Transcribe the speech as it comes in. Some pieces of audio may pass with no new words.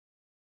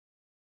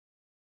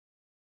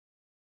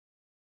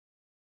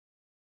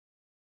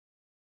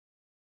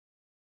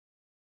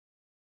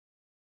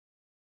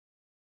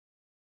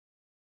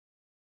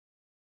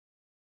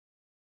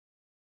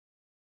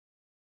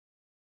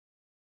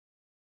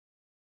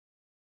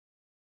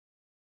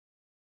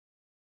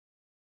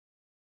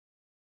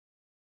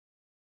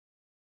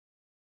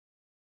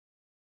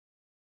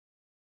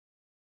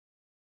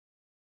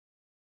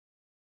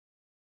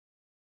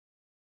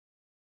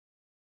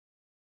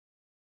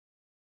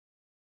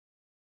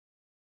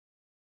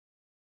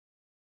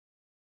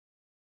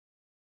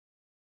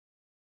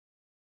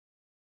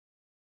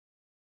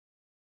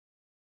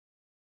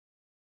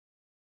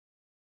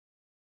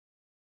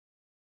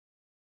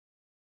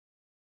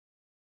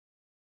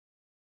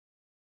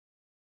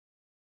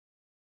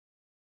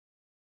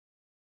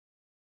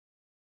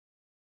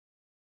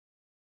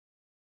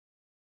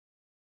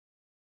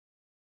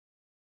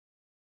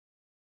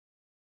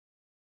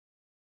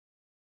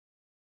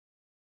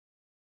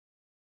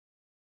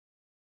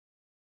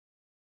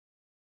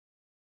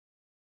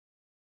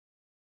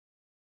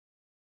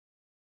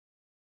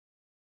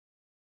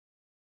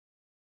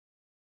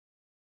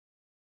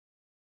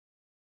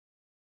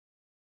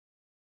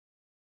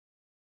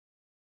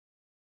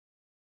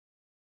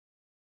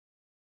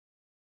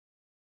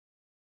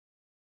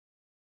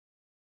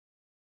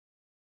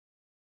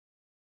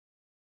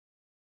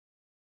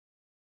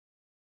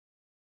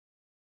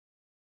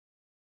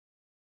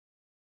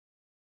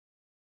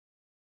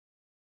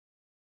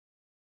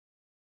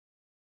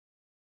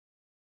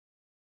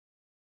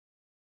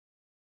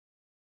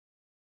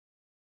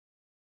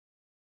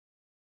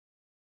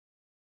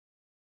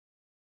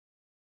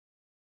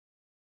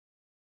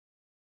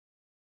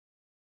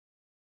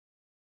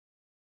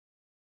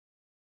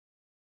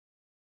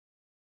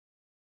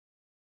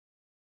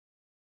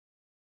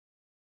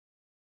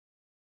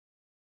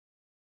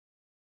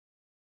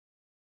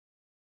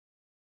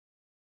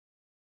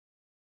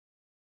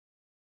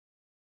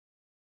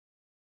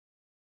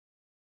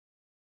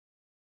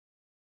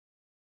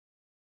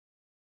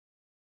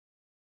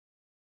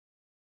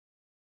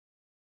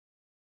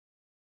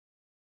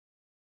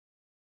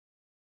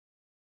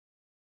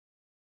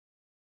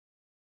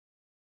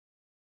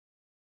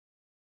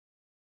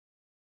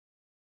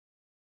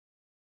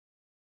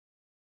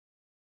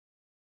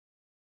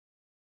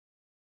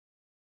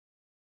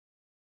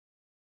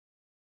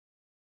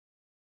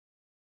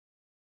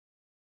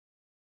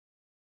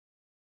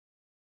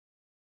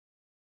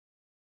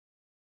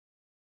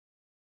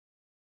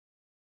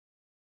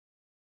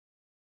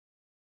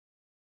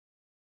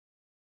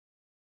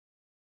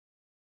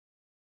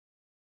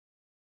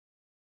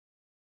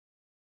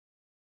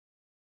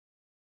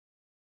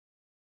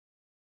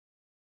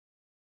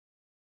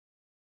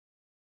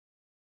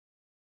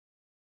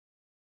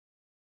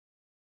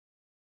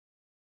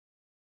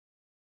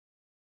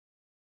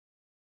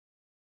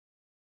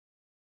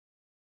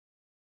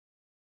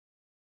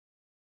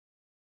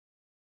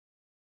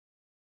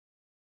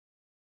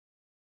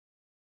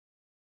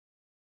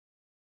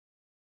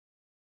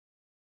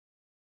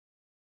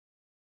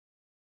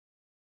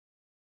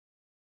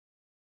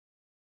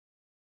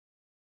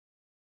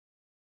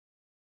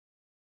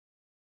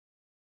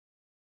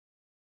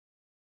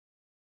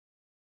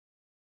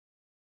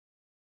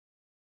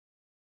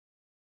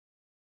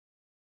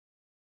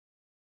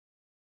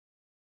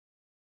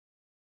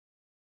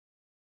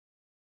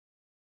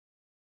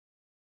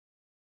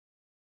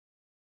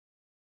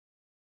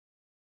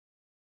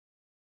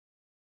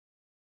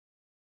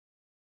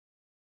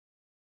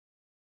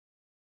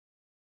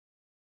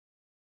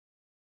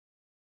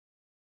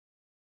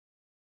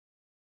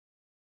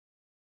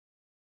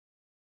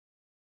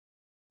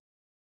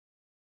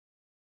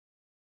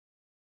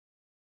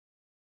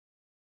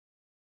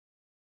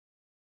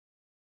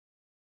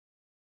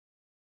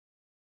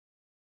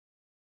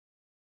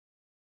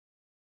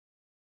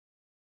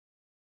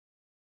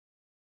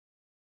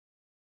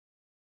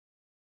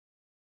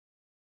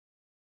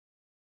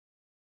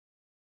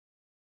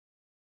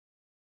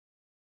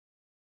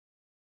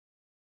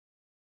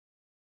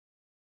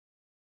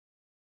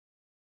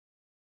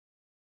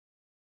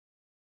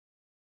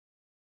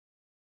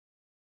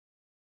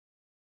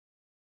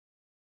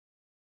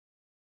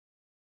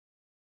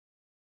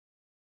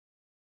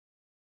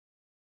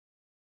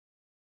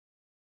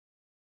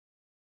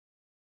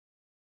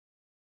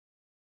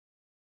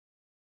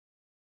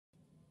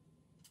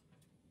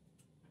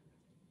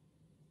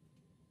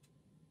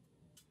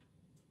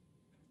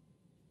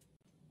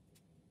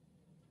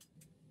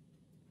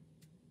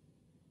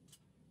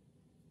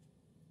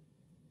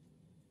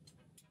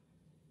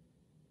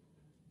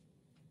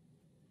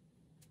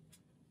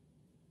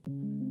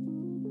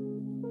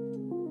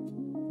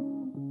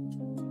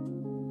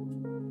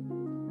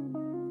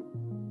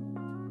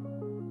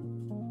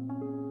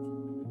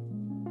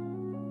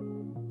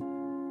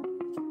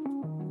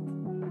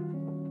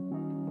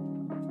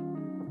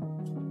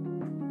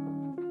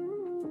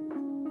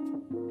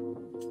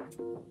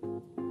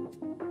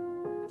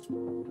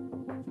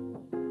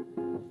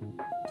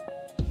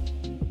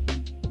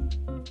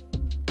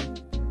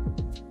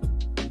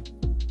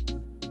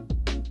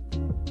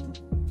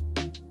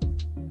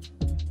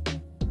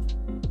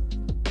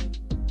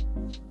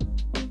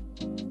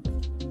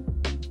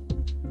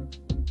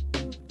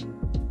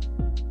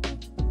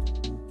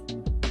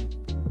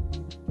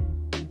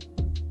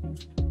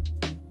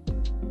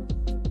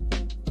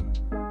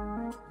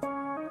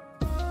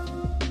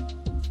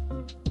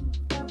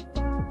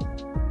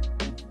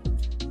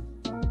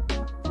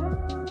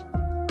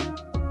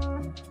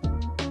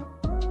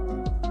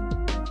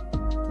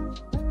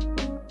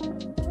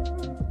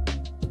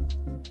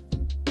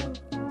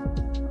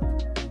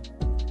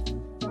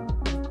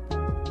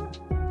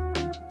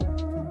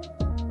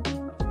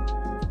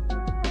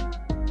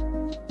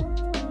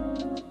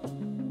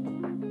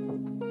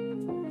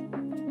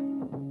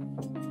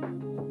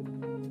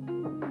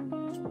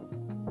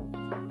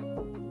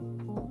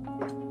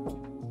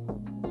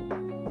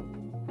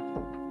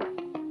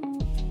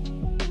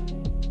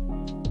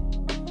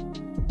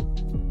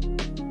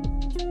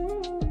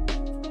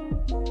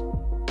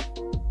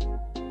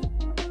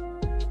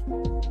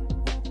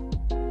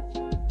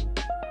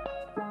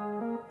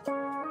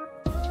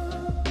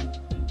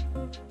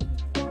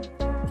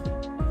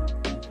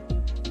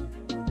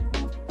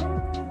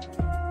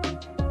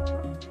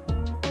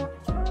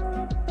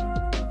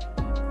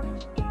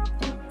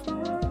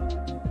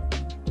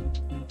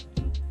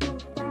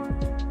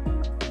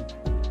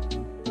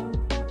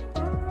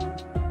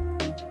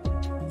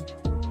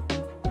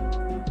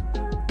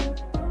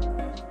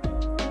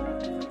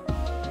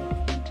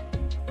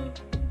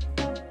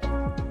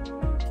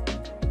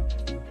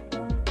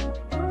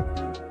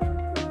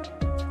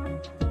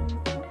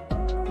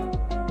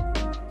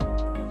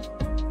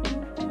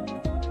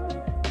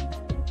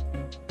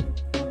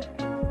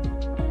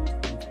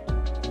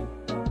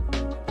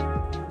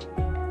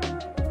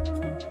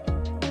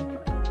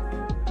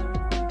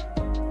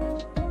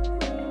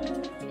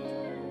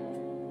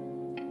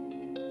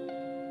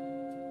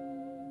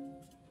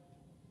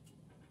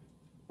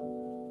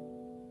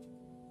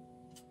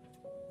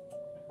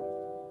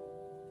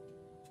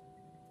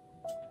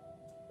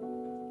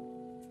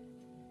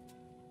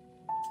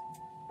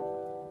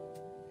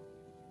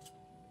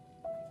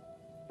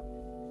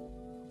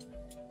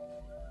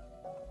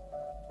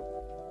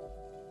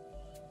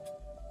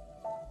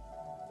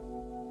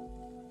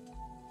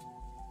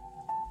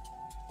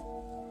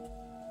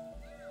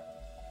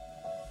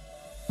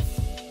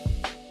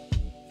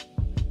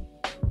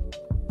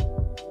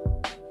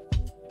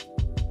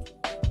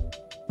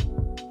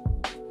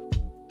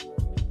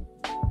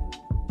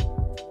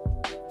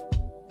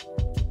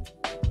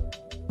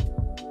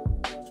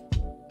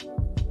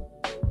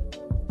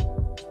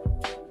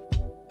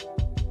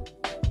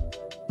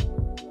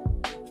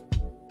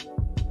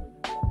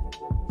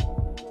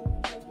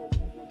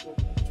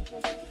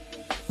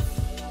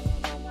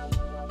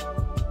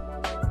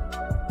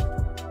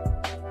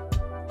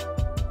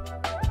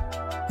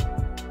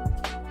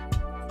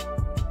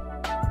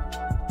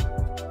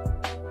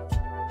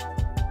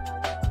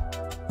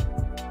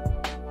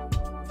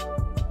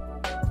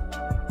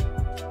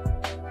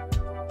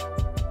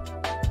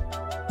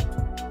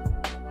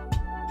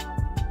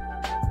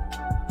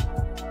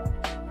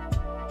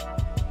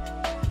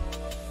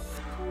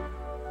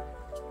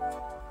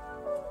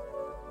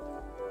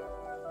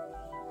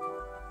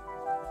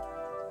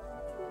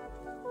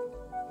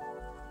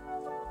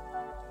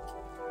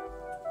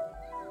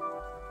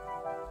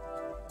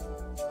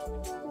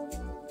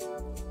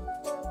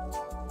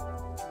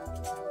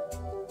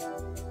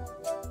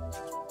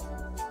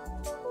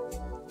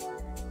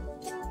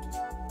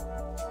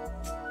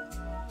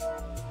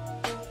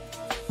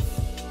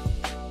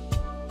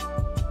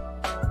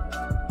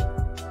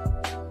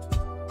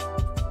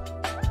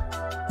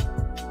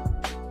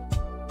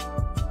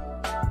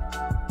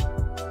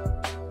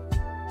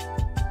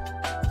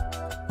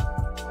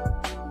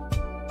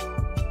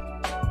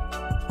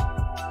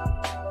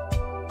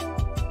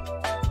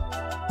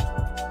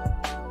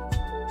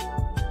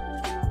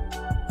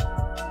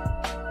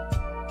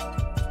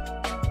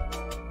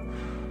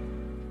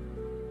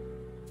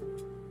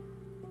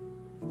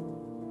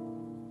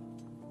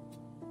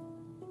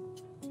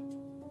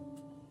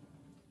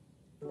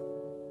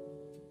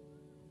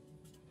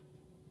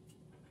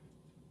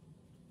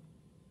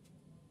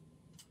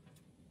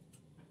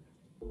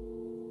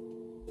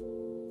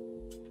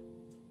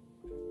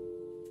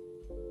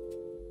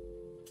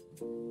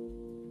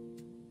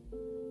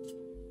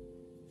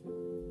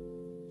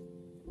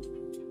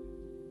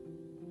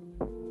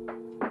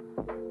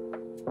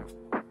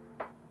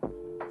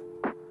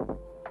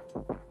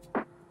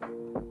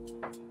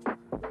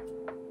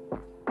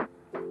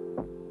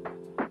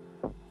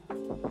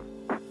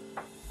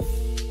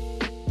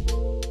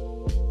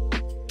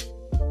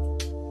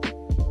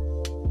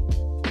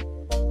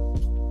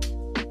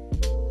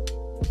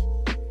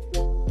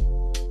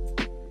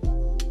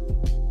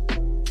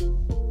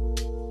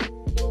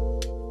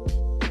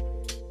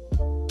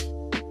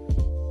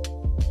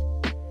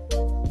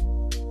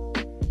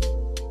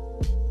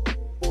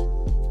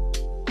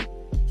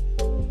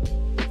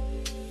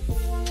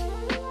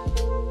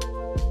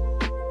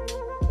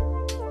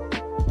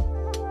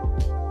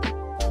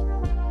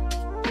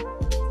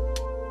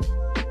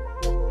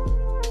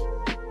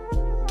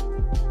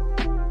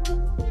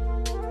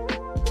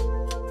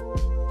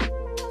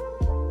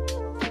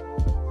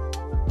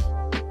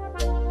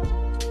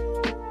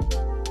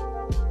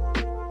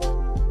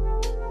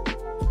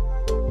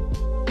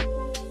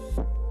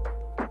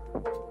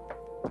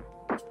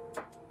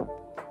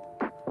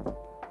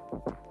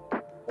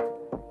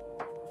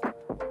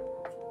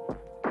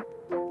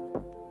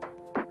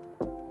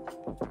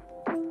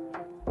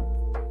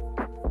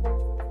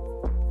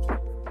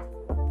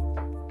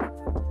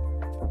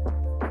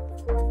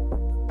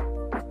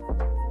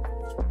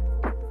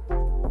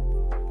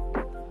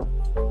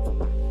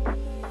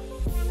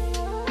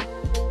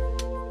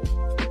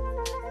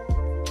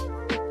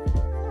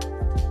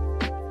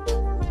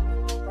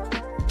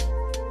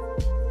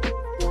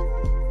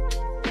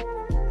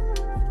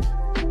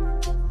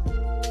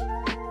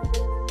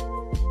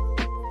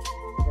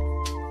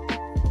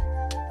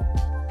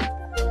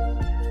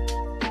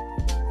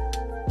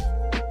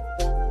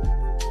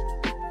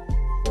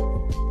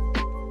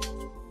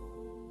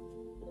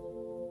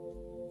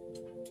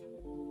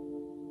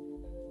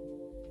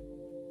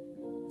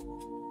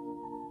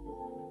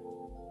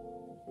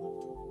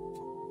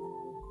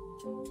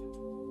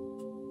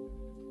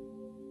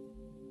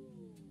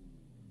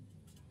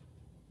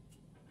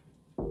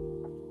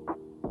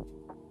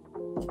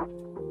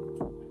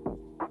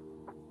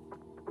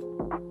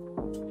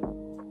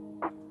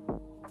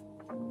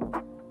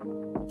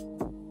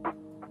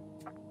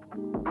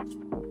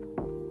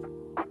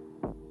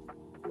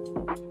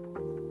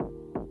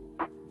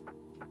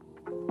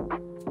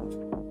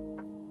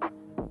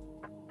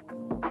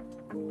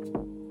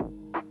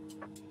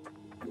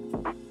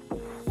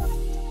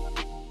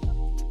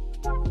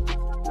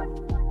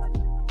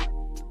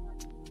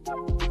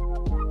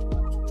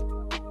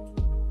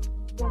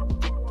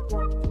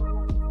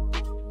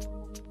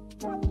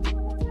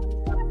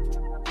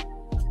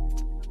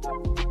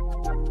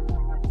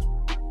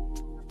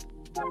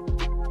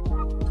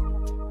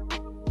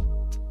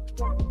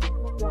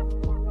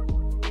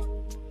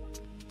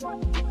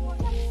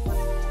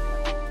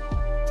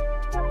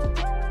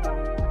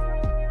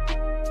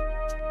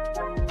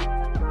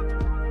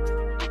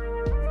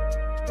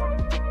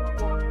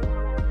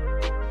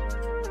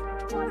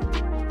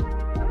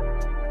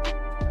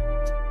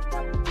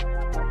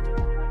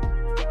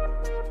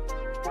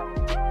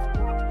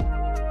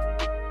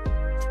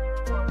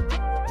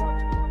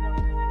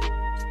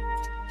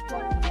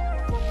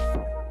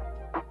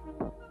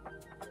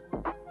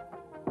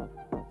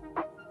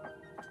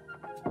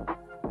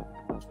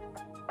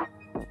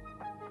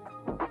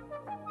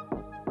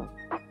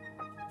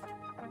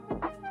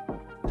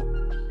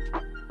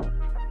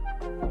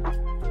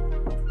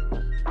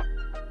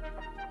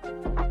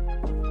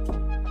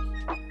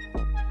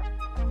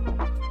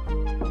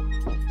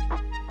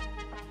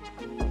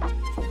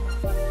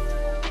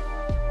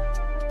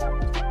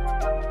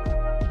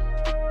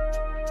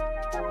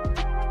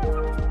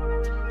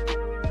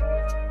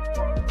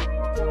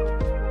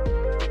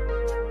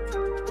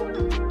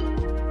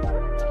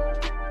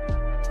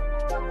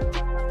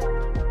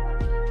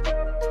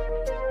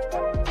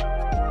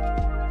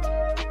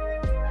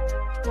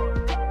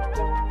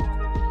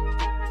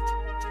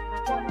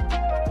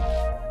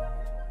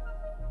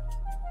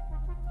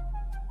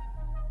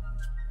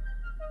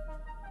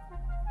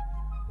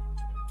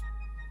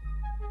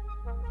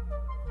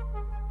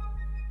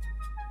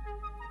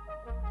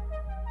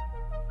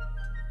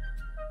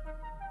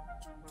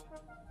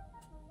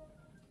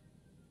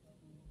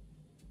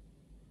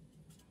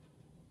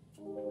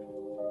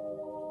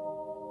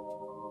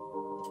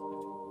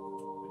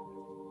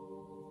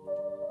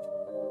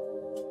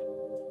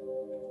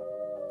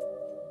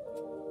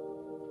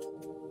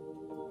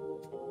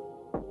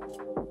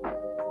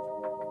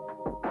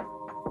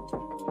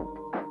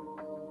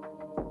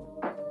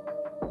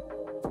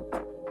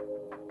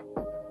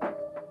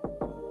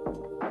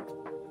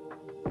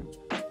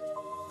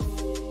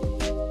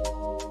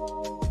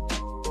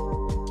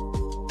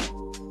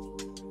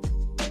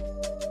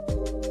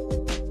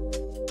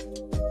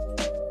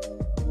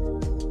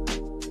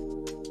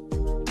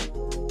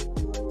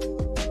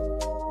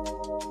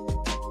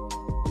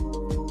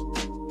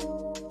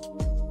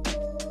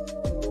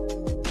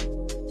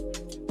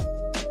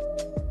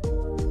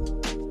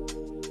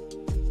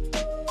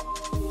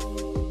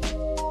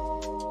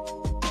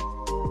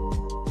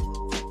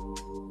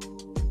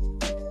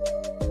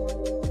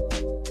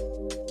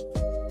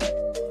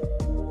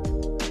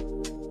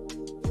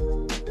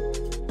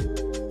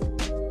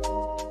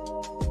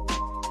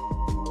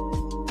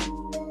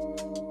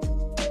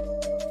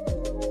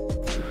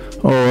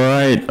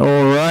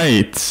All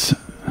right.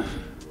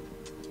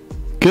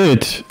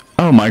 Good.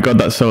 Oh my god,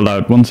 that's so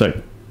loud. One sec.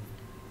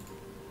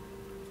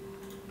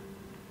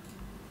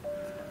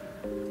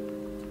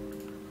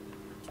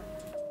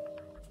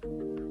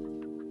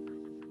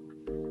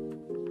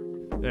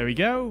 There we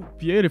go.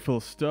 Beautiful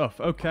stuff.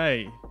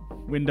 Okay.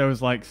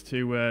 Windows likes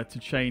to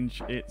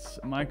change its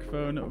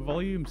microphone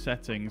volume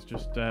settings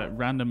just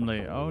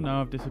randomly. Oh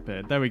no, I've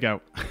disappeared. There we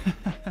go.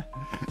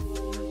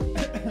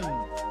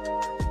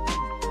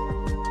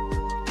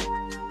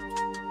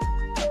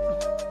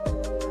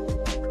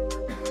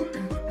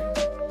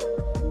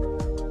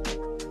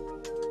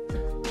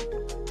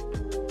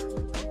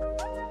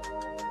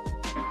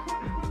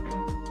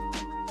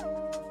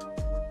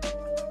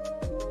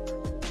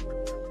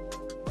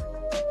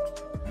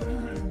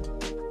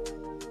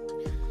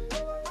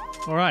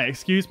 All right,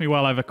 excuse me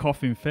while I have a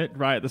coughing fit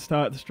right at the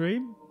start of the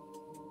stream.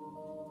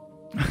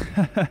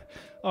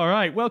 All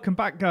right, welcome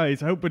back,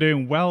 guys. I hope we're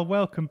doing well.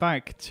 Welcome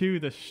back to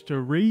the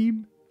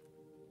stream.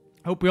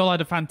 Hope we all had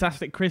a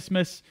fantastic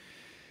Christmas.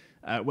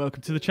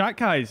 Welcome to the chat,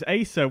 guys.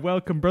 Asa,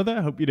 welcome,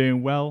 brother. Hope you're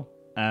doing well.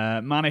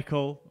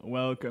 Manacle,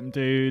 welcome,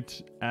 dude.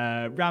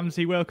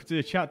 Ramsey, welcome to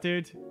the chat,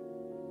 dude.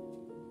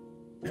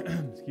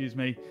 Excuse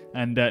me.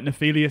 And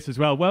Nephilius as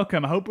well.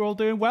 Welcome. I hope we're all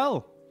doing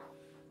well.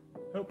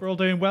 Hope we're all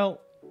doing well.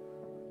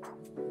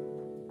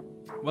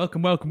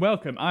 Welcome, welcome,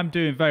 welcome. I'm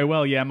doing very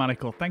well, yeah,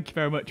 Manacle. Thank you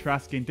very much for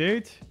asking,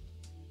 dude.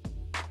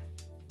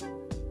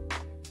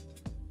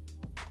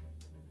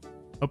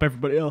 Hope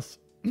everybody else...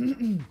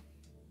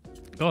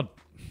 God.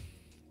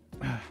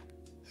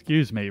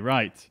 Excuse me,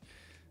 right.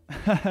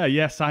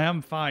 Yes, I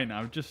am fine.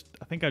 I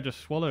think I just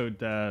swallowed...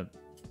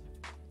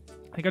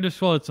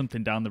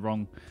 something down the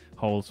wrong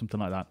hole, something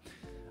like that.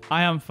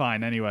 I am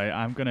fine anyway.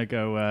 I'm going to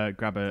go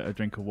grab a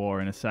drink of water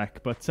in a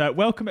sec. But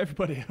welcome,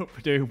 everybody. Hope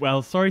we're doing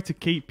well. Sorry to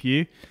keep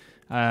you.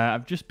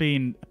 I've just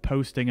been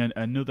posting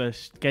another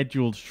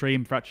scheduled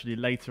stream for actually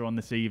later on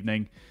this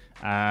evening,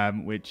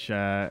 which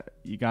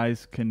you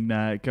guys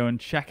can go and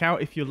check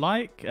out if you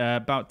like.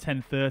 About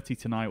 10:30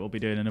 tonight we'll be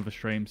doing another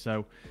stream,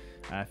 so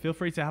feel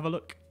free to have a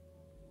look.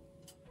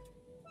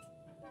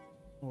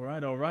 All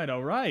right, all right,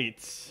 all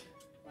right.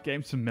 Get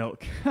him some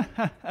milk.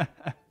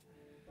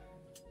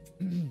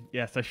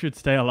 Yes, I should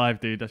stay alive,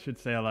 dude. I should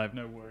stay alive,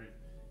 no worry.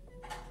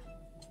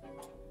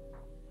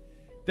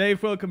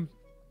 Dave, welcome.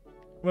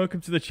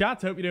 Welcome to the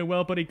chat. Hope you're doing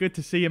well, buddy. Good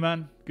to see you,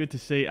 man. Good to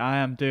see. I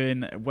am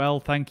doing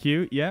well, thank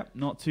you. Yeah,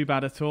 not too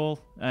bad at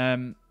all.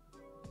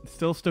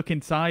 Still stuck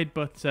inside,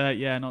 but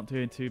yeah, not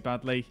doing too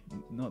badly.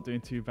 Not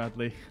doing too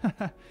badly.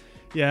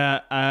 Yeah,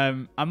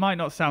 I might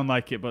not sound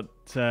like it, but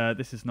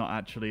this is not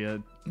actually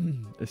a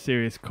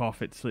serious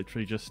cough. It's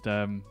literally just,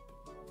 I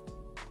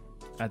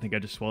think I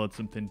just swallowed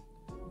something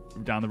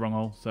down the wrong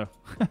hole, so.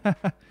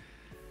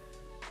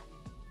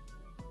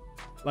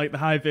 Like the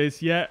high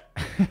vis, yeah.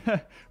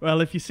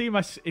 Well, if you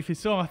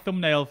saw my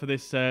thumbnail for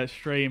this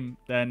stream,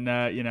 then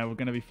you know, we're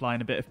going to be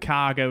flying a bit of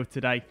cargo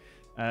today.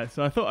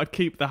 So I thought I'd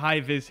keep the high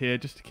vis here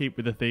just to keep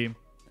with the theme.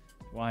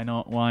 Why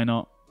not? Why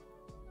not?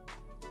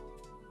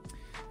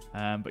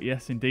 But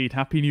yes, indeed.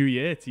 Happy New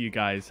Year to you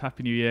guys.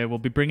 Happy New Year. We'll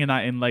be bringing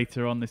that in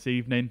later on this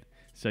evening.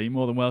 So you're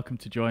more than welcome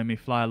to join me,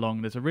 fly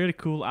along. There's a really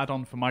cool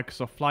add-on for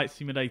Microsoft Flight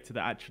Simulator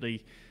that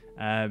actually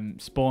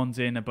spawns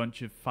in a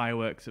bunch of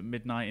fireworks at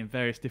midnight in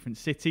various different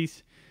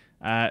cities.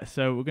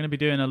 So we're going to be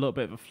doing a little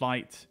bit of a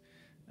flight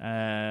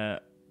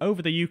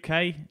over the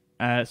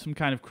UK, some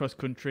kind of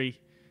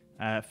cross-country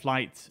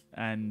flight,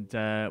 and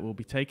we'll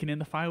be taking in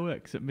the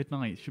fireworks at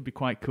midnight. It should be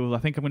quite cool. I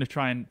think I'm going to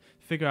try and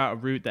figure out a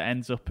route that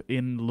ends up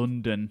in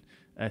London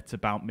at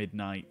about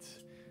midnight,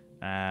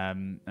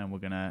 and we're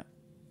gonna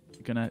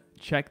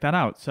check that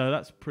out. So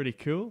that's pretty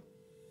cool.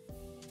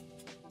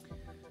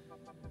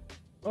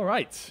 All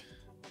right.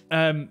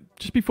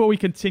 Just before we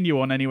continue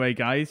on anyway,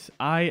 guys,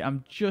 I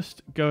am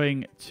just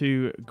going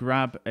to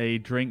grab a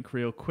drink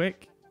real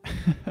quick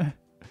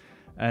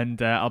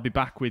and I'll be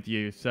back with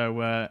you.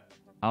 So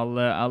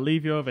I'll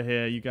leave you over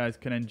here. You guys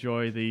can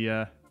enjoy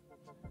the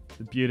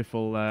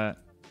beautiful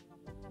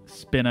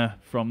spinner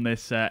from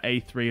this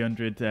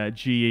A300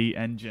 GE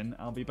engine.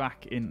 I'll be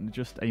back in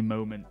just a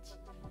moment.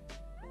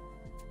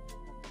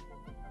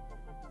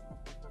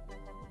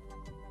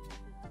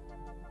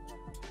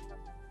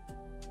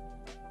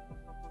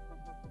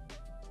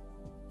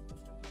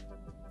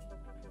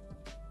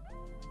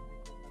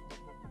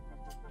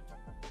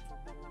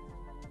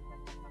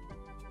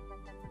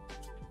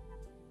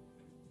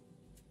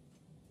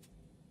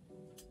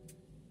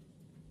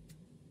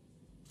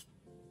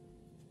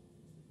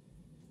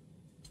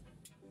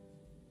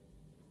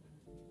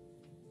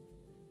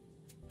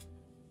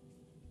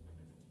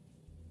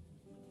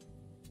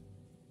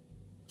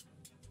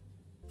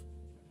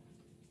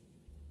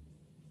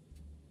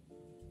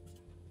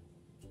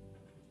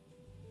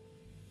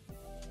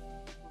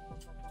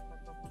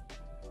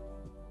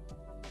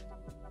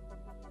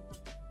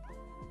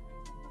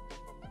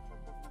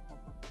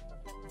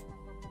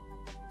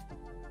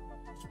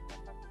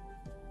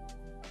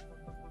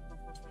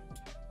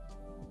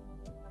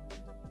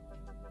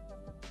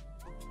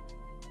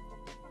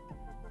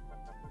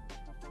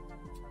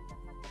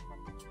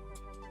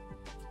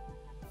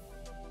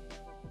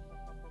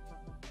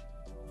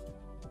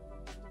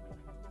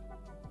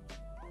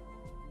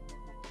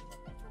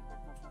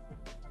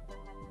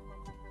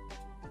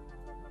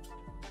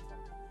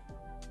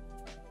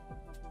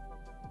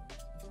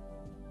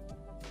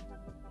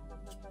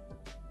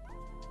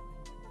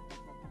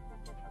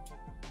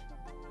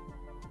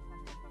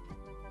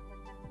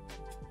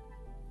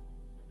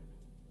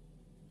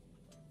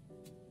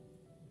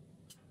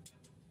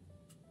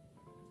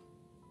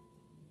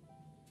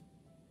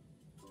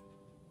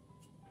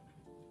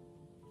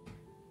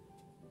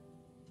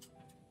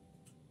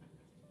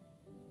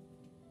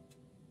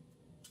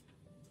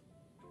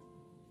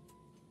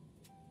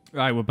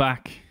 Right, we're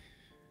back.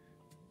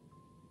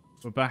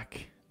 We're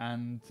back,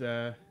 and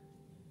I'm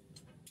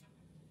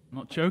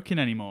not choking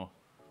anymore.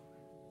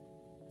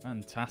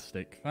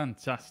 Fantastic,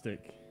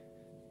 fantastic.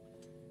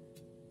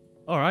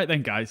 All right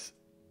then, guys.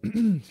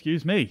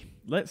 Excuse me.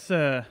 Let's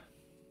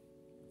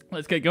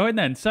get going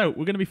then. So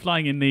we're going to be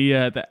flying in the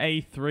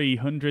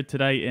A300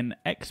 today in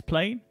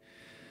xplane.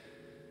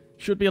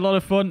 Should be a lot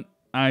of fun.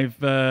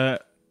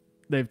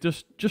 They've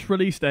just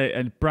released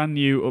a brand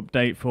new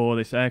update for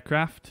this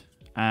aircraft.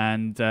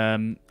 And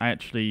I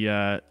actually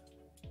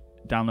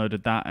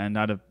downloaded that and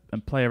had a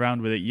play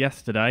around with it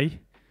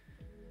yesterday.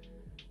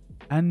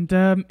 And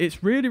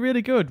it's really,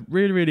 really good.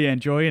 Really, really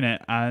enjoying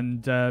it.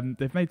 And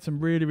they've made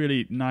some really,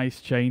 really nice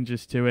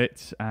changes to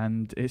it.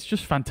 And it's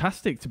just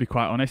fantastic, to be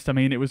quite honest. I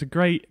mean, it was a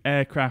great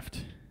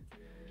aircraft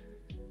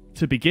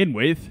to begin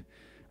with.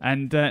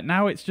 And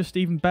now it's just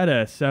even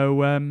better.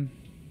 So,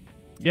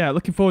 yeah,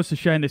 looking forward to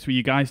sharing this with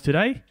you guys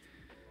today.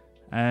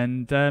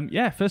 And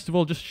yeah, first of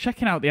all, just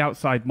checking out the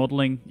outside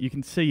modelling. You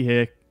can see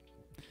here,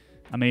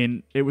 I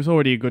mean, it was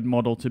already a good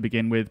model to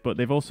begin with, but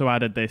they've also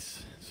added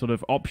this sort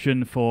of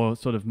option for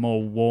sort of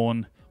more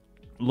worn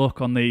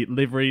look on the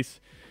liveries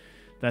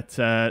that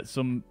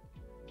some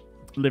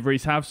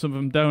liveries have, some of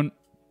them don't.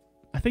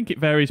 I think it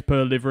varies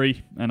per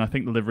livery, and I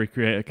think the livery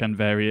creator can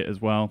vary it as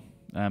well.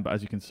 But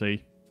as you can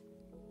see,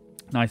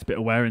 nice bit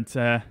of wear and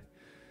tear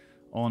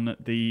on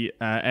the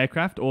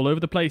aircraft all over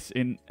the place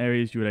in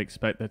areas you would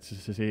expect that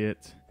to see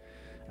it.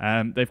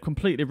 They've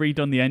completely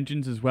redone the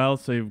engines as well,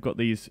 so you've got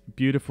these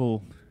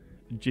beautiful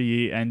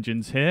GE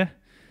engines here.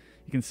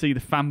 You can see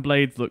the fan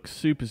blades look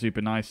super,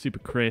 super nice, super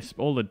crisp.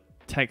 All the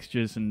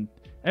textures and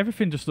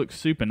everything just looks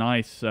super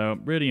nice, so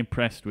I'm really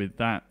impressed with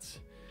that.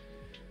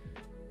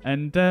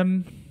 And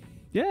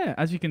yeah,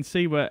 as you can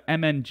see, we're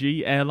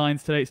MNG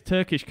Airlines today. It's a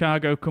Turkish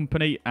cargo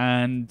company,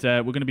 and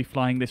we're going to be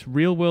flying this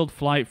real-world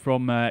flight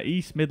from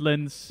East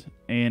Midlands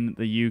in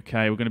the UK.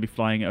 We're going to be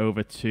flying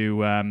over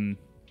to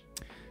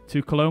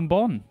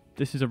Cologne-Bonn.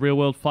 This is a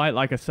real-world flight.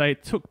 Like I say,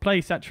 it took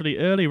place actually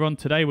earlier on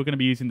today. We're going to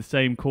be using the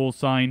same call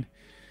sign,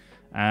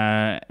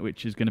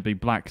 which is going to be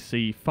Black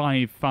Sea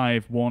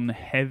 551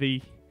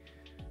 Heavy.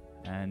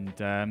 And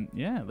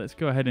yeah, let's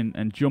go ahead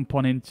and jump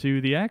on into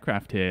the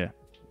aircraft here.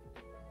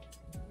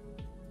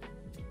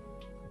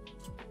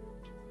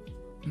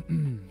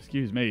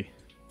 Excuse me.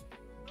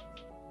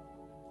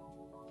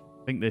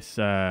 I think this...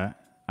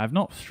 I've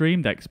not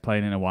streamed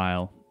xplane in a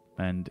while,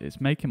 and it's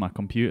making my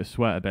computer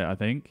sweat a bit, I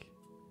think.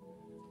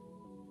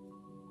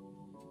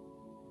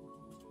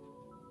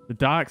 The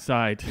dark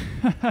side.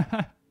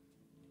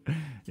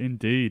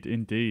 Indeed,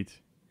 indeed.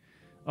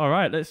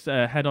 Alright, let's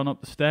head on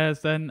up the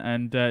stairs then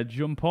and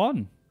jump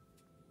on.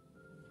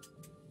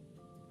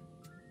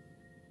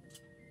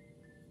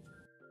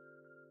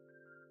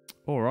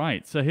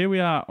 Alright, so here we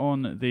are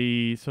on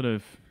the sort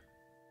of,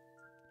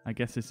 I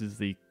guess this is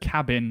the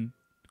cabin,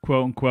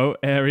 quote-unquote,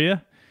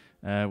 area,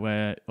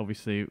 where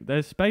obviously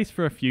there's space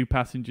for a few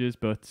passengers,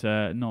 but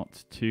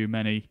not too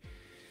many.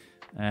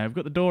 We've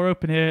got the door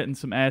open here and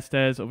some air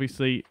stairs,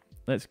 obviously.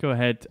 Let's go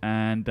ahead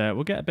and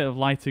we'll get a bit of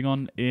lighting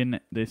on in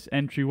this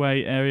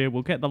entryway area.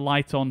 We'll get the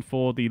light on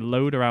for the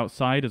loader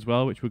outside as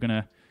well, which we're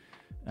going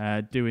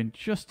to do in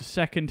just a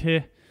second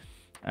here.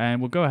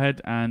 And we'll go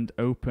ahead and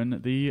open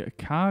the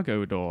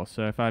cargo door.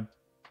 So if I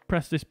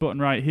press this button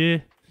right here,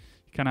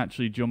 you can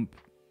actually jump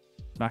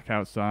back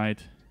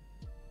outside.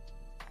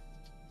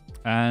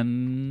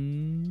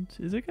 And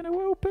is it going to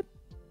open?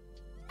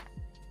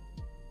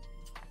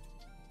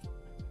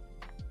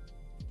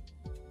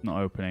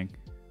 Not opening.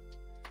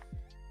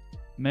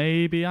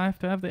 Maybe I have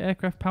to have the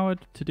aircraft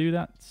powered to do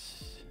that.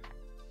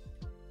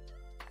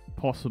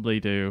 Possibly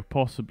do.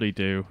 Possibly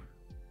do.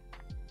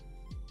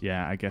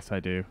 Yeah, I guess I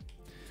do.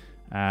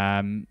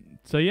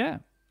 So yeah,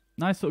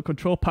 nice little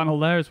control panel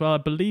there as well. I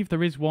believe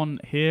there is one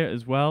here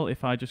as well.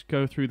 If I just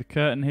go through the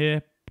curtain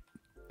here,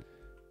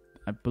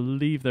 I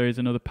believe there is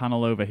another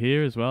panel over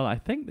here as well. I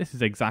think this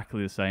is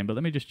exactly the same, but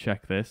let me just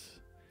check this.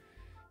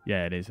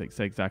 Yeah, it is. It's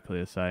exactly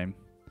the same.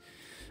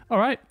 All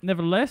right.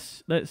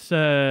 Nevertheless, let's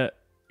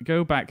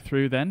go back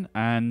through then,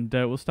 and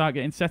we'll start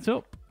getting set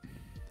up. I'm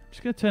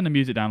just going to turn the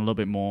music down a little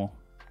bit more.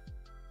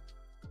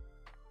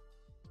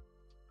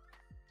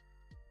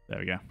 There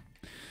we go.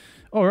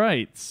 All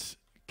right,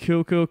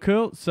 cool, cool,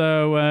 cool.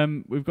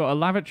 So we've got a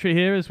lavatory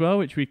here as well,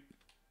 which we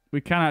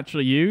can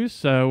actually use.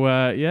 So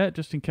yeah,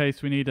 just in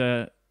case we need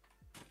a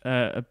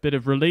bit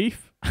of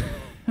relief,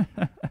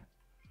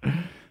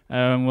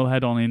 we'll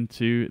head on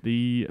into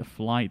the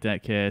flight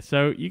deck here.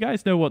 So you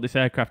guys know what this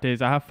aircraft is.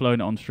 I have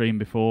flown it on stream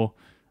before,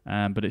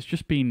 but it's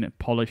just been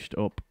polished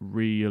up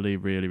really,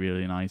 really,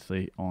 really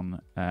nicely on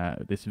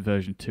this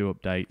version 2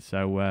 update.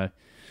 So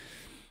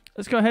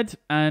let's go ahead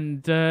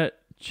and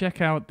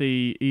check out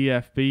the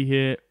EFB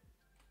here.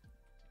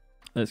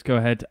 Let's go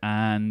ahead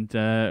and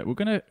we're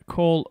going to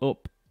call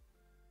up...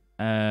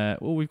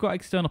 well, we've got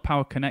external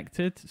power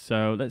connected,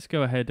 so let's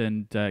go ahead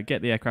and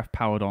get the aircraft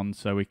powered on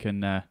so we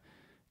can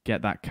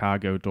get that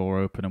cargo door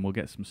open, and we'll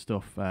get some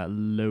stuff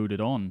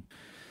loaded on.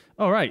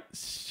 All right,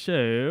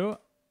 so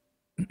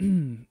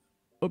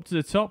up to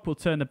the top, we'll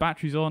turn the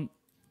batteries on.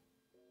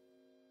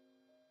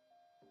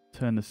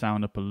 Turn the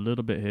sound up a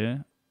little bit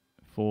here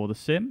for the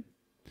sim.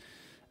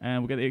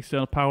 And we'll get the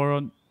external power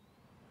on.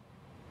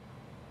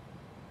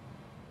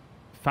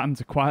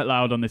 Fans are quite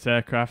loud on this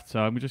aircraft,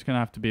 so I'm just going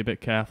to have to be a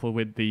bit careful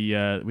with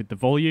the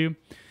volume.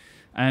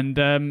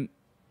 And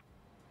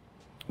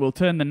we'll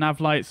turn the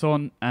nav lights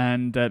on.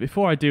 And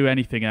before I do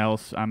anything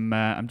else,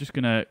 I'm just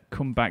going to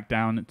come back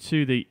down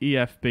to the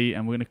EFB,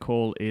 and we're going to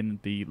call in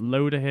the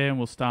loader here, and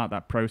we'll start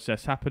that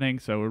process happening.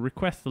 So we'll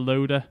request the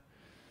loader.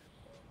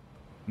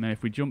 And then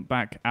if we jump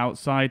back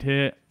outside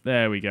here,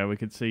 there we go. We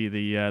can see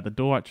the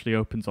door actually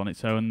opens on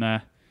its own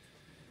there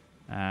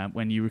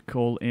when you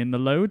call in the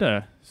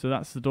loader. So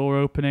that's the door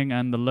opening,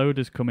 and the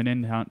loader's coming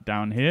in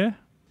down here.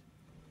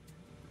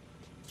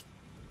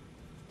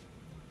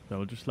 So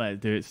we'll just let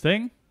it do its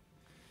thing.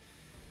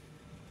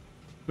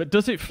 But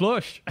does it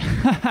flush?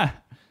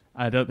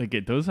 I don't think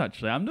it does,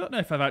 actually. I don't know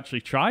if I've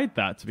actually tried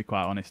that, to be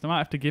quite honest. I might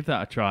have to give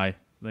that a try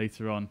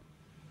later on.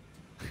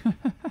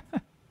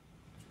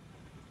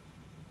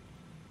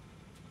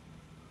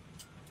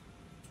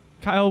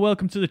 Kyle,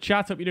 welcome to the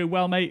chat. Hope you're doing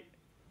well, mate.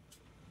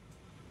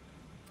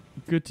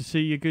 Good to see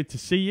you. Good to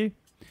see you.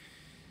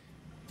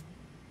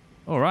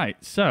 All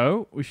right,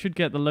 so we should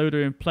get the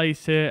loader in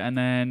place here, and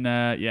then,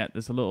 yeah,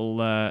 there's a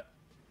little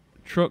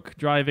truck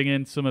driving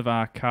in some of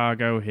our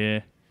cargo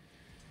here.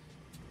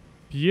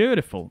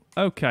 Beautiful.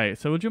 Okay,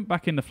 so we'll jump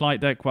back in the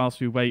flight deck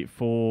whilst we wait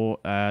for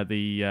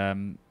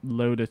the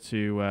loader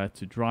to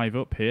drive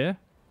up here.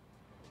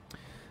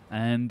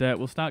 And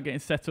we'll start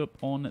getting set up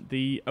on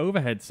the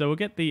overhead. So we'll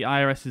get the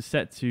IRSs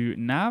set to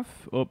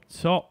nav up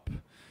top.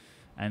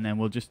 And then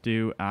we'll just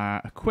do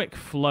a quick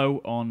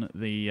flow on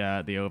the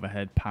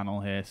overhead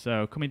panel here.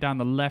 So coming down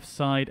the left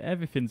side,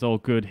 everything's all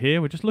good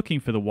here. We're just looking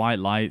for the white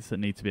lights that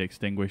need to be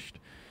extinguished,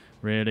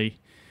 really.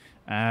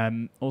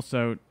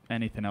 Also,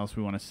 anything else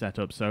we want to set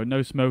up. So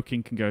no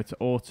smoking can go to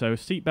auto.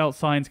 Seatbelt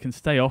signs can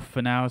stay off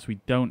for now as we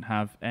don't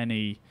have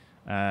any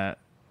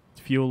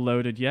fuel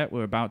loaded yet.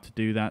 We're about to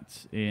do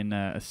that in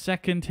a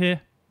second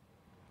here.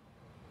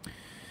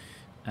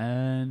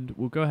 And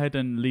we'll go ahead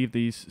and leave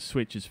these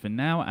switches for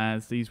now,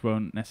 as these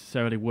won't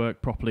necessarily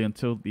work properly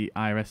until the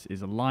IRS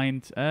is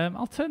aligned.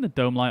 I'll turn the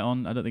dome light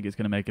on. I don't think it's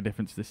going to make a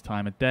difference this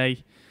time of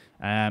day.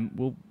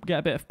 We'll get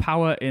a bit of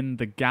power in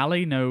the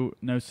galley.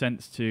 No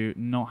sense to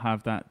not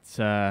have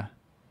that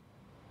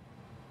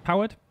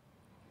powered.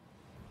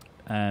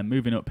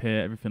 Moving up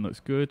here, everything looks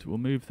good. We'll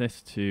move this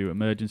to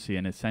emergency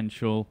and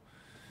essential.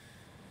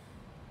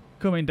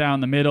 Coming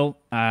down the middle,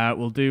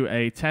 we'll do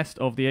a test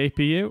of the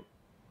APU.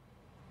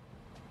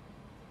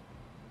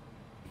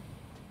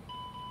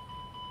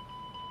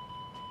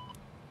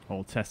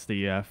 We'll test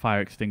the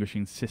fire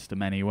extinguishing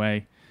system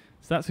anyway.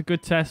 So that's a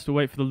good test. We'll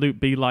wait for the loop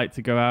B light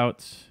to go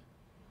out.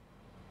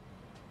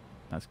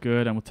 That's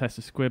good. And we'll test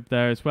the squib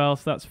there as well.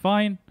 So that's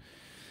fine.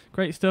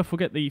 Great stuff. We'll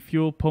get the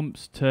fuel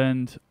pumps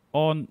turned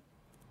on.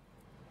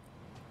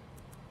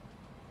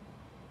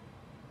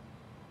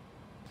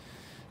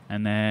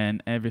 And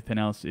then everything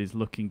else is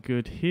looking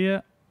good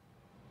here.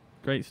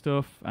 Great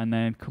stuff. And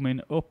then coming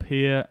up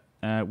here,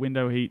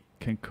 window heat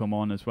can come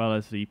on as well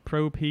as the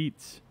probe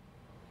heat.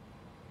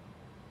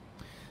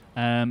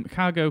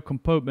 Cargo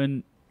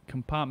compartment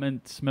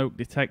smoke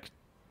detector.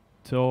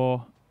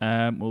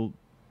 We'll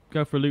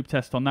go for a loop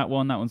test on that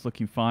one. That one's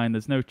looking fine.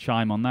 There's no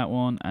chime on that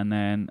one. And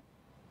then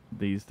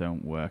these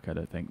don't work, I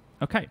don't think.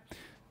 Okay.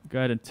 Go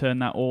ahead and turn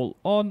that all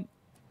on.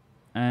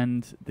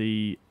 And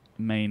the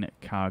main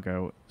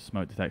cargo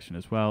smoke detection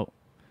as well.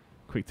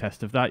 Quick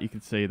test of that. You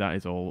can see that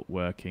is all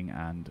working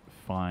and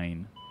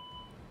fine.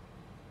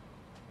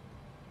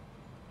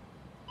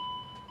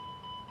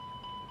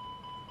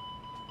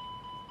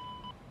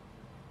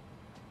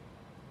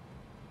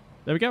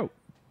 There we go.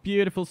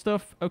 Beautiful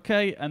stuff.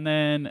 Okay, and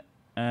then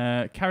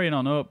carrying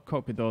on up,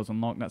 cockpit doors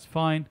unlocked, that's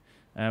fine.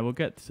 We'll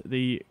get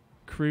the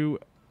crew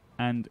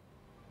and...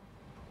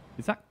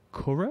 Is that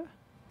courier?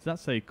 Does that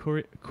say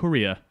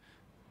courier?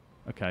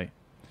 Okay.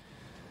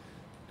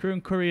 Crew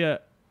and courier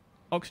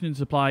oxygen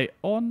supply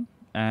on,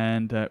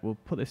 and we'll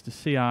put this to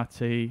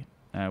CRT.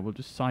 We'll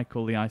just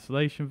cycle the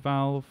isolation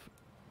valve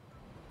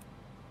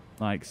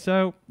like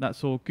so.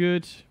 That's all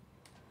good.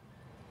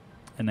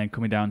 And then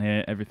coming down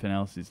here, everything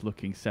else is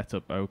looking set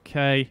up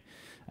okay.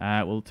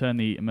 We'll turn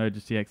the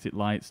emergency exit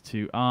lights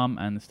to arm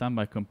and the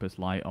standby compass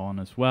light on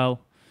as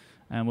well.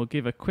 And we'll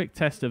give a quick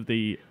test of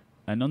the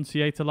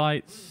annunciator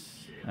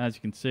lights. As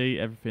you can see,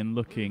 everything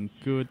looking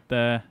good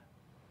there.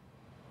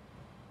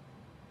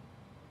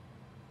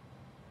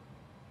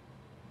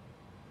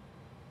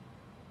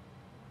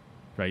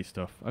 Great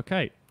stuff.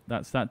 Okay,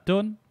 that's that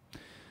done.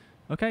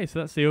 Okay, so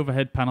that's the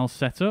overhead panel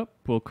set up.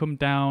 We'll come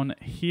down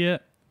here.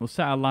 We'll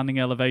set our landing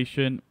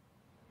elevation.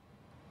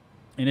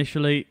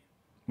 Initially,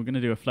 we're going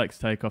to do a flex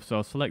takeoff, so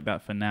I'll select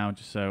that for now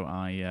just so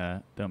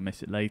I don't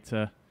miss it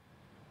later.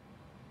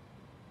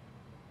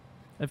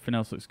 Everything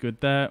else looks good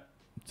there.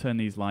 Turn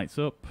these lights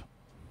up.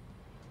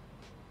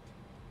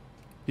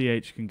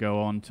 VH can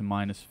go on to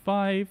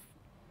 -5.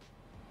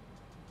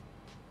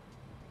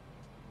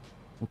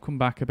 We'll come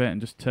back a bit and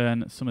just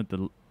turn some of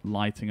the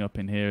lighting up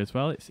in here as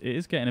well. It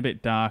is getting a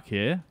bit dark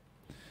here.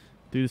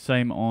 Do the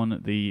same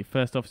on the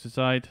first officer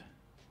side.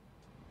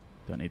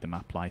 Don't need the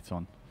map light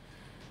on.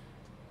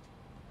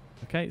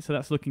 Okay, so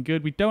that's looking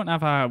good. We don't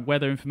have our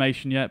weather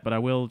information yet, but I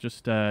will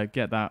just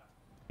get that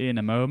in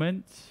a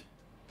moment.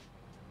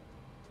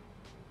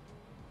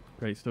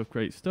 Great stuff,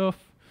 great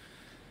stuff.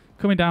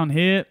 Coming down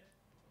here,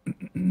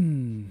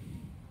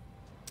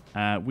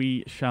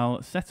 we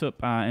shall set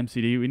up our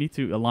MCD. We need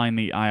to align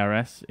the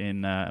IRS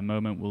in a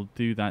moment. We'll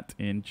do that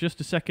in just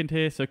a second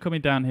here. So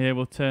coming down here,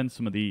 we'll turn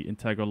some of the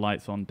integral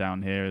lights on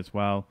down here as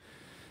well.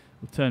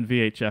 We'll turn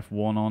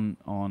VHF1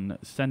 on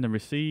send and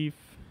receive.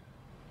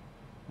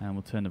 And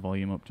we'll turn the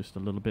volume up just a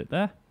little bit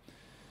there.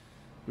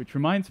 Which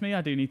reminds me,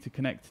 I do need to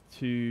connect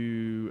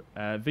to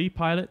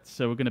vPilot.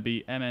 So we're going to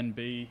be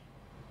MNB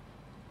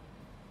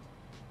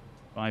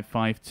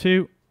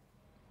 552.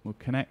 We'll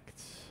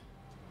connect.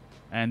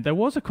 And there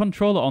was a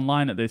controller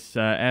online at this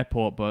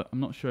airport, but I'm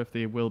not sure if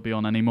they will be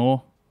on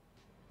anymore.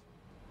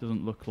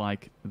 Doesn't look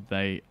like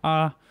they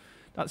are.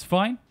 That's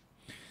fine.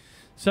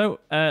 So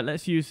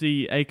let's use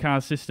the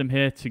ACARS system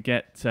here to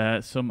get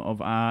some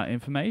of our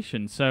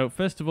information. So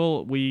first of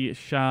all, we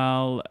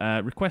shall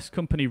request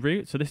company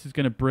route. So this is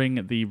going to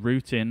bring the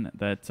route in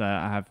that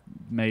I have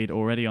made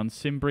already on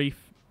SimBrief.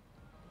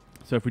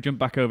 So if we jump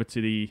back over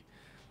to the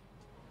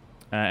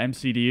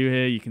MCDU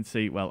here, you can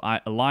see, well,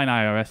 align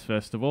IRS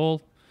first of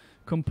all.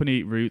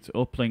 Company route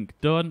uplink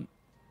done.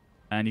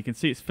 And you can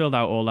see it's filled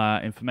out all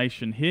our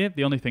information here.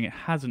 The only thing it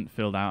hasn't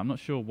filled out, I'm not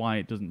sure why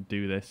it doesn't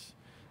do this.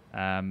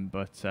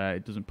 but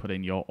it doesn't put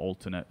in your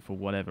alternate for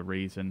whatever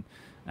reason.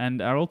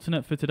 And our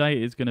alternate for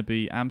today is going to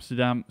be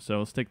Amsterdam, so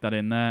we'll stick that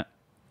in there,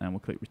 and we'll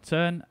click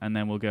return, and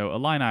then we'll go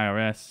align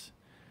IRS,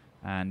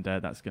 and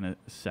that's going to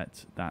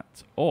set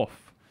that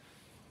off.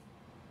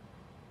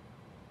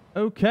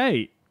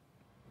 Okay.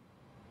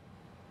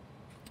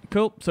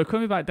 Cool. So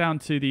coming back down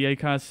to the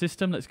ACARS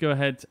system, let's go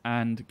ahead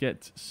and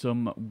get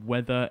some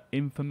weather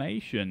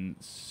information.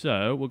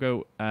 So we'll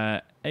go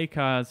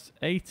ACARS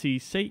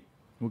ATC,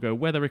 we'll go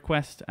weather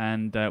request,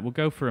 and we'll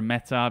go for a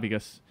META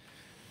because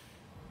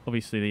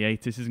obviously the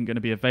ATIS isn't going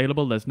to be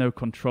available. There's no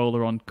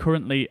controller on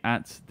currently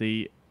at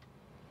the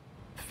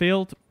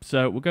field.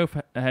 So we'll go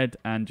ahead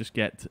and just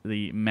get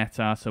the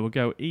META. So we'll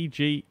go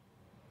EGNX,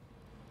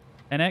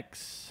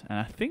 and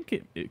I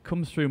think it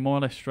comes through more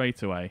or less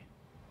straight away.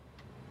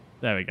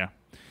 There we go.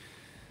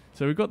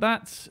 So we've got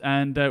that,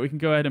 and we can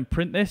go ahead and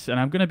print this. And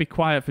I'm going to be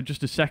quiet for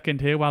just a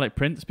second here while it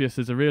prints because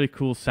there's a really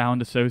cool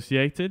sound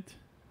associated.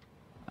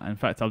 In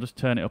fact, I'll just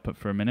turn it up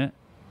for a minute.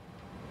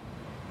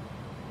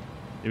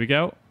 Here we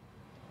go.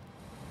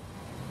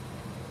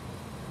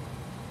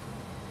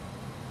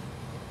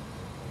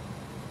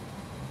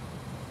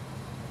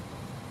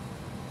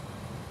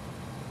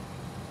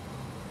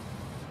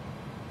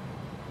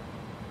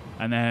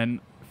 And then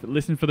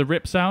listen for the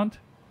rip sound.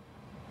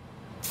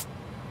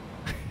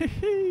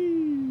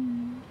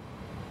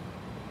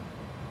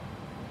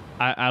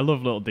 I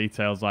love little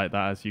details like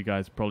that, as you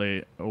guys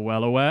probably are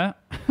well aware.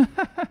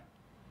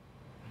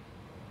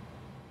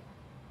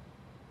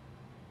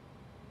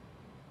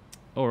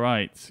 All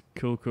right,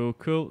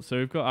 cool. So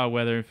we've got our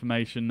weather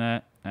information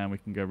there, and we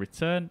can go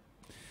return.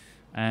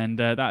 And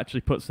that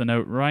actually puts the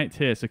note right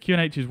here. So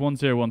QNH is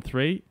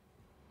 1013.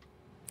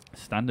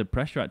 Standard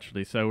pressure,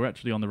 actually. So we're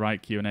actually on the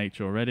right QNH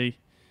already.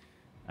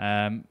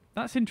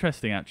 That's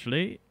interesting,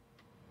 actually.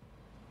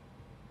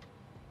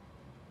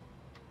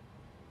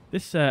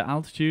 This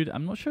altitude,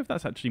 I'm not sure if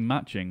that's actually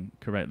matching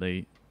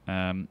correctly.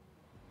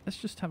 Let's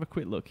just have a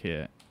quick look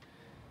here.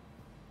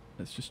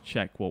 Let's just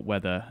check what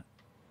weather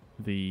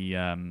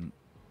the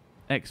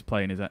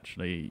X-plane is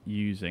actually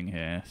using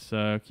here.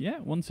 So, yeah,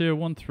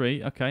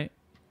 1013, okay.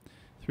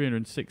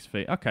 306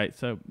 feet. Okay,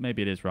 so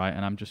maybe it is right,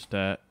 and I've just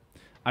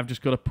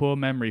got a poor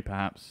memory,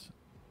 perhaps.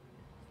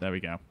 There we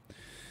go.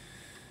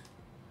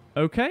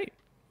 Okay,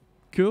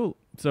 cool.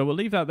 So we'll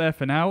leave that there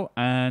for now,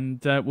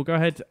 and we'll go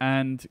ahead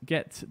and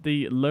get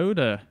the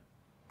loader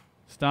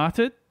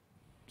started.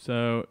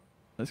 So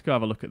let's go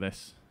have a look at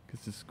this,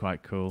 because this is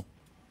quite cool.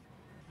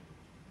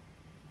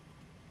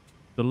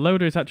 The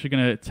loader is actually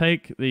going to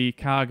take the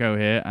cargo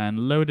here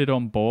and load it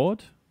on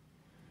board.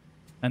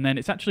 And then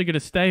it's actually going to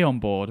stay on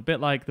board, a bit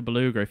like the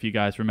Beluga, if you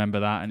guys remember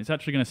that. And it's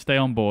actually going to stay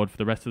on board for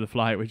the rest of the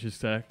flight, which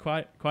is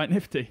quite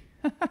nifty.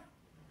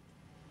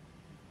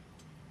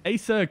 Hey,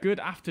 sir.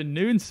 Good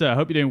afternoon, sir.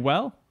 Hope you're doing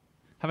well.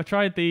 Have I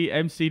tried the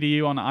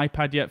MCDU on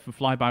iPad yet for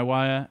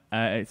fly-by-wire?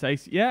 It's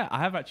ace. Yeah, I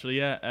have actually.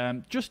 Yeah,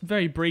 just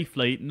very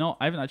briefly.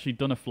 I haven't actually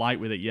done a flight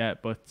with it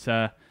yet, but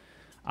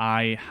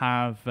I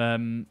have.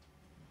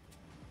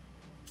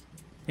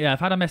 Yeah, I've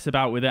had a mess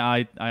about with it.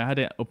 I had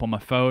it up on my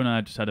phone, and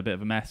I just had a bit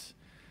of a mess.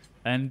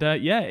 And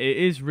yeah, it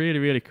is really,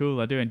 really cool.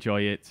 I do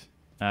enjoy it.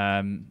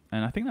 And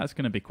I think that's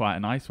going to be quite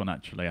a nice one,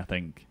 actually, I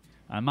think.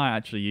 I might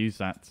actually use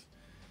that.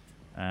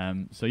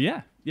 So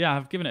yeah,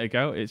 I've given it a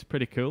go. It's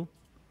pretty cool.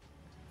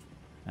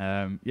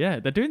 Yeah,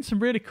 they're doing some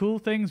really cool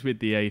things with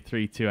the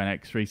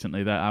A320nx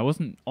recently that I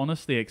wasn't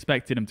honestly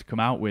expecting them to come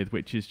out with,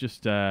 which is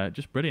just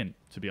brilliant,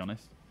 to be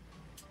honest.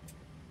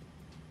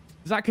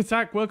 Zach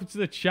Attack, welcome to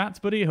the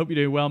chat, buddy. Hope you're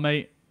doing well,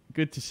 mate.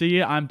 Good to see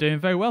you. I'm doing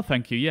very well,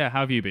 thank you. Yeah, how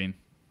have you been?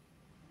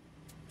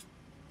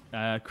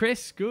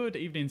 Chris, good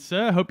evening,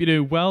 sir. Hope you're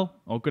doing well,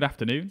 or good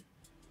afternoon.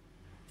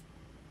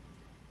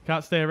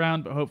 Can't stay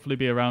around, but hopefully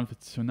be around for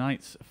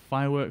tonight's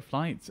firework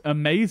flight.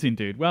 Amazing,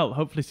 dude. Well,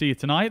 hopefully see you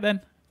tonight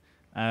then.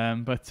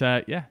 But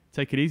yeah,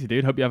 take it easy,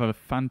 dude. Hope you have a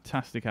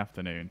fantastic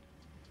afternoon.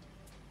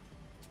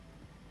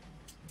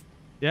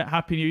 Yeah,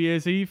 Happy New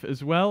Year's Eve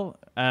as well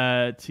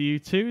to you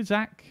too,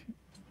 Zach.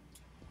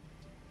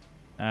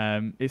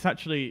 It's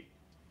actually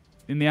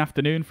in the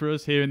afternoon for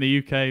us here in the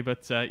UK,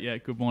 but yeah,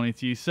 good morning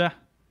to you, sir.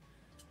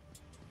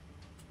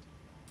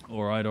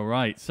 All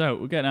right. So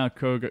we're getting our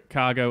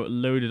cargo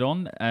loaded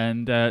on.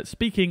 And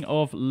speaking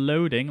of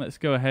loading, let's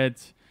go ahead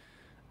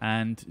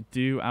and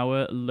do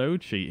our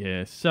load sheet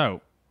here.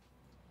 So,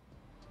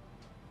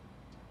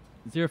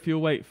 zero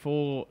fuel weight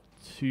for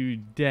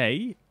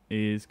today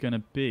is going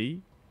to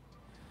be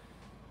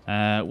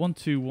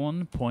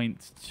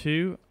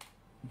 121.2,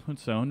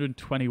 so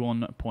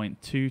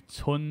 121.2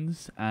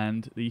 tons.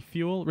 And the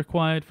fuel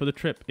required for the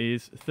trip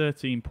is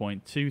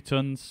 13.2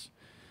 tons.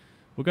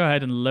 We'll go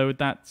ahead and load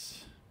that.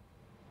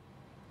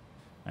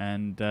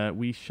 And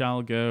we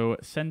shall go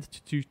send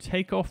to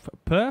takeoff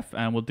perf,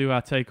 and we'll do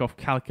our takeoff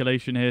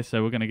calculation here.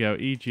 So we're going to go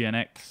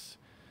EGNX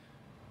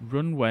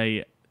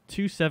runway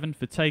 27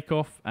 for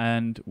takeoff,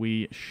 and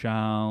we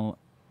shall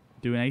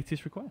do an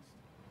ATIS request.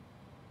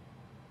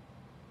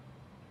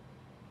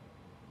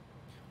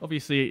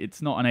 Obviously,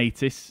 it's not an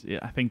ATIS.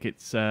 I think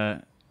it's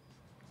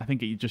I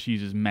think it just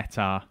uses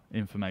METAR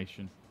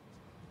information.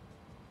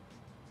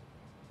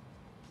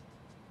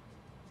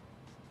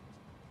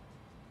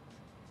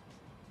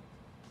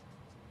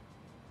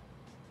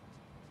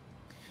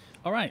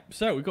 All right,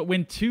 so we've got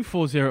wind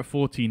 240 at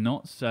 14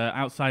 knots.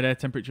 Outside air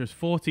temperature is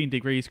 14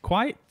 degrees.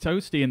 Quite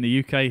toasty in the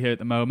UK here at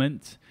the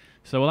moment.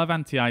 So we'll have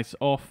anti-ice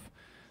off.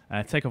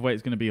 Takeoff weight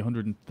is going to be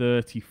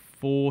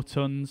 134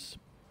 tons,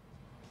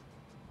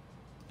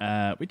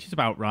 which is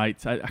about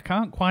right. I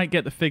can't quite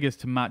get the figures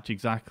to match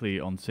exactly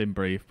on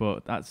SimBrief,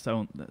 but that's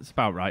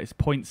about right. It's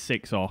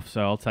 0.6 off,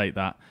 so I'll take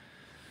that.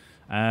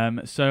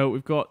 So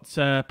we've got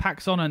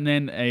packs on and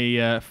then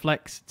a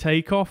flex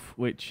takeoff,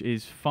 which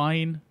is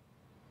fine.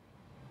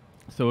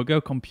 So we'll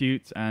go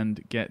compute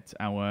and get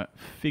our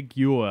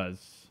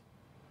figures.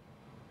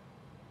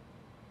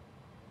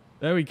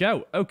 There we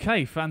go.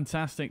 Okay,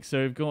 fantastic. So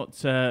we've got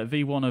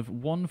V1 of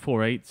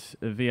 148,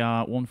 a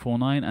VR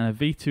 149, and a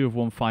V2 of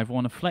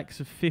 151, a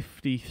flex of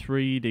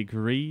 53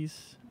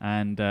 degrees,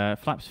 and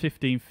flaps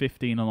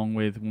 15, along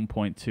with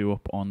 1.2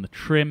 up on the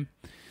trim.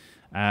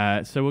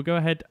 So we'll go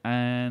ahead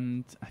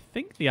and I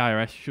think the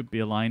IRS should be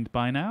aligned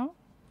by now.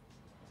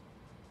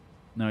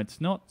 No, it's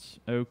not.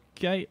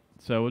 Okay.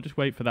 So we'll just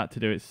wait for that to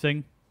do its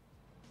thing.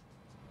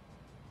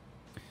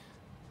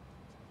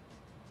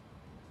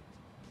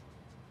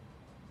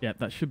 Yeah,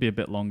 that should be a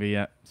bit longer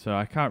yet. So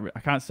I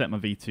can't set my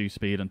V2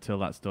 speed until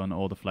that's done,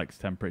 or the flex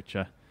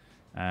temperature.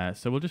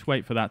 So we'll just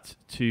wait for that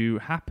to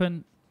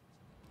happen.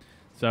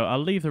 So I'll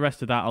leave the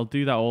rest of that. I'll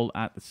do that all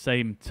at the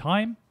same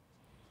time.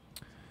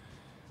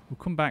 We'll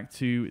come back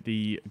to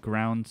the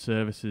ground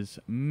services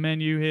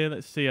menu here.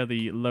 Let's see how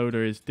the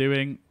loader is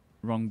doing.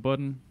 Wrong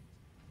button.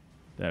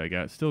 There we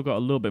go. It's still got a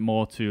little bit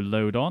more to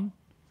load on.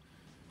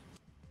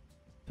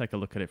 Take a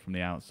look at it from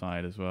the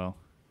outside as well.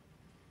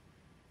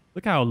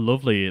 Look how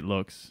lovely it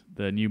looks.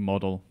 The new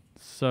model.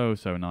 So,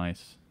 so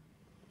nice.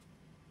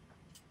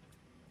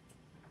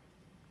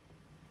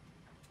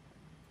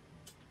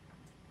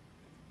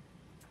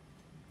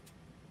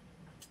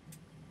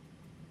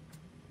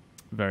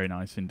 Very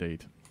nice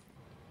indeed.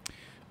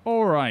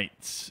 All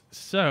right.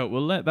 So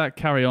we'll let that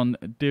carry on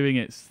doing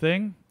its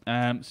thing.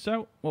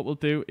 So what we'll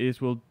do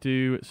is we'll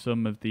do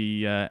some of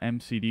the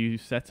MCU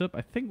setup.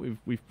 I think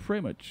we've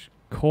pretty much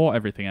caught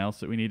everything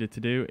else that we needed to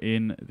do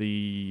in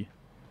the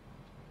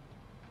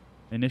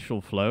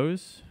initial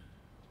flows.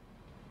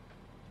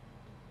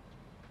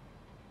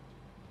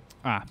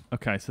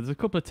 Okay. So there's a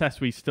couple of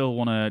tests we still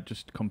want to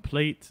just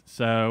complete.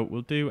 So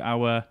we'll do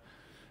our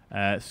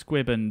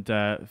squib and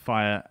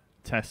fire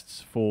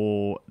tests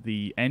for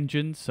the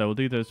engines. So we'll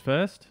do those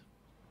first.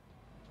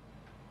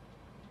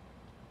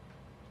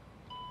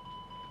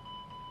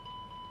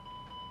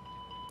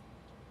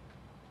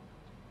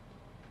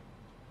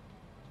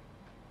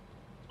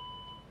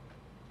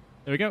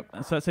 There we go.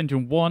 So that's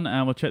engine 1,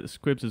 and we'll check the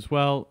squibs as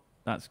well.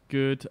 That's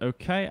good.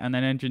 Okay, and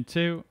then engine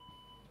 2.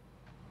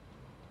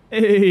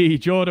 Hey,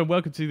 Jordan,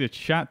 welcome to the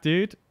chat,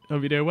 dude.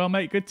 Hope you're doing well,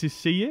 mate. Good to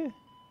see you.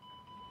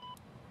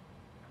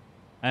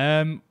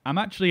 I'm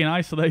actually in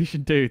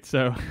isolation, dude,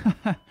 so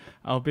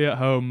I'll be at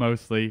home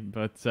mostly.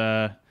 But,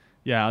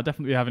 yeah, I'll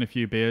definitely be having a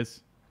few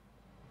beers.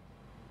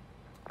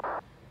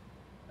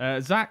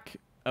 Zach,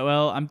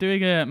 well, I'm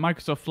doing a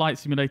Microsoft Flight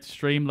Simulator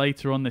stream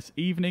later on this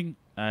evening.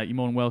 You're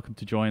more than welcome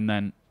to join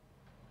then.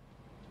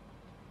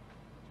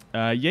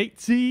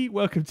 Yatesy,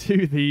 welcome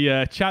to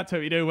the chat.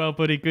 Hope you're doing well,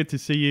 buddy. Good to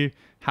see you.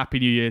 Happy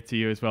New Year to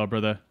you as well,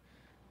 brother.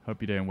 Hope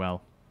you're doing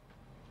well.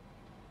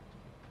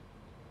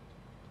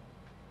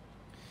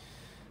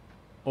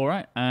 All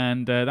right,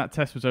 and that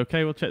test was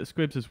okay. We'll check the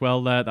squibs as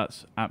well there.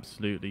 That's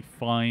absolutely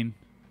fine.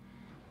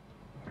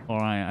 All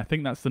right, I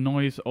think that's the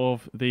noise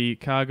of the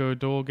cargo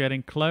door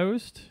getting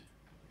closed.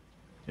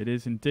 It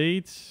is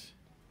indeed.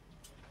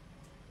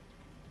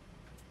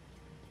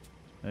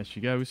 There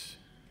she goes.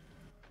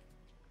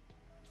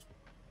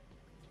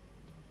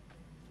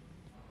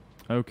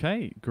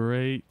 Okay,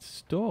 great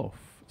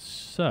stuff.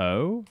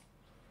 So,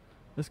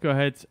 let's go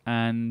ahead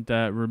and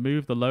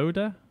remove the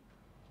loader.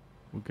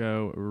 We'll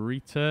go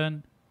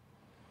return.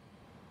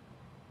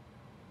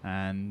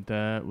 And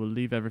we'll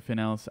leave everything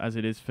else as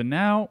it is for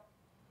now.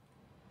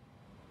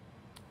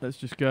 Let's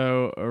just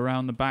go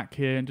around the back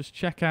here and just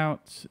check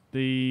out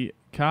the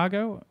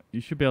cargo. You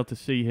should be able to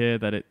see here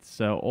that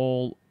it's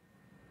all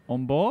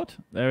on board.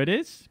 There it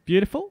is.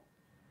 Beautiful.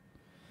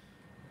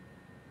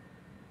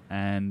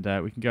 And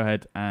we can go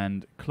ahead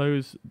and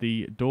close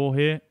the door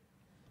here.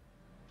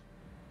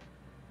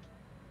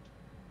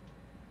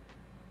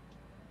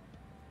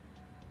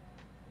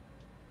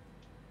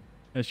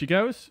 There she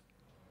goes.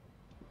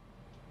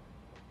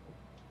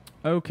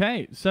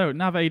 Okay, so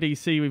nav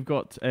ADC, we've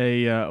got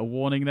a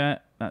warning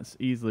there. That's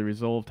easily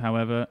resolved,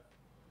 however.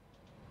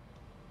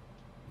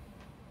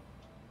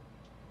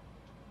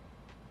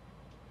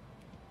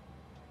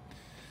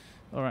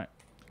 All right,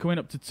 coming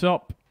up to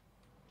top.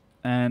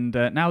 And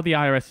now the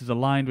IRS is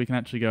aligned, we can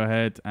actually go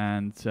ahead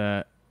and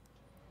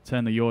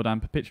turn the yaw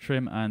damper pitch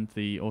trim and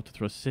the auto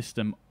thrust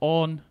system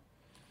on.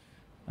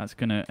 That's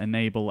going to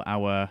enable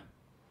our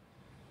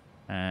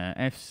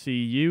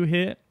FCU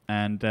here.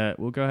 and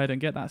we'll go ahead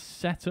and get that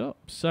set up.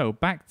 So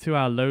back to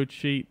our load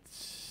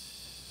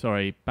sheets.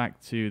 Sorry,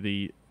 back to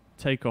the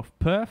takeoff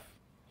perf.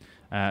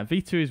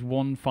 V2 is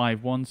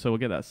 151, so we'll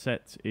get that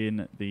set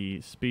in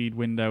the speed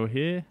window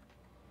here.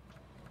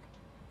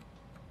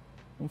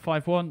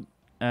 151.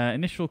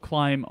 Initial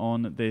climb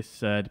on this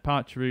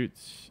departure route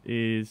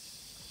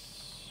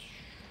is,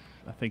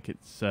 I think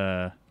it's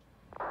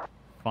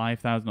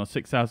 5,000 or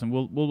 6,000.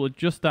 We'll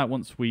adjust that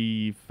once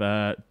we've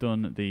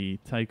done the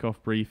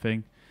takeoff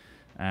briefing.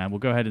 And we'll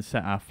go ahead and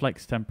set our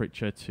flex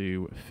temperature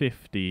to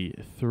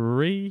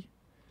 53.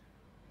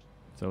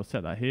 So we'll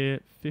set that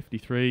here,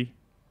 53.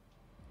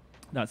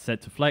 That's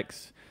set to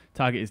flex.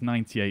 Target is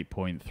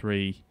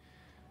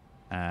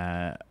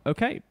 98.3.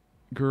 Okay,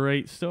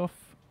 great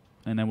stuff.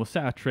 And then we'll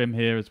set our trim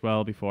here as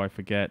well before I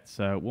forget.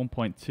 So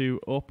 1.2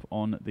 up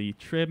on the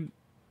trim.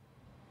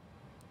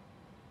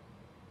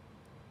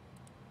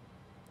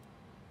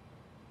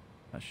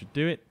 That should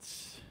do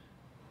it.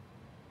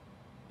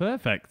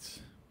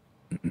 Perfect.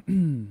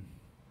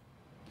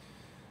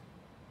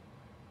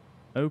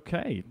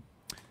 Okay.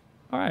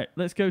 All right,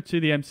 let's go to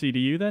the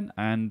MCDU then,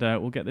 and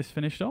we'll get this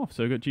finished off.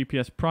 So we've got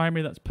GPS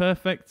primary, that's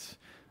perfect.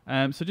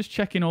 So just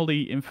checking all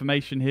the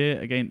information here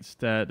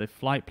against the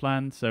flight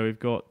plan. So we've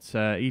got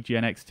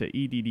EGNX to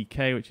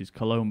EDDK, which is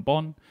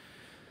Cologne-Bonn.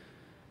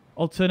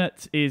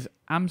 Alternate is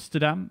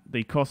Amsterdam.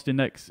 The cost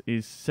index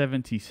is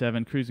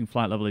 77. Cruising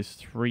flight level is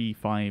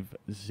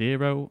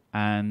 350.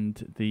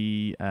 And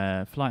the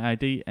flight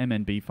ID,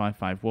 MNB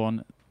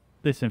 551.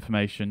 This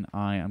information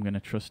I am going to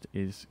trust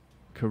is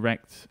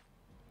correct.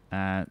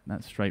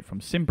 That's straight from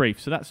SimBrief,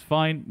 so that's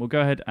fine. We'll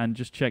go ahead and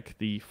just check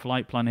the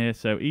flight plan here.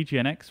 So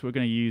EGNX, we're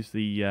going to use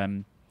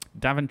the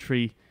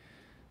Daventry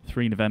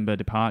 3 November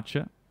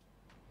departure.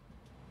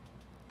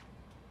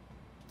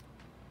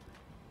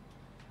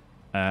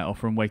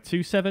 Off runway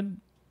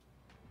 27.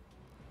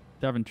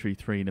 Daventry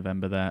 3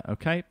 November there,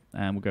 okay.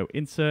 And we'll go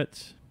insert.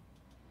 So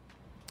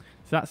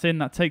that's in,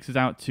 that takes us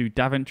out to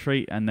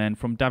Daventry, and then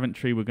from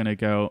Daventry we're going to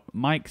go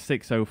Mike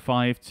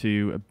 605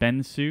 to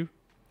Bensu.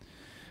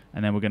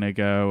 And then we're going to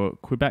go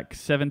Quebec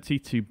 70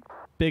 to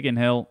Biggin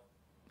Hill.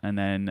 And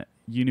then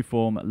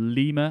Uniform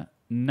Lima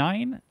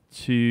 9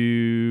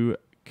 to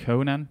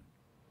Conan.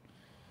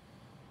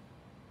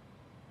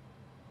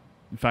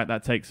 In fact,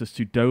 that takes us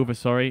to Dover,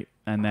 sorry.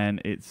 And then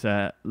it's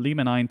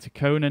Lima 9 to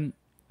Conan.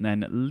 And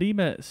then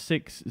Lima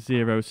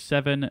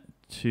 607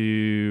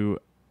 to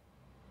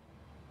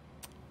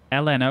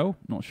LNO.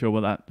 Not sure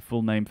what that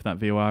full name for that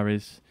VOR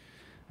is.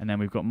 And then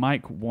we've got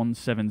Mike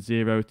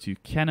 170 to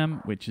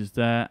Kenham, which is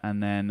there.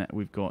 And then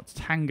we've got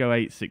Tango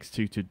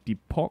 862 to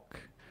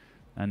Depok.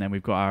 And then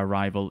we've got our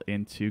arrival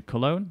into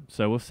Cologne.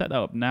 So we'll set that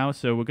up now.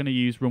 So we're going to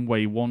use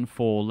runway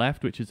 14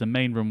 left, which is the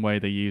main runway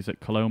they use at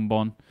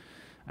Cologne-Bonn.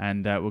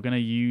 And we're going to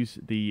use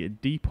the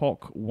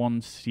Depok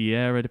 1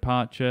 Sierra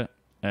departure,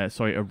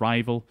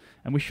 arrival.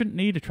 And we shouldn't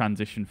need a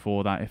transition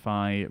for that if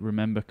I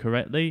remember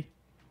correctly.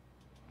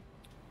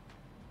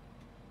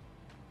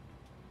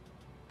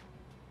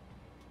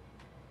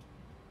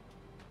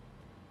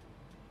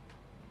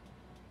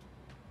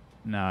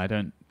 No, I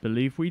don't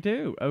believe we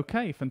do.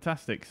 Okay,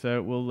 fantastic.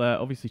 So we'll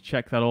obviously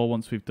check that all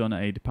once we've done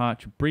a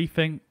departure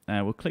briefing.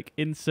 We'll click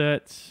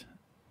Insert.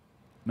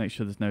 Make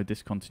sure there's no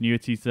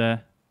discontinuities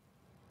there.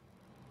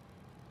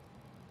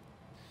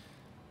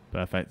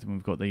 Perfect. And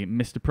we've got the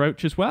missed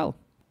approach as well.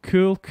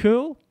 Cool,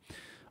 cool.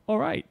 All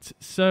right.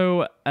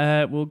 So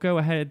we'll go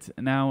ahead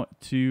now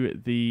to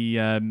the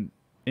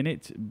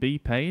init B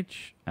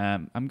page.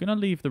 I'm going to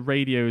leave the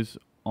radios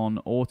on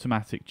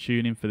automatic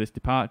tuning for this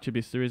departure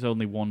because there is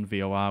only one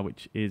VOR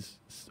which is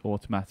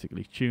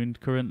automatically tuned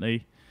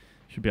currently.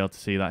 Should be able to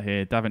see that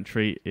here.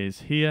 Daventry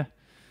is here,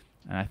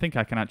 and I think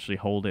I can actually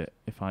hold it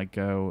if I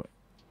go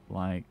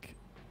like,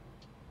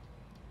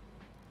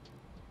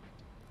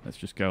 let's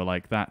just go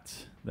like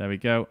that. There we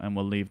go, and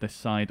we'll leave this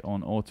side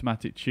on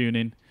automatic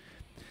tuning.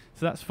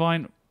 So that's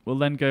fine. We'll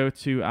then go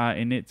to our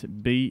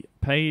init B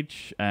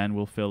page and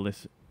we'll fill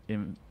this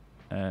in.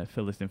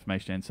 Fill this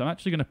information in. So I'm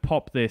actually going to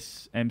pop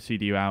this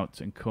MCDU out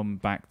and come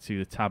back to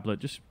the tablet.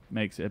 Just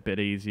makes it a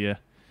bit easier.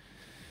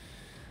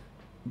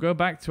 We'll go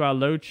back to our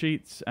load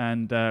sheets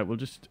and we'll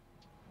just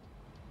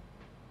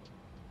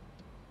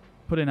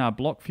put in our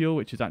block fuel,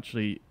 which is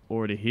actually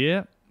already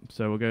here.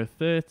 So we'll go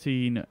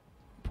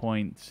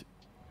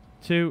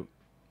 13.2.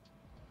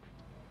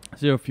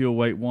 Zero fuel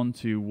weight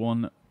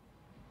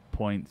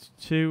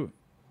 121.2.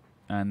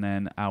 And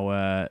then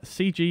our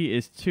CG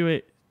is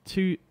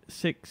 26.8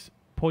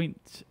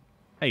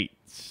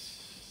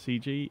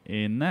 CG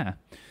in there.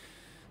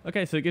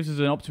 Okay, so it gives us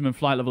an optimum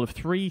flight level of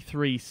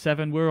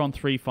 337. We're on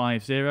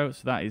 350,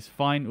 so that is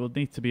fine. We'll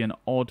need to be an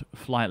odd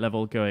flight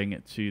level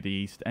going to the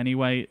east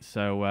anyway.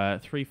 So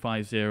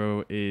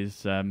 350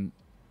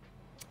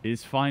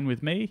 is fine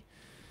with me.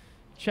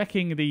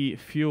 Checking the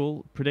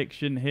fuel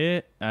prediction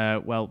here.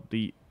 Well,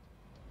 the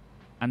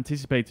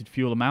anticipated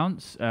fuel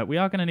amounts. We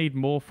are going to need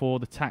more for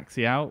the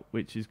taxi out,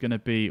 which is going to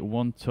be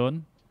 1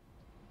 ton.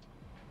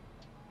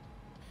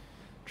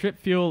 Trip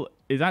fuel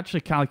is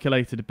actually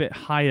calculated a bit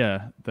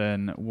higher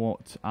than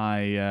what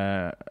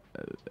the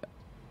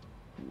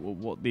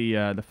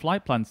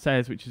flight plan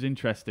says, which is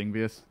interesting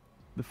because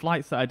the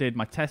flights that I did,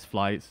 my test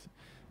flights,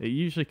 it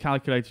usually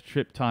calculated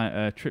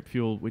trip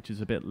fuel, which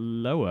is a bit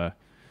lower.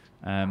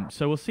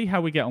 So we'll see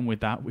how we get on with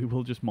that. We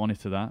will just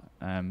monitor that.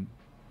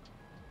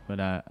 But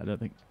I don't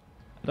think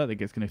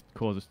it's going to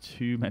cause us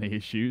too many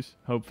issues.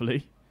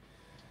 Hopefully.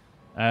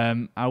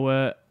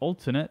 Our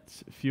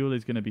alternate fuel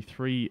is going to be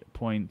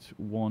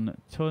 3.1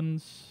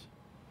 tons.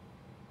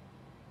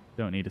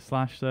 Don't need a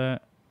slash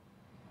there.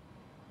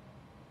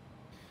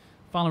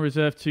 Final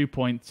reserve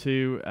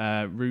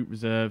 2.2. Route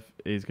reserve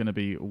is going to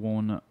be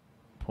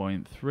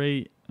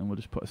 1.3, and we'll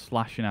just put a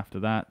slash in after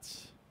that.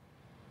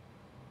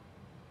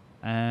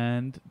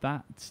 And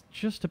that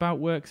just about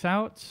works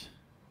out.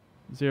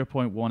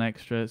 0.1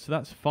 extra, so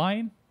that's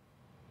fine.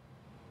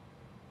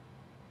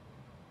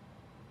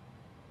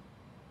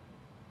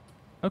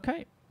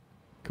 Okay,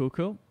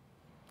 cool.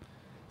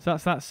 So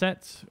that's that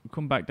set. We'll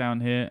come back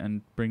down here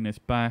and bring this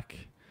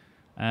back.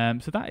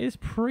 So that is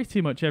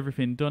pretty much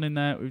everything done in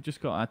there. We've just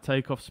got our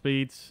takeoff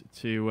speeds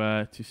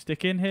to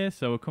stick in here.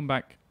 So we'll come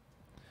back,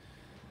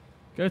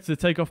 go to the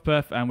takeoff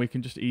perf, and we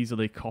can just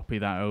easily copy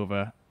that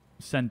over,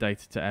 send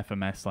data to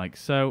FMS like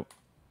so.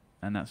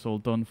 And that's all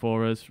done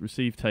for us.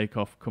 Receive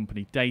takeoff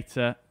company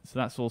data. So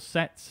that's all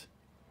set.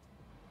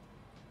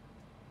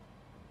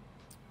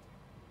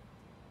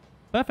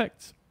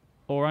 Perfect.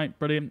 All right,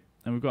 brilliant.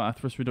 And we've got our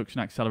thrust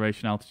reduction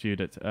acceleration altitude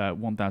at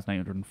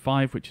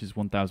 1,805, which is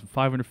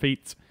 1,500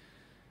 feet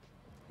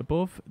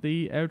above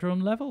the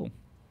aerodrome level.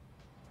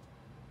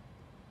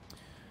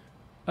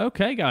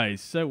 Okay,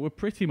 guys, so we're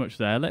pretty much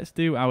there. Let's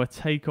do our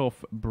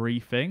takeoff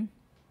briefing.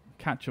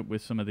 Catch up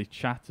with some of the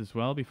chat as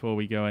well before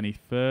we go any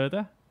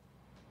further.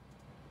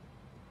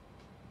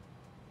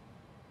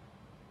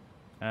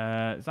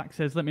 Zach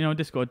says, let me know on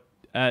Discord.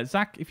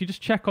 Zach, if you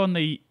just check on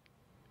the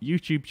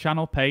YouTube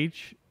channel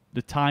page,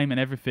 the time and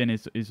everything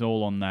is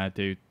all on there,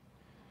 dude.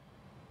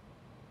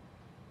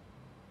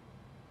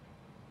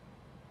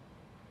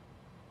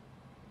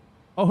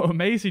 Oh,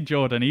 amazing,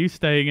 Jordan. Are you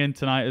staying in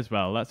tonight as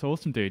well? That's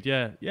awesome, dude.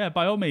 Yeah,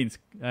 by all means,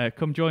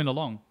 come join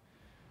along.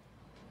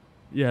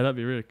 Yeah, that'd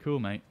be really cool,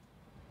 mate.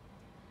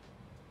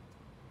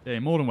 Yeah,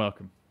 you're more than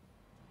welcome.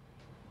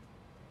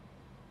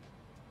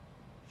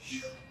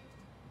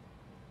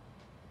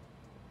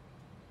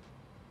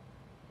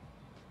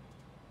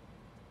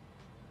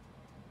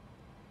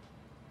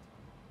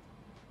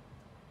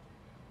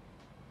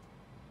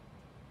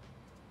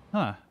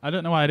 Huh, I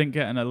don't know why I didn't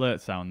get an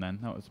alert sound then.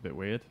 That was a bit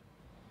weird.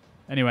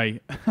 Anyway,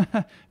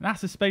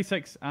 NASA,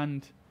 SpaceX,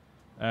 and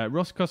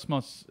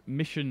Roscosmos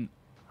mission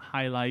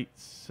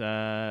highlights.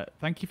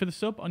 Thank you for the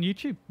sub on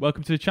YouTube.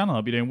 Welcome to the channel.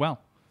 I'll be doing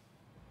well.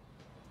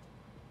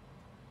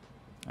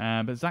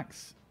 But Zach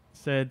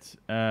said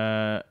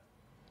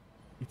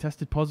he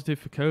tested positive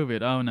for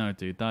COVID. Oh no,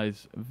 dude, that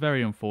is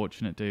very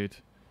unfortunate, dude.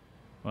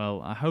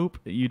 Well, I hope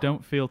you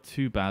don't feel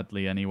too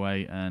badly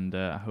anyway, and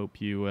I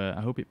hope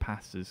it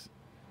passes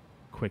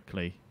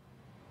quickly.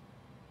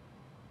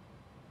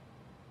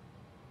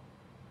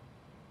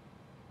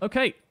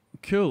 Okay,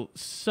 cool.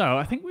 So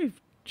I think we've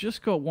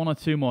just got one or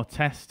two more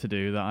tests to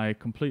do that I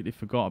completely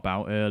forgot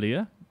about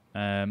earlier.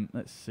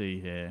 Let's see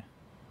here.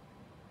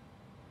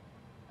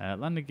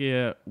 Landing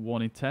gear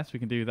warning test. We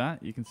can do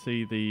that. You can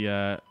see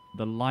the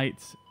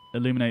light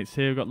illuminates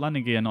here. We've got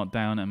landing gear not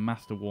down and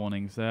master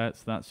warnings there,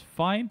 so that's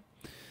fine.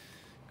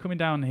 Coming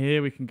down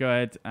here, we can go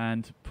ahead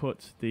and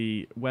put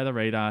the weather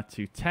radar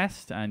to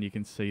test, and you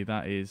can see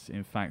that is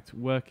in fact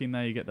working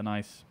there. You get the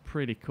nice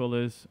pretty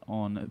colors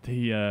on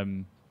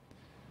the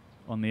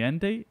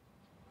ND.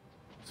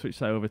 Switch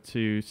that over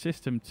to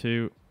system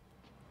 2,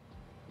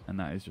 and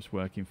that is just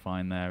working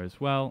fine there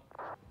as well.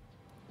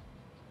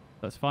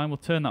 That's fine. We'll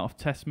turn that off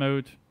test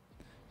mode,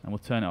 and we'll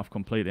turn it off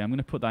completely. I'm going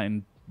to put that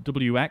in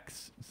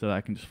WX so that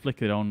I can just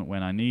flick it on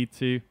when I need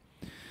to.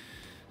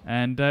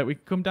 And we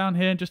can come down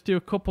here and just do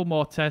a couple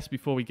more tests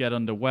before we get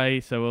underway.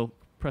 So we'll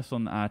press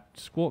on our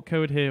squawk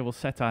code here. We'll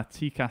set our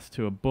TCAS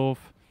to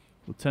above.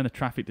 We'll turn the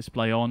traffic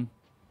display on.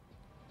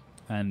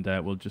 And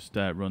we'll just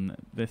run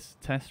this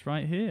test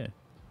right here.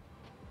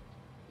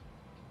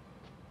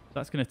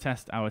 That's going to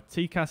test our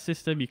TCAS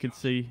system. You can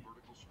see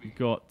we've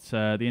got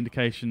the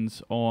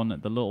indications on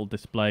the little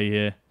display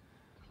here.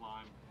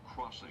 Climb,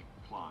 crossing,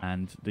 climb.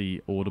 And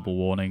the audible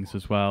warnings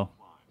as well.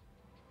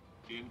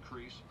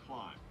 Increase,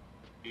 climb.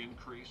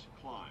 Increase,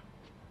 climb.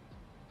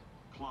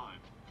 Climb,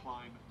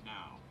 climb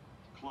now.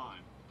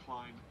 Climb,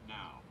 climb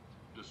now.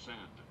 Descend,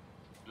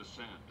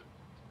 descend.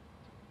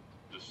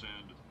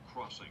 Descend,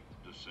 crossing,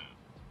 descend.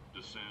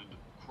 Descend,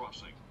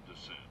 crossing,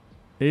 descend.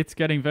 It's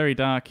getting very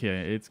dark here.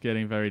 It's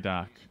getting very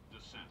dark.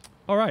 Descend.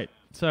 All right.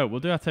 So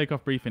we'll do our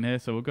takeoff briefing here.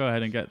 So we'll go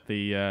ahead and get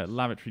the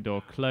lavatory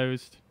door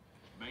closed.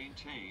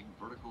 Maintain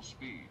vertical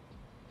speed.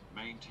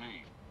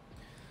 Maintain.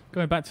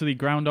 Going back to the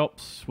ground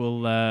ops,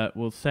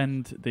 we'll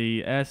send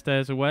the air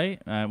stairs away.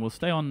 We'll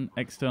stay on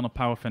external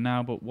power for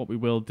now, but what we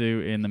will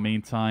do in the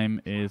meantime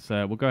is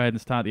we'll go ahead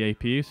and start the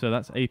APU. So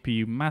that's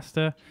APU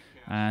master,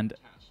 and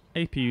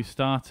APU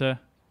starter.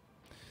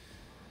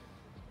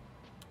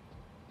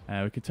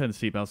 We can turn the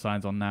seatbelt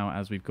signs on now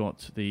as we've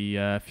got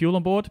the fuel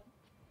on board.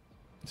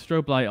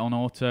 Strobe light on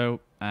auto,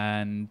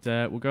 and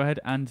we'll go ahead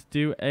and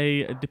do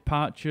a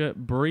departure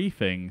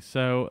briefing.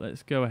 So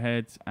let's go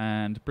ahead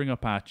and bring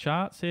up our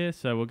charts here.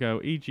 So we'll go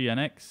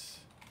EGNX.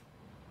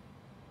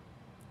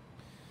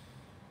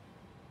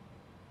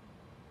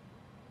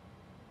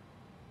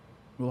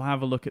 We'll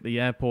have a look at the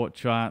airport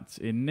charts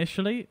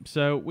initially.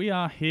 So we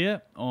are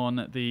here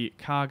on the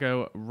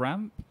cargo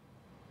ramp.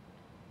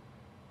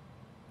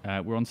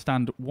 We're on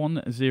stand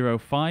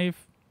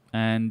 105.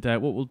 And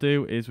what we'll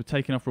do is we're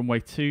taking off runway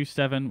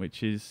 27,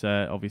 which is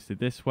obviously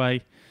this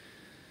way.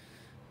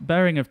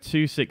 Bearing of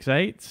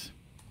 268,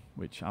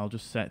 which I'll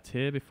just set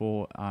here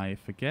before I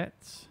forget.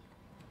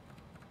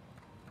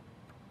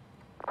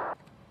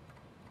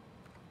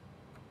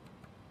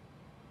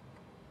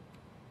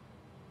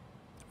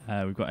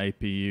 We've got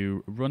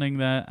APU running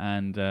there,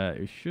 and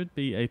it should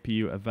be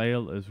APU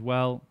avail as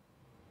well.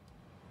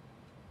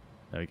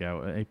 There we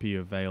go, APU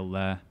avail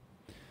there.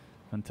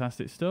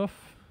 Fantastic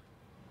stuff.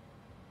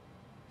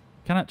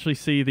 Can actually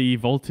see the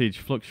voltage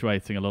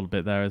fluctuating a little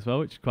bit there as well,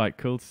 which is quite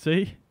cool to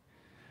see.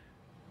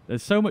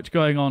 There's so much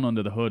going on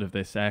under the hood of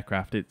this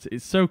aircraft.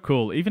 It's so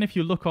cool. Even if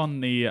you look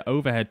on the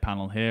overhead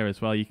panel here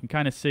as well, you can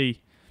kind of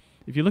see,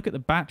 if you look at the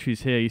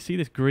batteries here, you see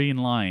this green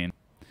line.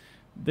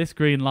 This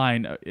green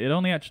line, it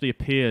only actually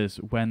appears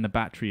when the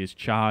battery is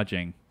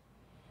charging.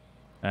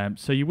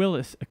 So you will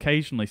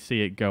occasionally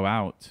see it go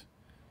out.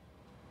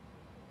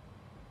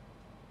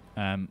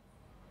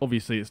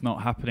 Obviously, it's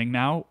not happening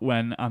now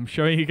when I'm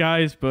showing you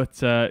guys,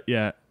 but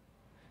yeah,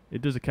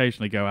 it does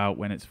occasionally go out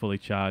when it's fully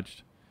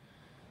charged.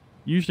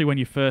 Usually when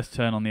you first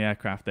turn on the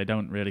aircraft, they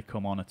don't really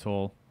come on at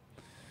all.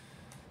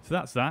 So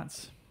that's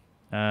that.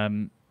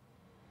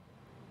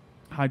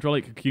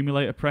 Hydraulic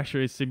accumulator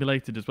pressure is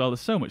simulated as well. There's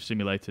so much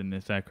simulated in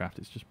this aircraft.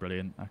 It's just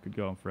brilliant. I could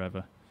go on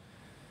forever.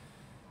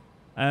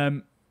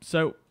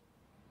 So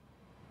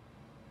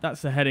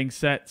that's the heading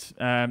set.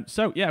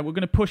 So, yeah, we're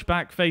going to push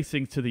back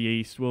facing to the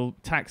east. We'll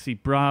taxi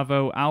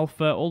Bravo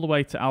Alpha all the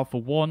way to Alpha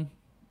 1,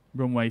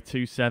 runway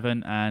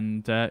 27,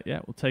 and, yeah,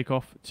 we'll take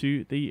off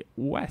to the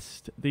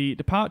west. The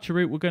departure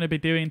route we're going to be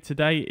doing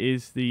today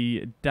is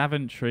the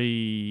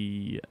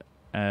Daventry...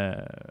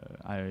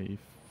 I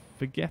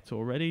forget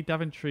already.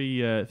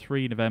 Daventry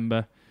 3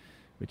 November,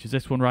 which is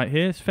this one right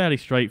here. It's fairly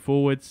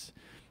straightforward.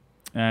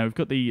 We've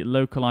got the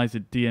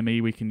localizer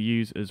DME we can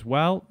use as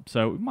well,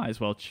 so we might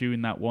as well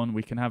tune that one.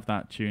 We can have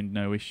that tuned,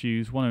 no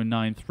issues.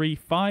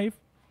 109.35.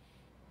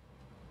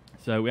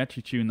 So we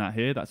actually tune that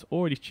here. That's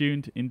already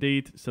tuned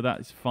indeed, so that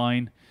is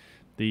fine.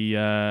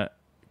 The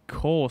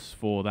course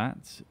for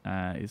that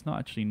is not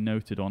actually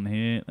noted on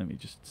here. Let me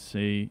just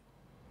see.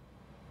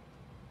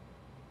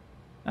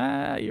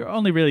 You're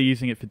only really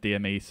using it for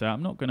DME, so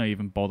I'm not going to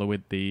even bother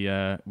with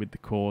the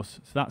course.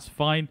 So that's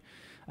fine.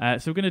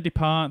 So we're going to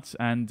depart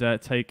and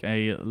take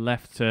a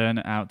left turn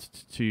out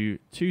to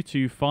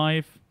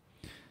 225.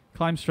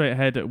 Climb straight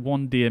ahead at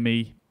 1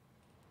 DME.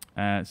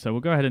 So we'll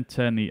go ahead and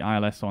turn the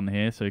ILS on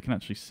here, so you can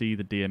actually see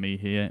the DME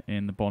here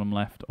in the bottom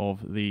left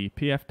of the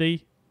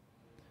PFD,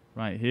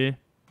 right here.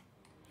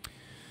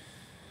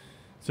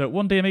 So at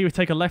 1 DME, we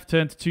take a left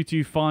turn to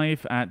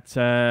 225 at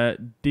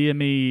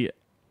DME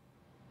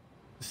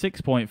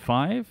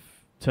 6.5.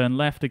 Turn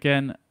left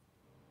again,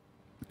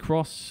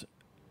 cross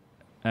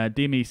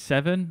DME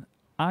 7,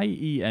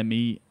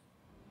 IEME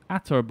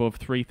at or above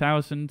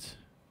 3,000,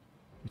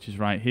 which is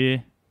right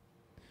here.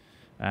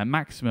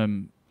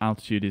 Maximum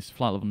altitude is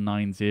flight level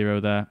 90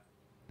 there.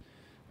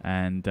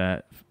 And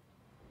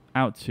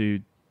out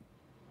to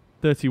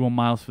 31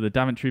 miles for the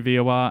Daventry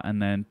VOR,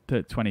 and then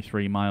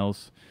 23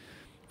 miles.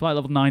 Flight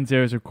level 90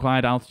 is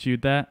required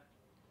altitude there.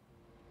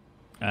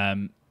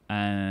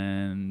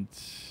 And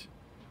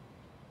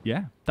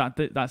yeah,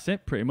 that's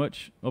it pretty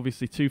much.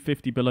 Obviously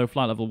 250 below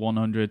flight level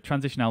 100.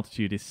 Transition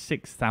altitude is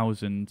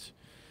 6,000.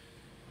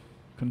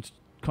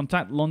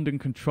 Contact London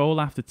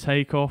Control after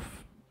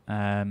takeoff.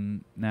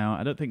 Now,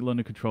 I don't think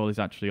London Control is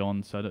actually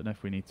on, so I don't know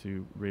if we need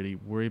to really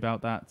worry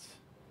about that.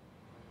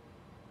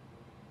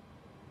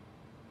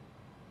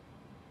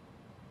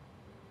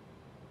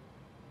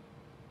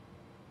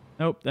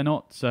 Nope, they're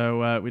not,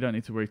 so we don't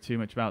need to worry too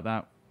much about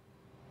that.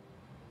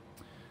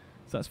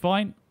 So that's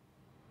fine.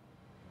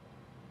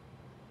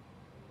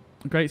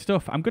 Great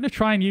stuff. I'm going to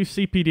try and use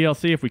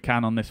CPDLC if we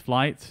can on this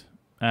flight,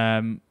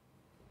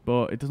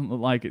 but it doesn't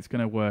look like it's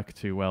going to work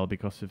too well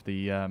because of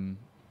the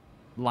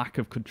lack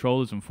of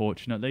controllers,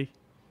 unfortunately.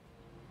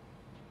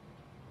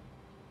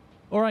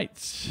 All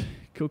right,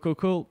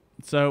 cool.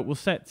 So we'll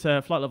set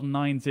flight level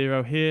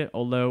 90 here,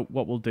 although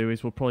what we'll do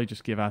is we'll probably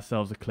just give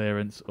ourselves a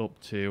clearance up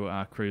to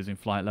our cruising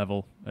flight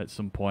level at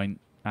some point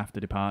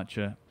after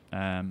departure,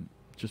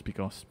 just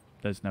because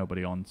there's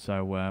nobody on,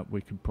 so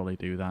we can probably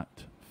do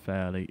that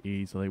fairly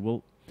easily.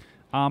 We'll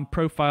arm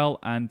profile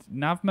and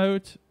nav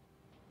mode.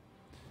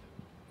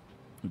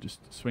 We'll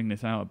just swing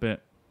this out a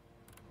bit.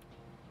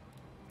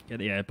 Get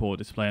the airport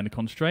display and the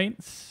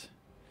constraints.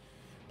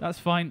 That's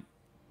fine.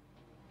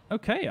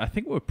 Okay, I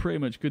think we're pretty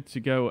much good to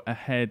go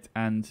ahead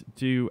and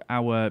do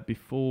our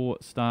before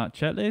start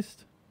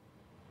checklist.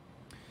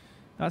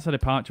 That's our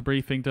departure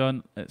briefing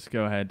done. Let's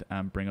go ahead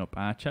and bring up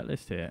our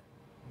checklist here.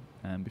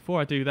 And before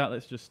I do that,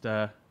 let's just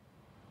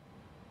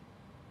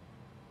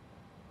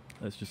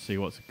see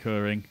what's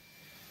occurring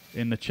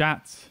in the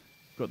chat.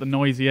 Got the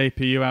noisy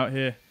APU out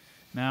here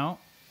now.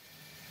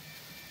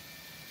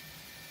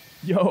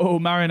 Yo,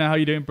 Mariner, how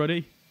you doing,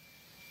 buddy?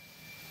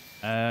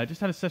 Just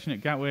had a session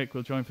at Gatwick.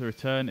 We'll join for the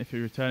return if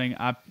you're returning.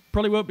 I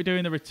probably won't be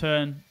doing the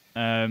return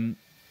on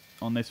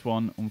this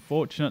one,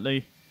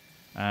 unfortunately.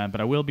 But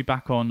I will be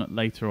back on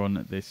later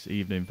on this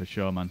evening for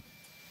sure, man.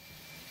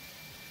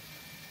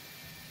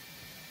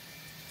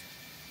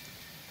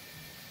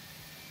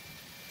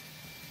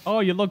 Oh,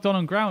 you're logged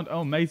on ground.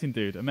 Oh, amazing,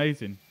 dude.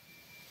 Amazing.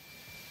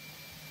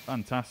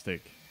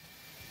 Fantastic.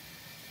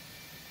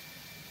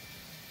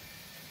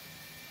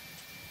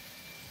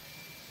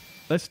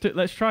 Let's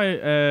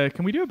try.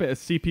 Can we do a bit of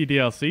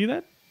CPDLC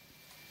then?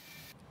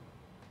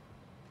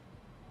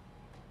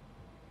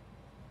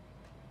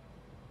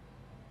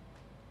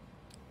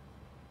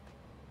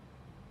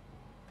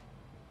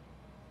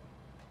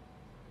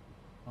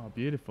 Oh,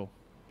 beautiful,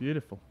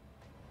 beautiful.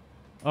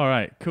 All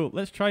right, cool.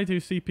 Let's try to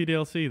do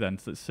CPDLC then.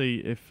 So let's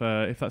see if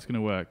that's going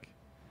to work.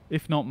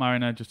 If not,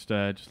 Mariner, just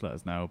let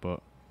us know.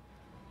 But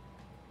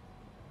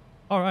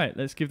all right,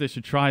 let's give this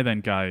a try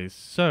then, guys.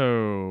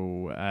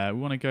 So we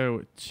want to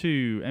go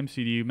to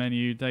MCDU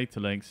menu,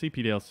 data link,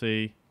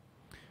 CPDLC,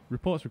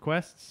 reports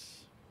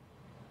requests,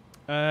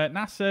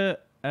 NASA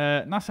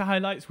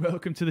highlights.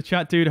 Welcome to the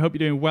chat, dude. I hope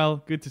you're doing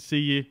well. Good to see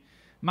you,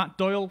 Matt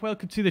Doyle.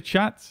 Welcome to the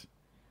chat.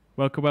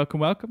 Welcome,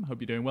 welcome, welcome.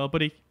 Hope you're doing well,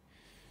 buddy.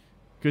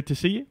 Good to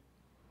see you.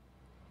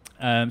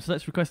 So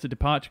let's request a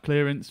departure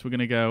clearance. We're going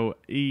to go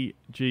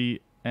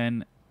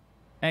EGNX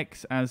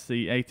as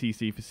the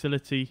ATC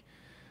facility.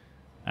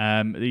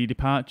 The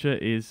departure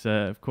is,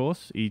 of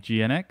course,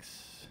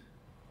 EGNX.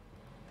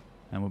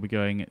 And we'll be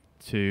going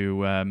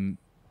to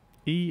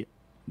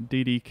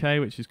EDDK,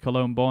 which is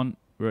Cologne-Bonn.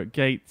 We're at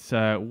gate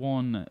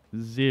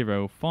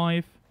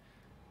 105.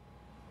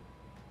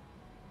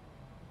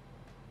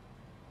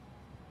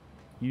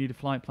 You need a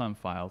flight plan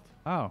filed.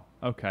 Oh,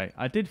 okay.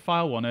 I did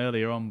file one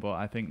earlier on, but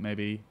I think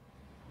maybe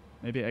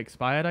it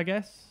expired, I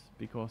guess,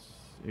 because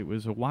it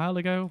was a while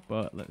ago.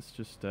 But let's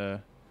just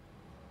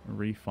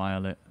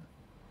refile it.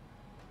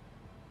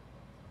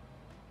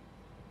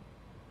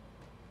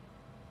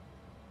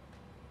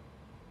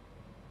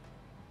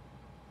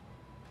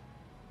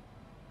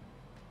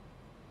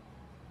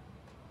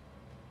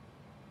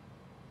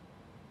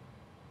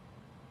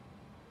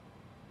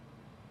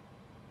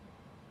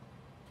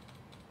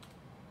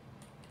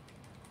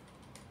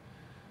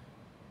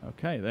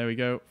 Okay, there we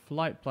go.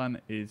 Flight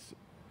plan is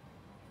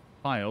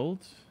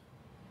filed.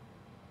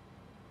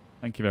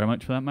 Thank you very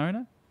much for that,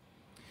 Mariner.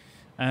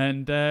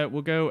 And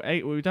we'll go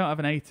 8. Well, we don't have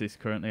an ATIS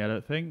currently, I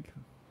don't think.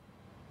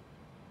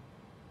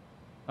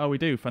 Oh, we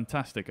do.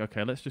 Fantastic.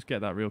 Okay, let's just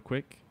get that real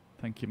quick.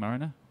 Thank you,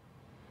 Mariner.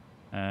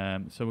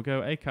 So we'll go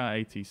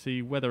ACAR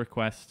ATC, weather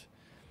request,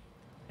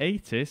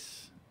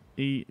 ATIS,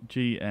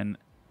 EGNX,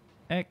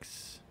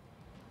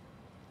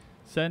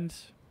 send.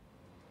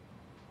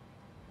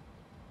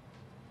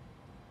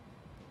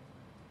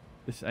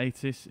 This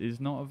ATIS is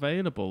not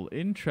available.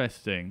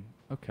 Interesting.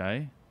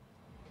 Okay.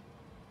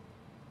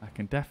 I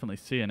can definitely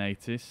see an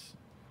ATIS.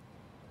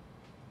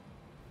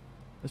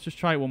 Let's just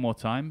try it one more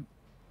time.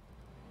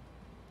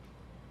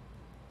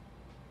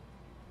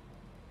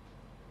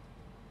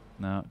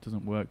 No, it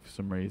doesn't work for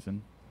some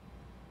reason.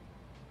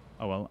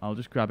 Oh well, I'll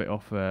just grab it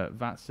off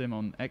VATSIM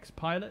on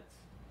XPilot.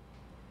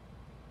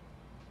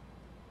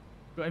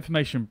 Got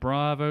information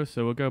Bravo,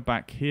 so we'll go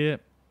back here.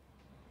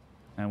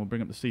 And we'll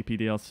bring up the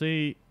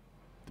CPDLC.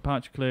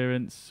 Departure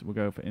clearance, we'll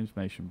go for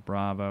information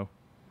Bravo.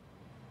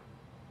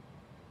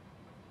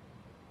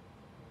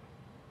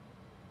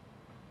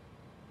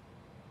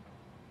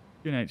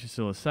 UNH is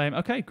still the same.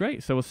 Okay,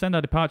 great. So we'll send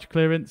our departure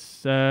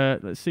clearance.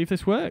 Let's see if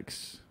this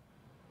works.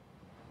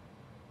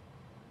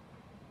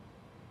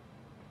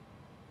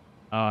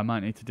 Oh, I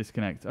might need to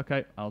disconnect.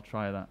 Okay, I'll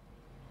try that.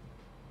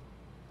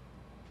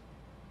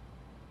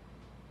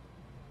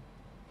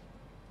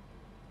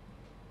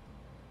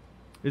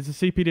 Is the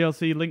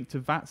CPDLC linked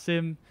to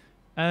VATSIM?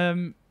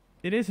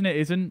 It is and it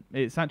isn't.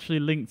 It's actually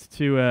linked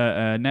to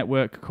a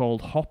network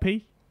called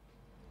Hoppy,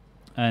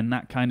 and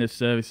that kind of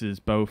services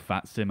both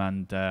VATSIM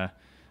and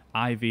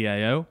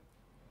IVAO.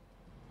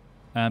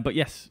 But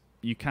yes,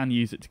 you can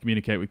use it to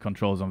communicate with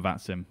controls on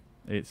VATSIM.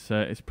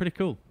 It's pretty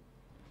cool.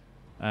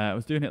 I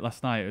was doing it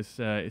last night.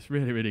 It's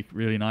really, really,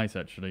 really nice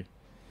actually.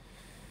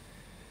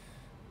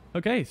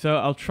 Okay, so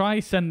I'll try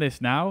send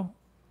this now.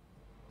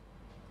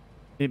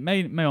 It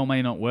may or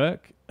may not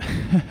work.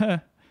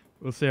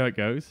 We'll see how it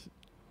goes.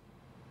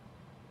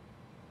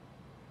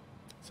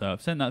 So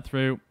I've sent that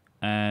through,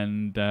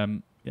 and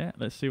yeah,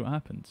 let's see what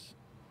happens.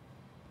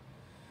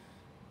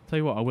 Tell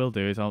you what I will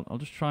do is I'll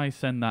just try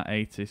send that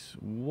ATIS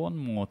one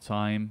more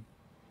time.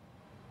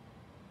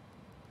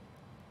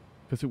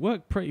 Because it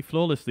worked pretty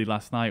flawlessly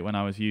last night when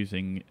I was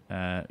using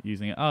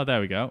it. Oh,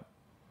 there we go.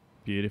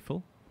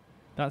 Beautiful.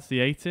 That's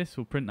the ATIS.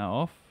 We'll print that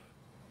off.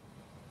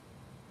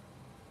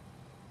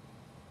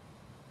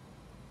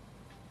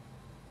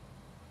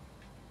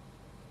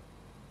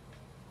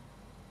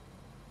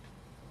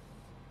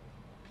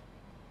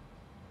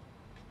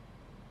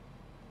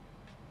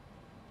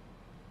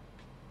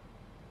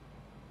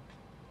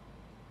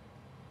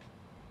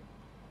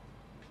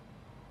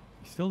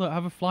 You still don't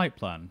have a flight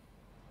plan?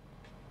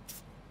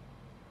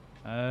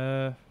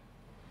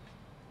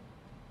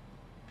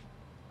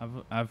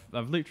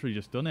 I've literally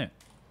just done it.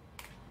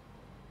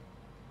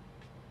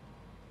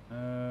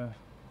 Why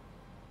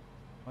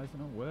is it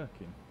not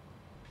working?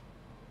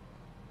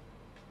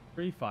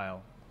 Free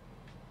file.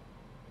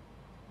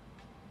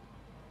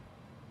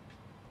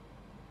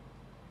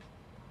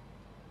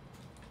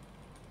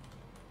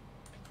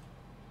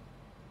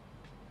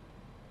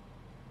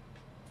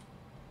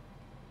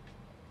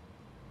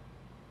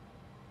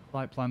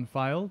 Flight plan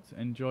filed.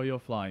 Enjoy your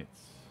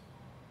flights.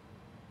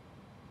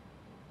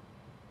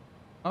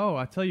 Oh,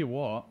 I tell you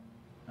what.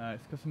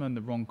 It's because I'm on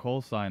the wrong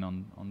call sign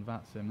on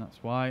VATSIM. That's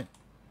why.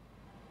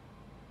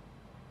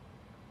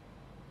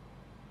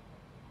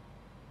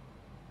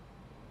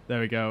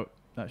 There we go.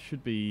 That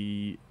should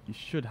be... You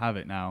should have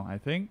it now, I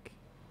think.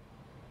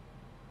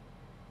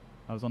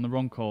 I was on the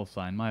wrong call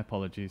sign. My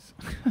apologies.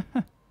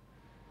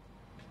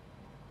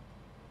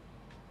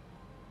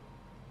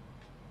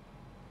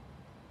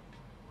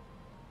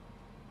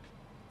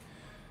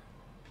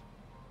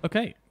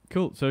 Okay,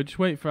 cool. So just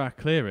wait for our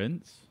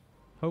clearance.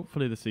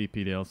 Hopefully the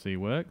CPDLC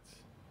worked.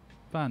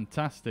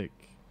 Fantastic.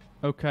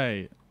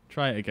 Okay,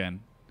 try it again.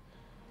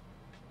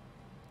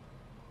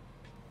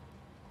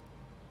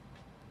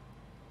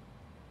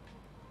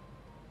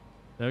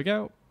 There we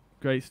go.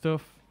 Great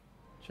stuff.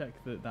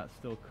 Check that that's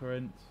still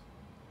current.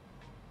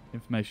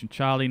 Information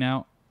Charlie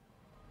now.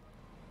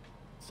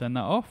 Send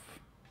that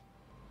off.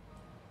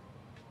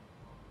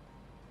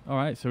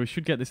 Alright, so we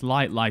should get this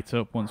light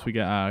up once we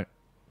get our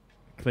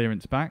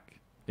clearance back,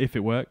 if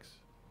it works.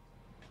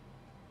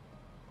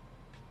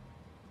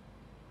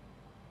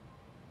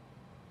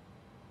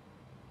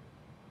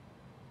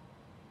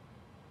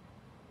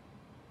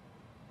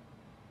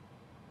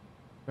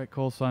 Correct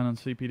call sign on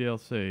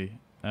CPDLC.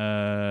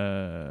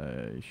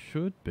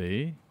 Should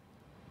be.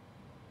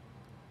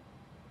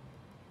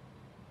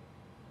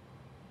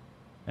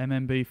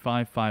 MMB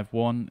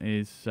 551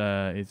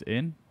 is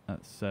in.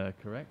 That's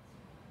correct.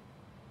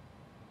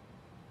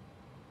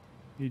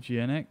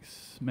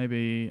 EGNX.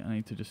 Maybe I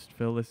need to just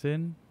fill this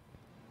in.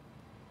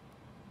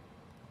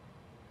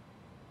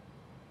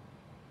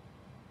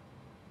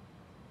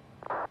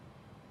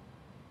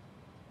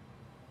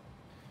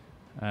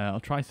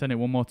 I'll try send it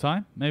one more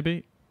time,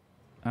 maybe,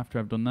 after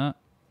I've done that.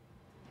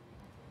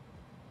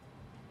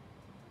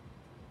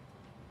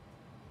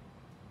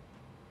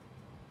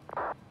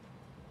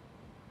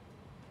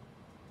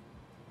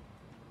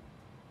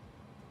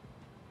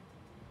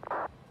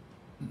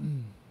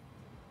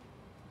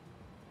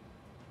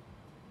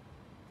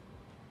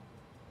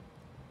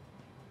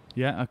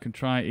 Yeah, I can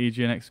try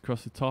EGNX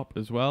across the top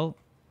as well.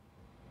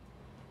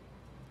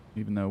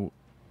 Even though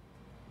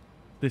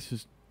this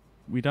is...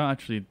 We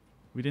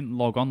didn't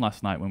log on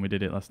last night when we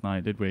did it last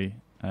night, did we?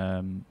 So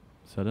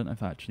I don't know if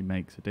that actually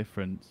makes a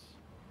difference.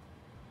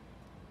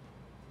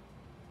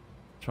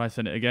 Try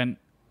send it again.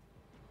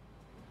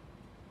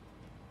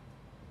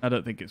 I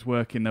don't think it's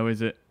working though,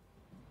 is it?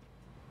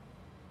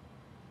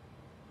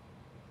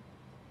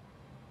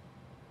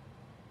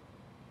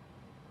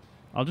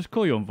 I'll just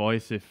call you on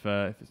voice if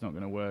it's not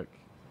going to work.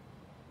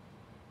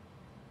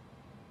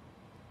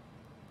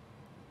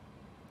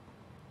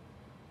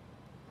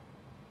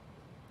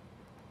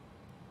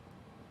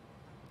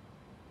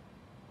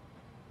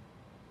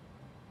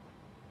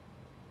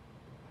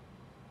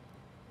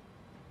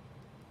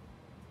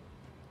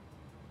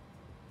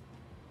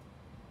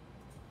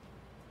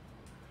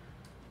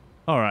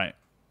 All right.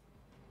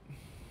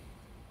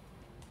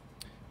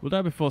 We'll do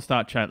it before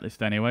start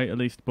checklist anyway, at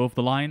least above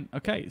the line.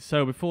 Okay,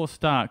 so before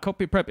start,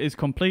 cockpit prep is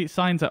complete.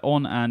 Signs are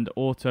on and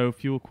auto.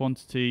 Fuel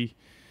quantity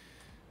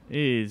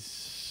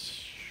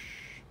is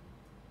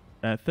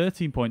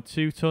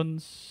 13.2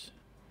 tons.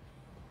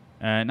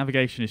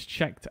 Navigation is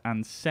checked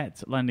and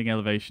set. Landing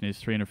elevation is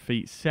 300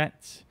 feet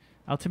set.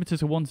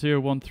 Altimeters are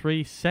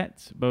 1013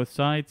 set, both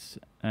sides.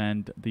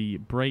 And the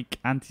brake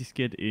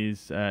anti-skid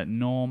is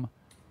norm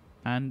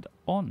and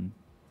on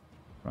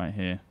right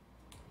here.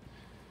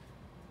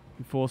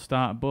 Before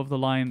start, above the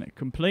line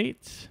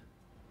complete,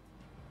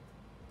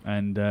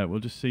 and we'll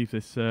just see if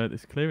this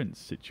this clearance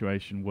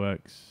situation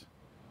works.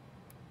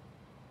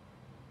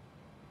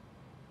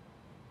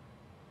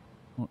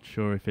 Not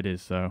sure if it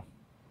is though.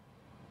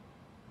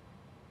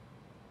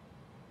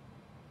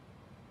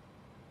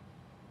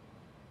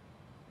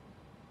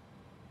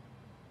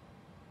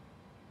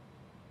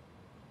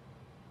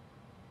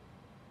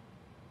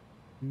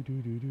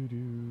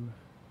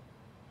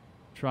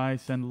 Try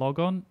send log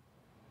on.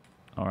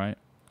 All right.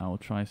 I will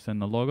try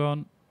send the log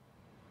on.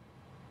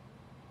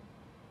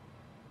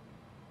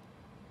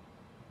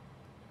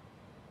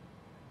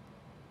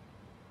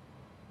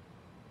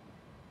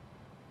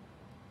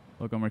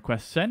 Log on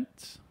request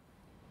sent.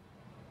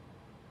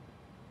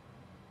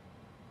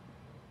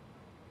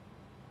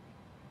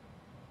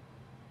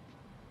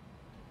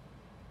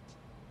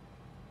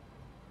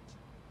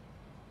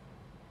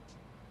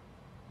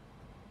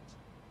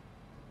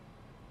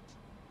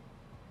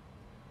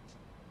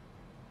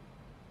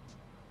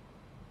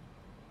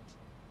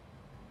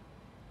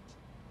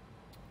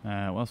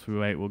 Whilst we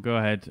wait, we'll go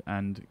ahead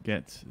and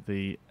get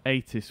the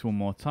ATIS one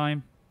more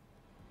time.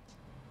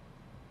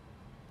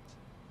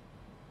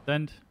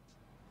 Send.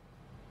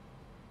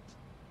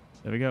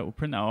 There we go. We'll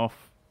print that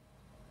off.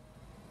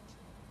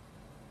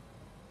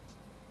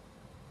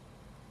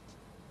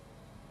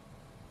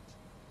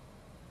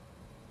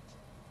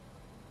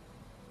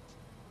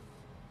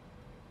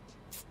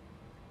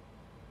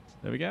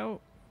 There we go.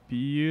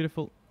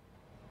 Beautiful.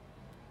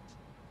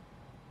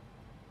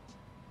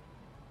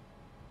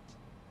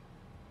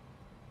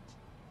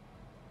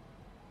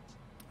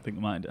 I think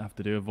we might have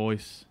to do a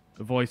voice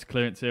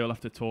clearance here. I'll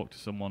have to talk to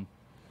someone.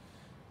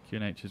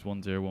 QNH is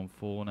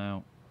 1014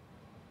 now.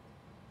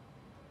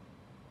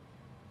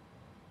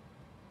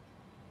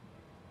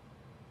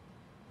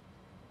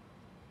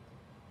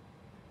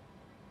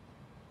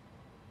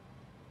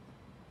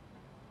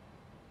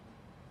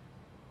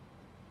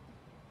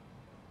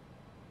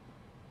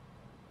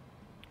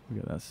 We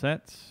got that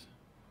set.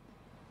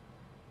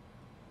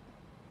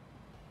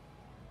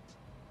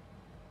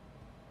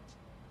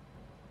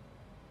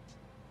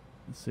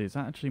 Let's see, is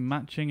that actually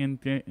matching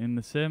in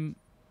the sim?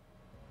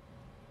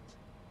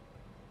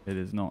 It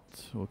is not.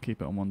 We'll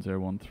keep it on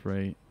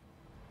 1013.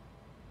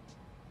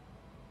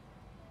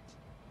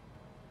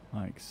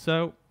 Like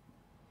so.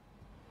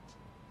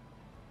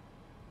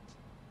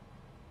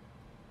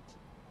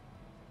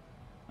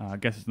 I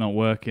guess it's not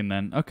working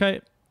then. Okay,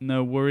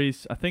 no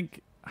worries. I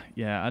think,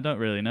 yeah, I don't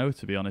really know,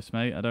 to be honest,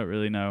 mate. I don't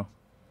really know.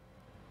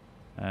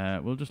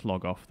 We'll just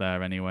log off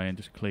there anyway and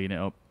just clean it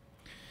up.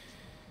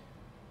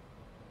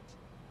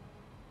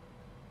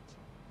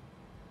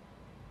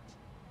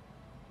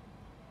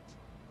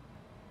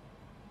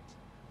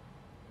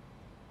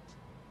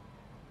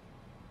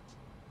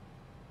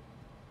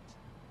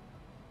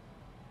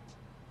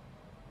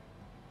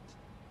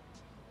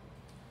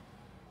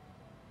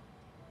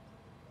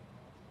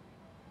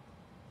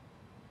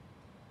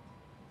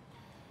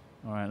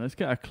 All right, let's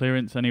get our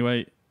clearance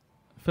anyway.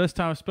 First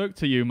time I spoke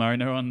to you,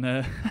 Mariner, on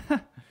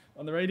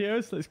on the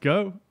radios. Let's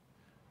go.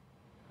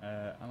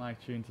 Am I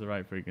tuned to the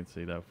right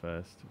frequency though?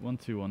 First,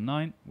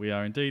 1219. We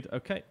are indeed.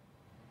 Okay.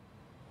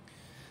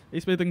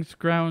 East Midlands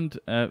ground.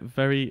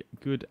 Very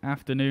good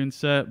afternoon,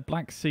 sir.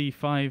 Black Sea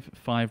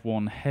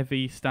 551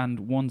 heavy,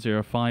 stand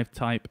 105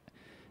 type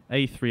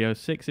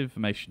A306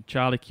 information.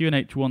 Charlie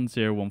QNH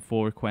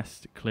 1014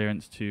 request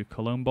clearance to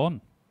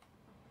Cologne-Bonn.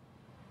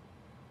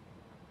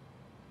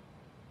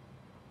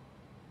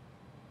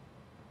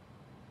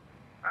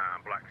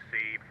 Black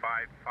Sea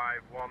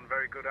 551,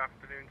 very good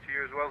afternoon to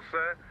you as well,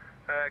 sir.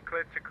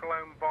 Cleared to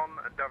Cologne-Bonn,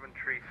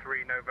 Daventry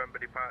 3 November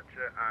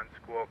departure and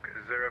squawk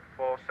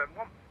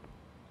 0471.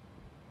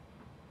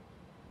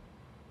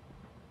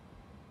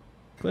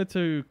 Cleared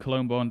to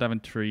Cologne-Bonn,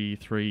 Daventry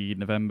 3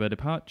 November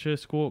departure,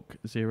 squawk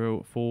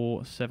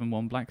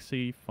 0471, Black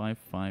Sea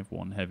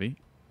 551 heavy.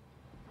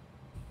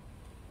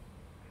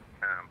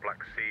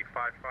 Black Sea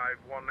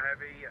 551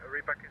 heavy,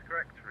 readback is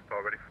correct,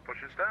 report ready for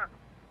push and start.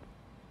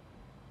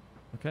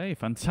 Okay,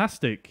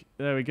 fantastic.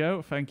 There we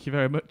go. Thank you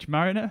very much,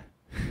 Mariner.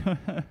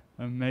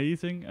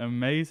 Amazing,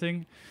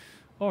 amazing.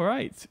 All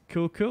right,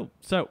 cool, cool.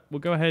 So we'll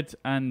go ahead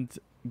and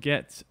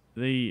get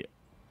the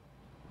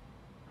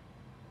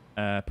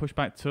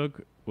pushback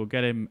tug. We'll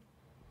get him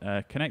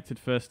connected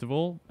first of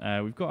all.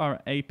 We've got our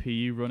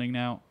APU running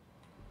now.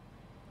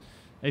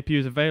 APU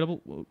is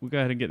available. We'll go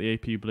ahead and get the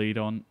APU bleed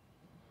on.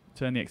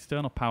 Turn the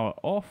external power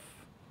off.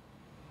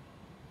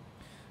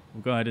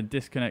 We'll go ahead and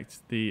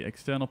disconnect the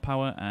external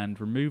power and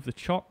remove the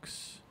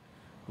chocks.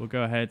 We'll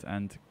go ahead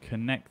and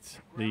connect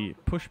the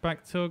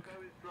pushback tug.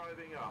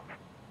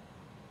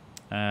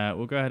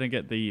 We'll go ahead and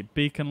get the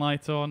beacon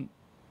light on.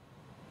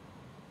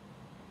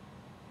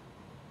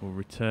 We'll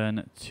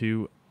return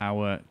to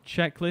our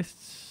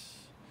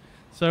checklists.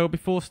 So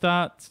before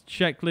start,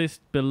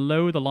 checklist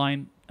below the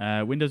line.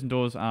 Windows and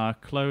doors are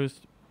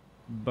closed.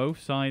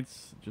 Both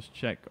sides. Just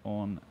check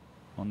on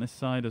this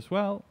side as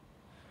well.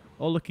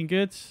 All looking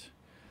good.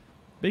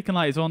 Beacon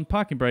light is on.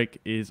 Parking brake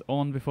is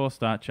on before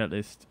start.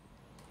 Checklist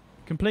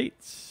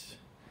complete.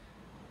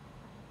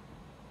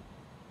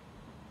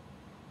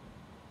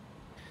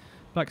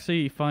 Black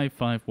Sea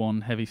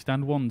 551 heavy,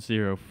 stand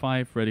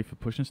 105 ready for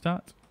push and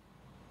start.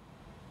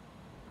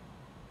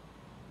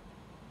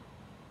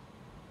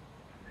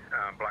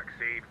 Black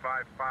Sea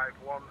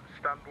 551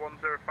 stand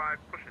 105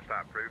 push and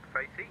start approved,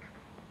 face east.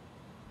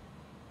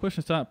 Push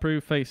and start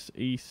approved, face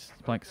east.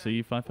 Black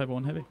Sea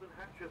 551 heavy.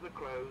 Hatches are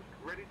closed,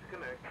 ready to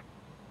connect.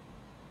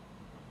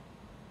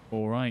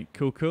 Alright,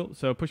 cool, cool.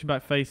 So pushing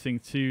back facing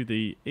to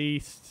the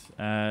east.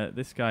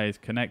 This guy is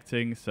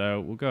connecting,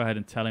 so we'll go ahead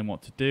and tell him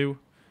what to do.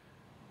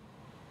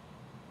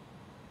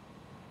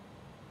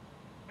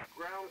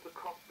 Ground the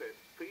cockpit.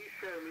 Please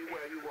show me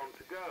where you want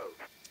to go.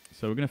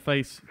 So we're going to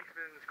face East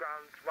Midlands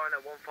ground,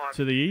 Rhino 15.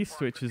 to the east,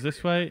 which is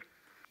this way.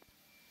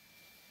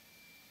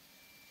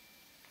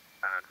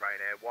 And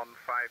Ryanair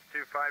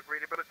 1525,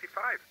 readability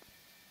 5.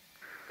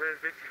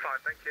 Readability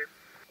 5, thank you.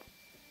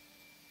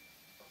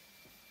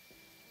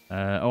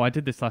 Oh, I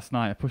did this last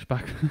night. I pushed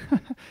back,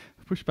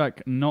 pushed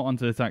back not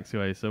onto the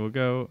taxiway. So we'll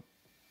go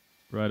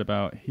right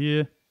about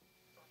here.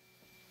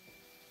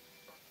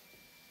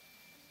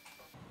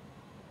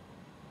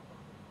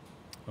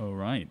 All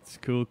right,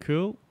 cool,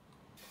 cool.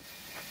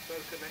 So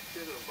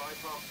connected and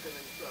bypass pin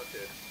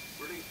inserted.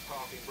 Release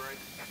parking brake.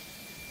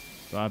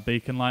 Got our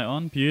beacon light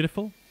on,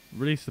 beautiful.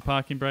 Release the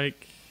parking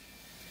brake,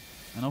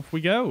 and off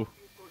we go.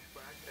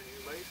 Pushback and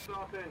you may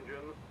start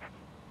engines.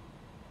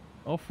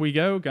 Off we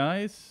go,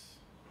 guys.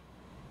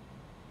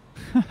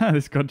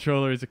 This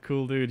controller is a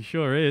cool dude,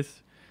 sure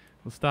is.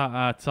 We'll start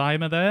our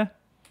timer there.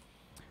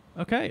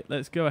 Okay,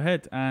 let's go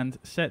ahead and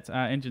set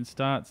our engine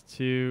start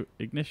to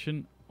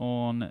ignition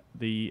on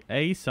the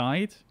A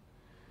side.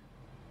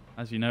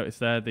 As you notice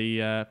there,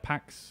 the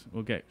packs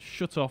will get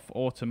shut off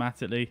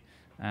automatically,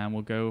 and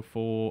we'll go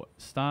for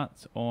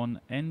start on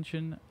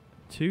engine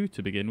 2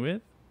 to begin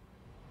with.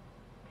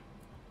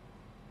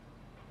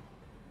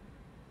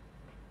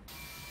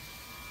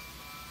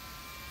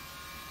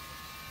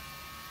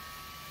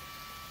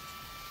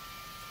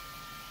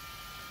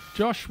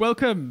 Josh,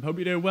 welcome. Hope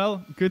you're doing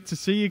well. Good to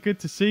see you. Good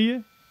to see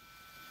you.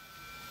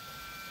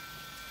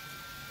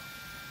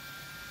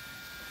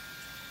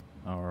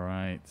 All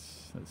right.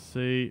 Let's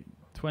see.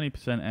 20%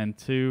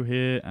 N2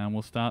 here, and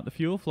we'll start the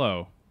fuel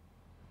flow.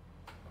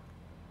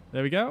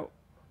 There we go.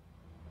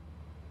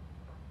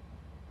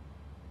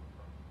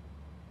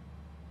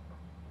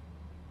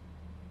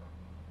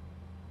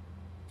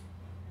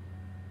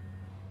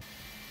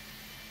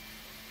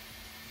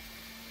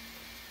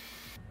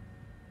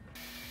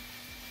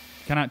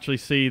 Can actually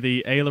see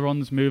the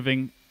ailerons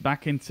moving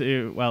back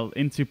into, well,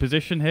 into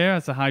position here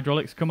as the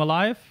hydraulics come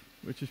alive,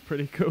 which is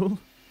pretty cool.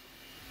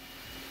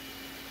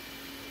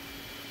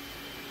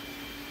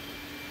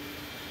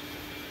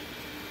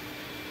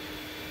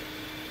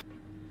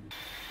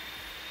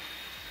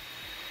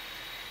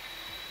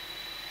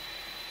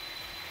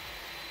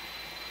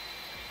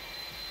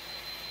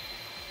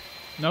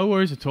 No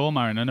worries at all,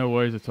 Mariner. No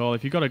worries at all.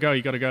 If you gotta go,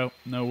 you gotta go.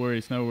 No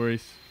worries, no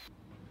worries.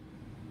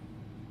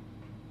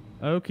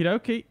 Okie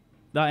dokie.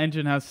 That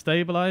engine has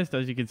stabilized,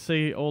 as you can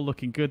see, all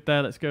looking good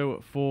there. Let's go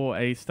for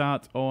a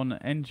start on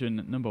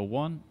engine number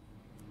 1.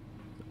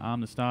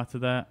 Arm the starter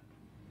there.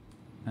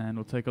 And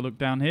we'll take a look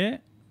down here.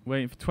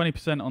 Waiting for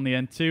 20% on the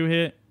N2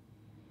 here.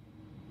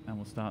 And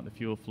we'll start the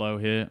fuel flow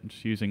here. I'm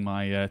just using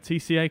my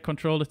TCA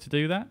controller to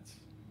do that.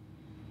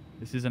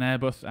 This is an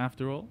Airbus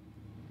after all.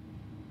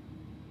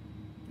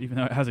 Even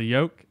though it has a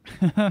yoke.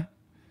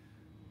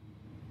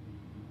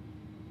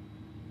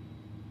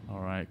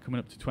 Alright, coming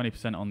up to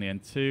 20% on the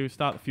N2.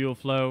 Start the fuel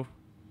flow.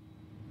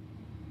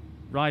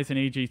 Rise in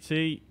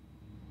EGT.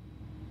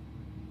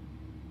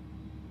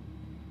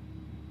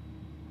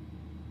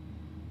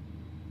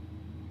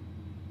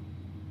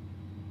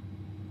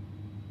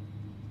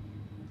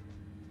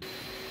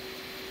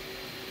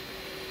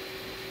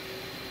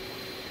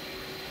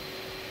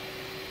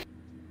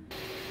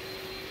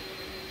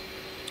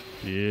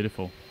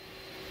 Beautiful.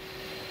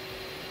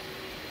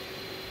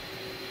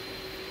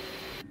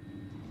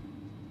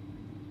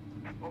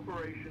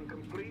 Operation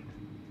complete.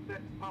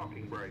 Set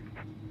parking brake.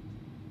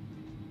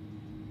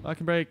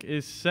 Parking brake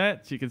is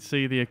set. You can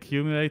see the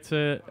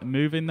accumulator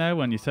moving there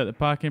when you set the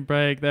parking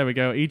brake. There we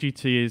go.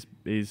 EGT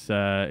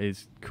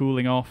is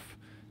cooling off,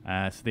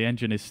 so the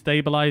engine is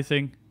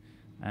stabilizing,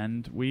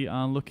 and we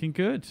are looking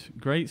good.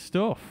 Great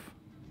stuff.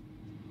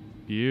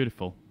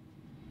 Beautiful.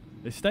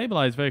 They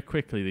stabilize very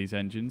quickly, these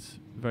engines.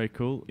 Very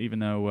cool. Even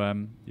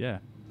though, yeah,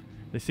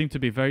 they seem to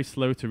be very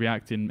slow to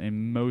react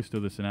in most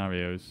other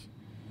scenarios.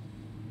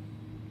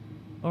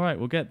 Alright,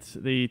 we'll get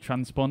the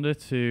transponder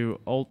to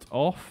alt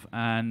off,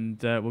 and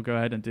we'll go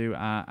ahead and do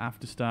our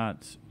after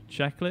start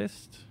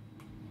checklist.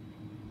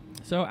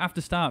 So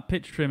after start,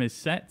 pitch trim is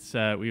set.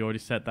 We already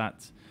set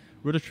that.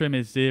 Rudder trim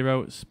is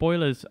 0.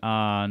 Spoilers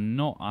are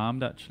not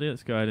armed actually.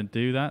 Let's go ahead and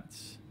do that.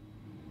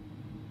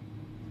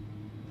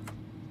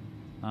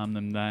 Arm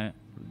them there,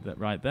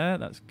 right there.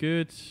 That's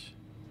good.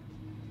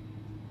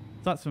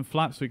 That's some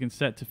flaps we can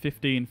set to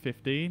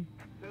 15-15.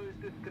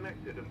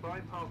 Disconnected and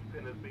bypass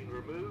pin has been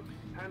removed.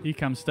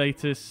 Ecam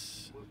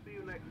status. We'll see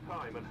you next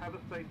time and have a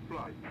safe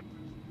flight.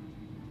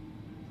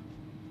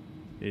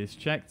 Is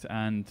checked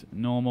and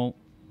normal.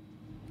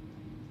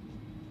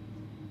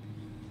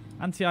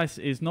 Anti-ice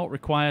is not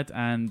required,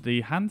 and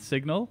the hand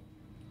signal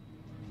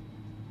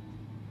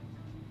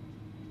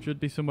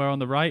should be somewhere on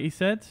the right, he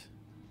said.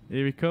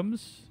 Here he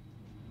comes.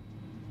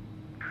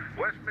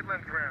 West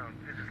Midlands ground.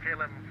 This is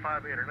KLM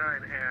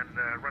 589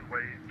 and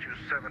runway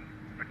 27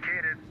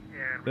 vacated.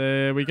 And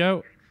there we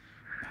go.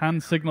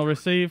 Hand signal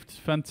received.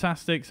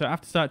 Fantastic. So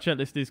after start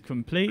checklist is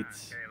complete.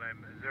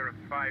 KLM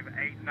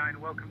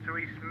 0589, welcome to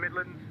East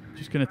Midlands.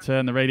 Just going to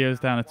turn the radios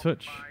down a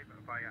touch.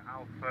 Via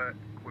Alpha,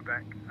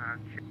 Quebec,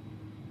 and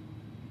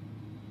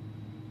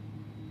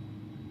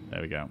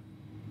there we go.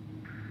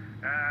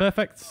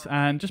 Perfect.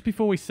 And just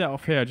before we set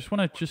off here, I just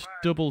want to just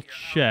double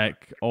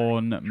check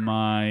on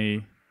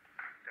my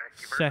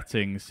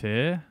settings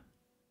here.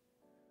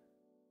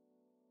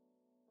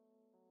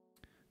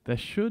 There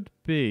should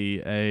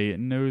be a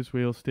nose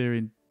wheel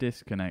steering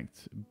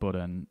disconnect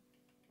button.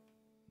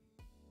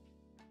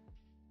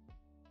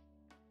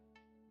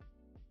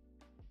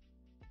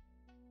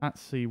 At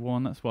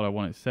C1, that's what I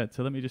want it set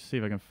to. Let me just see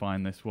if I can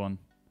find this one.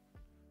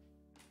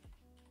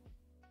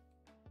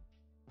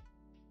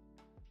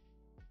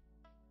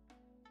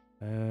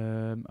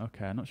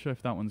 Okay, I'm not sure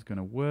if that one's going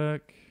to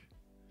work.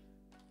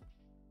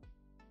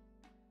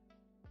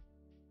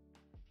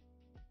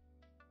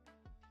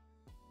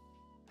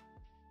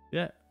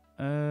 Yeah,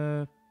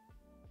 yeah,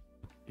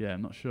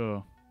 I'm not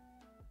sure.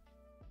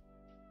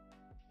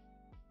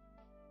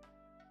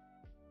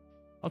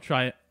 I'll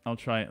try it.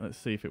 Let's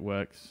see if it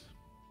works.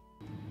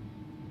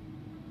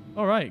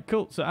 All right,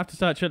 cool. So after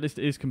start checklist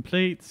is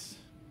complete.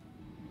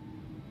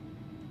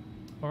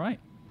 All right.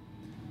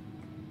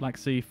 Black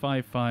Sea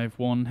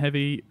 551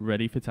 Heavy,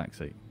 ready for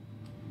taxi.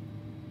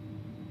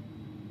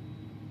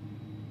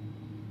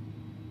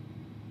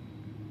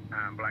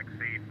 And Black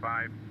Sea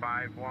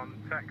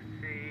 551 taxi,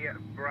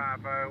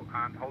 Bravo,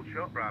 and hold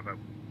short, Bravo.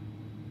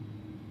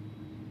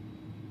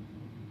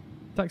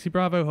 Taxi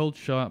Bravo, hold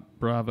sharp,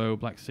 Bravo,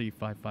 Black Sea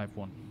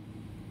 551.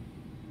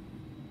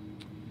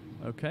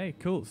 Okay,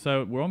 cool.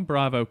 So we're on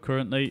Bravo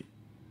currently,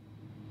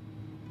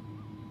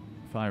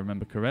 if I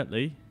remember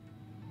correctly.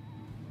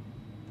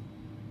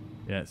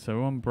 Yeah, so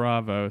we're on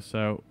Bravo,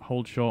 so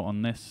hold short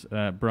on this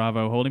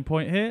Bravo holding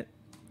point here.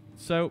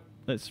 So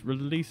let's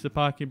release the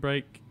parking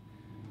brake.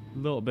 A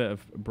little bit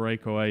of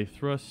breakaway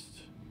thrust.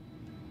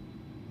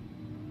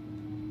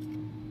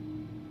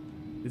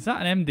 Is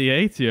that an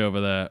MD-80 over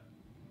there?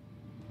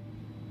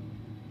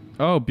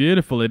 Oh,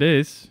 beautiful it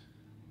is.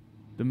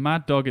 The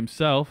Mad Dog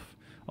himself.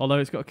 Although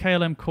it's got a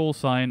KLM call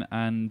sign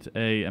and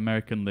a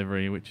American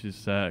livery, which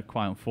is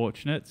quite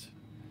unfortunate.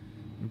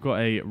 We've got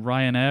a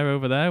Ryanair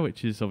over there,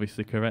 which is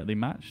obviously correctly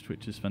matched,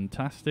 which is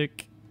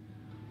fantastic.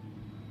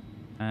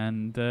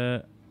 And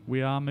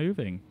we are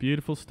moving.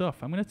 Beautiful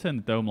stuff. I'm going to turn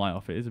the dome light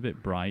off. It is a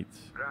bit bright.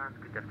 Good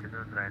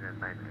afternoon, Ryanair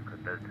 9 Echo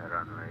Delta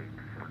runway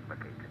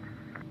vacated.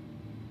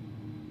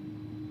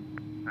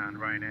 And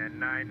Ryanair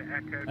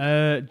 9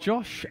 Echo...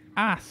 Josh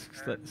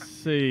asks, let's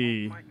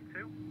see.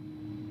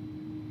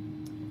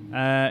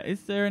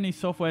 Is there any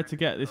software to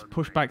get this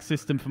pushback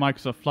system for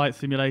Microsoft Flight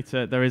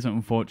Simulator? There isn't,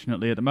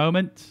 unfortunately, at the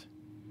moment.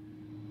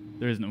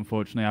 There isn't,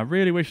 unfortunately. I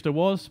really wish there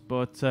was,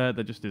 but there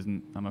just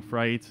isn't, I'm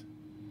afraid.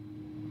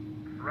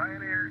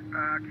 Ryanair,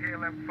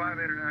 KLM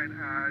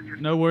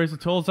 589. No worries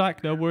at all,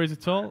 Zach. No worries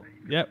at all.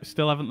 Yep,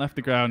 still haven't left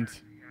the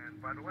ground.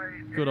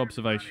 Good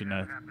observation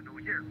there.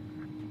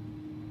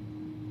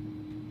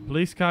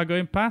 Police car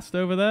going past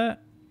over there.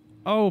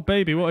 Oh,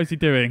 baby, what is he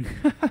doing?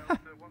 Once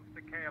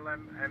the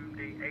KLM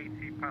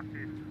MD-80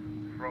 passes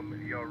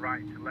from your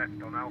right to left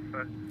on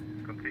Alpha,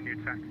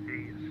 continue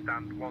taxi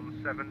stand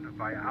 17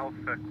 via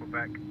Alpha,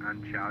 Quebec,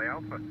 and Charlie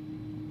Alpha.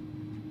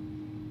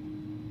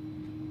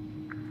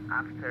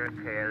 After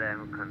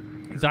KLM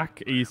continue.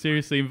 Zach, are you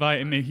seriously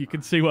inviting me? You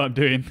can see what I'm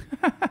doing.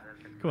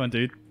 Come on,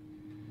 dude.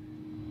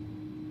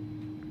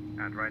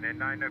 And Ryanair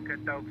 9 OK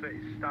Delta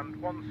is stand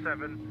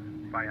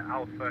 17 via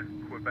Alpha,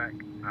 Quebec,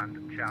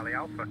 and Charlie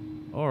Alpha.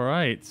 All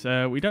right,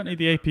 we don't need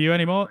the APU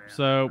anymore,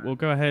 so we'll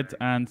go ahead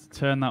and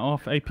turn that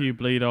off. APU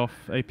bleed off,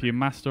 APU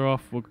master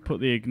off. We'll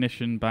put the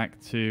ignition back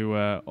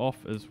to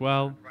off as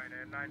well.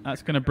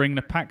 That's going to bring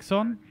the packs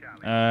on.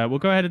 We'll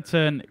go ahead and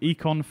turn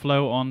Econ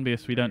Flow on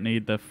because we don't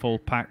need the full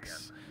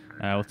packs.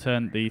 We'll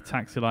turn the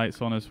taxi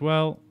lights on as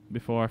well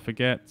before I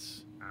forget.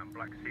 And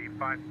Black Sea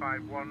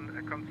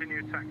 551,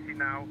 continue taxi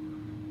now.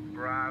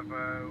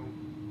 Bravo,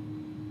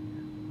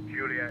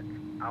 Juliet,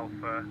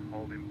 Alpha,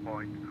 holding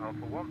point,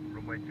 Alpha 1,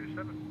 runway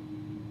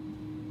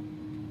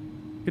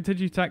 27.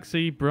 Continue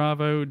taxi,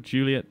 Bravo,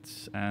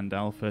 Juliet, and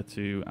Alpha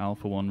to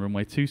Alpha 1,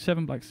 runway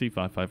 27, Black Sea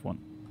 551.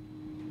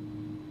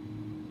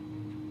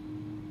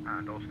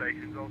 And all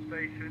stations,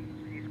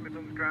 East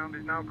Midlands ground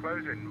is now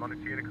closing.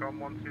 Monitor Unicorn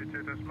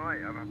 122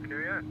 Desmai. Have a Happy New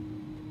Year.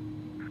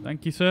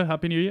 Thank you, sir.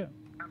 Happy New Year.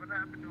 Have a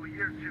Happy New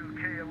Year to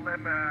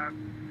KLM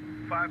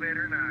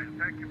 589.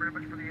 Thank you very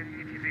much for the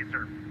ATC,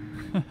 sir.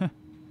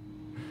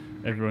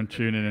 Everyone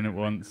tuning in at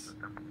once.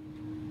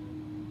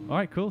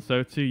 Alright, cool.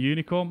 So to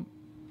Unicorn.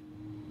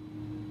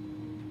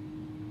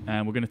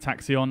 And we're going to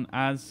taxi on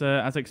as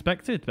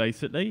expected,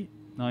 basically.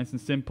 Nice and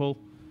simple.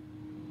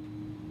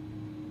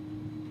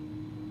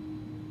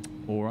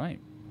 Alright.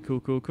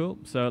 Cool.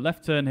 So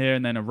left turn here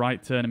and then a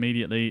right turn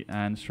immediately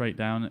and straight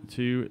down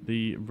to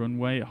the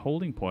runway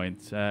holding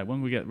point.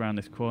 When we get around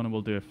this corner,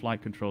 we'll do a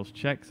flight controls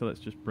check. So let's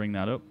just bring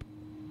that up.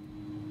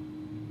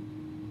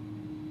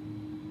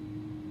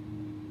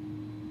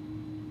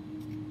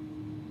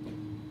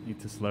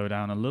 Need to slow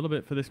down a little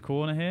bit for this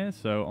corner here,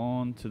 so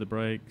on to the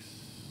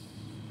brakes.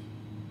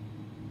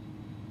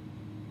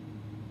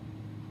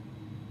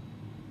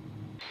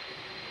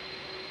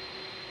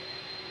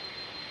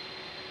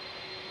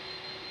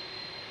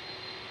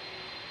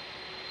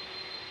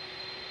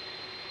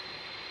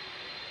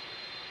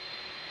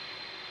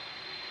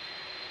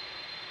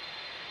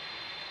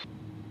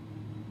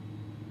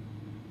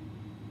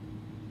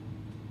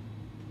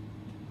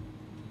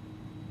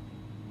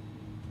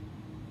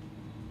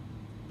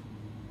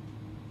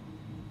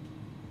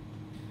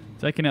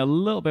 Taking it a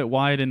little bit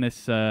wide in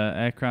this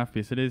aircraft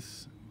because it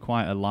is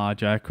quite a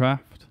large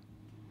aircraft.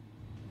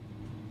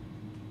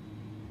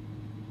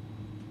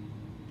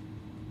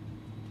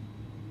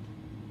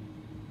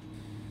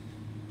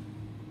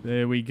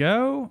 There we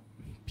go.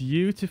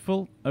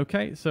 Beautiful.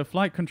 Okay, so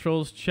flight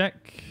controls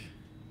check.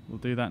 We'll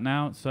do that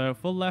now. So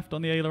full left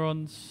on the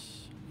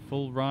ailerons,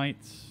 full right,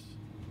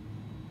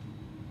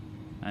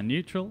 and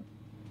neutral.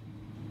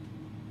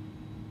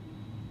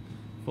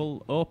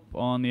 Full up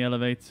on the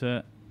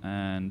elevator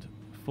and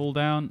full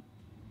down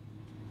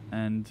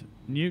and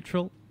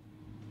neutral.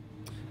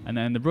 And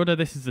then the rudder.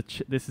 This is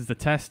the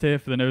test here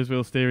for the nose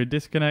wheel steering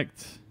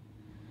disconnect.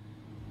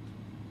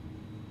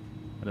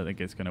 I don't think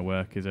it's going to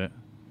work, is it?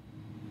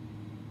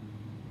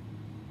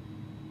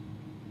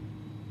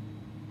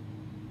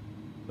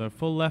 So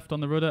full left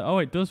on the rudder. Oh,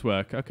 it does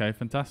work. Okay,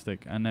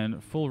 fantastic. And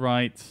then full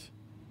right.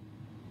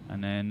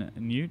 And then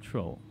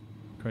neutral.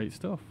 Great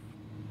stuff.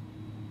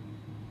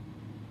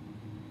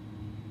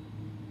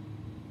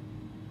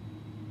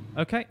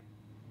 Okay.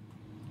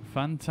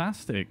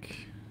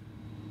 Fantastic.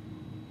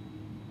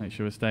 Make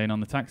sure we're staying on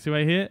the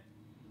taxiway here.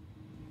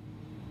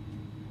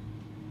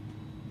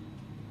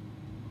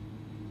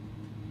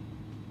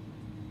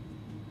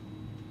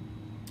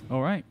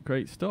 All right,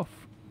 great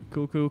stuff.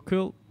 Cool, cool,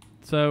 cool.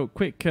 So,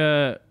 quick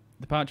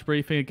departure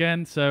briefing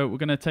again. So, we're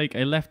going to take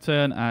a left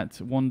turn at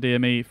 1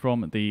 DME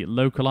from the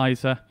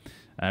localizer,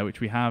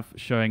 which we have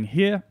showing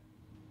here.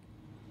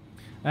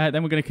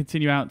 Then we're going to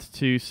continue out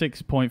to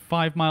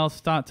 6.5 miles,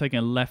 start taking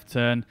a left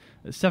turn.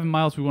 At 7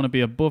 miles, we want to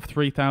be above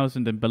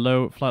 3,000 and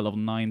below flight level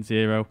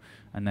 90,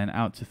 and then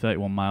out to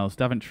 31 miles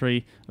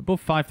Daventry,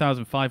 above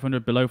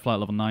 5,500, below flight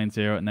level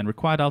 90, and then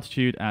required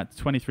altitude at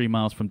 23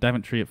 miles from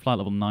Daventry at flight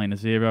level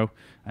 90,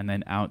 and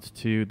then out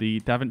to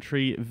the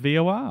Daventry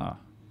VOR.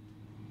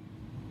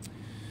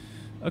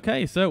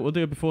 Okay, so we'll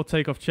do a before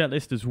takeoff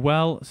checklist as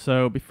well.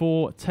 So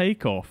before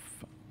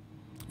takeoff,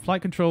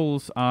 flight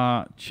controls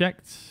are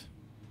checked.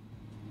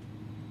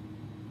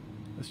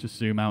 Let's just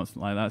zoom out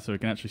something like that so we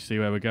can actually see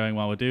where we're going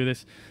while we do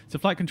this. So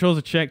flight controls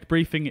are checked.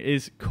 Briefing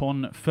is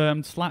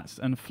confirmed. Slats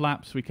and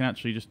flaps, we can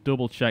actually just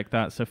double check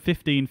that. So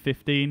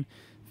 15.15,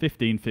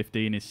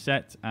 15.15 is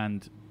set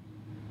and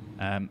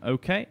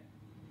okay.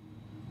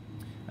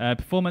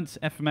 Performance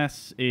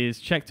FMS is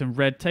checked and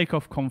read.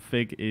 Takeoff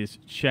config is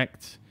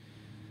checked.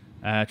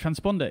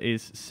 Transponder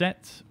is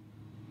set.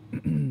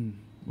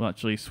 We'll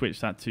actually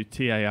switch that to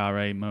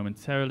TARA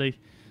momentarily.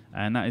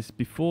 And that is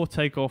before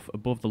takeoff,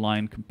 above the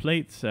line,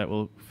 complete.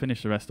 We'll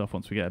finish the rest off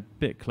once we get a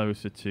bit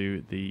closer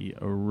to the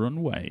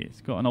runway.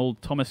 It's got an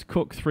old Thomas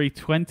Cook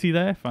 320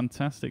 there.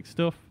 Fantastic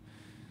stuff.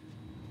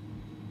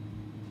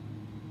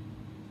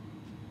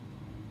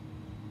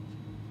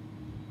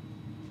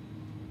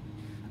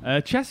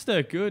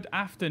 Chester, good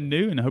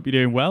afternoon. I hope you're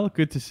doing well.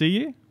 Good to see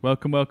you.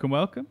 Welcome, welcome,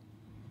 welcome.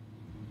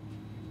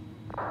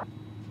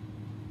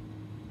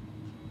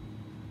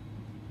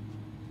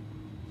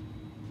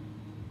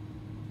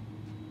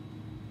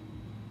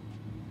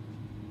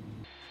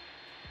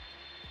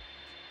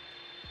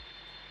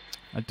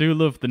 I do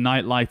love the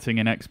night lighting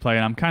in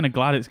X-Plane. I'm kind of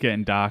glad it's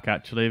getting dark,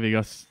 actually,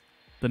 because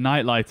the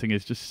night lighting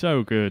is just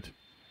so good.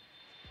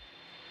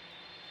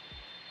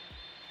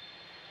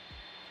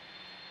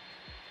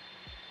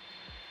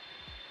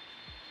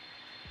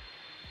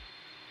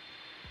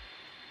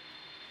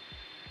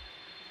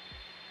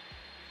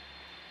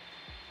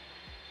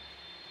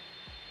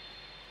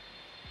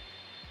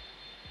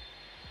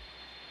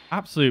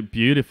 Absolute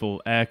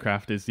beautiful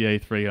aircraft is the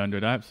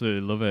A300. I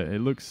absolutely love it. It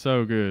looks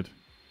so good.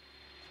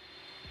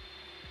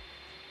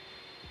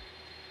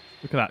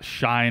 Look at that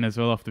shine as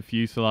well off the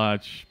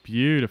fuselage.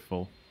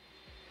 Beautiful.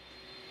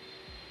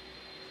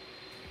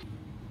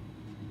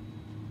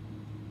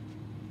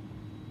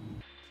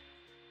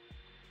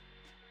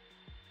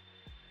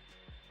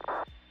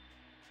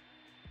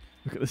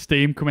 Look at the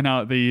steam coming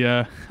out of the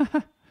out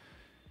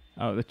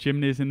of the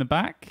chimneys in the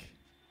back.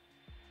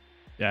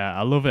 Yeah,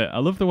 I love it. I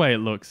love the way it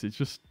looks. It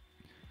just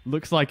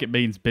looks like it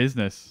means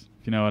business,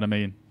 if you know what I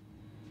mean.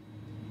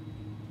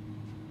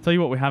 Tell you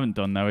what we haven't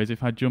done, though, is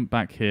if I jump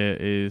back here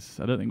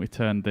is... I don't think we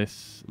turned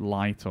this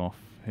light off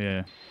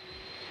here.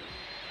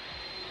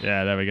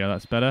 Yeah, there we go.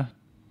 That's better.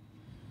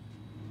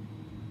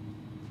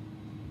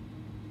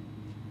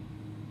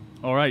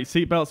 All right,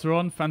 seatbelts are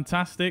on.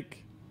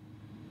 Fantastic.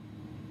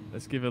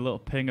 Let's give a little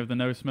ping of the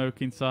no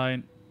smoking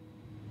sign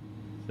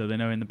so they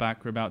know in the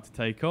back we're about to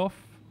take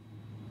off.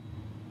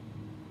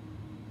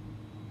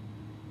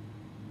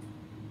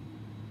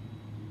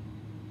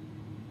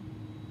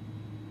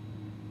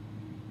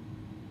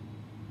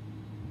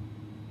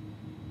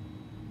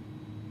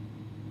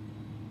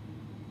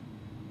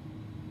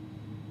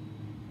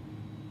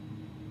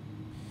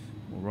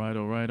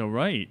 All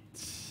right.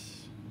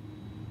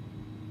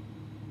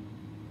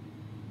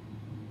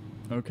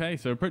 Okay,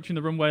 so approaching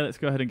the runway, let's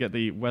go ahead and get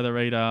the weather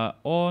radar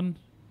on.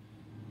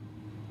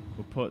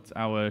 We'll put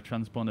our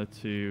transponder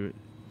to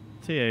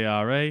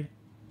TARA. I'm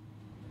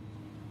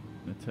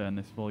going to turn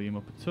this volume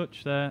up a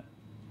touch there.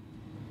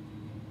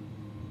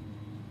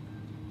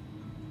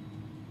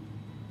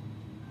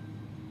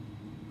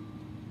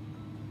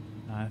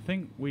 I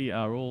think we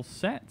are all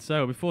set.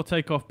 So before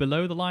takeoff,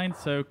 below the line.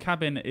 So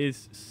cabin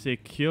is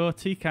secure.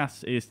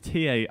 TCAS is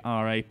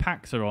TARA.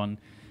 Packs are on.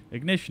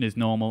 Ignition is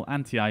normal.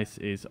 Anti-ice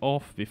is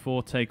off.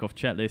 Before takeoff,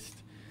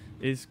 checklist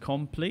is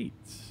complete.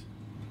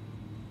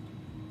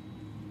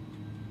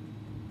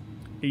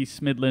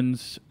 East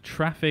Midlands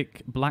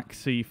traffic, Black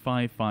Sea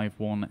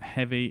 551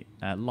 heavy,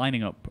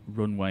 lining up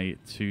runway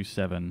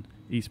 27.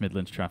 East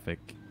Midlands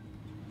traffic.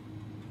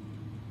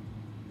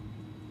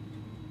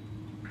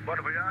 Bon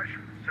voyage,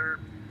 sir.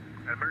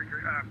 Merry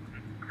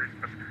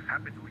Christmas.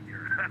 Happy New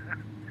Year.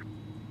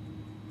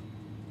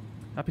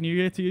 Happy New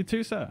Year to you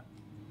too, sir.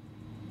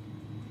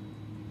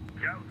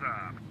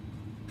 Yowza.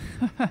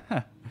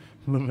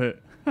 Love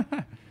it.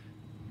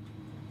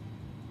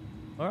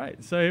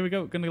 Alright, so here we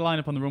go. Going to line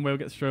up on the runway. We'll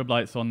get strobe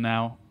lights on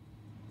now.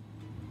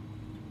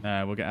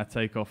 We'll get our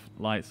takeoff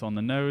lights on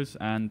the nose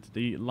and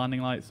the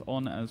landing lights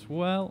on as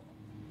well.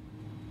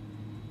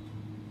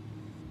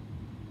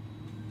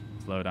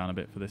 Slow down a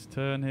bit for this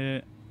turn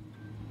here.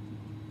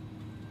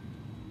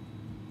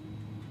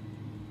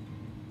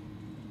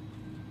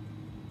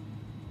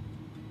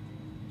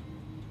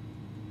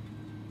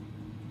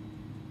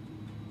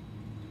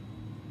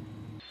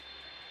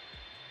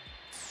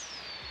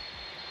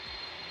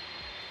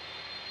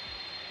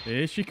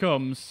 Here she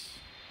comes.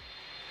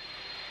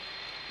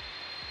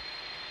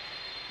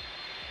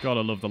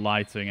 Gotta love the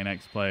lighting in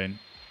X-Plane.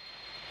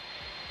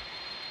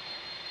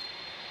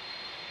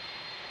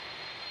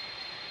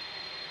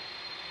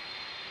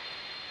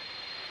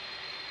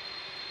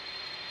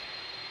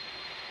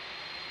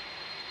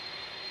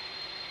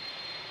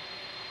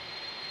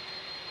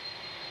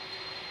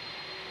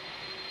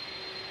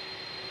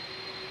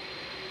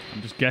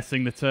 I'm just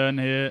guessing the turn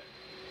here.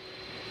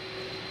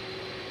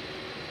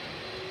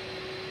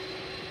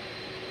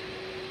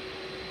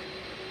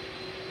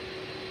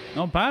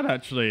 Not bad,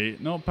 actually.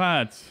 Not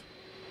bad.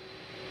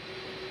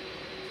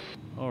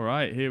 All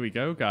right, here we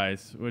go,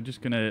 guys. We're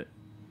just gonna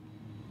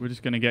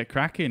get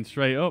cracking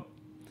straight up.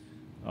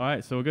 All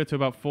right, so we'll go to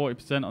about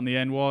 40% on the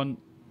N1,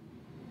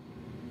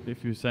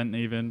 50%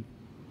 even.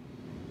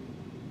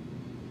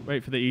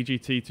 Wait for the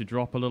EGT to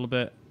drop a little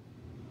bit.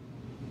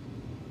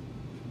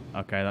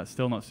 Okay, that's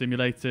still not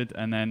simulated,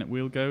 and then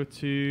we'll go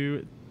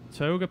to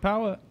Toga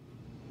power.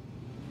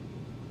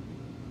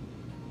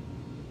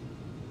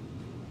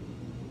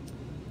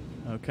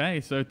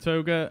 Okay, so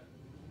Toga,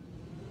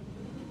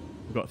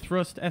 we've got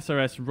thrust,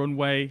 SRS,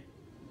 runway.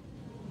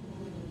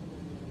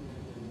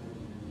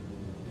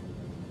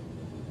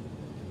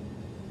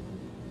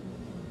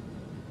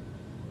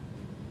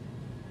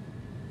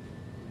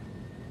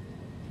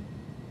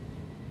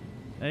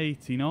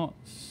 $80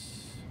 knots.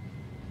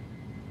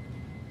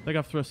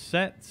 Takeoff thrust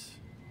set.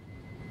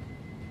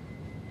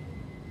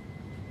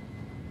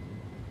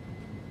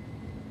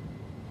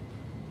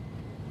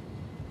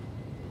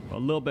 Got a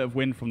little bit of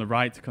wind from the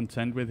right to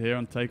contend with here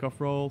on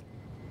takeoff roll.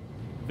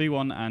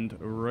 V1 and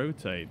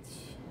rotate.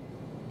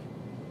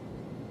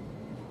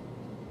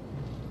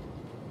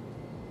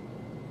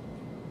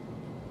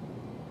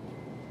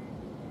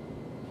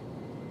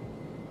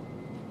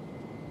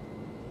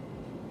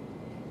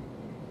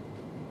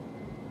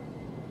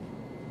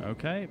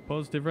 Okay,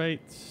 positive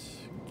rates.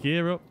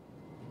 Gear up.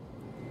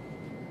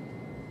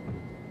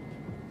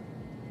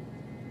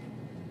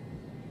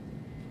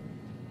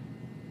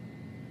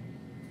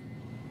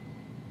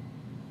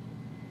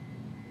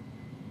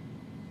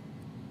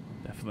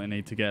 Definitely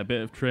need to get a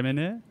bit of trim in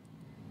here.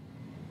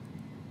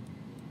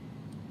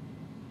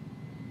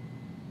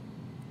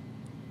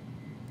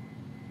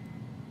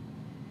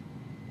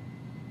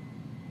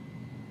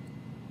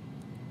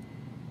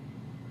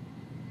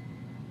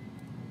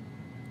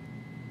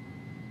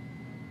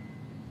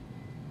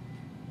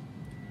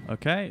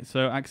 Okay,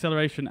 so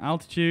acceleration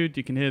altitude,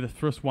 you can hear the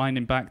thrust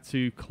winding back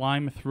to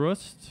climb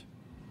thrust.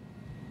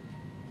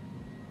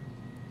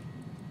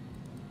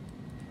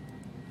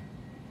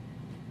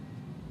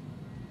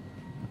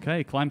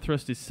 Okay, climb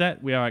thrust is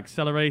set. We are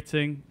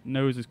accelerating.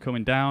 Nose is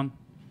coming down.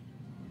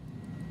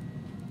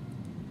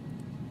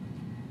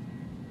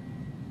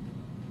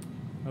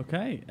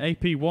 Okay,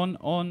 AP1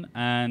 on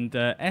and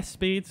S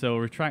speed, so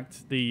we'll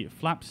retract the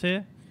flaps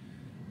here.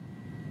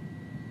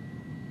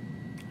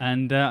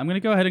 And I'm going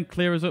to go ahead and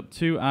clear us up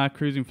to our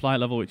cruising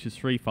flight level, which is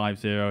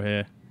 350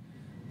 here.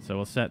 So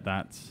we'll set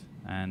that,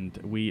 and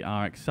we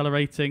are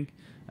accelerating.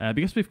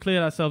 Because we've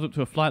cleared ourselves up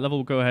to a flight level,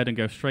 we'll go ahead and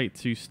go straight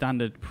to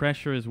standard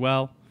pressure as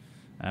well.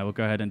 We'll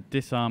go ahead and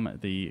disarm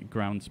the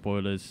ground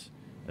spoilers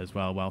as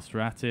well whilst we're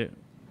at it.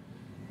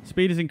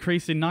 Speed is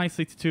increasing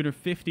nicely to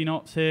 250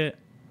 knots here.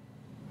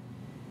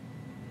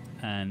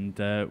 And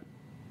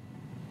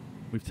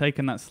we've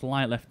taken that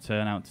slight left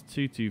turn out to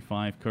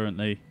 225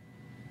 currently.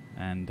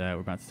 And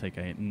we're about to take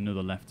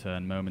another left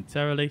turn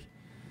momentarily.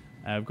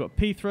 We've got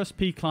P thrust,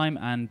 P climb,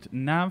 and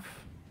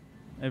nav.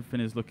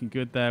 Everything is looking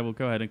good there. We'll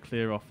go ahead and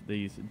clear off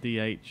these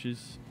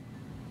DHs.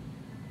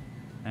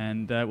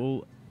 And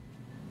we'll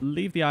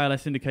leave the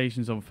ILS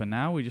indications on for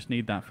now. We just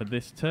need that for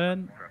this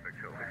turn. Traffic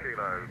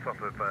Kilo,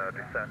 top of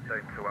descent,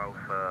 aim to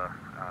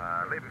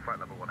Alpha, leaving flight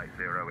level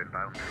 180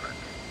 inbound.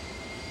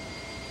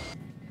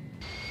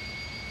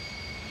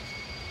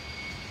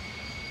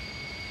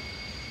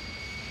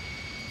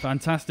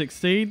 Fantastic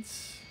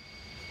seeds.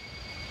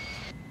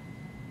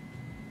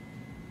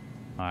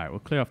 Alright, we'll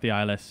clear off the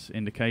ILS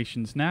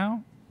indications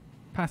now.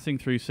 Passing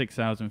through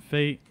 6,000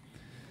 feet.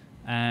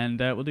 And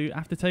we'll do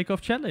after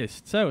takeoff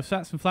checklist. So,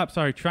 SATs and flaps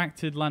are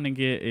retracted. Landing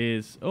gear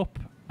is up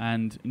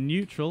and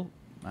neutral.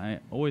 I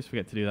always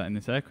forget to do that in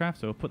this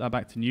aircraft, so we'll put that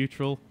back to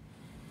neutral.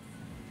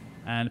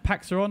 And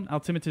packs are on.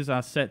 Altimeters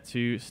are set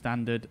to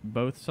standard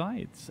both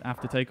sides.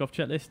 After takeoff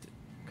checklist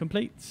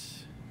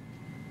complete.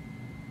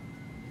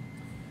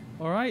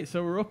 Alright,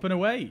 so we're up and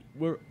away.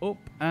 We're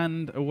up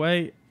and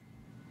away.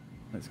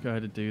 Let's go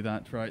ahead and do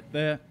that right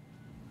there.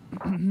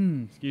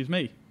 Excuse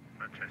me.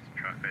 Manchester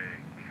traffic,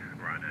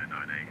 Ryanair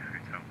 98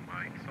 Hotel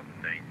Mike,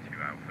 Sunday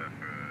 2 Alpha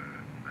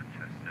for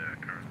Manchester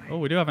currently. Oh,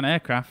 we do have an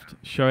aircraft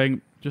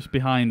showing just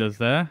behind us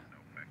there.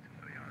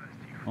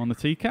 On the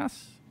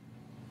TCAS.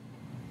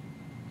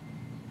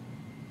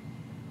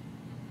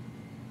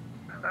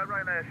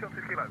 Ryanair, short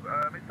 2 kilo. Is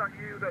that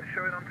you that's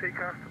showing on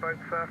TCAS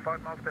about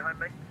 5 miles behind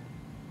me?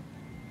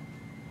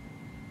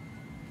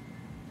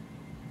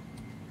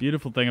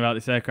 Beautiful thing about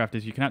this aircraft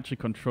is you can actually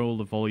control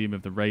the volume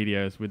of the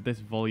radios with this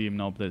volume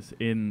knob that's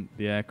in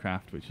the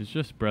aircraft, which is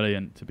just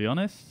brilliant, to be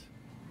honest.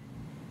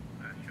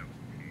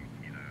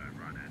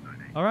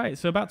 Alright,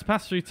 so about to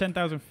pass through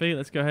 10,000 feet.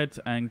 Let's go ahead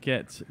and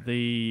get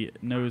the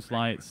nose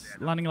lights,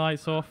 landing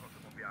lights off,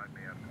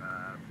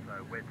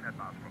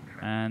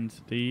 and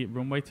the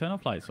runway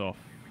turn-off lights off.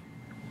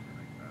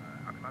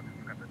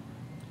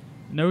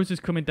 Nose is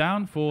coming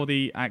down for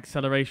the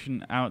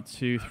acceleration out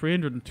to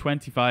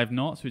 325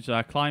 knots, which is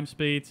our climb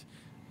speed.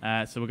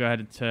 So we'll go ahead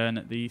and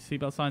turn the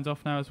seatbelt signs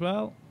off now as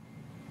well.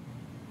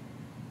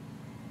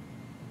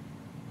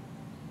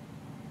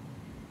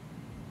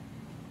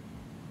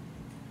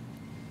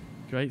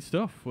 Great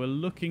stuff. We're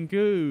looking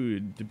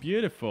good.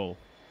 Beautiful.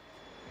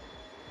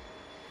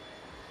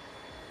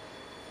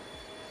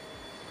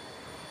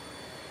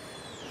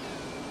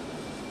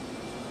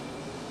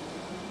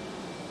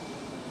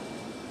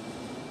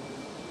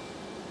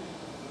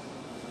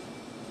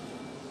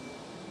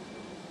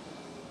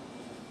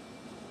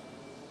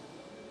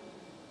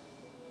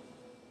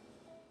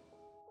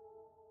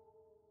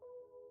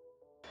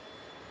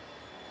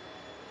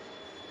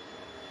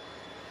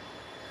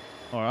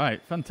 All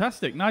right,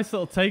 fantastic. Nice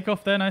little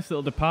takeoff there, nice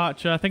little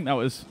departure. I think that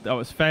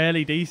was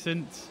fairly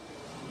decent.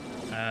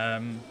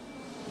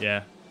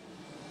 Yeah.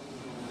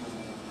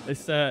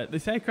 This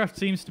aircraft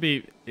seems to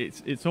be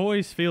it's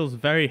always feels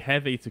very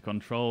heavy to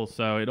control,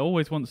 so it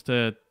always wants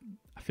to.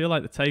 I feel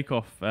like the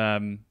takeoff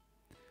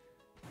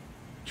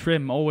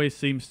trim always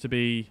seems to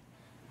be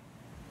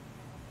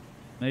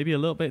maybe a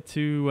little bit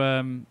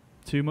too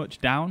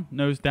much down,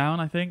 nose down.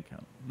 I think.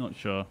 I'm not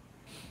sure.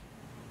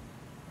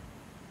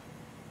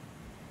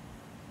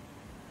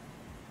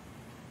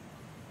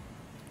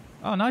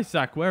 Oh, nice,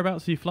 Zach.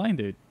 Whereabouts are you flying,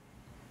 dude?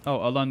 Oh,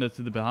 Orlando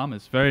to the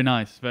Bahamas. Very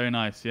nice, very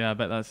nice. Yeah, I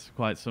bet that's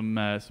quite some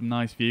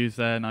nice views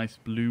there, nice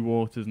blue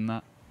waters and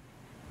that.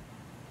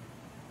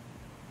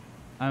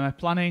 Am I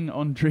planning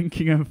on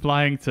drinking and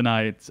flying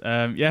tonight?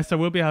 Yes, I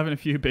will be having a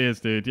few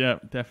beers, dude. Yeah,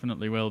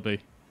 definitely will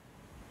be.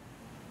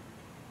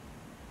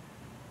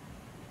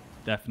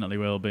 Definitely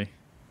will be.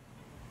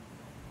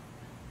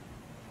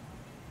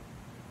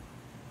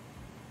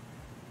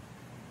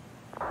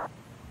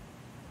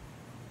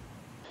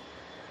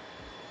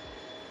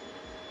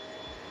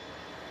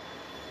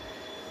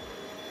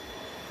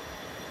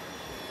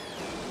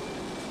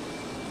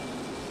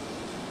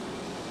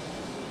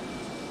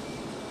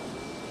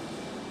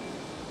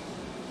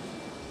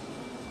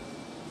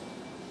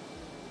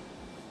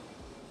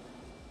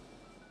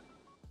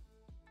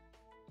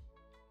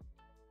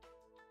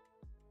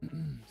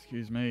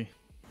 Excuse me.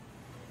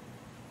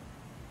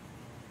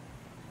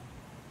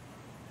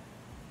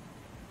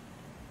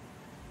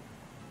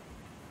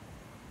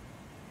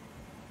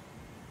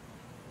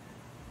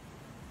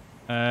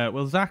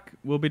 Well, Zach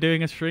will be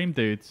doing a stream,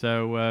 dude.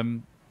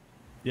 So,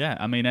 yeah,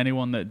 I mean,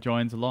 anyone that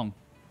joins along.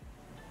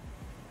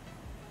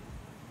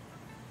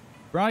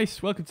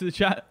 Bryce, welcome to the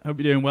chat.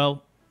 Hope you're doing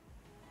well.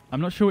 I'm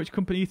not sure which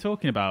company you're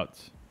talking about.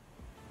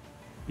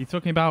 You're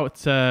talking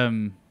about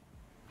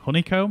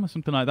Honeycomb or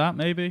something like that,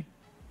 maybe?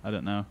 I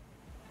don't know.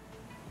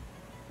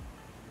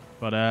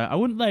 But I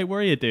wouldn't let it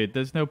worry you, dude.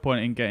 There's no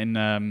point in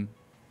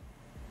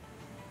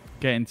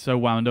getting so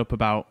wound up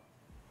about,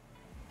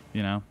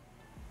 you know,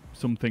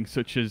 something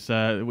such as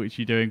which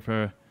you're doing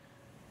for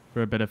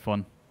a bit of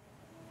fun.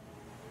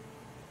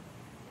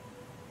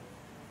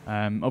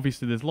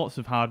 Obviously, there's lots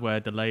of hardware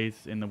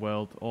delays in the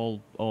world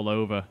all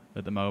over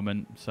at the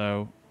moment.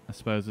 So I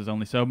suppose there's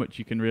only so much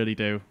you can really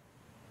do.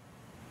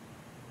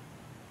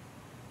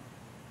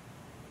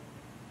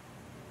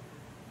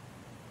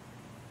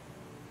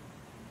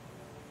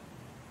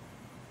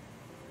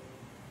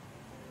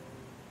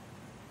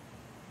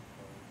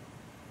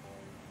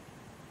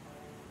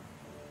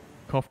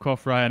 Cough,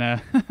 cough,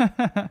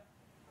 Ryanair.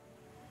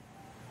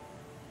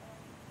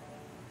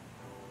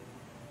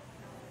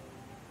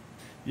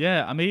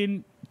 Yeah, I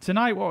mean,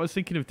 tonight what I was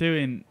thinking of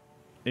doing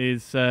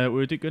is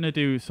we're going to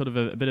do sort of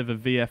a bit of a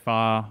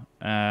VFR,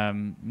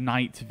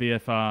 night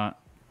VFR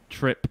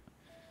trip.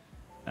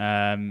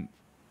 Yeah,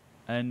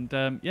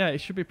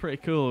 it should be pretty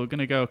cool. We're going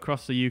to go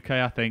across the UK,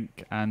 I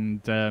think,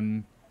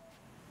 and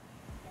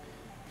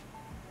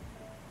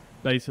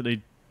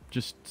basically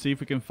just see if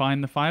we can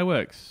find the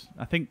fireworks.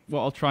 I think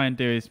what I'll try and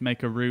do is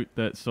make a route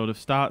that sort of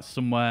starts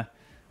somewhere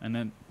and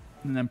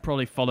then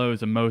probably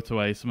follows a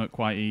motorway, something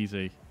quite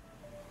easy,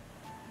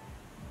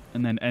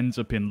 and then ends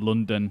up in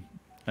London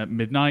at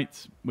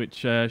midnight, which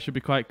should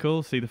be quite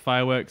cool. See the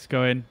fireworks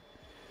going.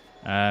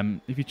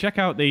 If you check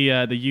out the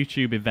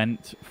YouTube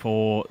event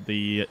for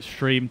the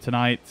stream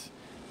tonight,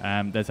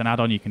 there's an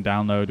add-on you can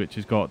download which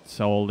has got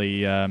all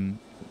the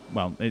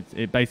well,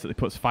 it basically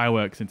puts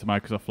fireworks into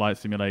Microsoft Flight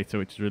Simulator,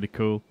 which is really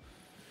cool.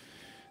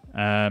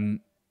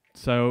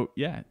 So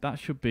yeah, that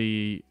should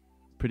be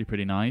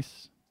pretty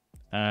nice.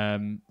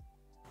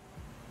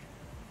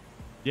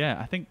 Yeah,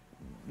 I think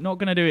not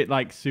going to do it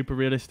like super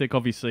realistic.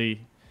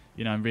 Obviously,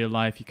 you know, in real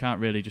life you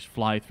can't really just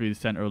fly through the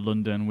centre of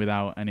London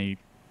without any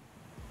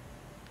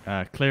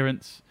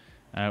clearance.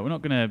 We're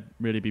not going to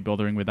really be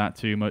bothering with that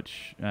too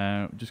much.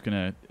 We're just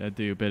going to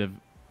do a bit of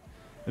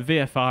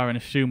VFR and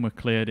assume we're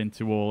cleared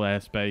into all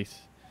airspace,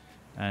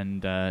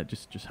 and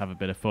just have a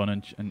bit of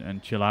fun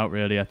and chill out,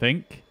 really, I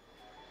think.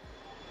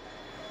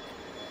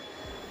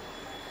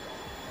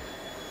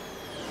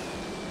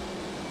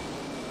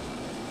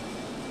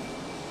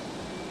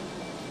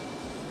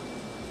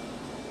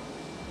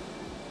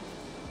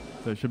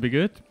 So it should be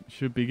good.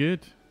 Should be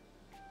good.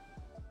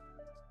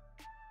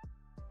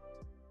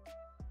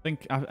 I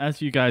think,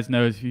 as you guys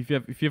know, if you've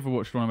ever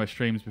watched one of my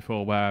streams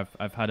before where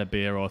I've had a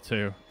beer or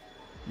two,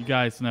 you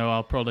guys know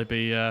I'll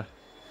probably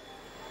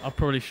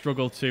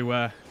struggle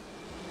to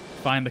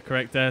find the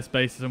correct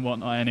airspaces and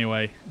whatnot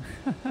anyway.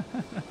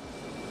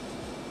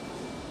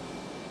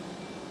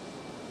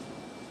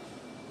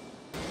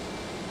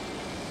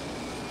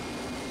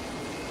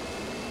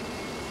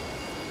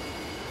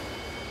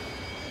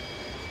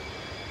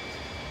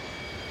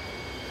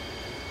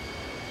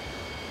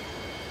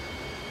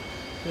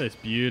 This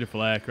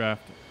beautiful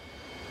aircraft.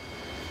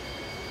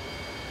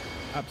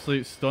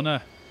 Absolute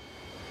stunner.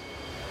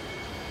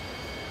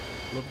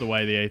 Love the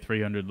way the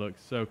A300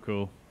 looks. So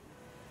cool.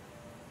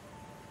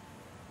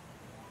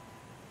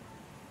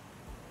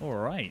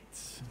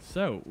 Alright.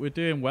 So, we're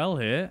doing well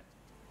here.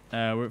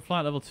 We're at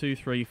flight level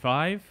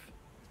 235.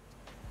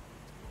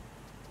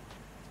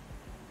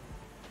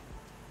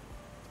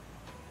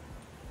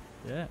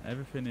 Yeah,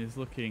 everything is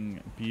looking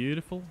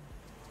beautiful.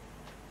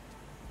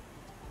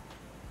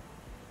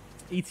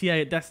 ETA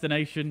at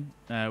destination.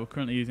 We're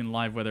currently using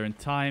live weather and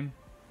time.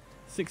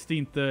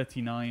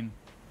 16:39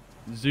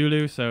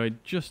 Zulu, so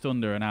just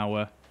under an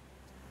hour.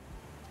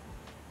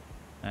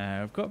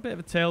 We've got a bit of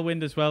a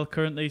tailwind as well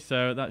currently,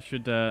 so that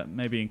should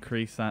maybe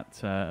increase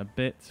that a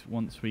bit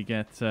once we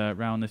get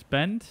round this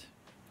bend.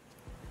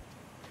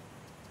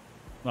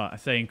 Well, I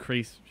say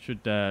increase,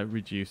 should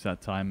reduce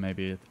that time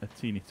maybe a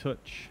teeny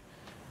touch,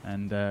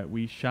 and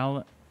we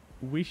shall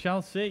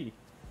see.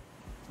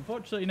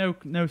 Unfortunately,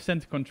 no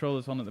center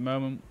controllers on at the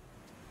moment,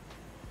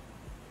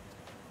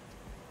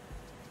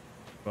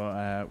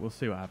 but we'll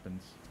see what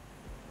happens.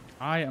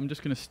 I am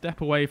just going to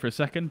step away for a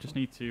second. Just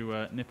need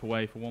to nip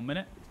away for 1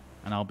 minute,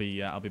 and I'll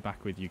be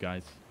back with you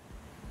guys.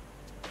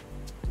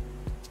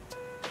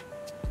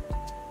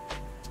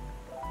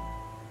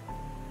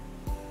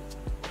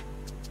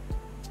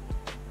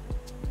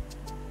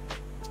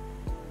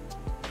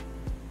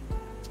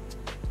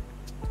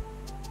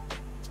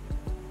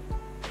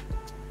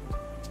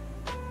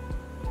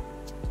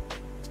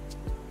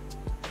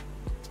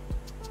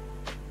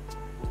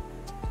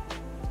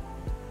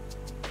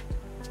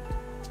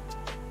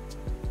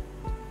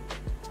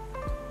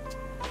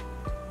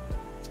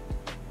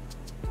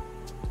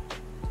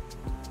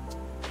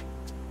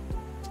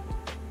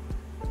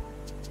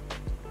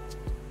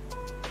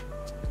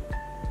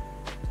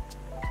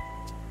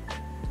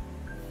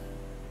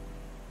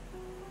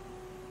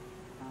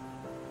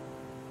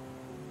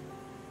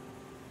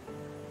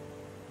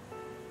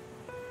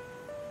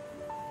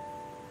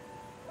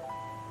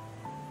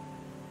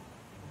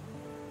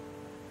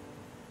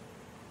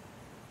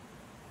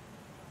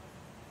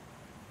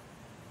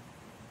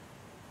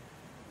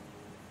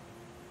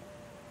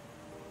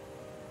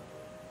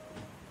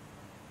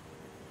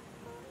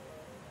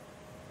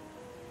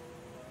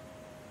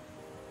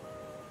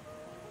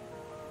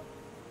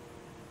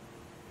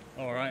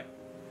 Alright,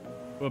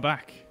 we're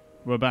back.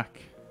 We're back.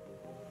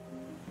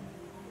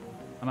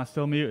 Am I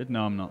still muted?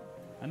 No, I'm not.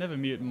 I never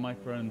muted my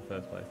microphone in the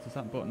first place. Does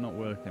that button not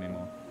work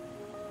anymore?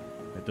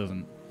 It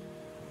doesn't.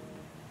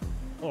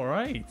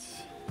 Alright.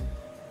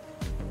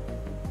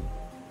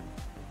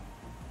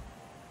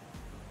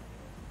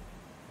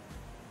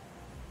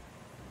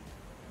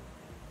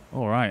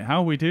 Alright,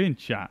 how are we doing,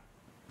 chat?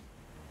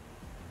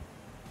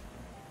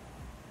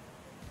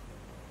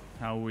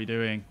 How are we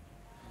doing?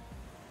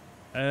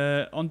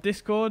 On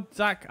Discord,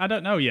 Zach, I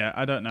don't know yet.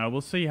 I don't know.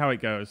 We'll see how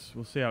it goes.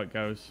 We'll see how it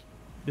goes.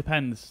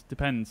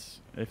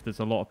 Depends if there's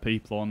a lot of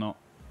people or not.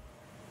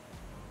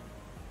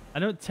 I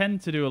don't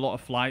tend to do a lot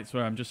of flights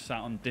where I'm just sat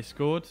on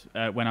Discord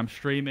when I'm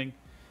streaming.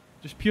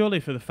 Just purely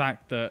for the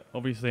fact that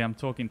obviously I'm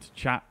talking to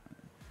chat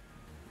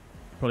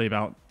probably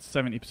about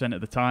 70%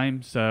 of the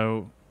time,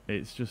 so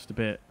it's just a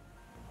bit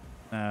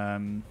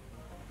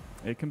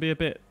it can be a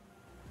bit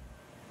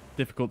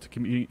difficult to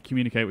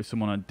communicate with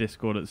someone on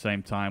Discord at the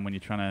same time when you're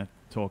trying to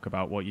talk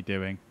about what you're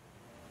doing.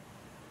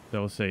 So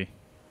we'll see.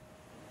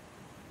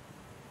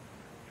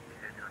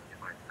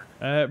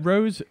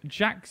 Rose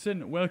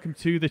Jackson, welcome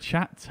to the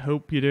chat.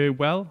 Hope you're doing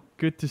well.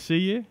 Good to see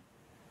you.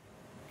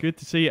 Good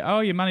to see you.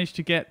 Oh, you managed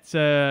to get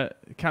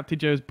Captain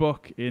Joe's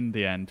book in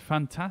the end.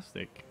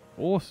 Fantastic.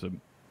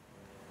 Awesome.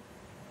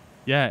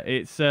 Yeah,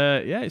 it's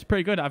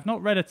pretty good. I've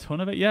not read a ton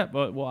of it yet,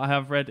 but what I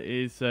have read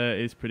is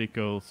pretty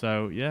cool.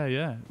 So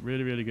yeah,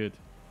 really, really good.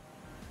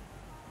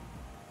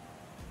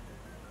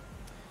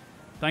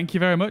 Thank you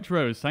very much,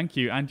 Rose. Thank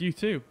you, and you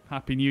too.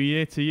 Happy New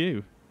Year to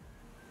you.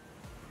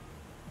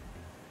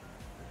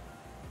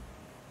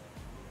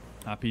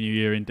 Happy New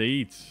Year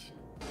indeed.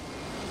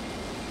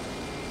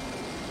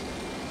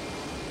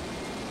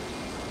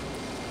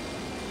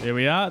 Here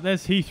we are.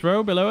 There's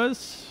Heathrow below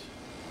us.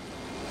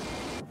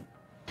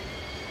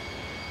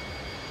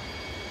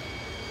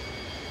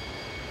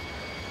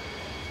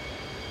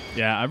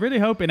 Yeah, I really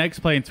hope in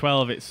X-Plane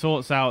 12 it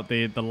sorts out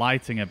the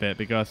lighting a bit,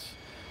 because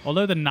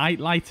although the night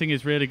lighting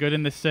is really good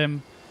in this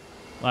sim,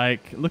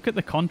 like, look at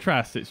the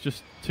contrast. It's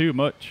just too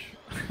much.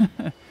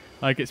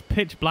 Like, it's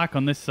pitch black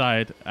on this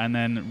side and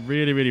then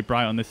really, really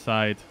bright on this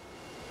side.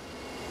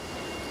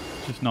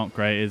 It's just not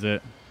great, is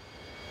it?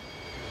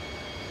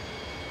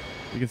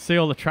 You can see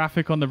all the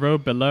traffic on the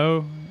road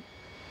below.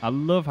 I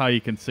love how you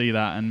can see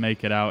that and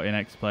make it out in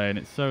X-Plane.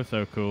 It's so,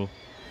 so cool.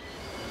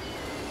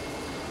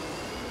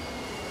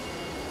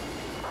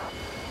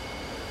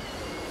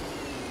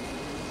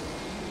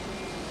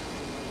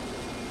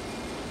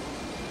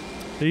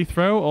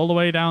 Heathrow all the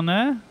way down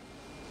there.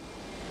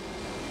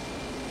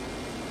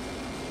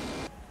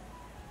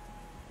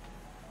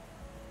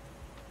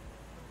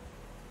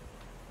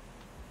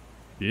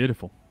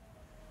 Beautiful.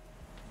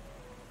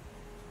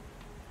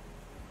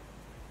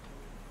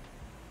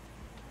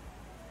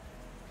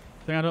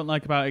 The thing I don't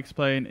like about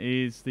X-Plane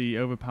is the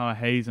overpower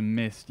haze and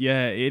mist.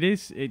 Yeah, it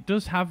is. It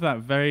does have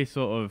that very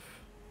sort of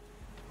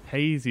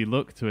hazy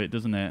look to it,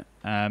 doesn't it?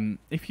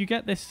 If you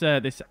get this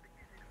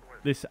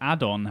this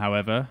add-on,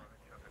 however,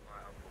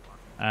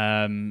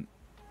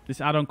 this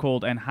add-on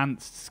called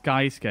Enhanced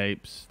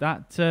Skyscapes,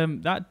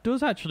 that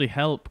does actually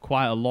help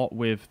quite a lot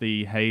with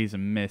the haze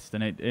and mist,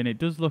 and it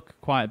does look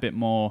quite a bit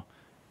more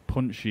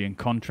punchy and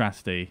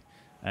contrasty.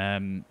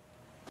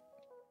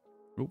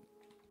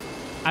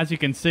 As you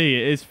can see,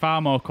 it is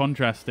far more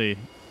contrasty,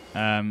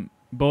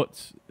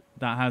 but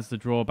that has the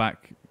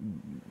drawback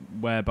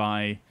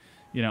whereby,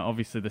 you know,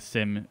 obviously the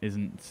sim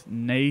isn't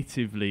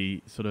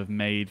natively sort of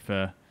made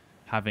for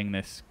having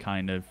this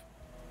kind of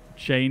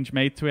change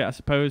made to it, I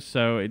suppose,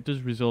 so it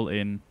does result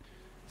in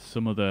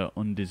some of the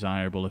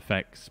undesirable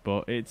effects,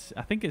 but I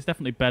think it's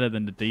definitely better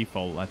than the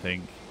default, I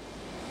think.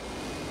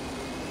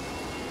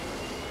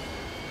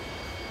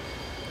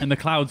 And the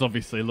clouds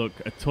obviously look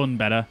a ton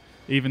better,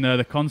 even though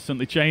they're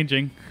constantly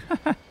changing.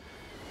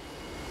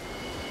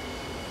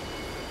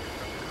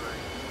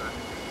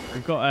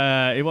 We've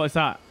got, what is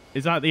that?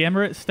 Is that the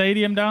Emirates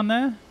Stadium down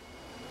there?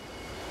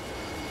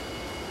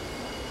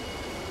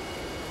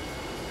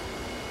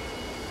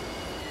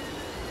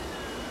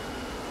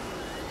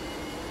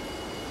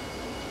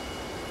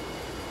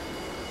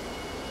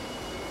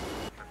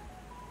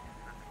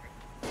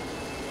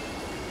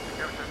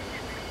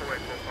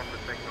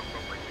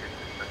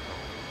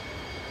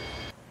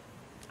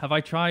 Have I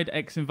tried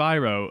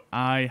X-Enviro?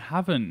 I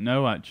haven't,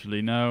 no,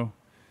 actually, no.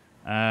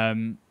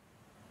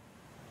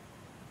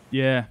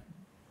 Yeah,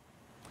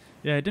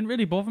 it didn't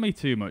really bother me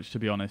too much, to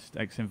be honest,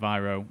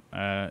 X-Enviro.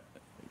 I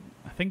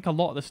think a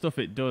lot of the stuff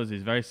it does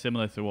is very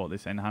similar to what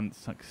this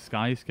Enhanced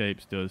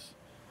Skyscapes does.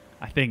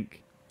 I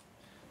think.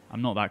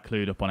 I'm not that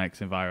clued up on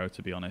X-Enviro,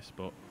 to be honest,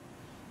 but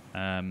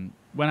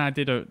when I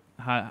did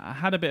I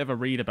had a bit of a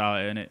read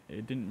about it, and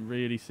it didn't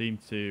really seem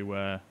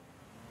to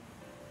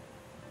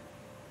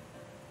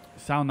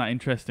sound that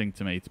interesting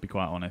to me, to be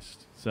quite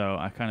honest. So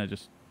I kind of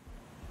just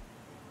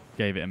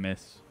gave it a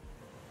miss.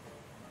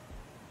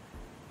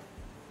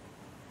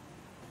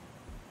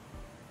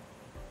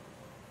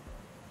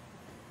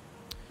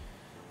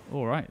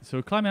 All right, so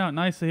we're climbing out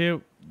nicely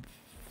here.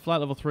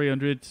 Flight level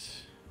 300.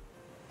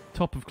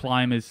 Top of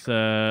climb is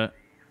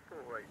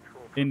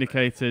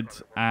indicated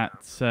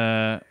at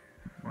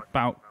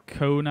about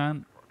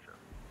Conan.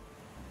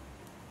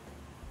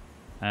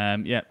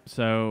 Yep,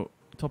 so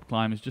top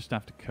climb is just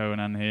after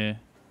Conan here.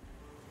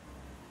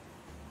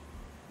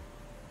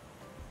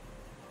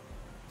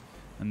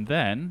 And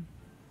then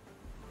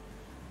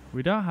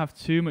we don't have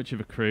too much of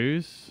a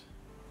cruise.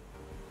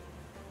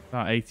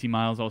 About 80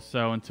 miles or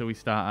so until we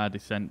start our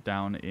descent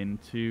down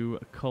into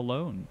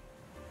Cologne.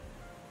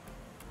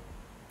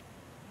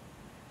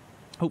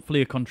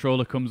 Hopefully a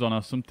controller comes on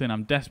or something.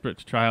 I'm desperate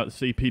to try out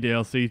the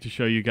CPDLC to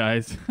show you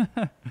guys.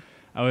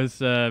 I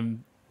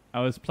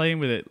was playing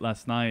with it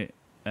last night,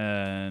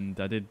 and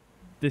I did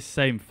this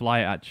same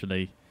flight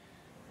actually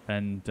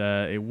And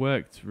it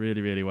worked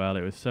really, really well.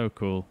 It was so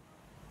cool.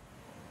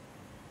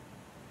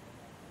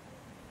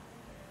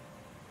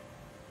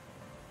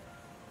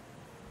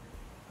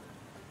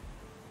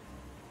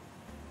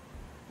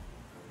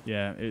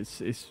 Yeah,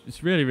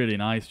 it's really, really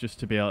nice just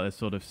to be able to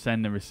sort of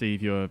send and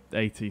receive your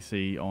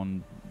ATC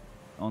on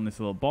this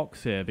little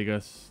box here,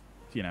 because,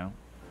 you know,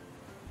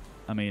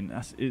 I mean,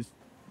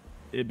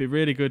 it'd be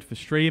really good for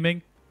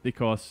streaming,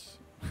 because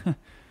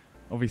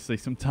obviously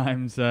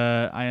sometimes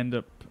I end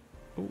up...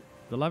 Oh,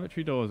 the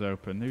lavatory door's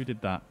open. Who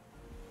did that?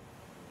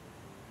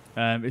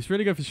 It's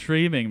really good for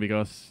streaming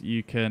because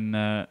you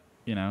can,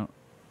 you know,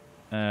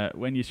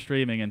 when you're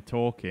streaming and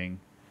talking,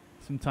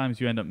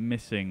 sometimes you end up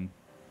missing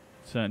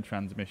certain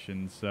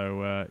transmissions.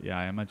 So, yeah,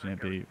 I imagine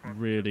it'd be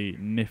really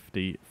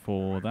nifty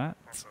for that.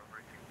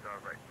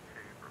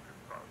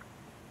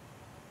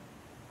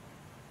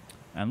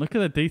 And look at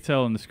the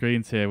detail on the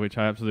screens here, which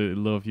I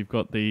absolutely love. You've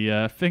got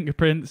the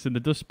fingerprints and the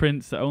dust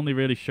prints that only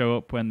really show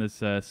up when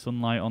there's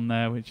sunlight on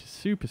there, which is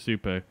super,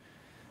 super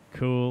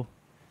cool.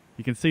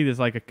 You can see there's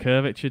like a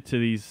curvature to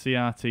these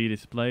CRT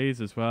displays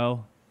as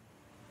well.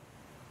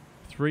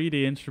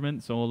 3D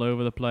instruments all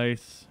over the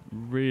place.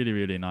 Really,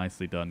 really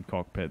nicely done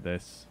cockpit,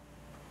 this.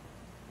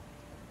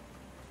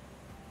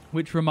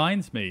 Which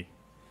reminds me,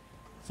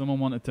 someone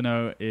wanted to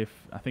know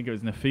if, I think it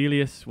was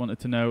Nephilius, wanted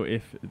to know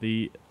if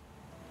the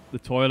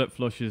toilet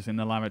flushes in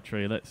the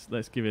lavatory.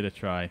 Let's give it a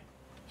try,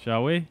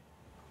 shall we?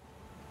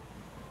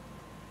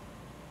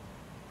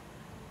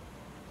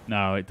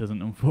 No, it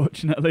doesn't,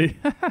 unfortunately.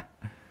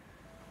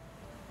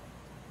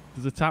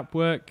 Does the tap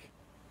work?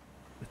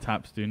 The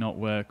taps do not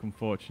work,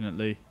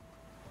 unfortunately.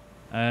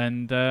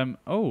 And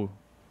oh,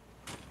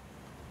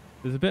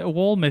 there's a bit of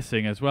wall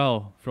missing as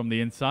well from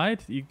the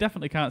inside. You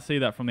definitely can't see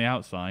that from the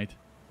outside.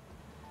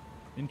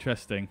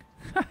 Interesting.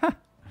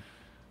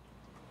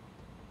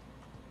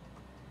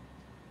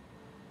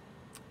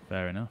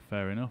 Fair enough,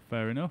 fair enough,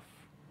 fair enough.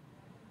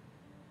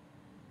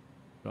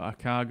 Got our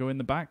cargo in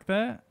the back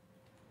there.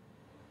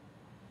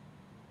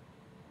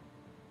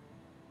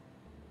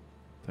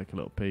 Take a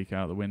little peek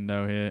out the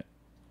window here.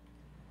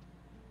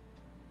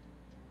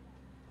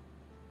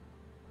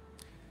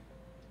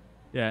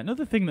 Yeah,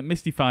 another thing that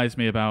mystifies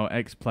me about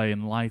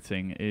X-plane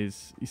lighting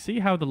is, you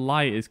see how the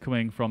light is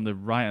coming from the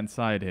right-hand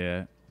side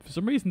here? For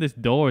some reason this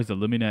door is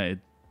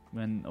illuminated,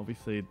 when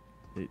obviously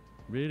it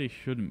really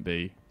shouldn't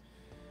be.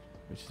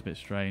 Which is a bit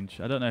strange.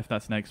 I don't know if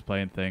that's an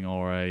X-plane thing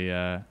or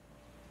a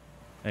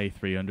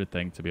A300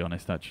 thing, to be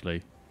honest,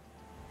 actually.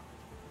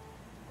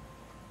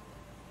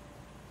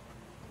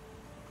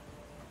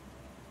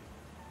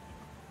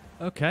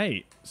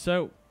 Okay,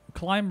 so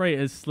climb rate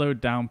has slowed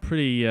down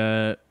pretty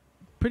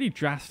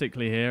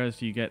drastically here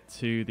as you get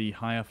to the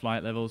higher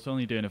flight levels.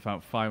 Only doing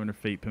about 500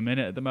 feet per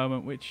minute at the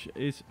moment, which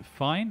is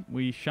fine.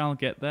 We shall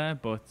get there,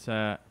 but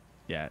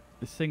yeah,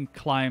 this thing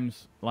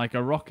climbs like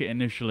a rocket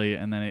initially,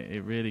 and then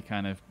it really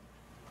kind of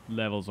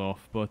levels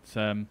off. But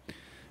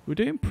we're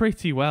doing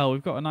pretty well.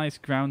 We've got a nice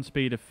ground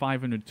speed of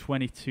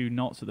 522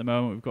 knots at the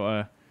moment. We've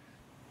got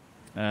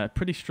a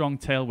pretty strong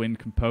tailwind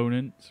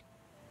component,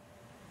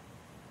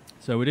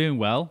 so we're doing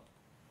well.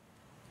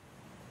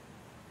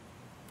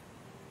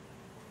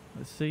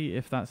 Let's see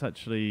if that's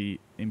actually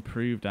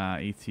improved our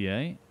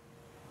ETA.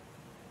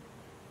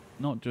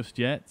 Not just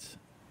yet.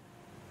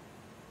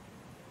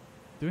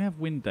 Do we have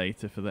wind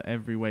data for the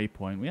every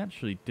waypoint? We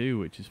actually do,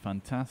 which is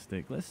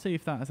fantastic. Let's see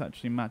if that is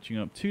actually matching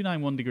up.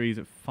 291 degrees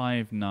at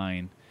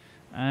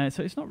 5.9.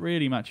 So it's not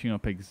really matching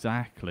up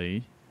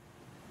exactly.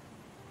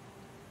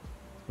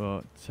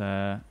 But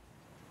never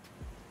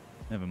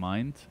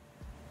mind.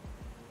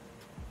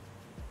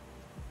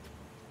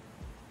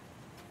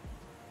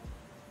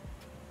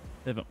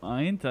 Never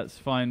mind, that's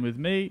fine with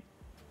me.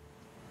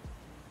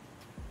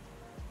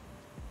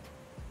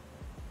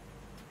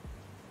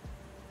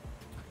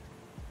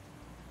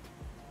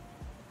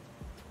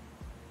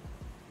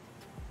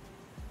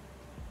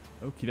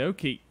 Okie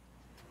dokie.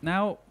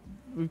 Now,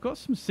 we've got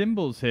some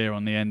symbols here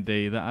on the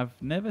ND that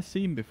I've never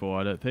seen before,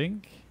 I don't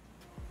think.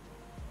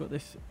 We've got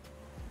this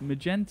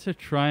magenta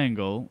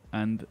triangle,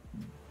 and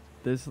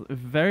there's a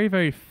very,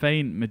 very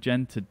faint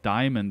magenta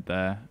diamond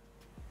there.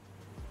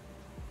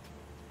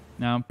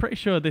 Now, I'm pretty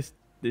sure this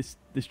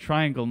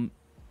triangle,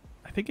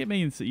 I think it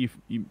means that you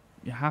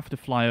have to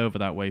fly over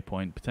that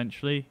waypoint,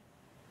 potentially.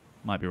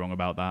 Might be wrong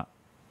about that.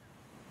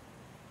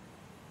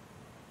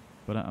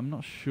 But I'm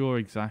not sure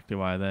exactly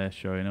why they're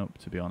showing up,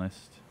 to be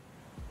honest.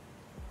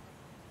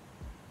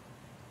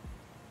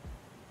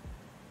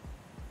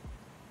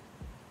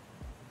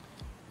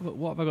 But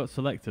what have I got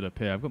selected up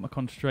here? I've got my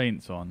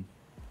constraints on.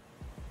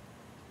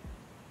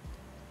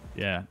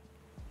 Yeah.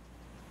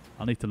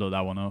 I'll need to look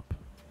that one up.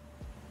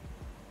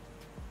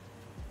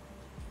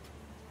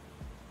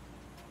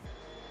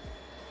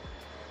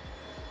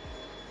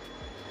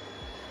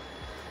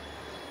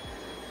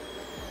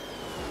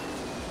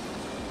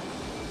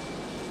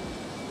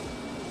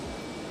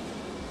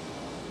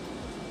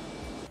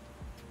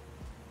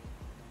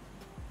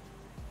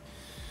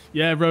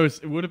 Yeah, Rose,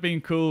 it would have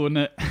been cool, wouldn't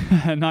it?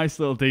 A nice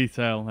little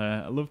detail.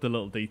 I love the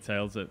little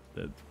details that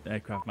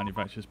aircraft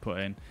manufacturers put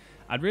in.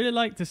 I'd really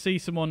like to see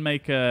someone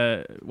make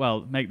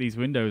these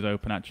windows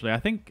open, actually. I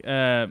think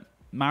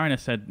Mariner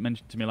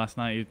mentioned to me last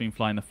night he's been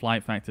flying the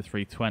Flight Factor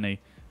 320,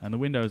 and the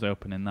window's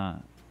open in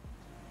that.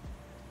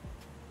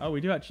 Oh,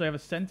 we do actually have a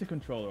center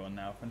controller on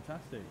now.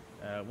 Fantastic.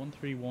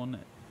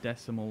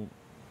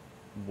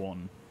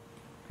 131.1.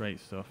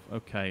 Great stuff.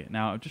 Okay,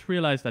 now I've just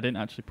realized I didn't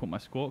actually put my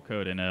squawk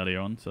code in earlier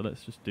on, so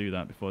let's just do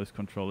that before this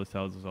controller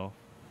tells us off.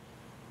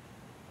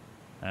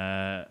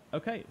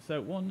 Okay,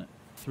 so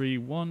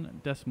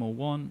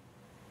 131.1.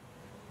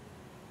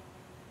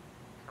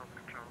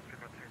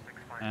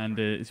 And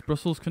it's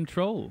Brussels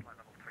control.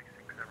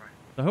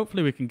 So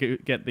hopefully we can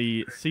get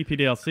the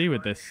CPDLC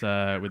with this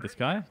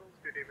guy.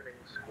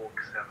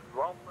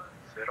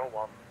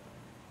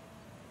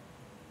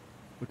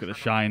 Look at the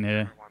shine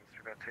here.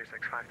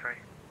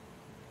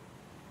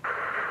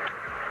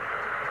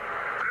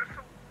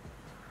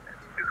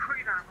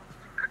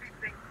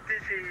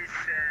 This is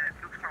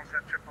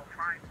Lufthansa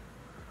 555.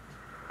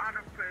 Out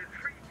of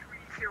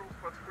 330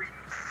 for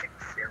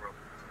 360.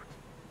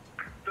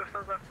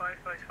 Lufthansa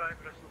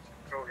 555, Brussels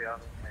Control, yeah.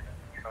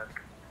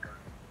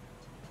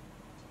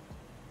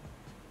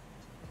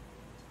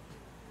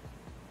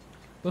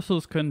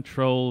 Brussels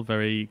Control,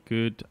 very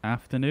good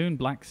afternoon.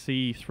 Black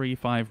Sea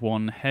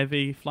 351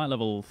 Heavy, flight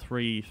level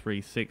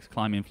 336,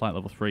 climbing flight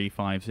level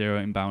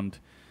 350, inbound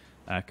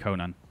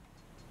Conan.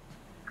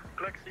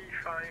 Black Sea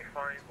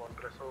 551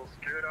 Brussels,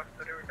 good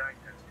afternoon,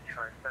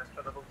 9:25,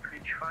 flight level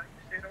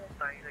 350,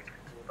 direct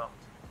to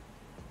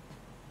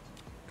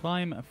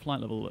Climb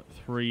flight level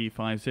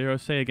 350.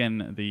 Say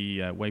again the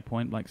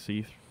waypoint, Black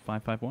Sea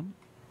 551.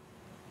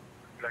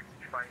 Black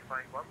Sea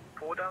 551,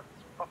 Poda,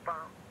 Papa,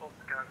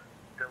 Oscar,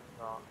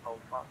 Delta,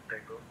 Alpha,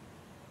 Tango.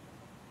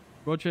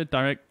 Roger,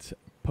 direct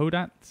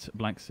Podat,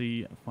 Black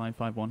Sea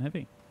 551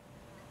 Heavy.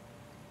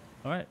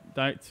 Alright,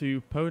 direct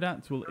to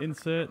Podat, we'll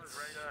insert.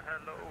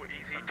 Hello,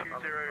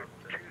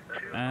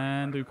 EZ2022.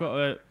 And we've got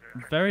a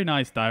very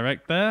nice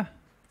direct there,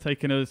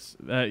 taking us,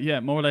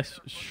 more or less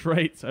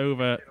straight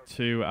over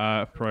to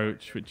our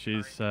approach, which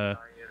is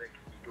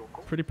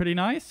pretty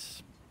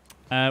nice.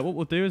 What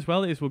we'll do as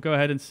well is we'll go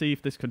ahead and see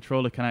if this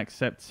controller can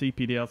accept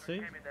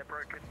CPDLC.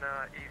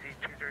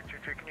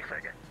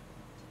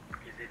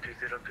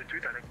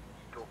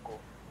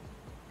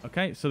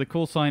 Okay, so the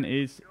call sign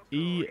is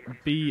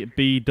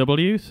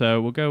EBBW,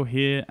 so we'll go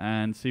here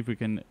and see if we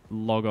can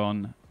log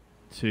on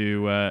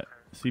to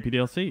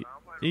CPDLC.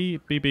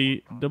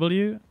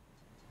 EBBW.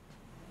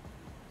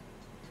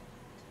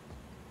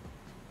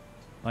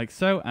 Like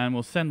so, and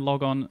we'll send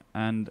log on,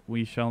 and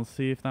we shall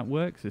see if that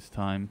works this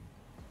time.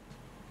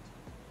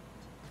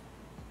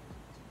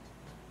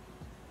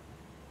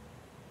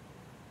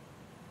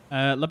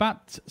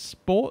 Labat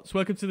Sports,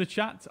 welcome to the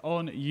chat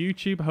on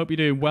YouTube. I hope you're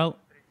doing well.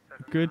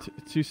 Good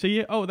to see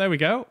you. Oh, there we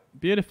go.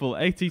 Beautiful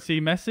ATC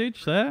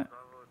message there.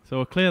 So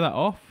we'll clear that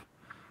off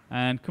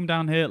and come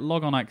down here.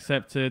 Log on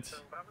accepted.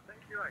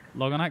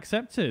 Log on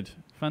accepted.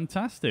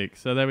 Fantastic.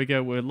 So there we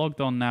go. We're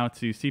logged on now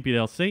to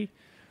CPDLC.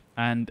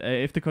 And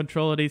if the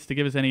controller needs to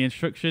give us any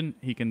instruction,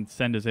 he can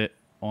send us it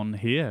on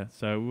here.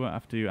 So we won't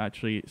have to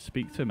actually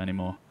speak to him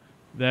anymore.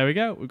 There we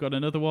go. We've got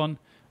another one.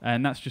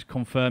 And that's just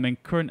confirming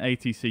current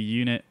ATC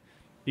unit,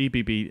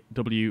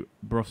 EBBW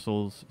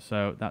Brussels.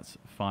 So that's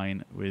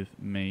fine with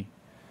me.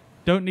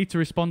 Don't need to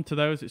respond to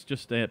those. It's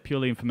just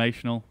purely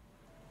informational.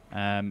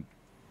 But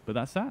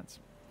that's that.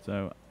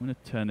 So I'm going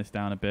to turn this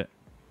down a bit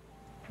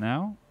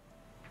now.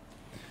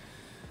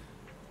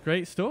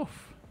 Great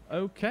stuff.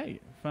 Okay.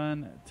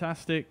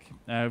 Fantastic.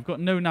 We've got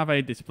no nav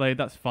aid displayed.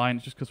 That's fine.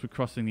 It's just because we're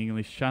crossing the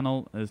English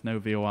Channel. There's no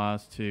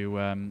VORs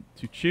to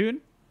tune.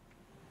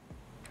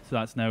 So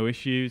that's no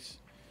issues.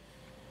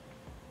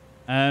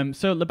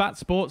 So Labat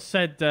Sports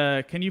said,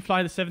 can you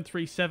fly the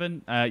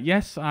 737?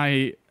 Yes,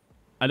 I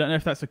don't know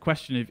if that's a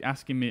question of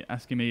asking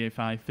me if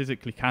I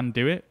physically can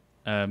do it.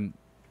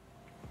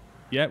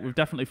 Yeah, we've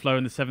definitely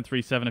flown the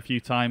 737 a few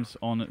times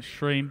on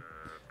stream.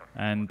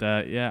 And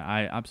yeah,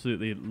 I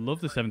absolutely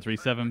love the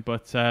 737.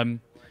 But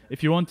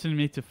if you wanted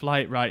me to fly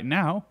it right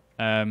now,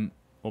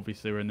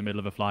 obviously we're in the middle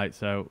of a flight,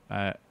 so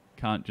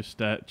can't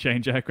just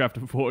change aircraft,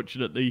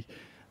 unfortunately.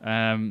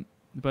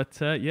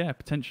 But yeah,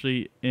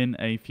 potentially in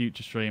a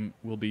future stream,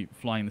 we'll be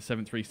flying the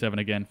 737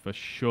 again for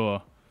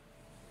sure.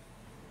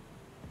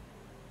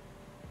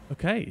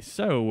 Okay,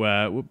 so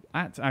we're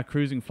at our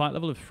cruising flight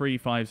level of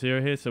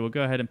 350 here, so we'll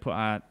go ahead and put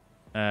our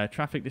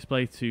traffic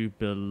display to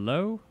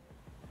below.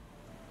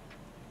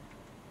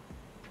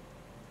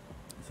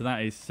 So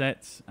that is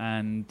set,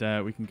 and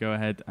we can go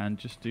ahead and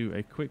just do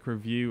a quick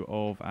review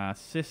of our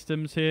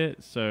systems here.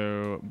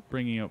 So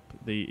bringing up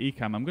the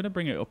eCam, I'm going to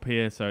bring it up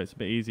here so it's a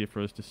bit easier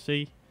for us to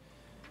see.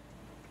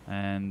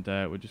 And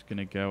we're just going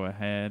to go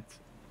ahead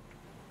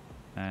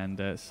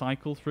and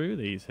cycle through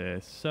these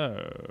here.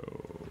 So,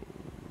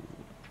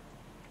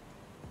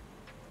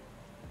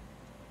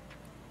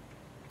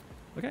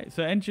 okay,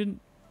 so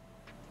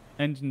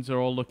engines are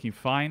all looking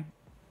fine.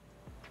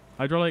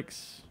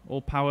 Hydraulics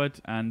all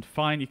powered and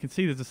fine. You can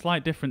see there's a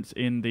slight difference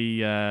in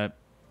the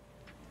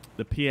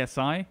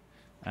PSI,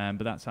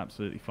 but that's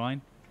absolutely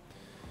fine.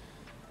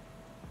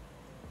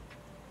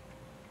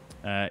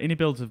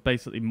 iniBuilds have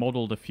basically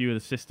modeled a few of the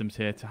systems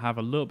here to have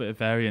a little bit of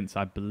variance,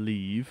 I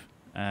believe.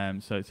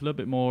 So it's a little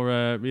bit more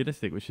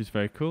realistic, which is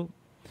very cool.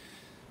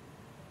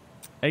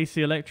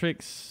 AC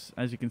electrics,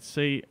 as you can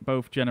see,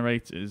 both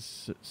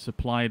generators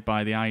supplied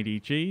by the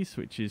IDGs,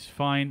 which is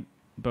fine.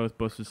 Both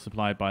buses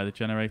supplied by the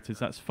generators,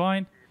 that's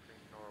fine.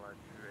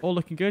 All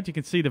looking good. You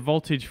can see the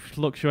voltage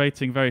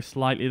fluctuating very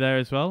slightly there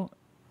as well.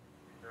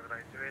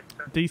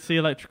 DC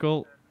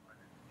electrical,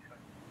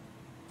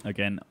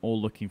 again,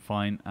 all looking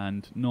fine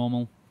and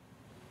normal.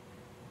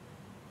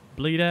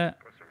 Bleed air,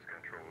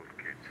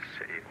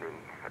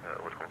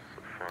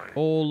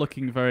 all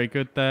looking very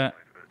good there.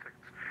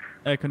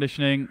 Air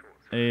conditioning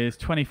is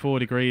 24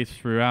 degrees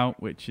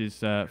throughout, which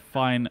is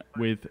fine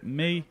with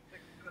me.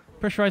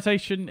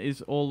 Pressurization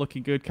is all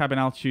looking good. Cabin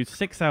altitude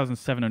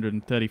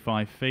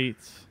 6,735 feet.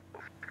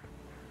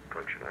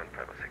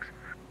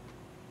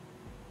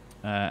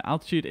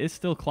 Altitude is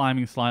still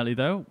climbing slightly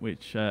though,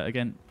 which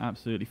again,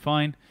 absolutely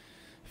fine.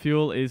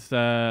 Fuel is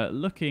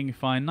looking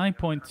fine,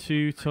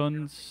 9.2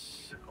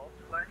 tons.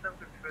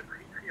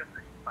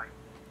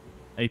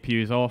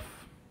 APU is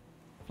off.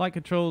 Flight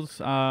controls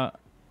are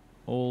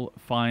all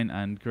fine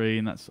and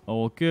green, that's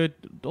all good.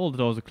 All the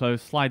doors are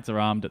closed, slides are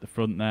armed at the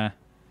front there.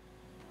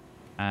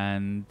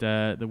 And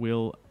the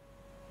wheel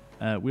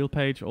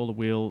page, all the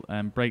wheel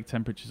brake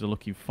temperatures are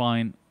looking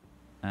fine.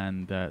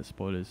 And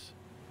spoilers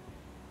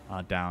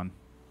are down.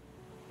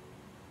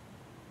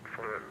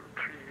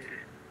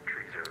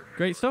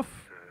 Great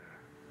stuff.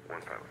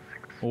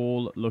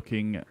 All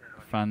looking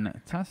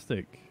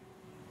fantastic.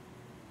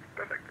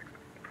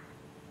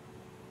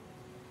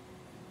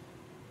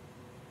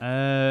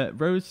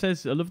 Rose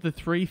says, "I love the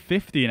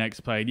 350 in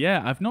X-Plane."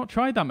 Yeah, I've not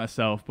tried that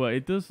myself, but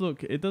it does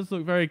look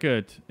very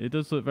good. It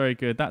does look very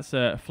good. That's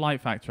a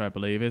flight factor, I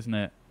believe, isn't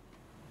it?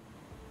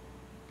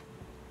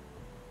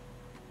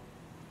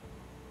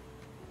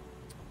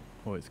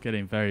 Oh, it's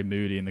getting very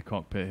moody in the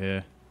cockpit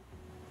here.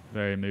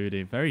 Very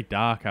moody. Very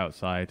dark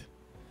outside.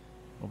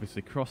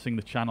 Obviously crossing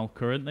the channel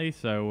currently,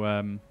 so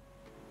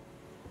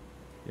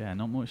yeah,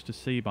 not much to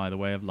see by the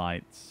way of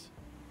lights.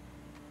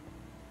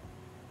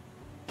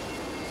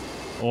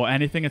 Or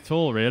anything at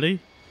all, really.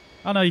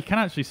 Oh no, you can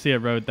actually see a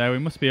road there. We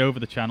must be over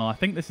the channel. I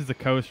think this is the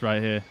coast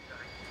right here.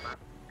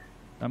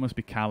 That must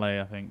be Calais,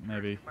 I think,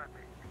 maybe.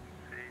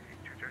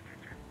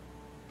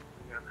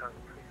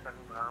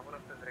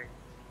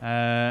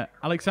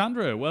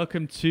 Alexandra,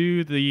 welcome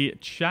to the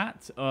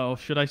chat. Or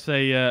should I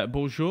say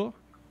bonjour?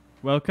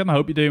 Welcome. I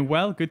hope you're doing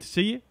well. Good to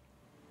see you.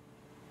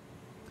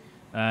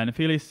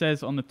 Nephilius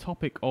says, on the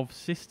topic of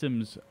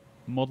systems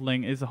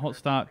modeling, is the Hot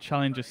Start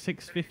Challenger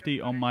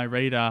 650 on my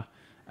radar?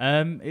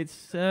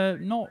 It's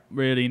not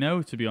really,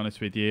 no, to be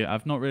honest with you.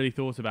 I've not really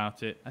thought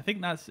about it. I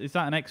think is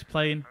that an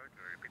X-plane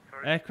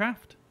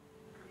aircraft?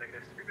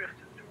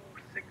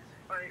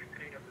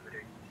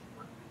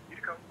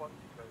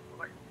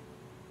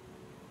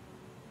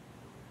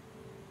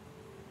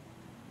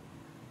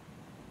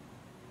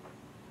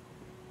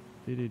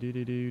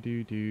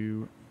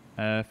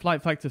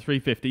 Flight factor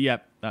 350.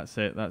 Yep, that's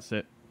it. That's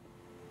it.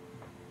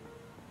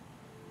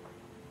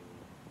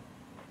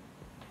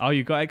 Oh,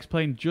 you got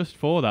X-plane just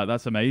for that.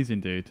 That's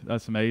amazing, dude.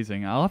 That's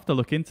amazing. I'll have to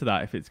look into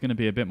that if it's going to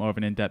be a bit more of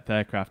an in-depth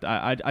aircraft.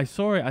 I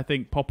saw it, I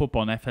think, pop up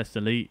on FS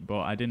Elite,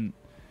 but I didn't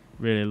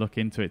really look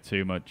into it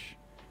too much.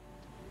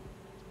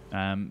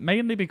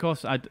 Mainly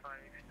because I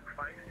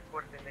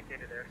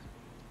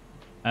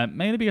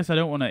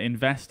don't want to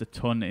invest a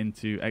ton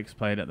into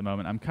X-plane at the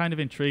moment. I'm kind of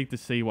intrigued to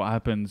see what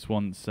happens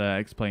once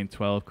X-plane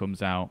 12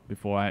 comes out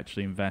before I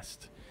actually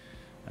invest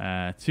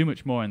too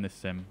much more in this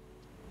sim.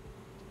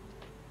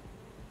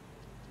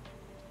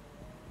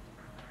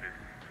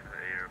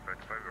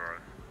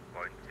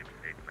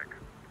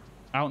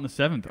 Out on the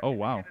 7th. Oh,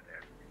 wow.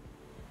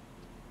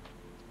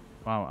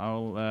 Wow,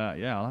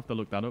 I'll have to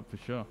look that up for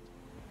sure.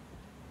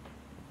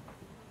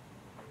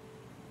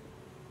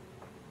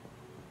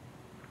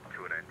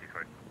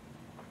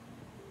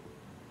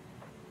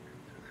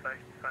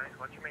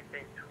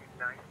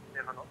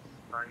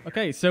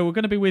 Okay, so we're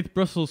going to be with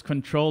Brussels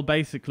Control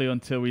basically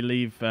until we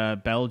leave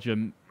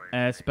Belgium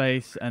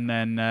airspace, and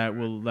then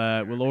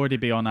we'll already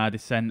be on our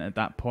descent at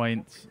that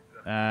point.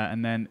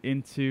 And then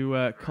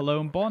into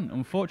Cologne-Bonn.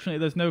 Unfortunately,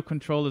 there's no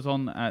controllers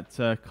on at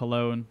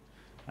Cologne,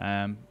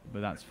 but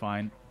that's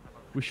fine.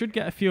 We should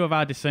get a few of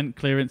our descent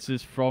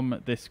clearances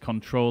from this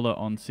controller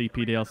on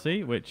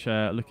CPDLC, which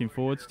looking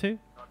forwards to.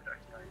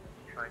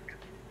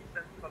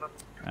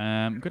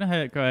 I'm going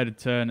to go ahead and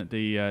turn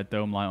the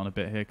dome light on a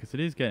bit here because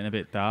it is getting a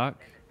bit dark.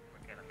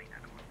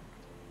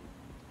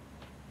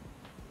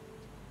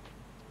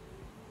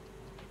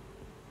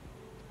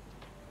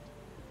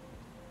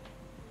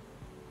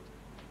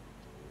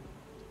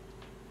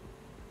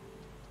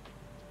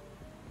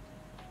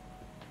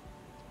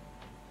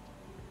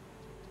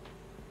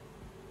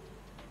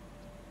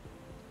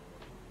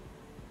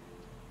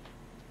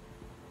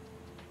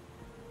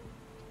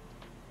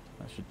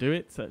 should do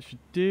it. That should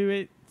do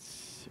it.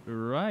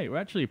 Right, we're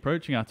actually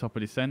approaching our top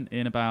of descent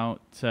in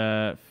about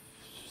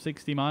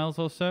 60 miles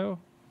or so.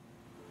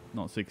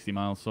 Not 60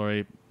 miles,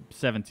 sorry,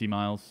 70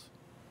 miles.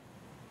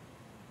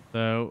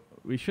 So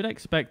we should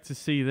expect to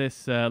see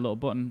this little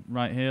button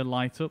right here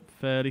light up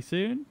fairly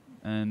soon,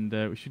 and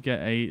we should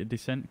get a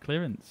descent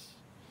clearance.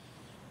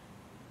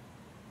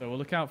 So we'll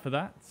look out for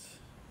that.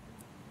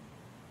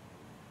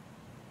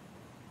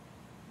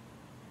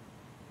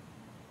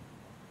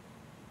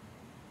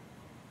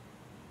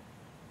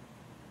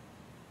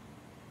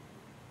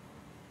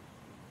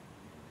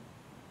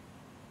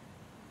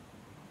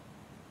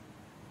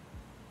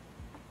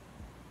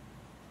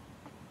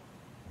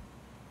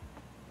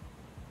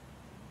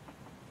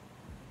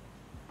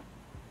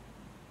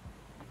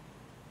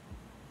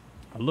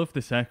 I love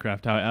this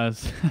aircraft, how it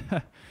has.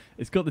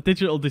 It's got the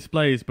digital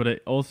displays, but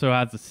it also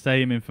has the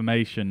same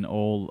information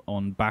all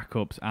on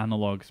backups,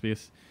 analogs.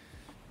 Because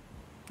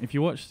if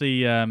you watch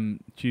the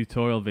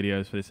tutorial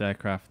videos for this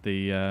aircraft,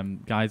 the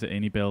guys at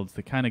iniBuilds,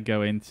 they kind of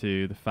go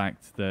into the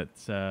fact that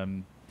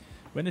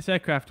when this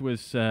aircraft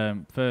was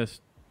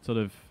first sort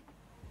of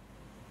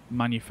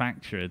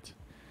manufactured,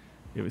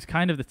 it was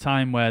kind of the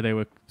time where they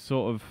were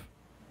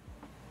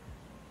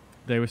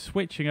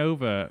switching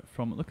over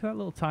from... Look at that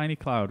little tiny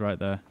cloud right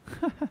there.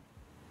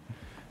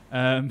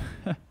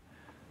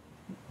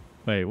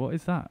 Wait, what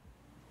is that?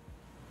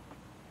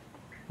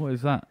 What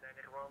is that?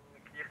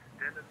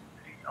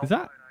 Is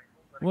that...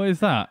 What is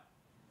that?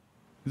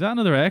 Is that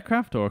another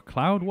aircraft or a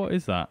cloud? What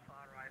is that?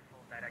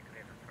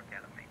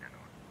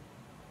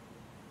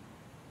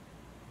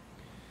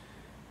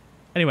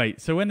 Anyway,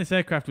 so when this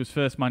aircraft was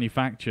first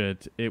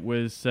manufactured, it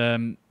was...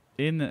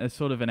 in a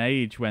sort of an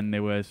age when they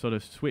were sort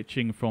of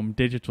switching from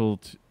digital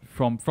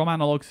from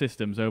analog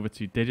systems over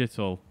to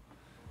digital,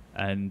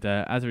 and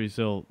as a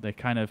result they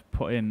kind of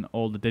put in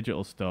all the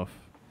digital stuff,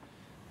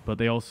 but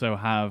they also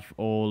have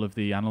all of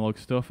the analog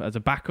stuff as a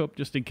backup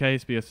just in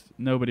case, because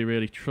nobody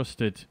really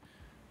trusted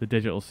the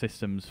digital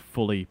systems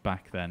fully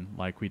back then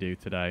like we do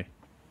today.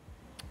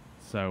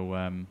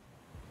 So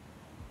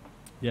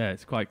yeah,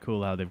 it's quite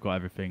cool how they've got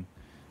everything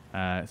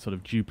sort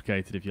of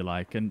duplicated, if you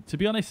like. And to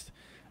be honest,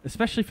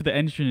 especially for the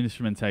engine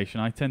instrumentation,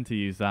 I tend to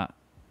use that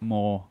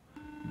more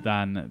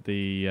than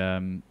the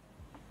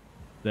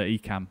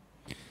eCam.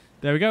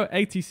 There we go,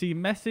 ATC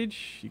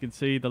message. You can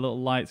see the little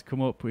lights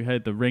come up. We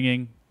heard the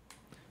ringing.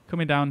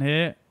 Coming down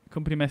here,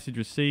 company message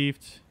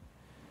received.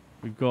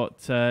 We've got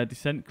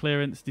descent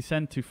clearance,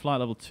 descend to flight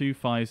level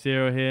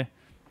 250 here.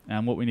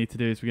 And what we need to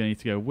do is we're going to need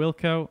to go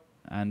Wilco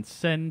and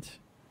send.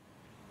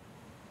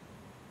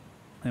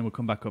 Then we'll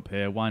come back up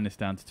here, wind this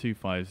down to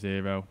 250.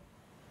 And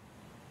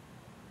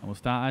we'll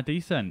start our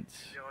descent.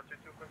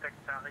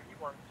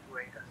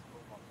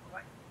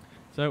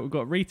 So we've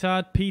got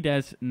retard,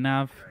 PDES,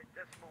 nav.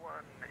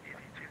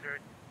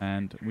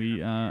 And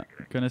we are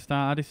going to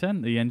start our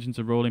descent. The engines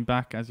are rolling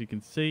back, as you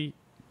can see.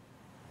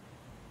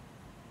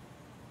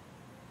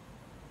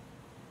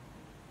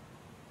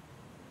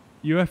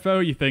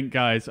 UFO, you think,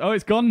 guys? Oh,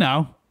 it's gone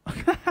now.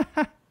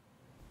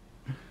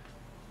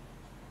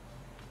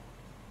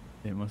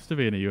 It must have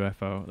been a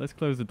UFO. Let's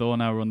close the door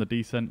now. We're on the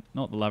descent,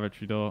 not the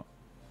lavatory door.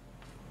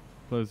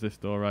 Close this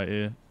door right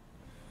here.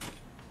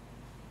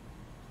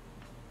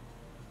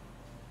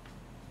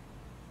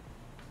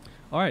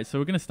 Alright, so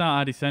we're going to start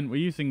our descent. We're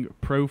using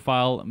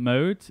profile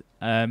mode.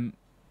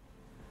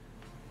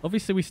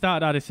 Obviously, we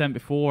started our descent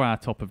before our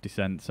top of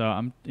descent, so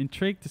I'm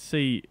intrigued to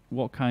see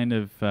what kind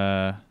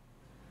of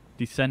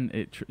descent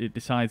it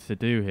decides to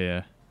do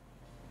here.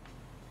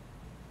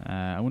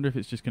 I wonder if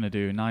it's just going to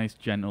do a nice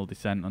gentle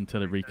descent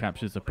until it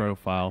recaptures the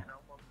profile.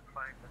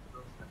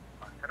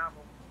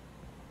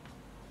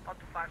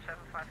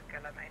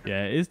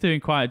 Yeah, it is doing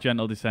quite a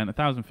gentle descent,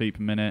 1,000 feet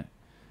per minute.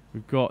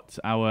 We've got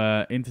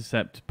our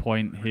intercept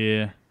point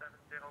here.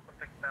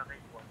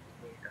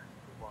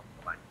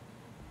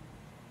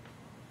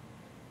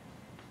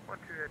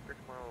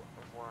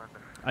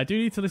 I do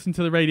need to listen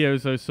to the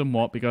radios though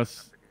somewhat,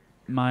 because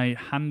my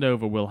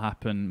handover will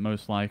happen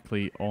most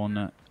likely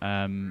on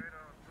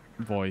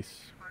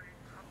voice.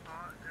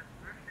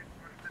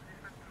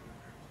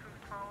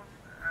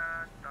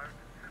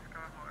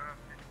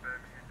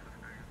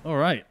 All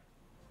right.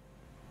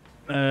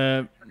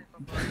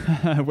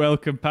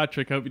 Welcome,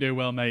 Patrick. Hope you're doing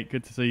well, mate.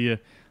 Good to see you.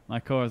 My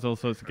car has all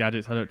sorts of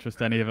gadgets. I don't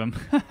trust any of them.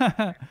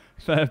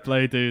 Fair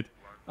play, dude.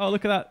 Oh,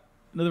 look at that.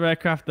 Another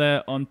aircraft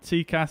there on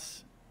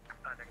TCAS.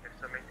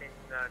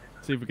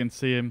 See if we can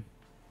see him.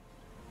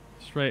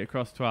 Straight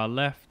across to our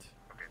left.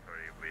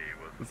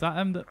 Is that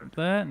him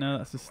there? No,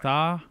 that's a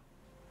star.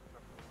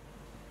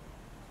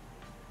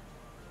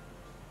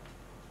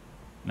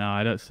 No,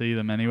 I don't see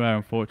them anywhere,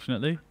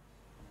 unfortunately.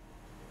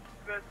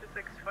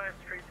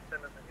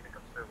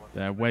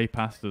 They're way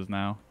past us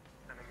now.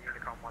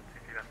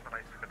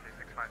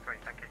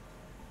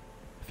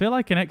 I feel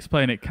like in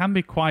X-plane it can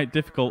be quite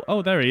difficult.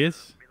 Oh, there he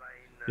is.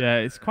 Yeah,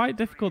 it's quite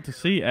difficult to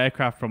see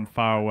aircraft from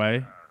far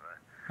away.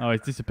 Oh,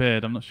 he's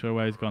disappeared. I'm not sure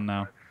where he's gone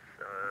now.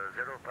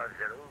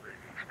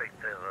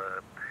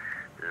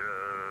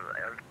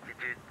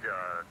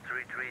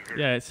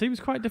 Yeah, it seems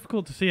quite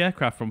difficult to see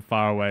aircraft from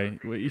far away.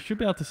 Well, you should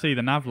be able to see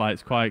the nav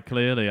lights quite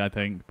clearly, I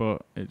think,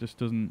 but it just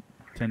doesn't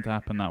tend to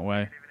happen that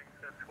way.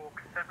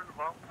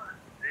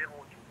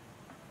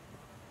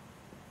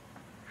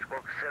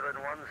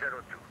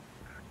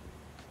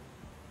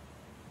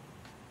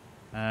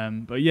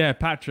 But yeah,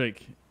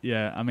 Patrick,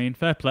 yeah, I mean,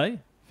 fair play,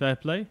 fair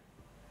play.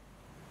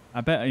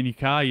 I bet in your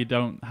car you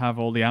don't have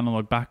all the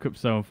analog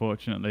backups though,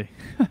 unfortunately.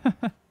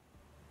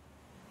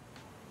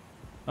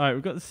 Alright,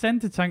 we've got the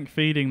center tank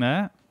feeding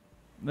there.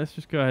 Let's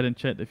just go ahead and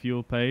check the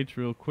fuel page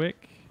real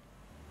quick.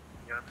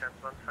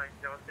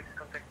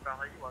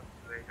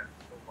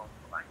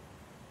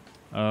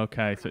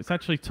 Okay, so it's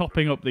actually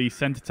topping up the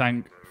center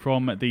tank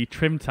from the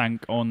trim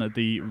tank on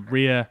the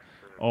rear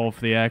of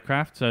the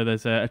aircraft. So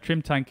there's a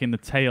trim tank in the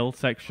tail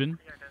section,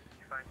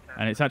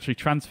 and it's actually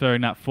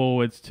transferring that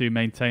forwards to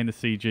maintain the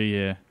CG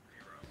here.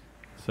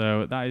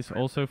 So that is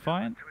also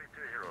fine.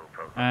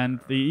 And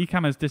the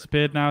ECAM has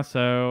disappeared now,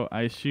 so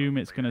I assume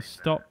it's going to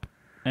stop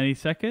any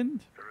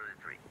second.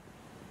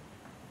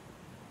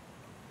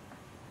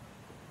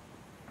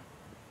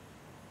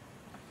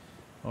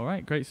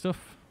 Alright, great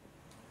stuff.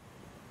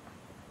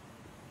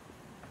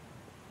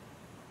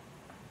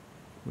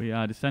 We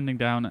are descending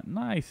down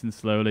nice and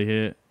slowly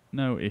here.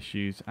 No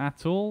issues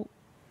at all.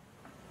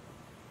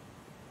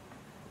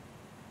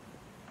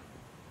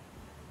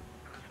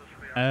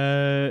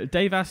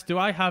 Dave asked, do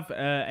I have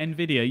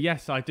NVIDIA?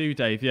 Yes, I do,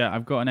 Dave. Yeah,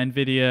 I've got an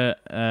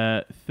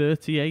NVIDIA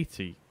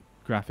 3080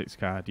 graphics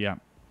card, yeah.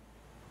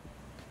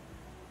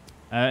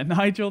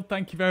 Nigel,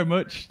 thank you very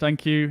much.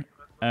 Thank you.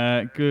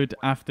 Good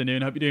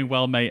afternoon. Hope you're doing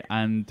well, mate.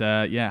 And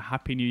yeah,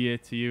 Happy New Year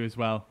to you as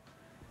well.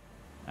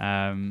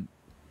 Yeah,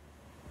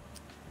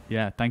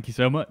 thank you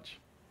so much.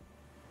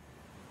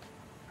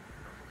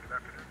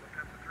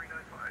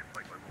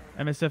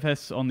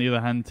 MSFS, on the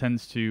other hand,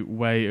 tends to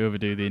way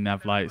overdo the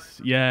nav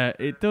lights. Yeah,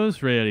 it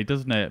does really,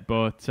 doesn't it?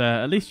 But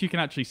at least you can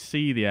actually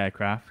see the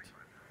aircraft.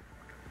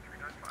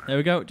 There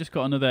we go. Just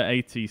got another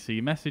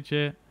ATC message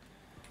here.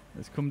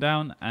 Let's come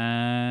down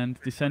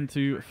and descend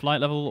to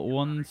flight level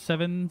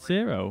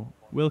 170.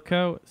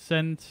 Wilco,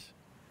 send.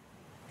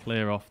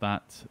 Clear off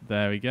that.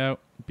 There we go.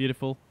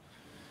 Beautiful.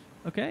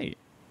 Okay.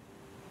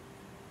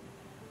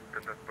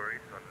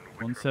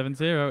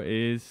 170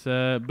 is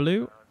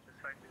blue.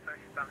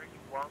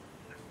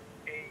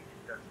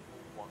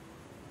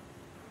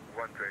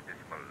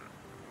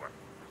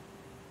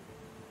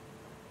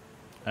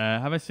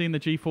 Have I seen the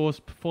GeForce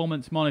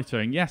performance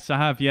monitoring? Yes, I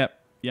have. Yep.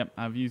 Yep,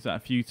 I've used that a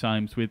few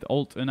times with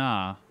Alt and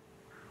R.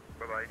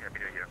 Bye-bye. Happy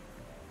New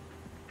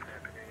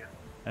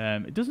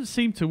Year. It doesn't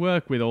seem to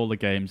work with all the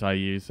games I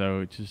use, though,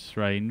 which is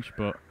strange,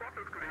 but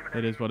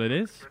it is what it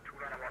is.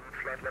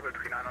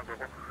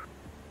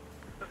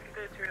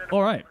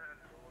 Alright,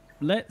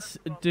 let's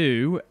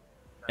do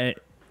a...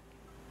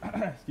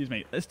 excuse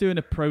me, let's do an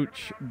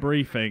approach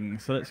briefing.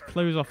 So let's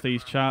close off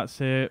these charts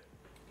here.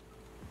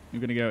 We're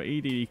going to go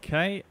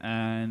EDDK,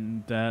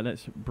 and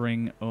let's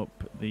bring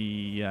up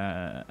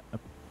the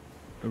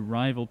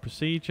arrival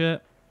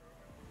procedure,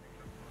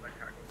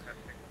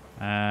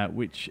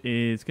 which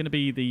is going to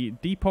be the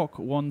Depok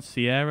 1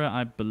 Sierra,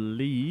 I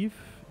believe.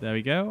 There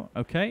we go.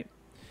 Okay.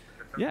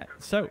 Yeah,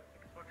 so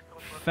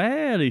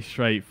fairly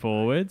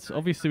straightforward.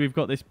 Obviously, we've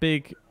got this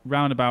big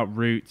roundabout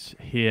route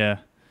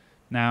here.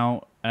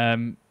 Now,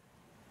 might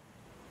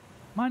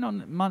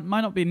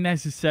not be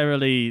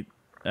necessarily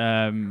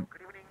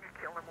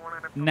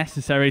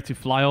necessary to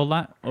fly all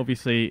that.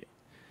 Obviously,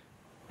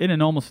 in a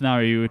normal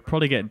scenario, you would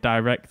probably get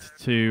direct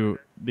to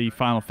the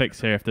final fix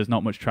here if there's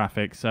not much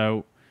traffic.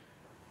 So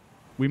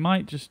we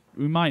might do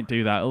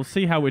that. We'll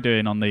see how we're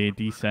doing on the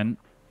descent.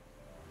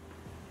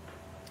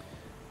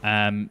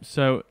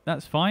 So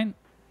that's fine.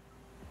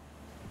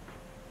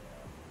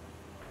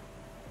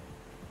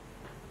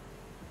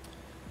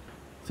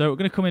 So we're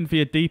going to come in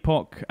via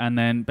Depok and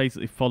then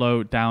basically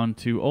follow down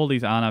to all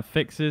these RNAV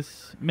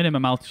fixes.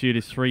 Minimum altitude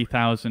is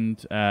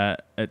 3,000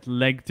 at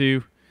leg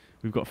do.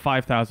 We've got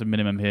 5,000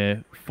 minimum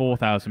here,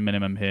 4,000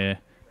 minimum here,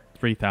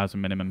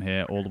 3,000 minimum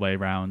here, all the way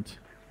around,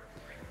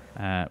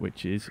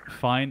 which is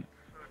fine.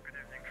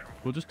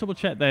 We'll just double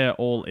check they're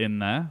all in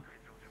there.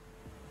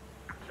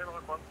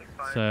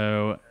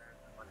 So,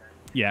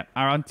 yeah,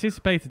 our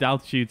anticipated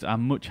altitudes are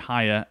much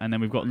higher, and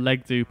then we've got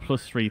leg do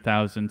plus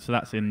 3,000, so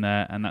that's in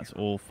there, and that's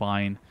all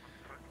fine.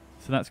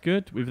 So that's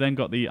good. We've then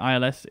got the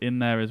ILS in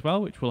there as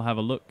well, which we'll have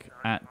a look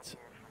at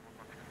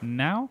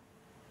now.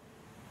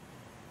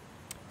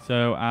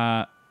 So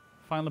our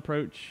final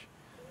approach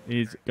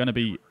is going to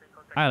be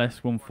ILS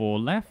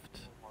 14 left.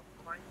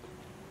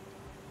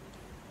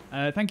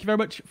 Thank you very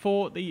much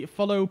for the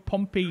follow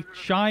Pompey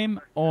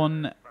Chime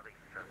on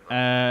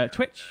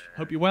Twitch.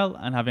 Hope you're well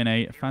and having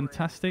a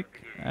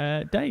fantastic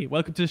day.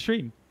 Welcome to the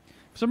stream.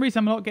 For some reason,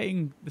 I'm not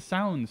getting the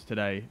sounds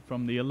today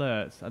from the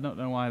alerts. I don't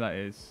know why that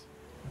is.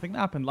 I think that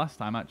happened last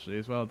time, actually,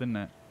 as well, didn't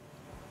it?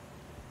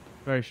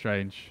 Very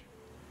strange.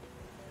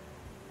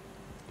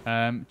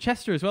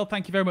 Chester as well,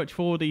 thank you very much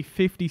for the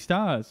 50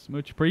 stars.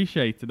 Much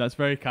appreciated. That's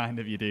very kind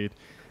of you, dude.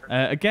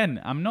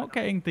 Again, I'm not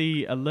getting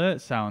the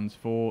alert sounds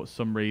for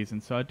some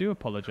reason, so I do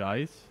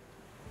apologise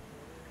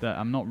that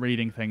I'm not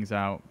reading things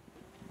out.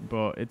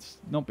 But it's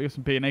not because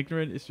I'm being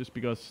ignorant, it's just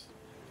because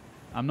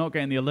I'm not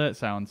getting the alert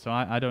sound, so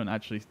I don't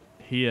actually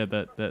hear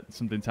that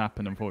something's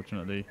happened,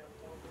 unfortunately.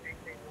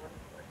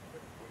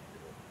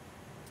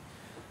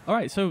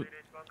 Alright, so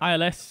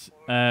ILS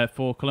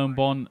for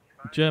Cologne-Bonn,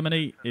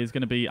 Germany is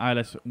going to be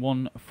ILS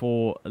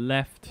 14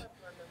 left.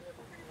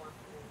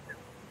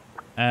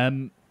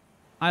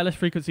 ILS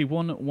frequency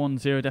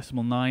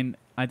 110.9,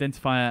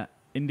 identifier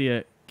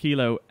India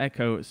Kilo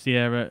Echo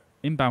Sierra,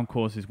 inbound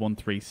course is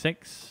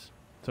 136.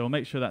 So we'll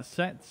make sure that's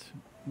set,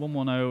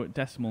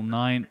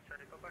 110.9,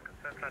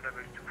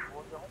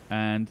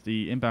 and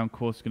the inbound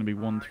course is going to be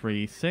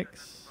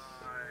 136.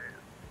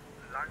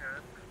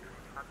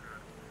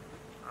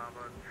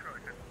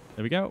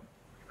 There we go.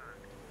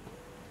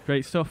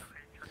 Great stuff.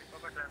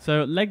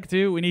 So leg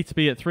do, we need to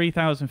be at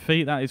 3,000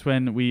 feet. That is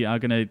when we are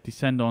going to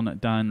descend on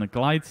down the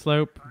glide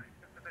slope.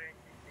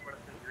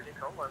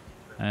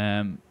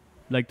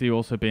 Leg do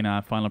also being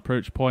our final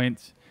approach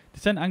point.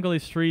 Descent angle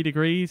is 3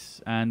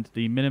 degrees, and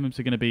the minimums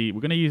are going to be,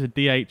 we're going to use a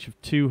DH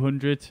of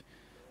 200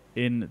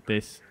 in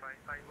this.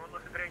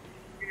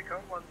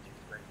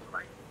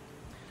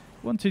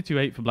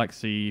 1228 for Black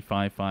Sea,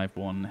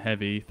 551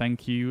 heavy.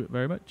 Thank you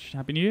very much.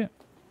 Happy New Year.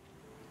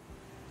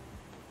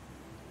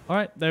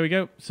 Alright, there we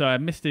go. So I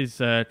missed his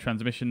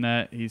transmission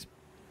there. He's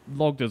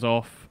logged us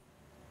off.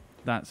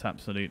 That's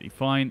absolutely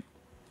fine.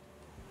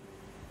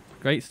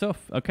 Great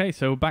stuff. Okay,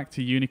 so we're back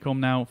to Unicom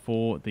now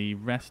for the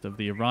rest of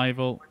the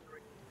arrival.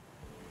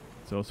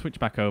 So I'll switch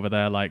back over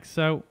there like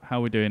so. How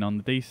are we doing on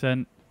the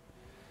descent?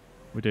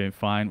 We're doing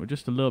fine. We're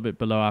just a little bit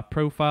below our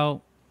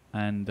profile.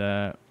 And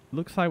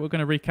looks like we're going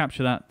to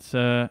recapture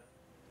that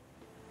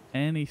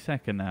any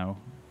second now.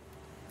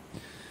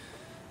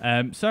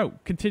 So,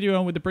 continue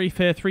on with the brief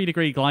here.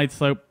 3-degree glide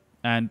slope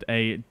and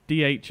a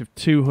DH of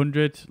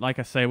 200. Like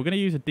I say, we're going to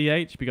use a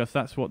DH because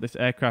that's what this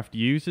aircraft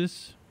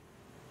uses.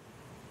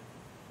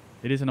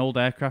 It is an old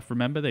aircraft,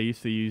 remember? They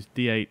used to use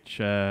DH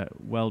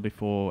well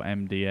before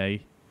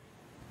MDA.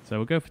 So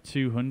we'll go for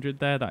 200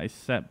 there. That is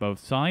set both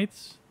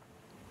sides.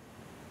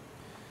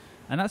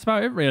 And that's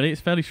about it, really. It's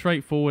fairly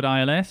straightforward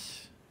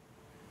ILS.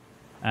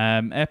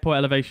 Airport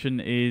elevation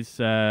is,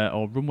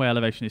 or runway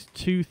elevation is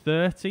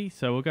 230,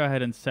 so we'll go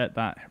ahead and set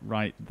that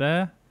right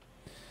there.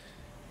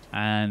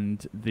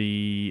 And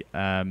the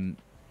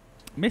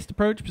missed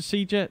approach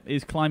procedure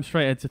is climb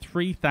straight ahead to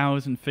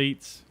 3,000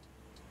 feet.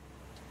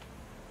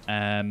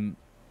 And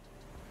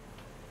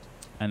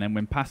then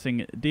when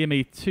passing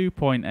DME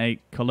 2.8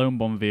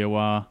 Cologne-Bonn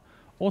VOR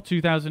or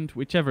 2,000,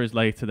 whichever is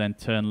later, then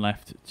turn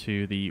left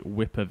to the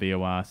Whipper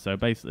VOR. So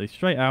basically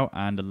straight out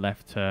and a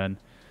left turn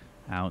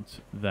out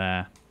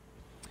there.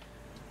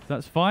 So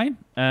that's fine.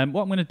 What I'm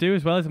going to do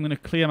as well is I'm going to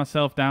clear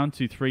myself down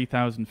to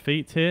 3,000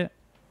 feet here,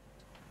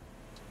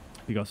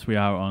 because we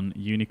are on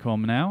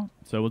Unicom now.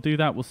 So we'll do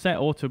that. We'll set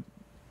auto.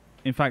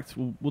 In fact,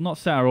 we'll not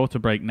set our auto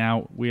brake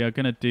now. We are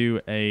going to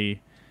do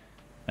a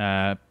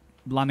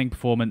landing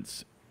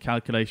performance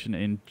calculation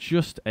in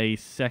just a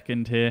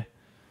second here.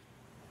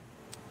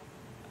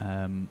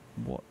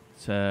 What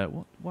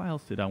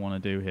else did I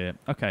want to do here?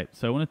 Okay,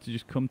 so I wanted to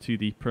just come to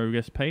the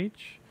progress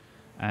page.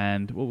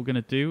 And what we're going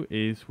to do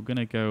is we're going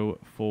to go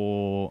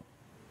for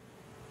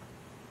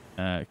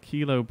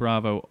Kilo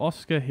Bravo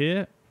Oscar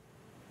here,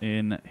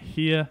 in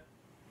here.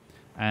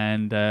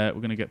 And we're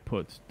going to get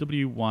put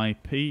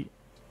WYP.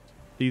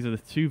 These are the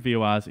two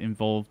VORs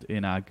involved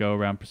in our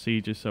go-around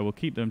procedure, so we'll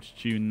keep them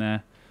tuned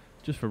there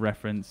just for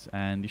reference.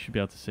 And you should be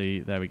able to see,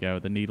 there we go,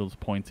 the needles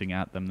pointing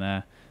at them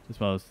there, as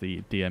well as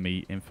the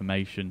DME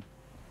information.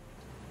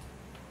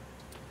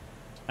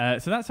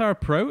 So that's our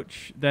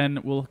approach. Then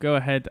we'll go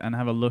ahead and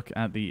have a look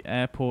at the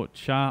airport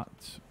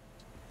chart.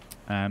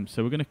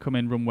 So we're going to come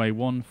in runway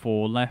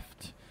 14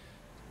 left,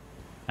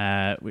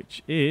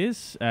 which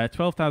is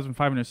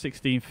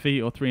 12,516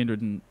 feet or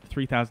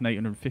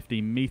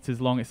 3,815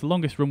 meters long. It's the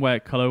longest runway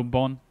at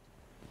Cologne-Bonn.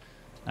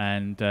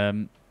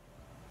 And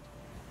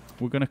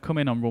we're going to come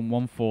in on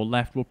run 14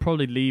 left. We'll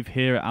probably leave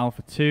here at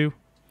Alpha 2,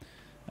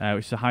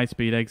 which is a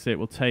high-speed exit.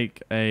 We'll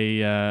take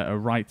a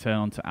right turn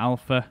onto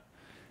Alpha.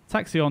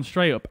 Taxi on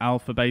straight up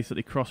Alpha,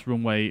 basically cross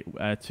runway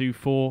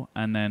 24,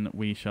 and then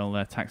we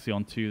shall taxi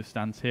on to the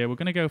stands here. We're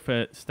going to go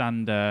for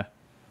stand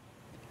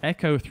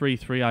Echo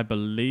 33, I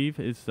believe,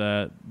 is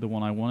the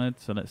one I wanted.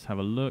 So let's have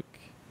a look.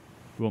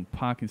 We want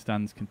parking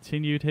stands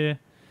continued here.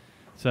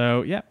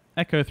 So, yeah,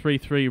 Echo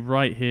 33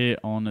 right here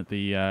on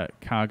the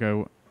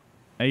cargo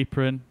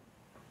apron.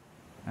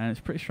 And it's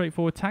pretty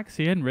straightforward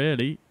taxiing,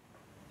 really.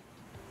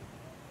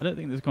 I don't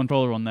think there's a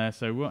controller on there,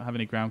 so we won't have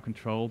any ground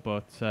control,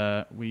 but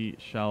we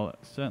shall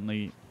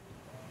certainly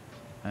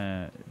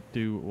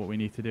do what we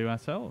need to do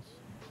ourselves.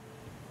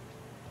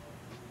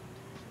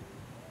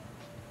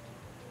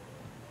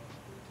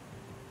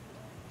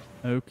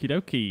 Okie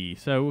dokie.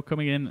 So we're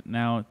coming in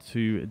now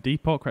to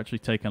Depot. We're actually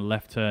taking a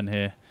left turn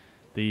here.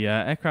 The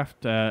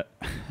aircraft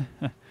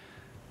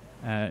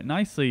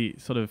Nicely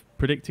sort of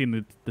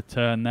predicting the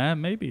turn there.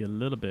 Maybe a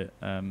little bit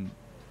of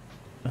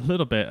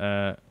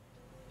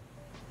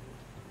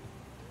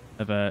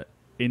a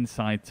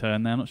inside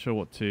turn there. I'm not sure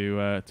what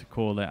to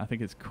call it. I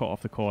think it's cut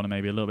off the corner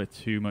maybe a little bit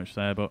too much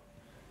there, but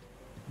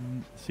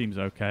seems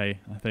okay,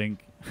 I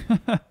think.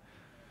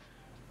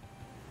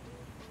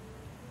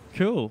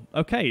 Cool.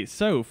 Okay,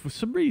 so for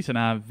some reason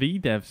our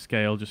VDEV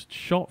scale just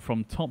shot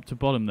from top to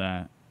bottom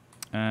there.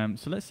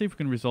 So let's see if we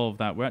can resolve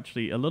that. We're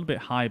actually a little bit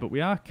high, but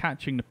we are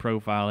catching the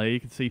profile here. You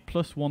can see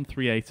plus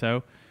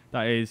 1380.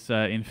 That is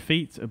in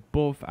feet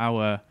above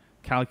our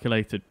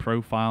calculated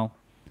profile.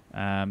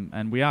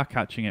 And we are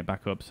catching it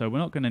back up. So we're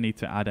not going to need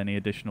to add any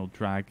additional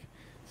drag.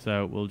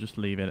 So we'll just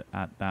leave it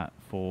at that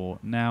for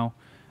now.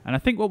 And I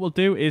think what we'll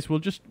do is we'll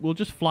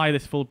just fly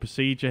this full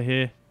procedure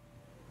here.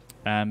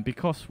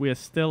 Because we are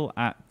still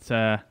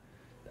at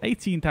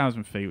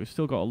 18,000 feet. We've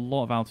still got a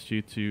lot of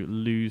altitude to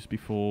lose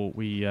before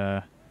we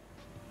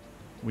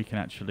can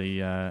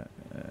actually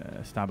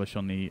establish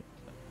on the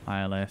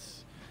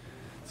ILS.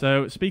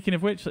 So speaking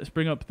of which, let's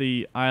bring up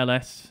the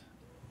ILS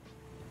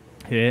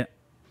here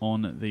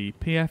on the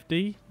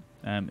PFD.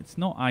 It's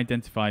not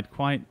identified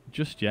quite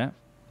just yet.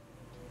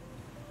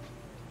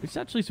 It's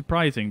actually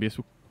surprising because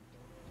we're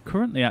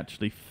currently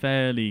actually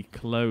fairly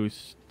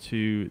close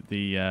to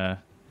the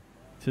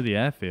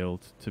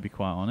airfield, to be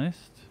quite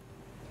honest.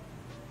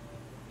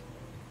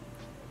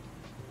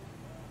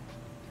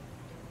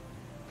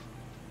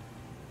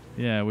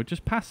 Yeah, we're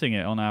just passing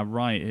it on our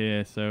right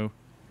here, so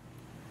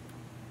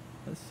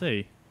let's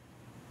see.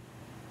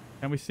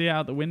 Can we see it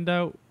out the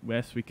window?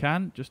 Yes, we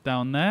can. Just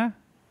down there.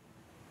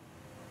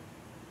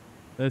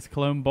 There's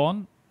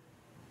Cologne-Bonn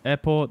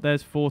Airport.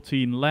 There's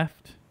 14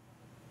 left.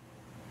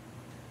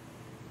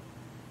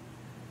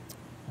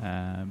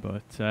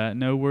 But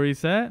no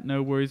worries there.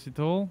 No worries at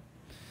all.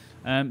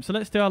 So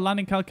let's do our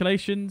landing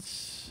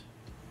calculations.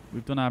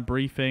 We've done our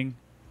briefing.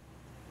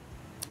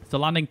 So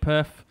landing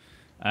perf.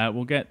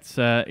 We'll get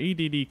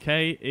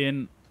EDDK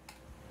in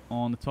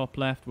on the top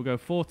left. We'll go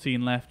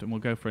 14 left and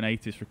we'll go for an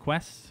ATIS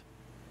request.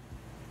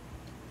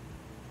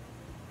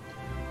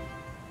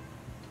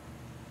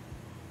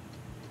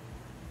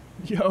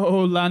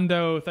 Yo,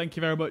 Lando, thank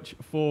you very much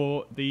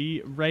for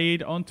the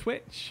raid on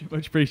Twitch.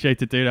 Much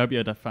appreciated, dude. I hope you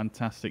had a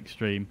fantastic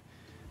stream.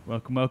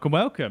 Welcome, welcome,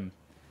 welcome.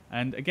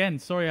 And again,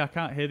 sorry I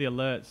can't hear the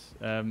alerts.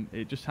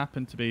 It just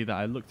happened to be that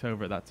I looked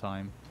over at that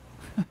time.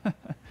 But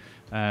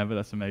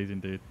that's amazing,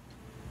 dude.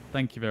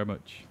 Thank you very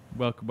much.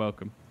 Welcome,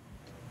 welcome.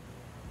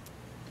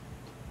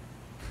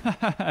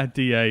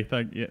 DA,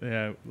 thank you.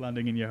 Yeah,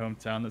 landing in your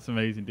hometown. That's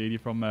amazing, dude. You're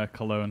from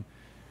Cologne.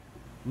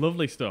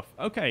 Lovely stuff.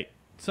 Okay,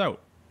 so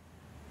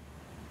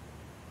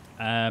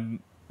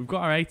we've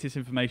got our ATIS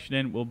information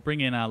in. We'll bring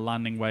in our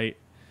landing weight,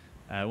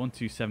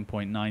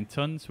 127.9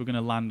 tons. We're going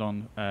to land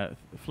on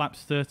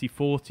flaps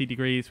 30-40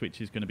 degrees, which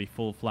is going to be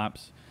full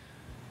flaps.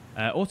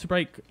 Auto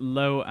brake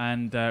low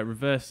and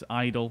reverse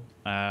idle.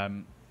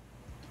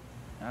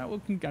 We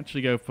can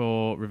actually go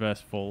for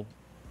reverse full.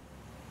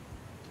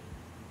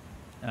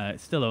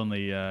 It's still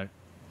only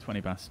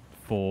 20 past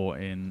 4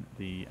 in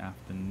the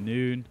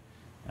afternoon,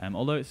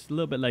 although it's a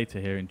little bit later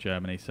here in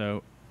Germany.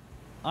 So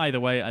either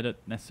way, I don't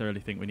necessarily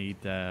think we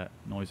need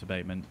noise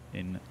abatement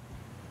in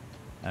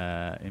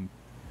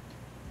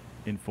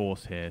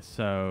force here.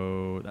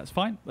 So that's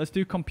fine. Let's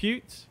do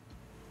compute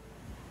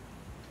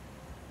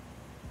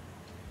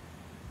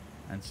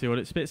and see what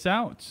it spits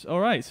out. All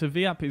right, so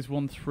VAP is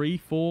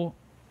 134.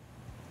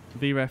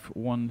 VREF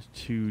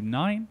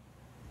 129,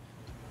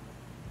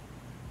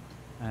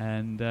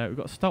 and we've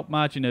got a stop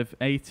margin of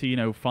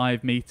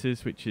 1805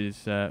 meters, which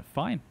is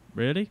fine,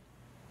 really.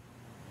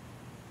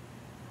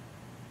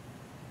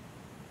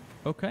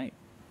 Okay,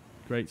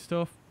 great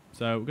stuff.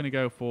 So we're going to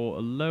go for a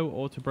low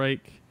auto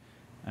brake,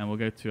 and we'll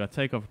go to our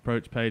takeoff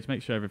approach page,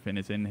 make sure everything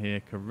is in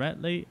here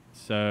correctly.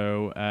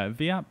 So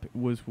VAP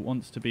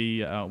wants to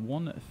be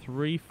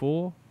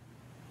 134,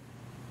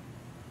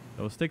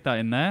 so we'll stick that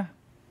in there.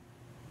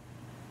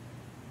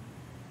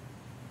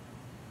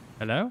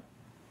 Hello?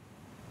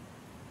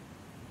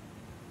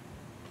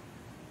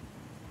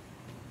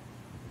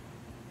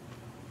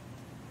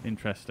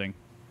 Interesting.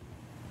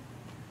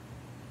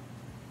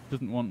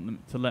 Doesn't want them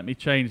to let me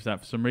change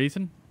that for some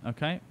reason.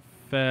 Okay,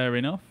 fair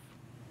enough.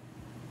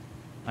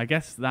 I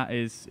guess that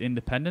is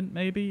independent,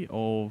 maybe,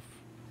 of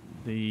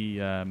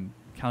the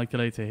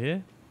calculator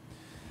here.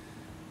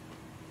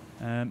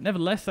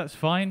 Nevertheless, that's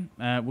fine.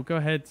 We'll go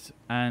ahead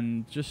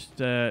and just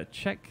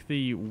check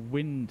the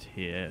wind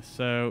here.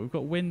 So we've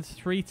got winds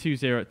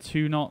 320 at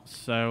 2 knots.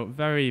 So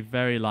very,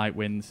 very light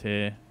winds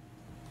here.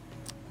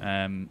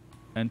 And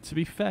to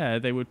be fair,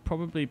 they would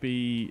probably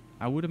be...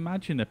 I would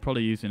imagine they're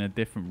probably using a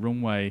different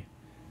runway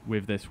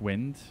with this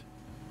wind,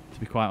 to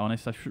be quite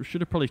honest. I should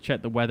have probably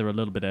checked the weather a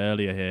little bit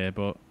earlier here,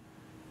 but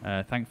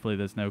thankfully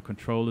there's no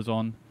controllers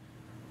on.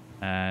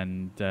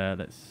 And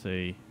let's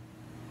see...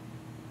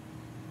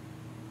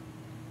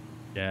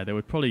 Yeah, they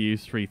would probably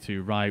use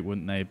 3-2 right,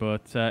 wouldn't they?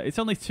 But it's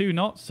only 2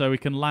 knots, so we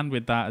can land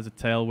with that as a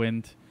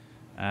tailwind.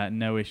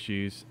 No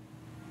issues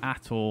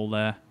at all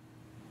there.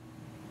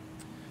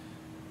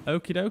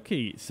 Okie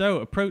dokie. So,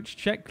 approach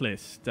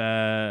checklist.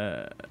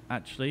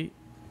 Actually,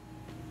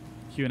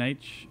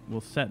 QNH,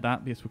 we'll set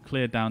that because we're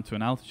cleared down to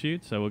an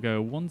altitude. So, we'll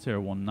go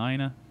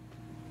 1019er.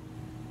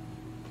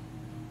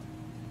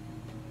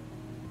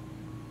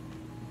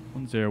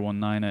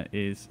 1019er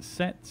is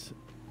set.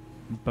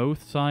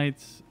 Both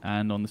sides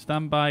and on the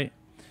standby.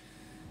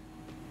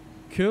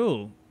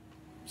 Cool.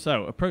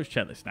 So, approach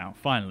checklist now,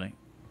 finally.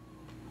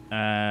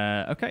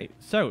 Okay,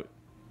 so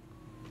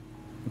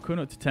we're coming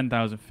up to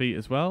 10,000 feet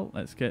as well.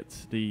 Let's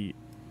get the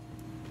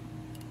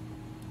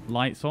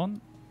lights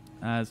on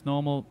as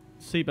normal.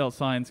 Seatbelt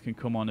signs can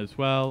come on as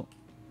well.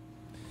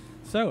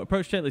 So,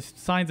 approach checklist.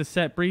 Signs are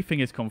set. Briefing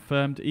is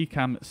confirmed.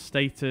 ECAM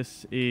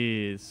status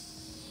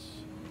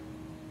is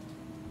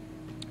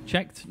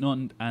checked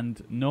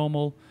and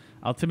normal.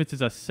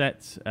 Altimeters are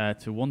set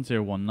to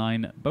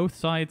 1019. Both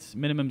sides.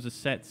 Minimums are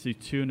set to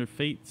 200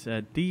 feet.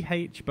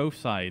 DH, both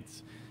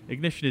sides.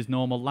 Ignition is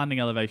normal. Landing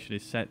elevation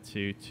is set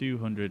to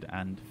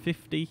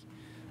 250.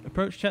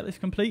 Approach checklist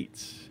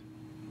complete.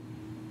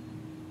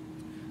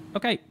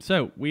 Okay,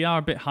 so we are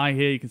a bit high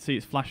here. You can see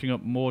it's flashing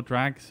up more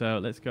drag. So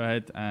let's go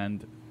ahead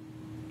and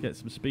get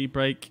some speed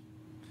brake.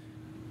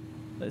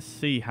 Let's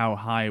see how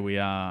high we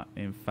are.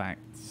 In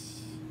fact,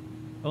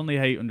 only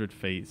 800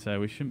 feet.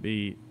 So we shouldn't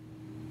be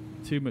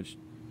too much.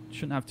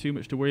 Shouldn't have too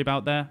much to worry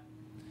about there.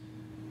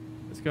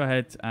 Let's go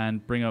ahead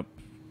and bring up.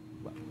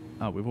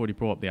 Oh, we've already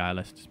brought up the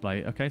ILS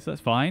display. Okay, so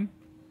that's fine.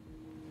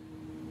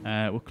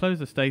 We'll close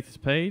the status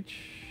page.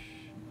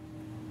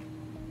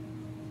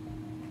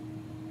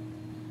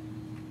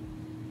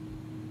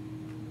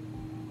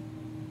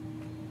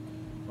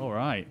 All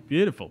right,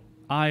 beautiful.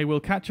 I will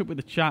catch up with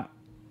the chat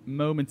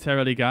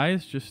momentarily,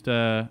 guys. Just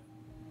as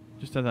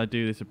I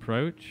do this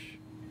approach.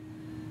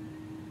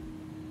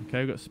 Okay,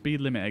 we've got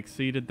speed limit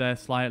exceeded there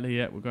slightly.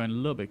 Yeah, we're going a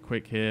little bit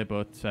quick here,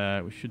 but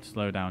we should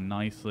slow down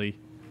nicely.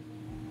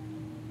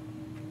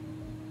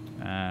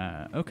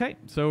 Okay,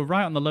 so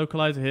right on the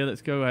localizer here,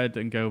 let's go ahead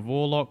and go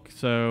Vorlock.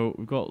 So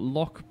we've got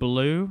lock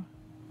blue.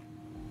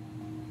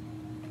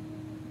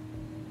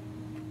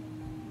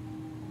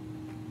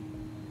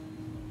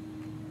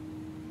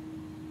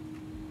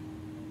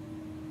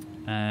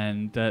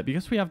 And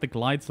because we have the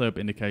glide slope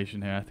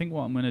indication here, I think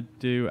what I'm going to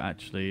do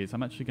actually is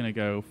I'm actually going to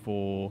go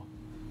for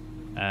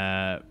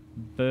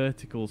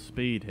vertical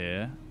speed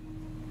here.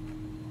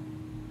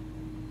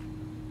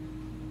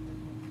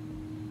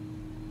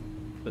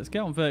 Let's get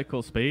on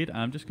vertical speed.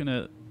 I'm just going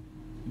to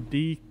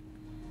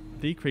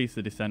decrease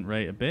the descent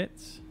rate a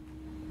bit.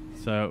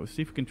 So we'll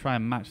see if we can try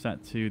and match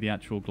that to the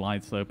actual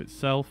glide slope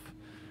itself.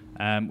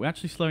 We're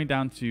actually slowing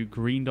down to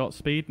green dot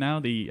speed now.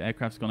 The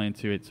aircraft's gone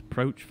into its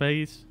approach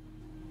phase.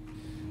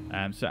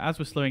 So as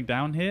we're slowing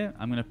down here,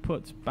 I'm going to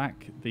put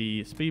back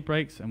the speed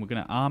brakes and we're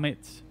going to arm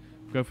it.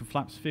 Go for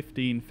flaps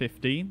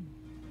 15-15.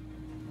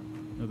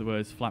 In other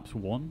words, flaps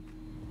 1.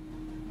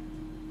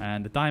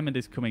 And the diamond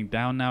is coming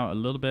down now a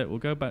little bit. We'll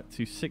go back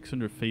to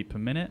 600 feet per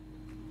minute.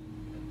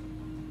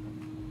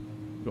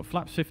 We've got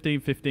flaps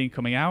 15-15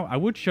 coming out. I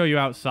would show you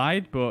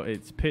outside, but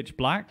it's pitch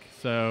black,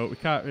 so we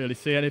can't really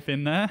see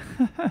anything there.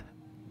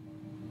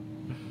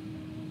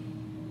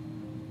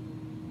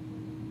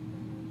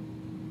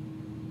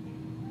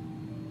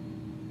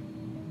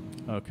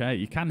 Okay,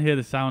 you can hear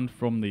the sound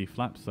from the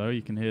flaps though.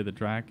 You can hear the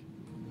drag.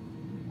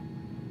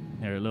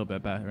 Hear a little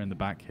bit better in the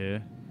back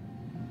here.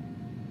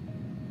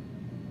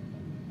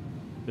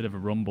 Bit of a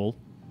rumble.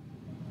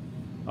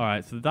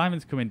 Alright, so the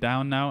diamond's coming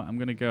down now. I'm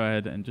going to go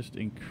ahead and just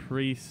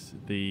increase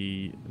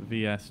the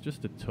VS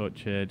just a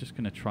touch here. Just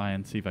going to try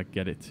and see if I can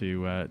get it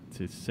to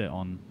sit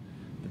on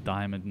the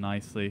diamond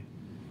nicely.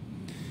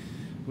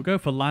 We'll go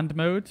for land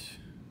mode.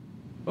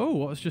 Oh,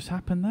 what has just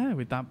happened there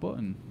with that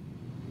button?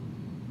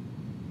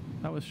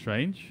 That was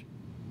strange.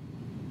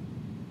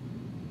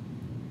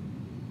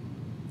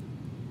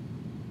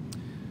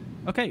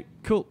 Okay,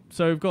 cool.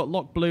 So we've got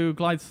lock blue,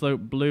 glide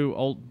slope blue,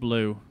 alt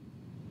blue.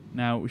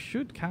 Now we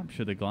should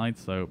capture the glide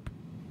slope.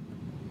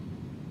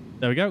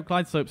 There we go.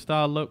 Glide slope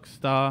star, look,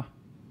 star.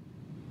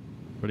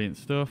 Brilliant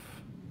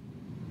stuff.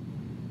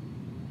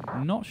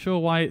 I'm not sure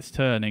why it's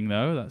turning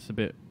though. That's a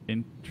bit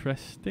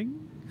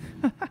interesting.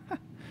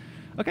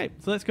 Okay,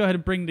 so let's go ahead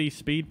and bring the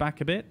speed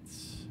back a bit.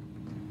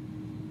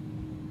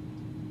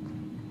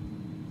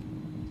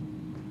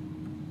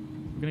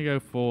 We're going to go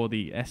for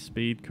the S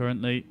speed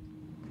currently.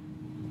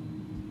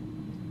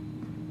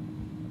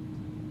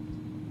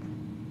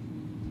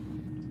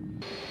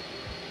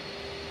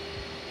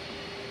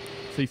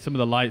 See some of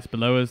the lights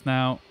below us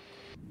now.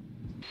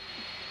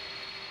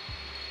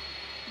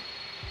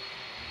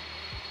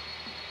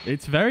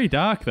 It's very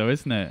dark though,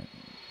 isn't it?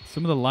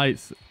 Some of the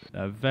lights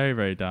are very,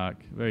 very dark,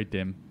 very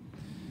dim.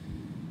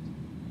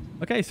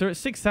 Okay, so at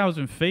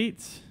 6,000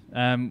 feet,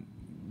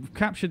 we've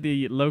captured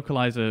the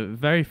localizer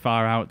very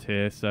far out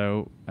here,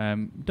 so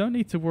don't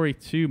need to worry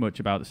too much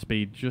about the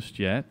speed just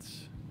yet.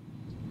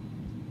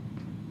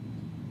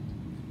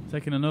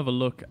 Taking another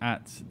look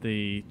at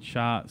the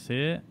charts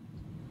here.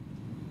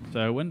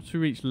 So once we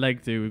reach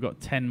leg 2, we've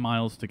got 10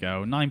 miles to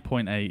go.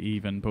 9.8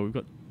 even, but we've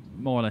got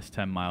more or less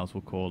 10 miles,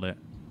 we'll call it.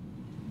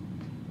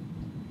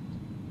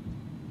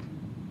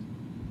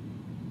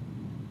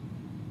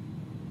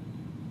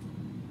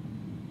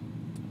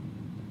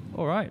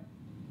 All right.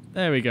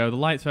 There we go. The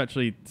lights are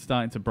actually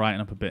starting to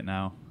brighten up a bit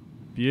now.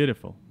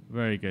 Beautiful.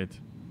 Very good.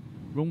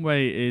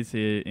 Runway is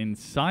in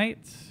sight.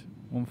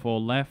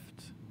 14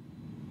 left.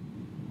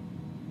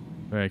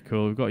 Very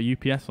cool. We've got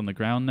a UPS on the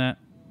ground there.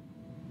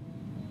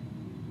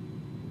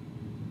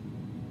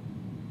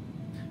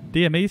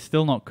 DME is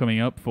still not coming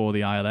up for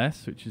the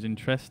ILS, which is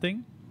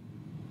interesting.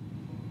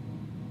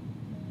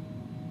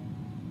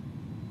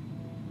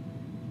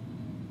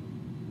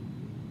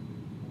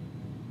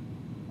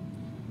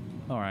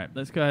 Alright,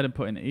 let's go ahead and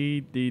put in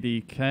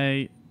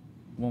EDDK.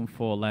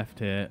 14 left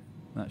here.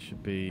 That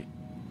should be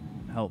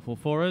helpful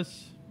for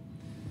us.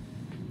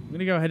 I'm going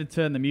to go ahead and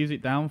turn the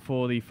music down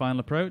for the final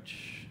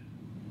approach.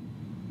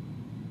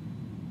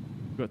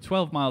 We've got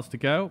 12 miles to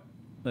go.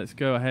 Let's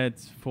go ahead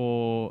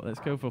for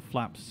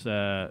flaps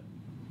flaps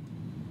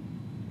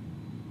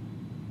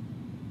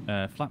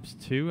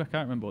 2. I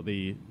can't remember what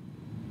the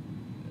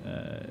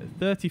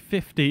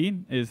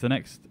 3015 is the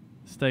next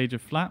stage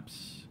of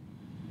flaps.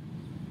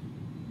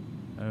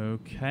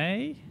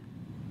 Okay.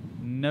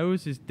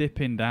 Nose is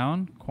dipping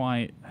down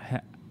quite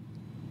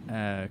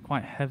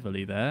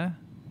heavily there.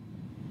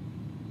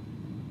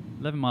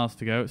 11 miles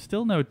to go.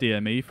 Still no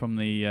DME from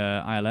the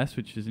ILS,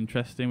 which is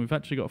interesting. We've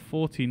actually got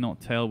 40 knot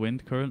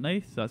tailwind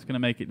currently, so that's going to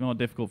make it more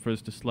difficult for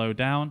us to slow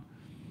down.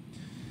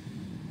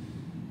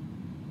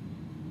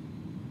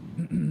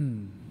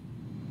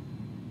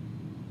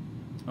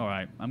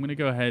 Alright, I'm going to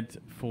go ahead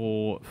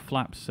for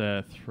flaps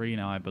 3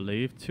 now, I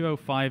believe.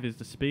 205 is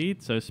the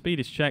speed, so speed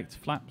is checked.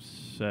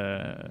 Flaps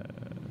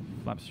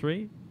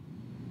 3.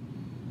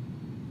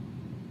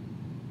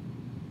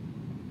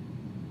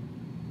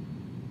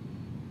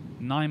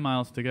 Nine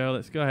miles to go.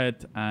 Let's go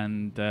ahead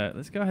and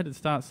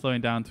start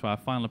slowing down to our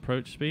final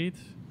approach speed,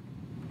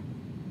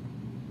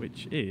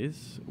 which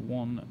is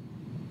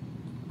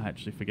I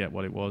actually forget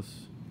what it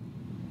was.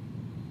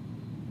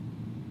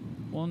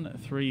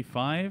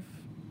 135.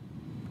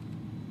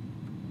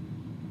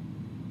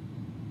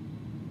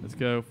 Let's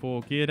go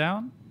for gear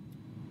down.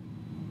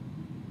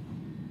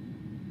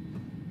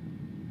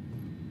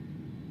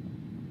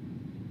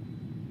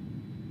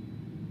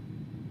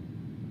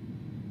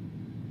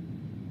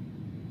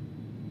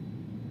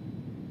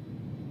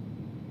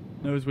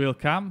 Nose wheel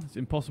cam. It's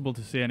impossible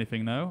to see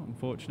anything though,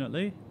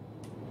 unfortunately.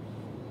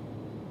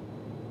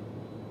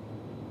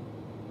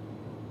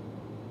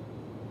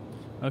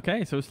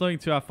 Okay, so we're slowing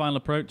to our final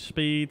approach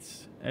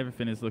speeds.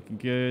 Everything is looking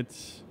good.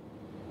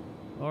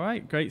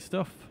 Alright, great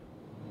stuff.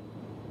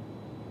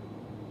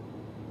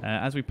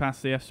 As we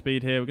pass the F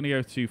speed here, we're going to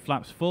go to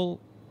flaps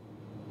full.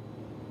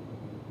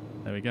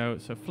 There we go.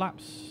 So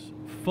flaps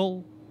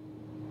full.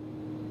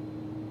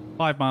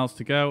 5 miles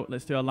to go.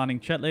 Let's do our landing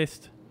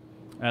checklist.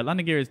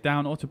 Landing gear is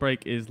down, auto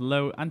brake is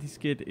low,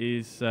 anti-skid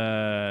is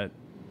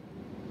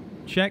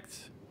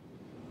checked.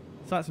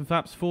 Slats and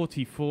flaps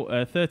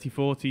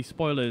 30-40,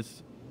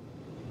 spoilers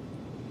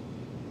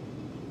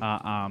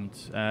are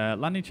armed.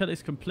 Landing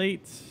checklist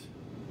complete.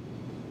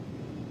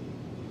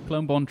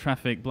 Cologne-Bonn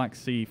traffic, Black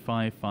Sea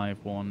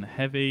 551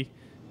 heavy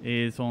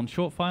is on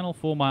short final,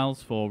 4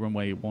 miles for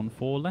runway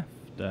 14 left.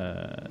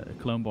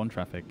 Cologne-Bonn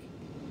traffic.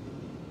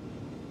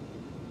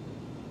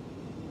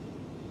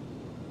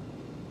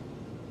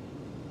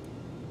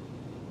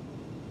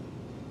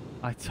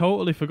 I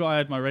totally forgot I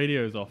had my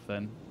radios off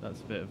then. That's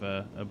a bit of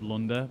a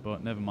blunder,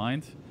 but never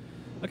mind.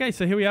 Okay,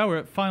 so here we are. We're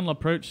at final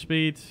approach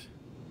speed.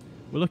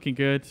 We're looking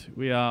good.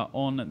 We are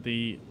on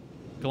the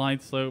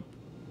glide slope.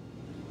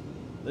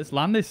 Let's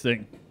land this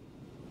thing.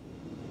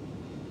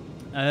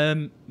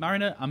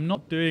 Mariner, I'm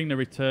not doing the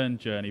return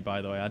journey,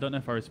 by the way. I don't know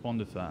if I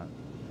responded to that.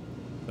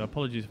 So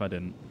apologies if I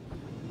didn't.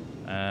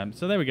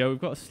 So there we go.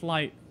 We've got a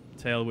slight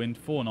tailwind,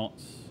 4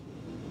 knots.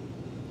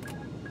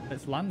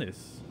 Let's land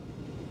this.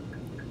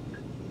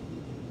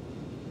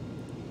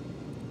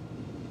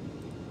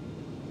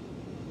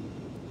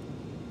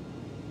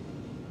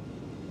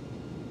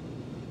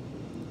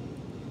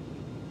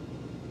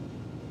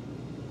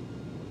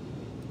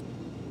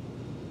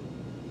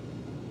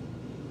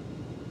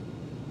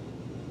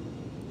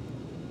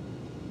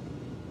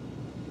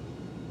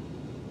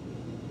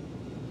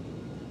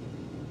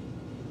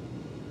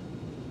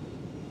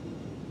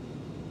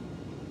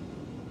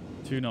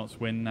 Two knots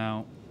wind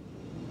now.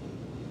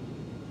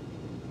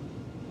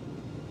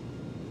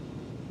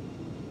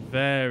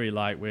 Very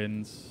light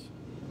winds.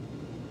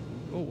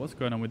 Oh, what's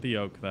going on with the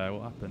yoke there?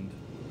 What happened? -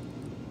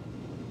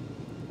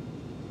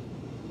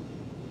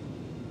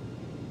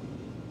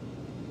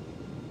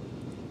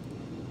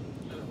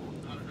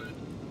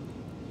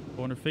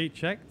 400 feet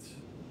checked.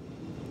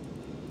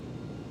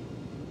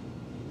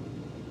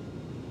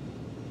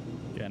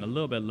 Getting a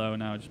little bit low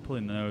now, just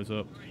pulling the nose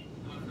up.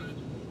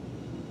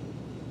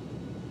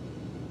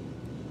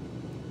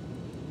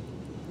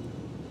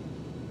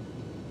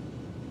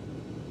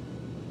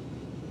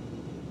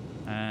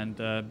 And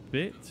a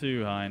bit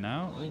too high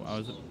now. Ooh, I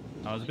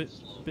was a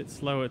bit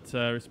slow at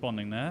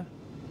responding there,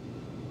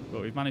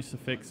 but we've managed to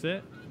fix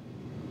it.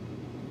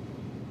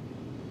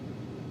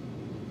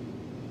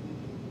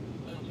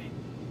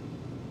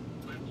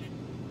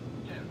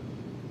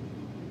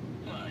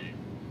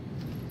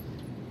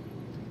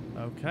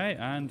 Okay,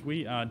 and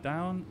we are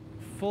down.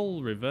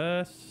 Full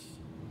reverse.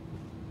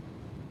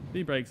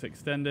 Speed brakes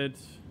extended.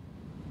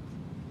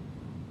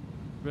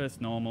 Reverse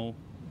normal.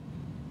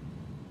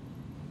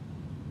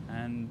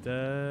 And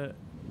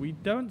we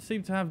don't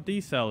seem to have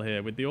decel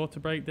here with the auto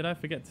brake. Did I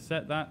forget to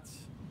set that?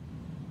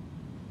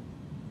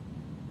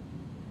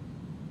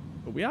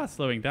 But we are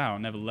slowing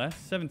down nevertheless.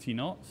 70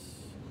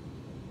 knots.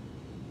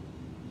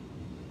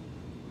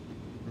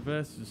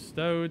 Reverse is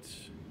stowed.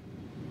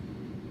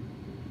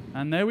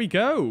 And there we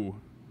go.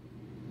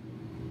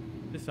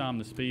 Disarm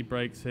the speed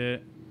brakes here.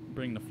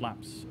 Bring the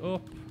flaps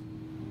up.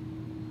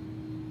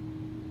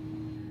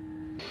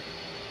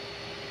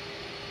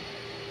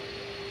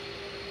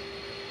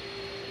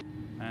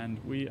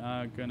 And we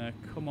are going to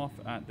come off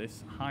at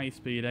this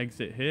high-speed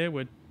exit here.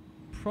 We're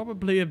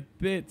probably a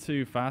bit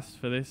too fast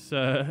for this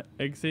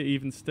exit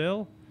even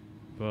still.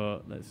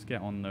 But let's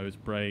get on those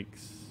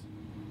brakes.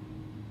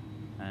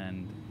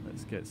 And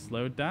let's get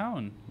slowed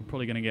down. We're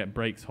probably going to get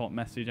brakes hot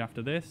message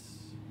after this.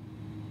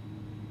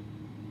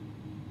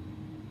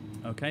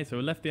 Okay, so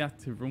we left the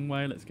active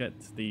runway. Let's get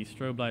the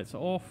strobe lights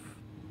off.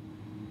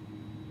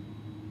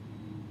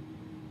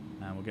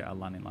 And we'll get our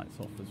landing lights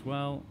off as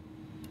well.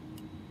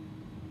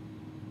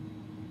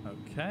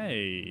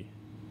 Okay.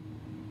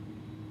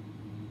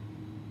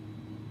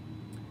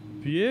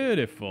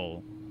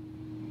 Beautiful.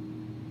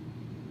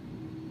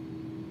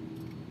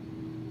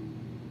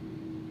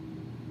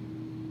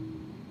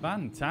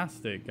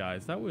 Fantastic,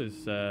 guys. That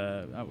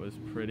was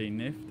pretty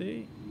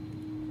nifty.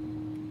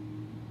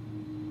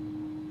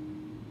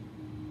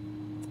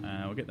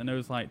 We'll get the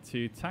nose light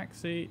to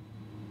taxi,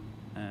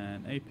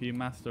 and APU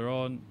master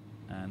on,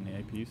 and the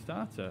APU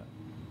starter.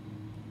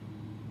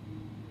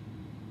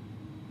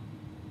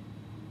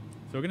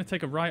 So we're going to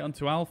take a right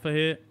onto Alpha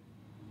here,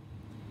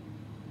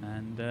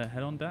 and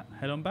head on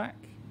back.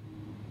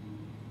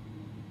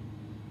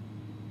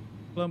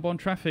 Cologne-Bonn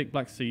traffic,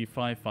 Black Sea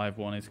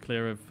 551 is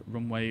clear of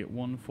runway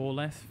 14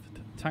 left,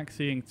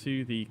 taxiing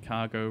to the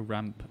cargo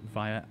ramp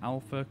via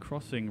Alpha,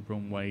 crossing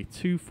runway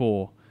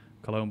 24,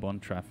 Cologne-Bonn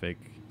traffic.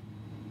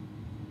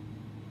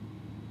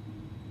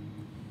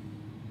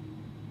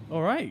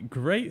 All right,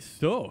 great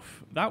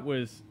stuff. That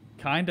was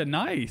kind of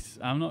nice.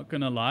 I'm not going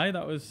to lie.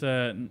 That was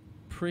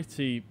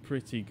pretty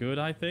good,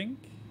 I think.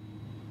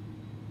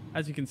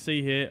 As you can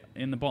see here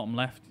in the bottom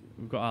left,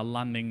 we've got our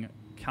landing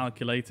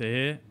calculator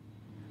here.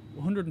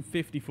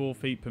 154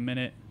 feet per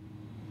minute.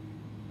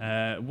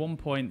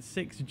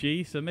 1.6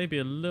 G, so maybe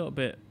a little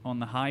bit on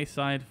the high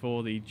side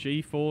for the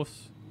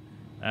G-force.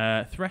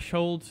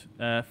 Threshold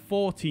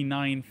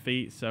 49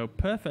 feet, so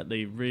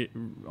perfectly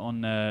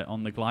on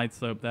the glide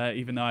slope there,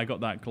 even though I got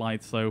that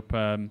glide slope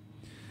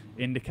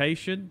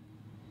indication.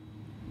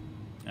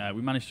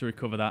 We managed to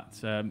recover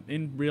that.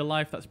 In real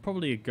life, that's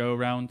probably a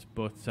go-round,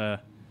 but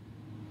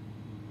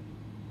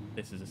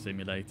this is a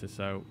simulator,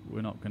 so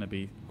we're not going to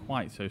be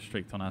quite so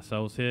strict on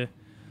ourselves here.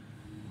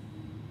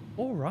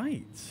 All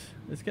right,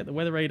 let's get the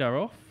weather radar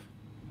off.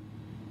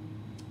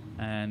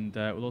 And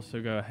we'll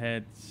also go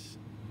ahead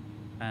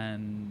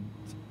and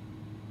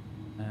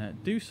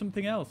do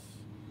something else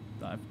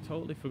that I've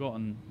totally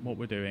forgotten what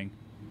we're doing.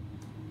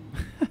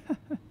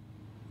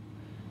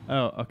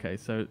 Oh, okay,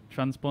 so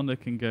transponder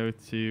can go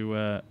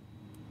to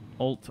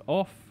Alt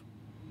off.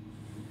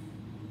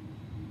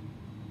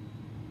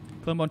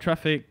 Cologne-Bonn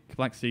traffic,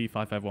 Black Sea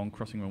 551,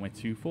 crossing runway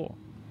 24.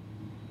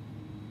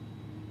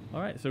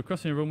 Alright, so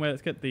crossing the runway,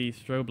 let's get the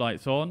strobe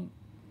lights on.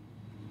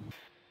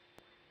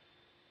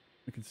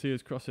 You can see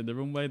us crossing the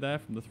runway there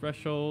from the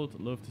threshold.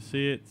 Love to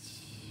see it.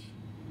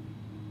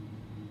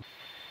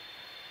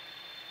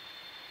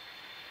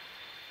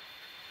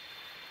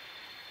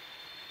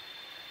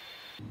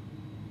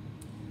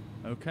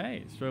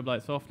 Okay, strobe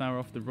lights off. Now we're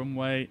off the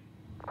runway.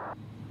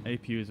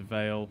 APU is a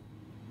veil.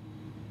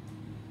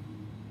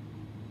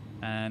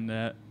 And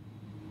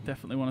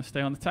definitely want to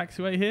stay on the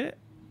taxiway here.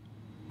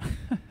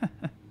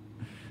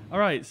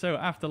 Alright, so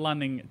after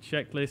landing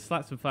checklist,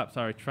 slats and flaps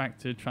are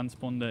retracted.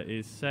 Transponder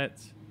is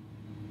set.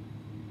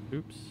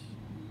 Oops.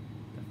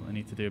 Definitely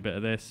need to do a bit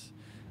of this.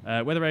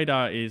 Weather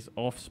radar is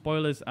off.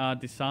 Spoilers are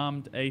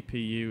disarmed.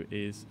 APU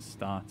is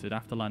started.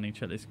 After landing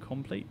checklist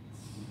complete.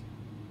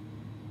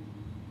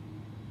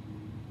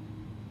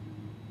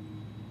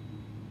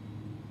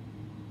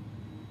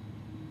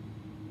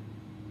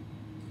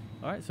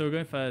 Alright, so we're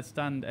going for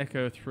stand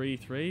Echo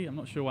 3-3. I'm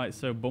not sure why it's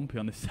so bumpy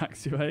on this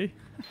taxiway.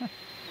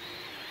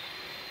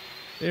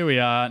 Here we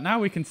are. Now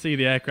we can see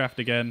the aircraft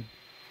again.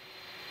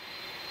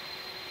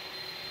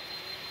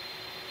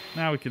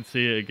 Now we can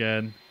see it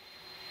again.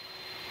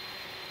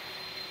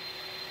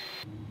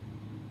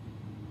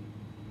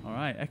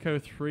 Alright, Echo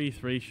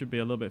 3-3 should be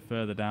a little bit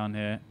further down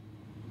here.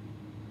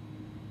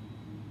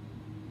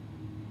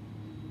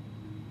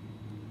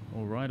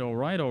 Alright,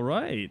 alright,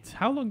 alright.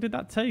 How long did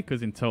that take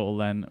us in total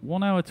then?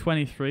 1 hour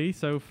 23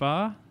 so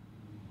far.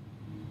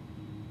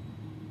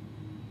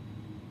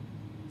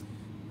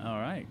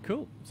 Alright,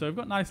 cool. So we've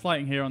got nice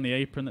lighting here on the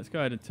apron. Let's go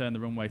ahead and turn the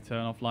runway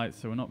turn-off lights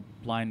so we're not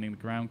blinding the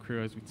ground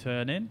crew as we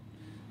turn in.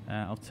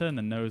 I'll turn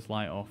the nose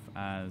light off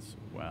as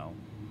well.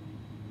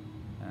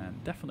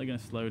 And definitely going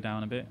to slow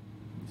down a bit.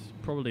 It's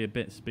probably a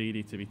bit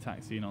speedy to be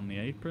taxiing on the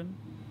apron.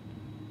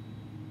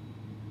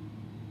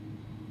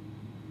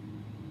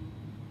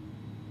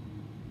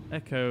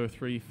 Echo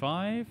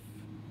 35.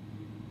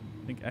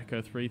 I think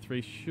Echo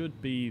 33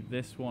 should be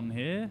this one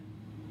here.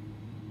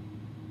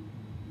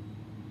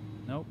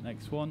 Nope,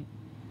 next one.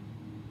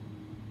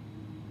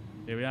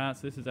 Here we are.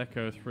 So this is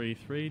Echo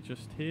 33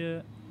 just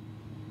here.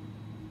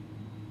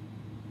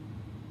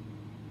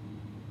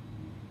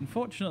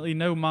 Unfortunately,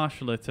 no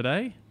marshaller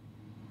today.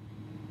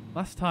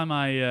 Last time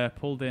I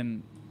pulled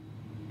into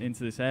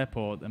this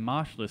airport, the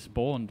marshaller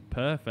spawned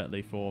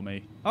perfectly for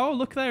me. Oh,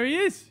 look, there he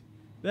is.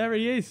 There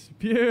he is.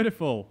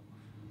 Beautiful.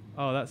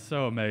 Oh, that's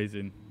so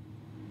amazing.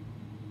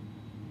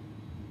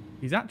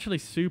 He's actually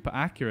super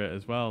accurate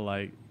as well,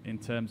 like in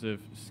terms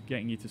of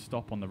getting you to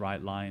stop on the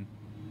right line.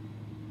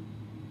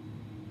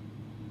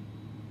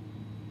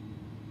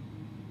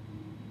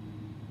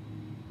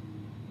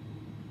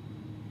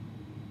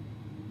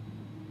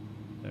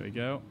 There we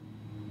go.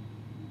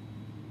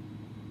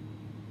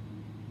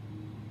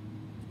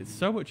 It's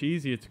so much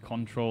easier to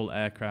control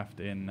aircraft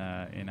in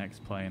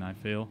xplane, I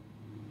feel.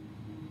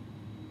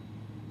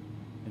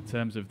 In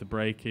terms of the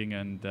braking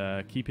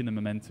and keeping the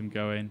momentum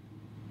going.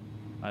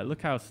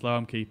 Look how slow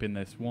I'm keeping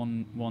this.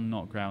 One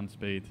knot ground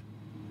speed.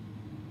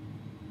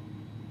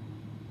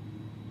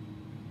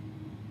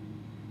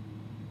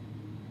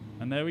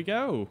 And there we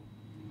go.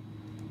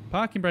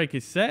 Parking brake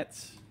is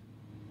set.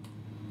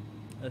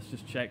 Let's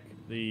just check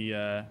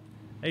the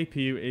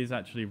APU is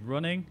actually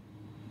running.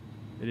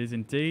 It is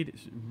indeed.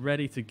 It's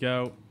ready to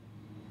go.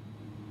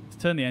 Let's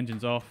turn the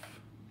engines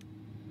off.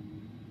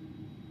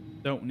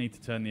 Don't need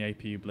to turn the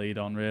APU bleed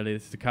on, really.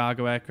 This is a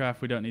cargo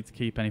aircraft. We don't need to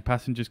keep any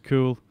passengers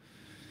cool.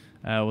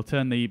 We'll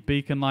turn the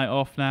beacon light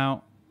off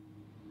now.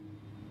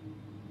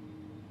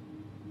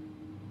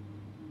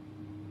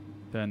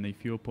 Turn the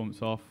fuel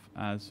pumps off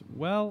as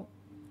well.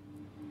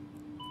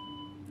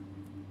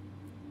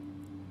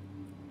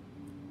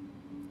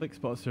 Flick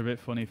spots are a bit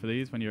funny for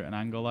these when you're at an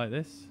angle like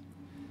this.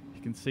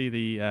 You can see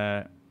the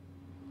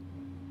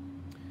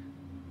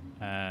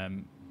ADS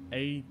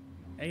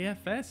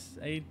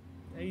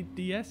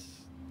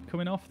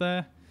coming off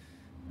there.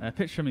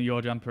 Picture them in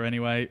your jumper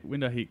anyway.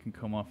 Window heat can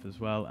come off as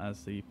well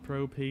as the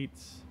probe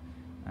heats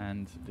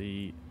and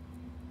the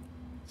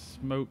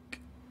smoke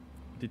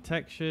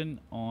detection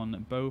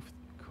on both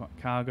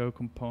cargo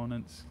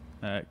components.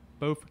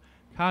 Both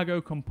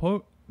cargo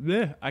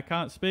I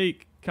can't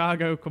speak.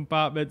 Cargo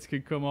compartments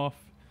can come off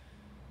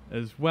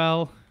as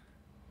well.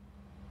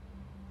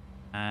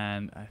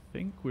 And I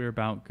think we're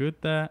about good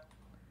there.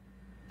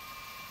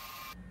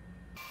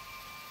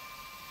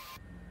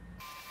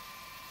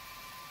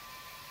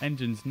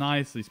 Engine's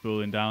nicely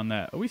spooling down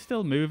there. Are we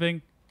still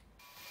moving?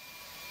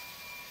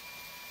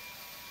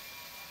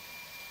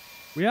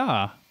 We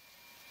are.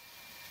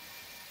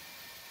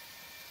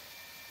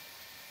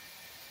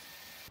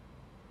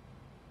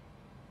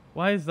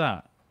 Why is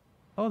that?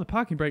 Oh, the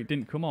parking brake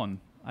didn't come on.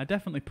 I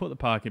definitely put the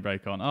parking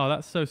brake on. Oh,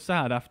 that's so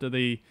sad after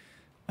the...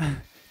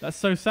 that's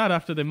so sad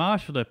after the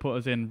marshaller put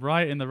us in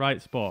the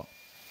right spot.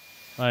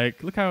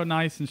 Like, look how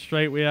nice and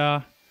straight we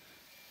are.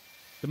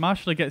 The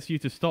marshaller gets you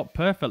to stop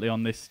perfectly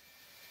on this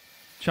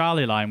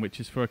Charlie line, which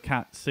is for a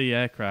Cat C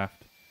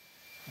aircraft.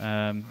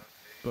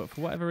 But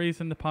for whatever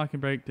reason, the parking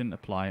brake didn't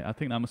apply. I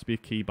think that must be a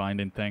key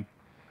binding thing.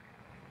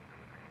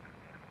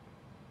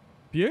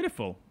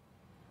 Beautiful.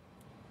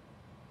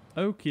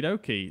 Okie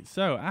dokie.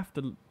 So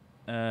after,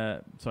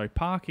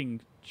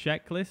 parking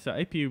checklist. So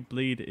APU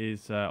bleed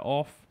is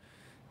off.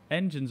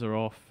 Engines are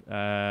off.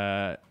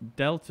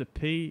 Delta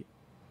P.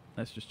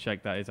 Let's just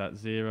check that is at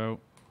 0.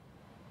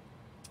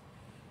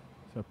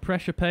 So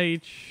pressure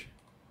page.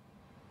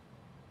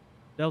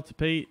 Delta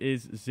P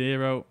is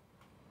 0.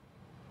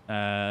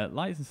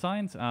 Lights and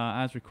signs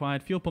are as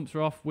required. Fuel pumps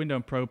are off. Window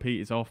and probe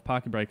heat is off.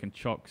 Parking brake and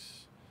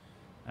chocks.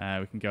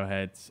 We can go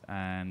ahead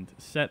and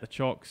set the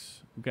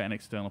chocks. We'll get an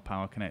external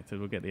power connected.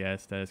 We'll get the air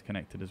stairs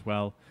connected as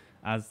well.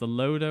 As the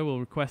loader, we'll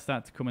request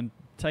that to come and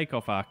take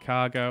off our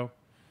cargo.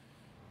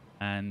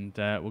 And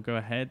we'll go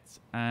ahead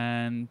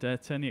and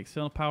turn the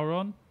external power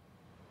on.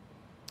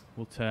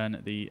 We'll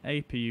turn the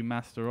APU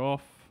master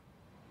off.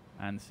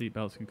 And the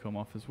seatbelts can come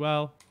off as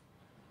well.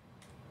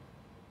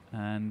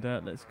 And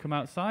let's come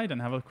outside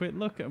and have a quick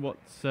look at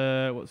what's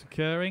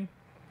occurring.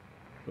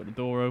 Got the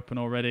door open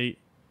already.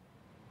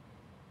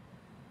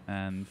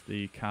 And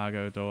the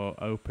cargo door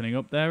opening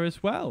up there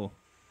as well.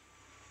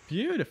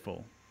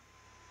 Beautiful.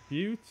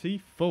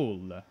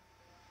 Beautiful.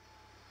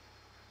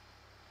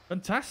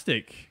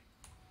 Fantastic.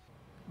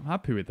 I'm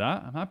happy with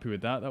that. I'm happy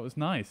with that. That was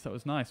nice. That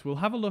was nice. We'll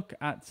have a look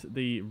at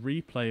the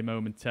replay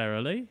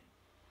momentarily.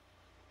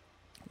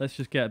 Let's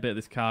just get a bit of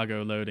this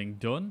cargo loading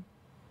done.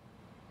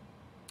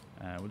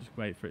 We'll just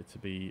wait for it to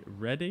be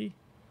ready.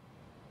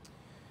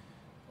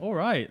 All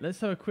right, let's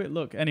have a quick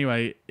look.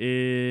 Anyway,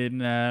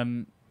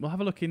 we'll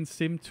have a look in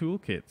Sim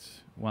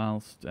Toolkit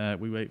whilst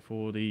we wait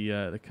for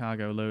the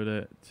cargo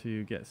loader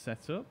to get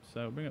set up.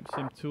 So bring up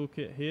Sim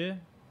Toolkit here.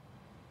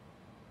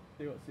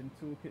 See what Sim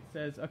Toolkit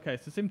says. Okay,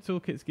 so Sim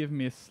Toolkit's giving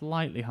me a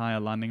slightly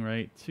higher landing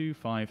rate,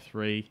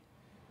 253.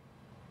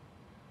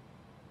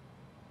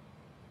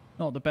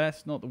 Not the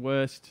best, not the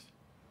worst.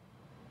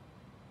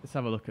 Let's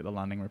have a look at the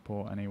landing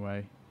report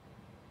anyway.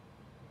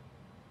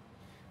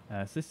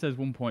 So this says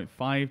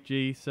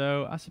 1.5G,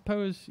 so I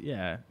suppose,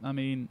 yeah, I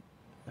mean,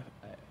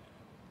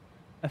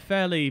 a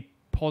fairly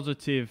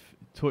positive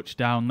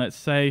touchdown, let's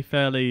say,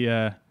 fairly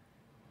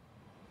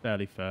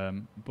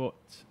firm. But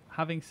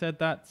having said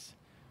that,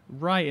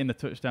 right in the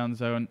touchdown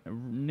zone,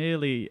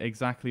 nearly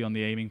exactly on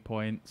the aiming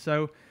point.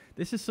 So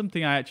this is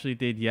something I actually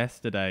did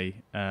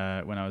yesterday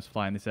when I was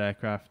flying this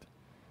aircraft.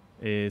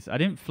 Is I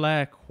didn't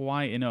flare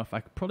quite enough.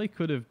 I probably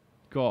could have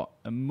got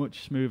a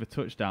much smoother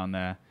touchdown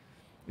there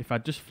if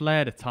I'd just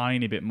flared a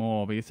tiny bit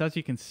more, because as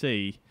you can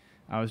see,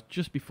 I was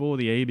just before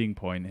the aiming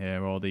point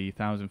here, or the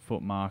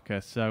 1,000-foot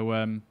marker,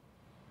 so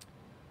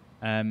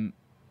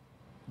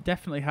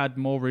definitely had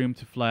more room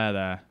to flare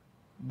there.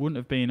 Wouldn't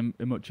have been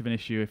much of an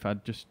issue if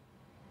I'd just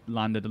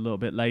landed a little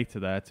bit later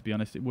there, to be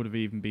honest. It would have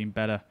even been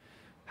better.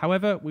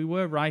 However, we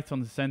were right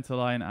on the center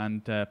line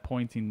and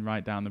pointing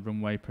right down the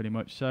runway pretty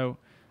much, so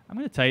I'm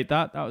going to take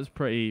that. That was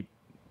pretty,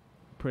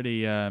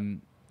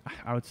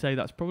 I would say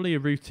that's probably a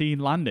routine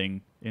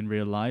landing in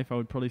real life, I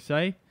would probably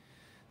say.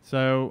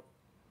 So,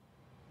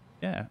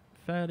 yeah,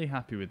 fairly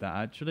happy with that,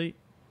 actually.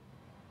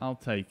 I'll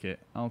take it.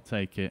 I'll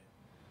take it.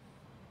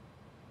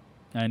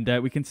 And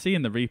we can see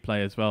in the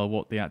replay as well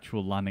what the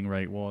actual landing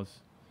rate was.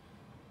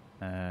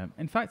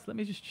 In fact, let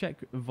me just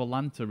check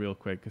Volanta real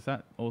quick, because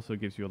that also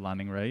gives you a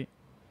landing rate.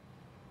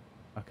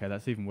 Okay,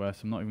 that's even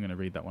worse. I'm not even going to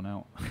read that one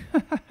out.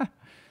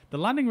 The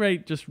landing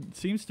rate just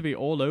seems to be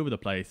all over the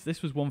place.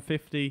 This was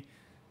 150.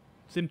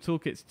 Sim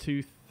Toolkit's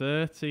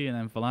 230, and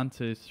then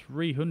Volanta is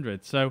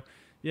 300. So,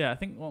 yeah, I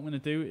think what I'm going to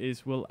do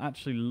is we'll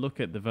actually look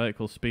at the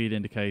vertical speed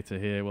indicator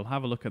here. We'll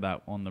have a look at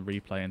that on the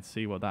replay and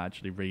see what that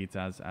actually reads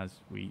as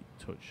we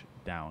touch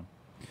down.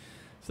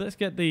 So let's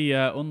get the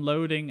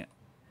unloading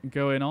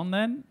going on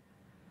then.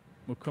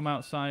 We'll come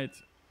outside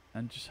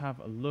and just have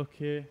a look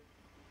here.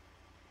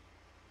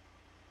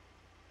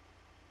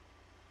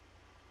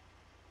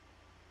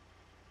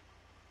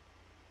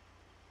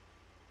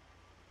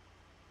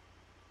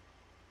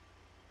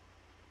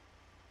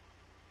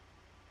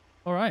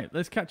 All right,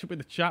 let's catch up with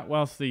the chat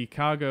whilst the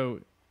cargo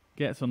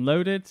gets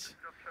unloaded.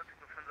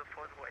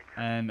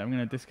 And I'm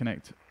going to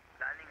disconnect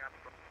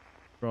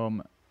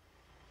from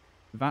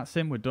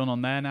VATSIM. We're done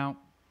on there now.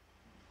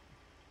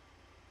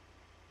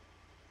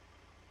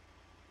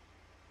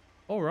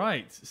 All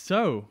right,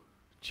 so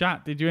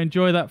chat, did you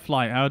enjoy that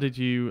flight? How did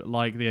you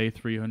like the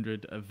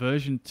A300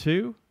 version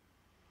 2?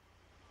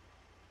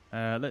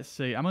 Let's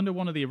see. I'm under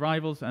one of the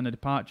arrivals and a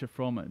departure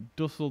from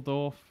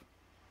Dusseldorf.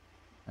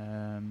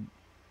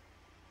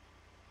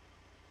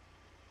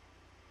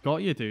 Got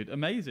you, dude.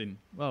 Amazing.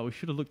 Well, we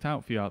should have looked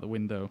out for you out the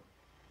window.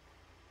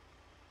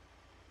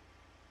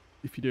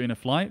 If you're doing a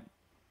flight.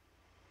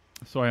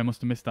 Sorry, I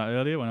must have missed that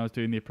earlier when I was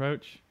doing the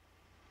approach.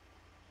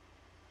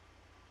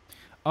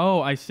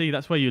 Oh, I see.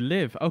 That's where you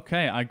live.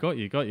 Okay, I got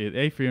you, got you. The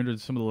A300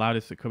 is some of the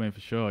loudest that come in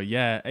for sure.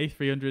 Yeah,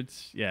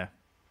 A300s, yeah.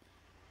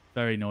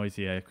 Very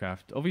noisy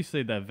aircraft.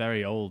 Obviously, they're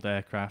very old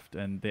aircraft,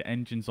 and the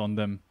engines on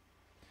them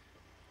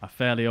are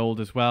fairly old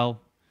as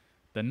well.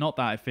 They're not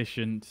that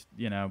efficient.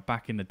 You know,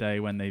 back in the day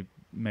when they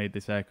made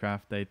this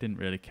aircraft, they didn't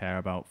really care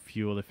about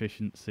fuel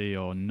efficiency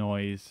or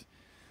noise.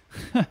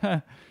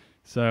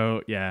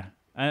 So, yeah.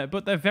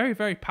 But they're very,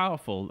 very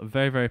powerful.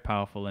 Very, very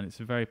powerful, and it's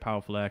a very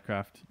powerful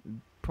aircraft.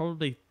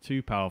 Probably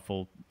too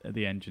powerful,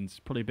 the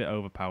engines. Probably a bit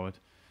overpowered.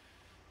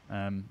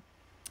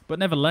 But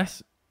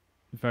nevertheless,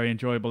 very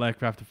enjoyable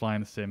aircraft to fly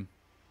in the sim.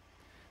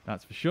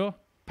 That's for sure.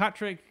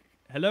 Patrick,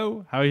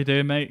 hello. How are you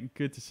doing, mate?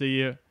 Good to see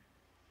you.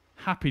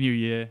 Happy New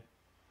Year.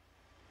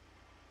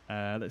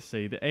 Let's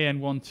see. The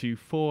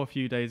AN124 a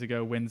few days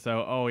ago, Windsor.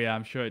 Oh, yeah,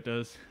 I'm sure it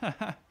does.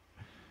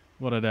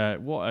 What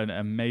an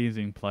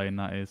amazing plane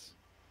that is.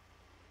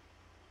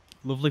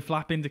 Lovely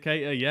flap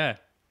indicator, yeah.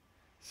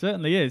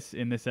 Certainly is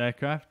in this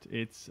aircraft.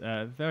 It's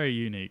very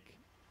unique.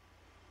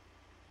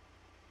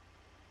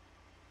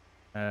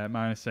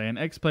 Marion is saying,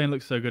 X-plane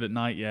looks so good at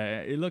night.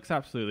 Yeah, it looks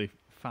absolutely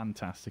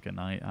fantastic at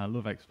night. I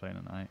love X-plane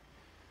at night.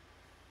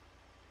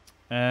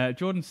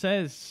 Jordan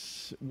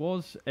says,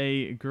 was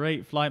a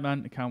great flight,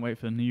 man. Can't wait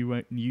for the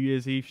New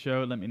Year's Eve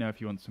show. Let me know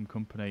if you want some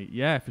company.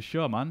 Yeah, for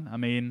sure, man. I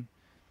mean,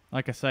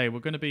 like I say, we're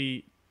going to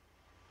be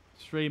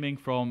streaming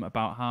from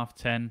about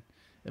 10:30.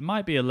 It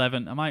might be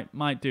 11. I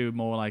might do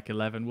more like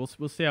 11.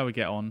 We'll see how we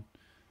get on.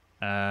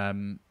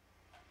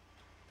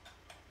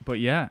 But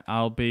yeah,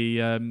 I'll be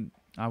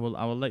I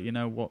will let you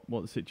know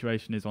what the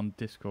situation is on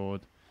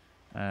Discord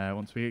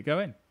once we get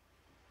going.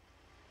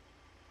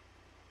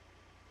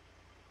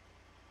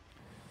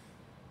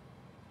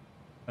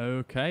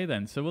 Okay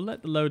then, so we'll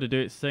let the loader do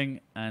its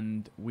thing,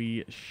 and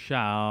we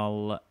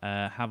shall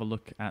have a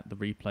look at the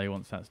replay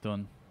once that's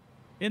done.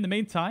 In the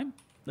meantime,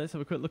 let's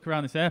have a quick look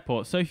around this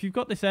airport. So if you've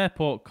got this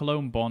airport,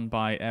 Cologne-Bonn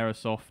by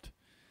Aerosoft,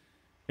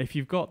 if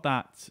you've got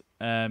that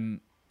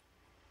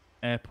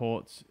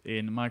airports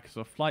in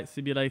Microsoft Flight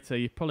Simulator,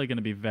 you're probably going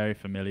to be very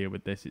familiar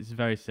with this. It's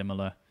very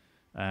similar.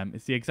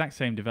 It's the exact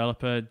same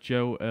developer,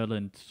 Joe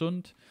Erland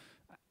Sund,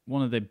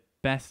 one of the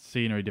best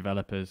scenery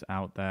developers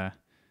out there.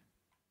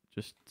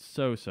 Just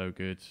so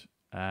good.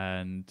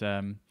 And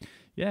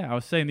yeah, I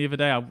was saying the other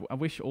day, I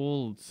wish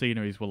all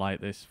sceneries were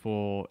like this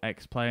for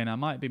xplane. I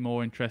might be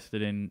more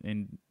interested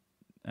in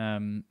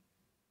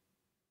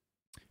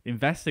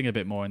investing a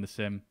bit more in the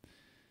sim,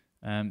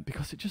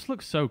 because it just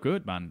looks so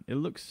good, man. It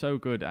looks so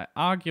good. It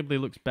arguably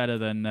looks better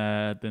than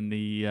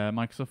the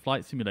Microsoft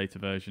Flight Simulator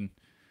version,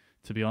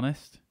 to be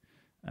honest.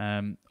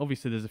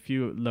 Obviously, there's a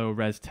few low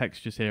res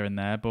textures here and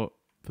there, but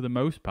for the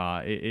most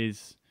part, it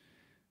is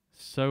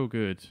so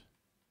good.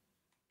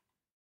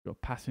 You've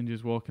got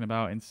passengers walking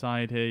about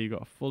inside here. You've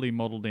got a fully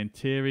modelled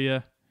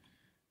interior.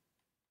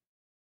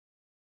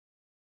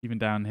 Even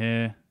down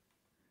here,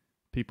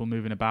 people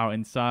moving about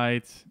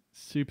inside.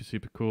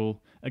 Super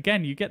cool.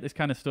 Again, you get this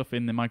kind of stuff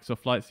in the Microsoft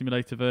Flight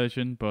Simulator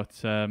version,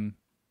 but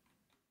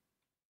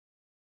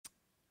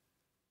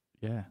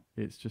yeah,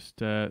 it's just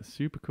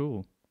super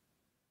cool,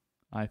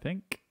 I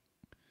think.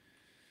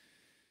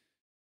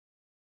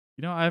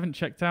 You know, I haven't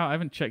checked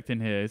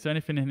in here. Is there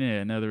anything in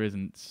here? No, there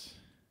isn't.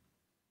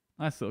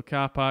 Nice little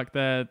car park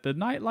there. The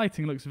night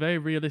lighting looks very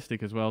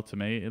realistic as well to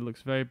me. It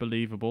looks very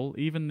believable.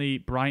 Even the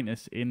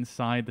brightness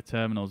inside the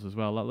terminals as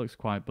well, that looks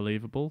quite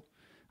believable.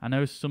 I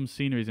know some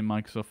sceneries in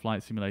Microsoft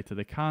Flight Simulator,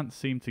 they can't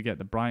seem to get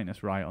the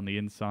brightness right on the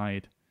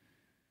inside.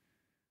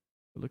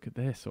 But look at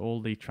this, all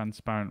the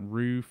transparent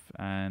roof,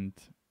 and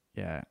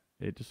yeah,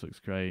 it just looks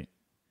great.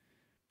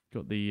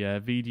 Got the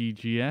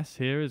VDGS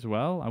here as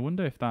well. I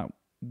wonder if that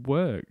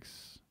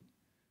works.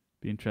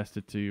 Be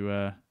interested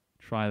to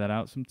try that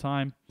out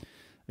sometime.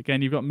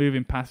 Again, you've got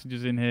moving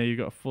passengers in here. You've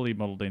got a fully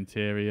modelled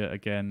interior.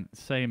 Again,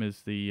 same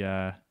as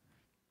the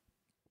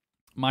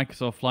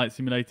Microsoft Flight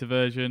Simulator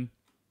version.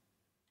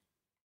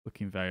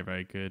 Looking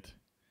very good.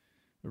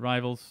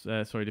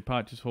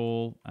 Departures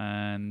hall.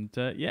 And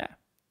yeah,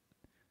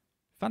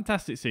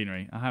 fantastic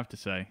scenery, I have to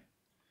say.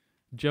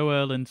 Joe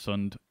Erland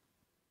Sund.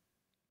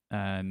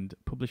 And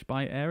published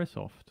by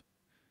Aerosoft.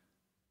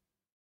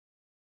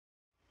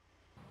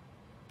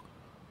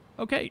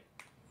 Okay,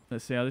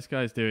 let's see how this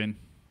guy's doing.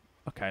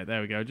 Okay, there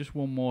we go. Just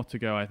one more to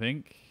go, I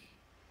think.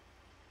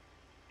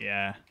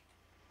 Yeah.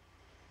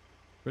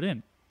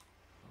 Brilliant.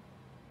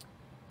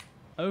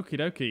 Okie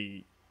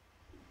dokie.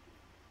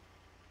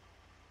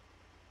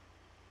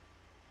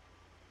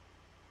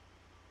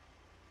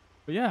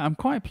 But yeah, I'm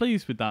quite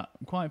pleased with that.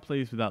 I'm quite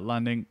pleased with that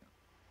landing.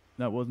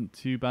 That wasn't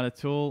too bad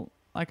at all.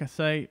 Like I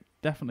say,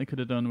 definitely could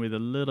have done with a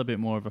little bit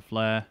more of a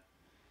flare.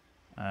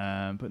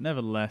 But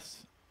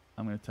nevertheless,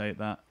 I'm going to take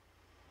that.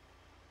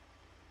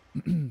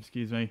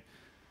 Excuse me.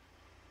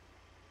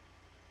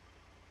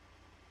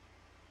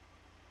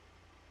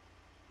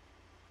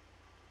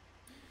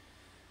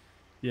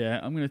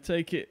 Yeah, I'm going to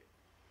take it.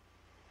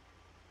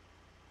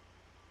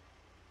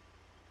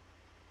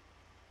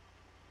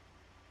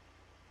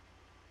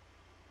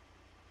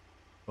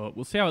 But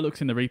we'll see how it looks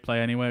in the replay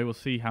anyway. We'll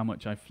see how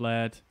much I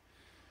flared.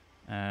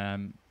 I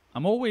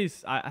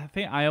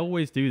think I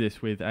always do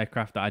this with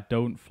aircraft that I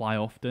don't fly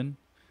often.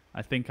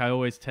 I think I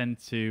always tend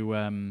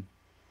to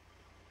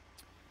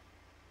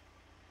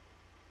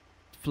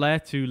flare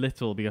too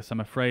little because I'm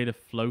afraid of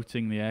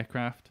floating the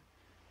aircraft.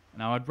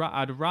 Now,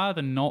 I'd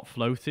rather not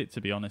float it, to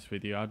be honest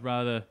with you. I'd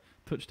rather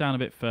touch down a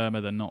bit firmer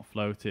than not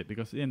float it,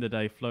 because at the end of the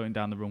day, floating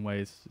down the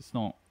runway it's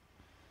not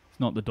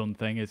the done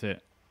thing, is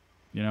it?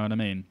 You know what I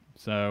mean?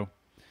 So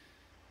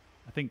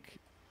I think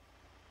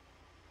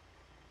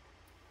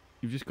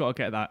you've just got to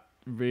get that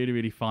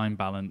really fine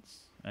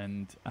balance.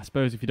 And I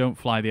suppose if you don't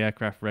fly the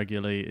aircraft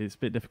regularly, it's a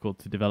bit difficult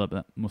to develop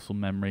that muscle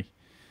memory.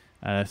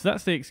 So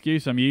that's the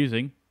excuse I'm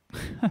using.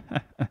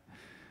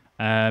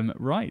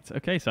 Right,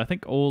 okay, so I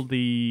think all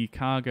the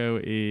cargo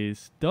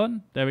is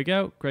done. There we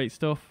go, great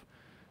stuff.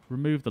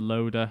 Remove the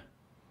loader.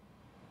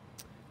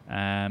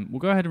 We'll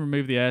go ahead and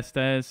remove the air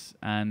stairs,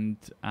 and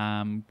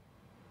I'm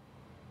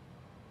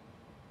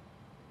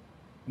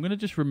going to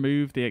just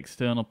remove the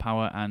external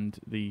power and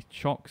the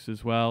chocks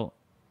as well.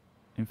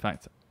 In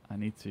fact, I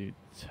need to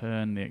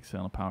turn the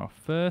external power off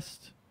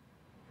first.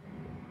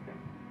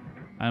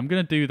 I'm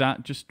going to do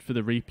that just for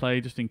the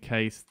replay, just in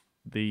case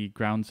the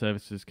ground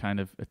service is kind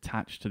of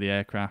attached to the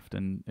aircraft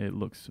and it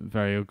looks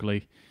very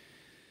ugly.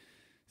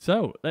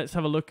 So let's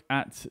have a look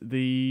at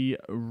the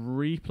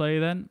replay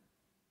then.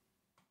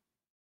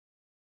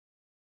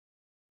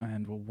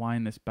 And we'll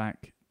wind this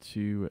back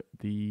to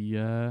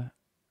the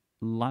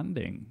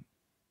landing.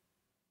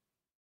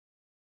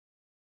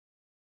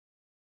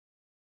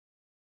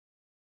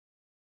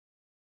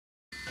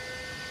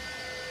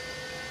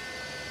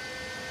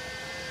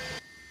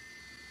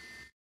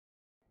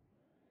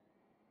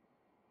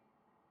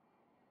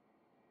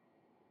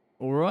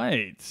 All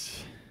right.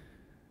 So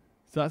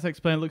that's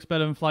xplane. Looks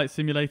better than Flight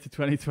Simulator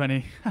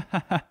 2020.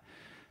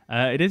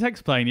 It is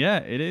xplane. Yeah,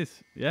 it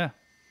is. Yeah.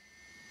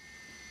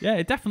 Yeah,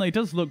 it definitely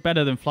does look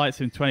better than Flight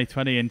Sim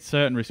 2020 in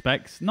certain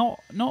respects. Not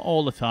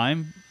all the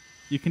time.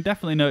 You can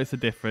definitely notice a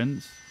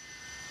difference.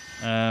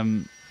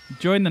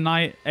 During the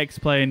night,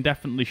 X-plane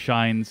definitely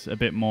shines a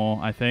bit more,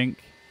 I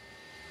think.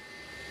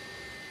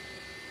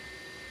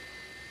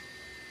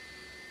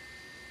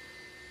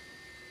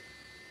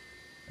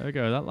 There we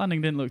go. That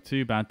landing didn't look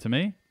too bad to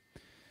me.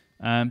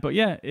 But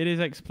yeah, it is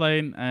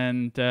X-plane,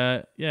 and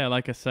yeah,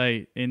 like I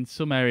say, in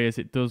some areas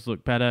it does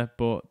look better,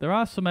 but there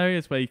are some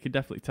areas where you can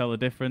definitely tell the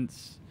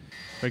difference.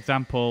 For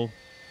example,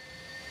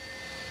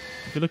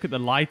 if you look at the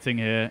lighting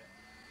here,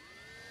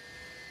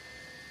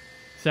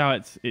 see how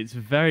it's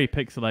very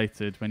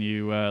pixelated when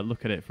you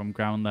look at it from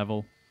ground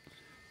level,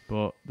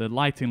 but the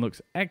lighting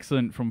looks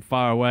excellent from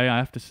far away, I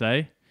have to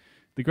say.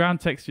 The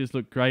ground textures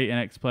look great in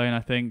X-plane,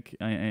 I think,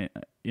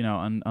 you know,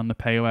 on the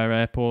Payoair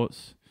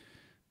airports.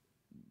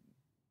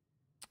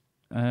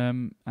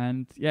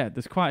 And yeah,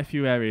 there's quite a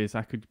few areas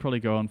I could probably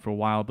go on for a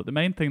while, but the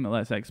main thing that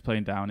lets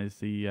X-plane down is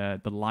the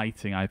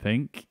lighting, I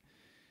think,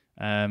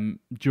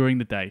 during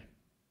the day.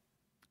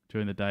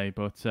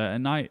 But at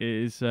night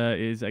it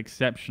is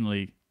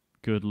exceptionally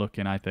good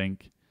looking, I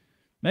think.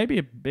 Maybe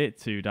a bit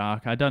too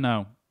dark. I don't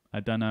know.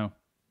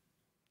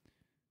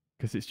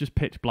 Because it's just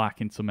pitch black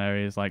in some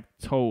areas, like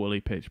totally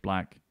pitch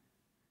black,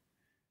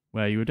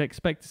 where you would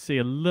expect to see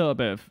a little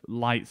bit of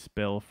light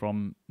spill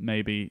from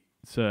maybe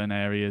certain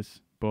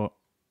areas. But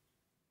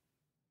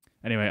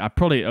anyway, I'm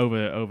probably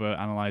over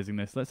analyzing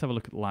this. Let's have a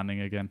look at the landing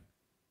again.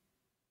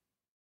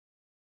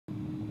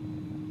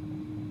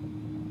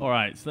 All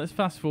right, so let's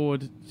fast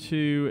forward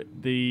to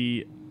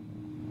the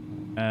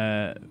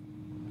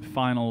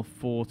final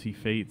 40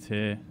 feet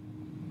here.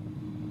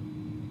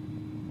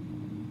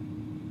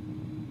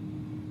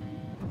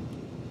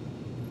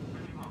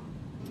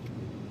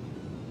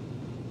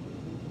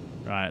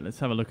 Right, let's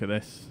have a look at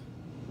this.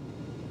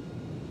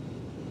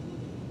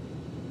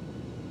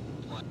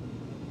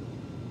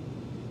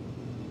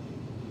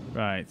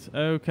 Right,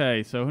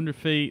 okay, so 100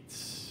 feet,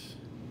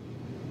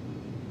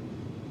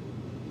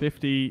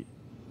 50,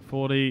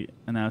 40,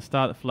 and now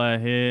start the flare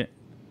here.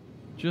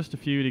 Just a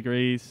few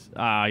degrees.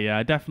 Ah, yeah,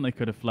 I definitely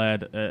could have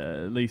flared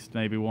at least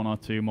maybe 1 or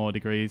 2 more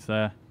degrees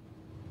there.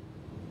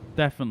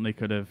 Definitely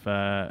could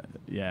have,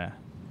 yeah.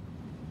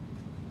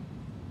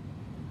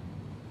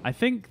 I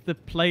think the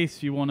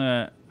place you want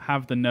to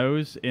have the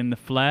nose in the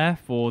flare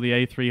for the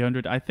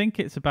A300, I think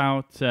it's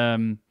about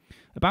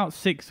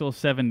 6 or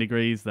 7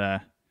 degrees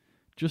there,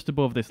 just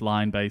above this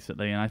line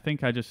basically. And I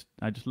think I just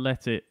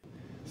let it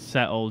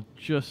settle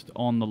just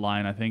on the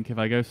line. I think if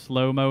I go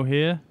slow-mo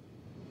here,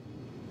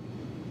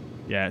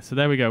 yeah. So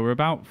there we go. We're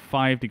about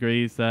 5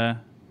 degrees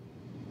there.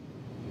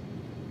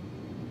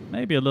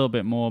 Maybe a little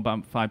bit more,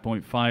 about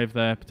 5.5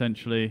 there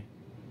potentially.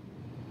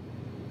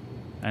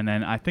 And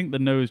then I think the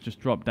nose just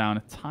dropped down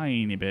a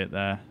tiny bit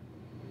there.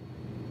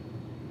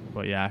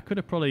 But yeah, I could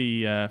have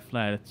probably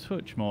flared a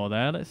touch more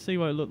there. Let's see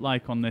what it looked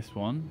like on this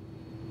one.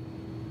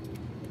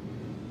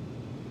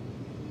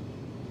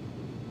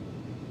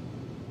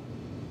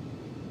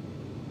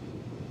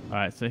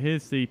 Alright, so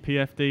here's the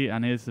PFD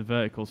and here's the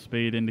vertical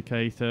speed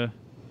indicator.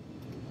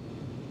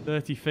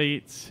 30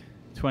 feet,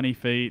 20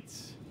 feet.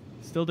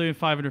 Still doing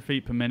 500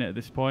 feet per minute at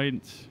this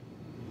point.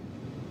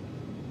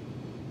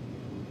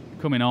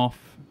 Coming off.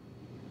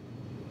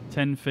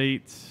 10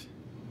 feet,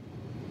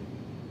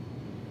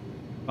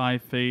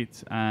 5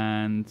 feet,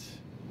 and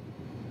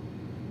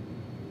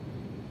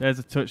there's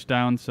a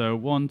touchdown. So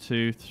 1,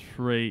 2,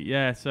 3.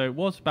 Yeah, so it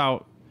was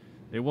about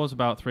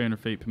 300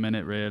 feet per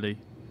minute really,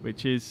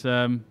 which is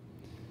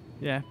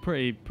yeah,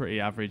 pretty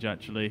average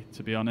actually,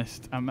 to be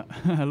honest. I'm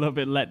a little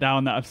bit let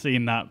down that I've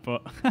seen that,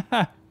 but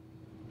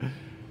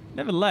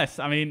nevertheless,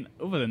 I mean,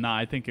 other than that,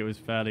 I think it was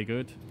fairly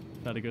good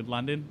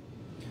landing.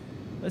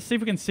 Let's see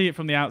if we can see it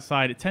from the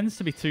outside. It tends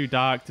to be too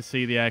dark to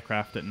see the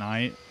aircraft at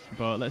night,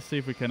 but let's see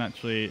if we can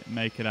actually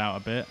make it out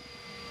a bit.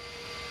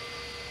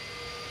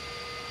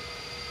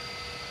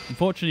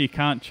 Unfortunately, you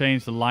can't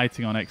change the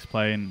lighting on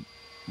X-plane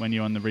when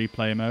you're on the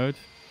replay mode.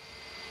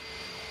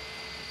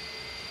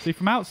 See,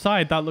 from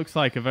outside, that looks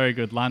like a very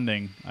good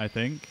landing, I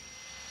think.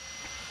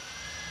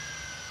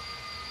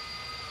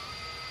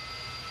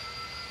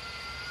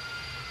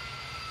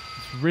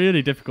 It's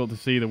really difficult to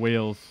see the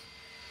wheels.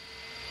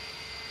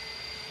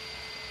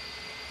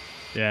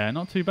 Yeah,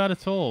 not too bad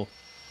at all.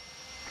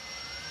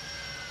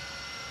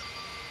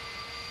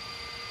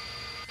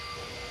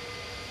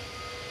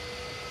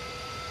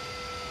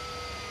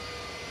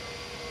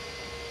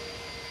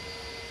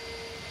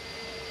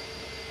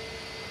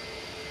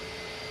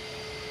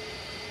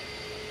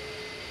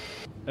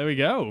 There we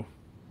go.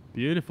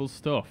 Beautiful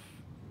stuff.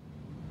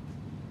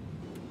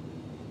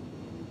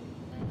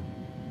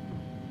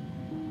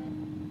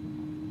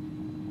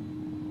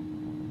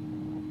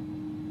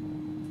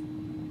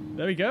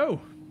 There we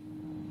go.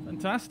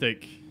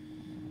 Fantastic.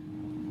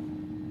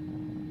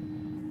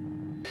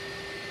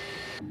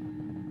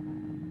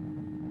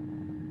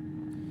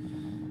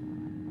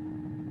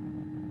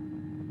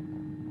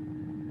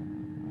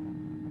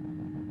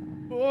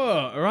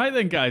 Whoa. All right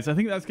then, guys. I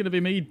think that's going to be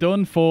me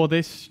done for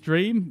this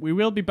stream. We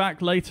will be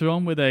back later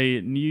on with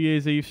a New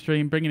Year's Eve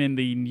stream, bringing in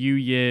the new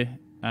year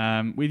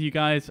with you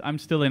guys. I'm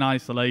still in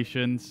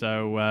isolation,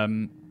 so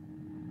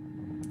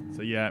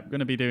So yeah, I'm going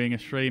to be doing a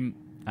stream,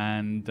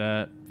 and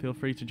feel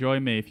free to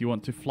join me if you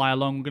want to fly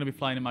along. We're going to be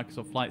flying in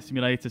Microsoft Flight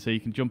Simulator, so you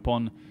can jump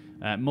on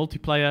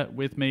multiplayer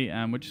with me,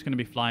 and we're just going to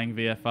be flying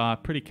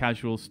VFR, pretty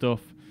casual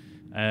stuff.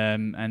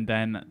 And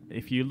then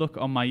if you look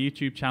on my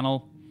YouTube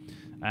channel,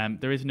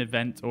 there is an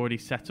event already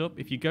set up.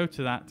 If you go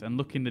to that and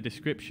look in the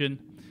description,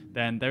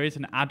 then there is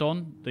an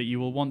add-on that you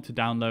will want to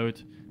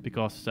download,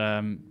 because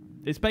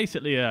it's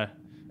basically a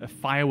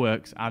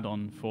fireworks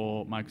add-on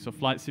for Microsoft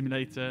Flight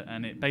Simulator,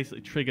 and it basically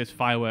triggers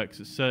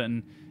fireworks at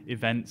certain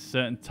events,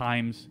 certain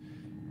times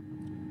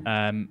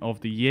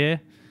of the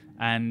year.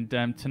 And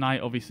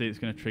tonight, obviously, it's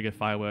going to trigger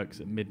fireworks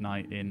at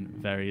midnight in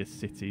various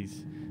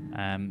cities.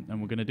 And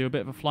we're going to do a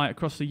bit of a flight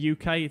across the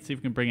UK to see if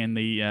we can bring in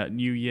the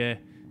New Year,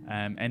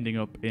 ending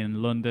up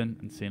in London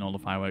and seeing all the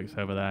fireworks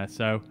over there.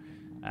 So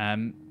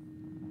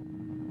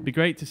be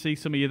great to see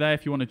some of you there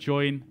if you want to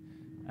join.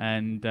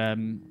 And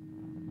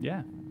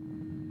yeah,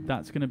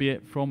 that's going to be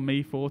it from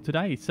me for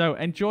today. So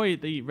enjoy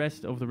the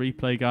rest of the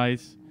replay,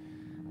 guys.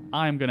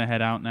 I'm going to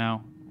head out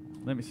now.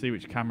 Let me see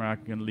which camera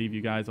I'm going to leave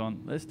you guys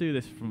on. Let's do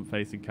this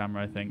front-facing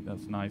camera, I think.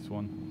 That's a nice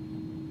one.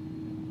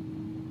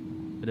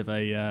 Bit of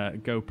a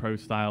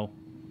GoPro-style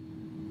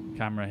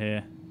camera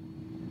here.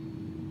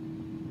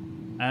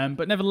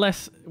 But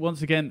nevertheless,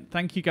 once again,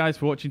 thank you guys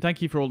for watching.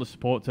 Thank you for all the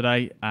support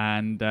today.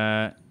 And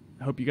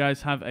hope you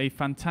guys have a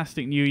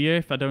fantastic new year.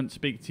 If I don't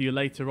speak to you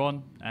later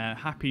on,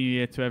 Happy New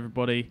Year to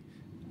everybody.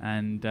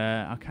 And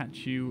I'll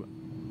catch you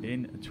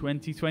in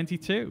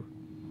 2022.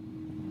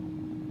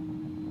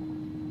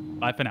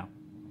 Bye for now.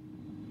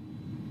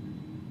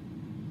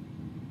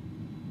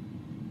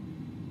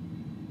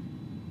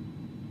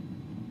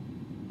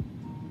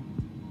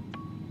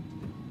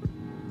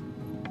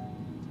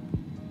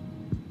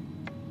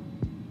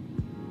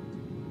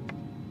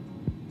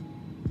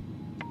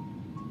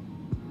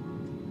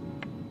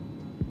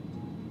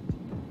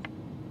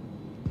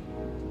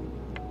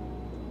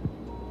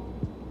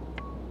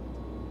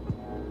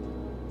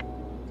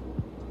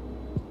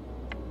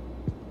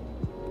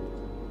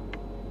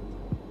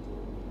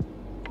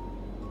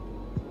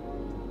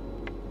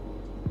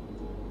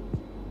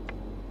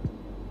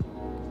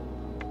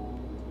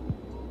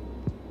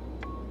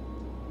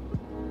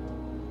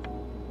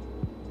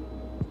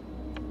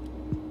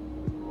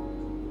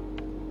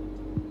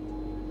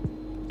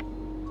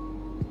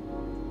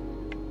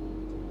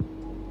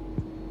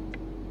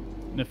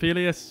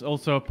 Nephilius,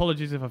 also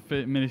apologies if I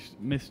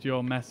missed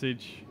your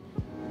message.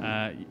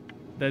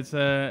 There's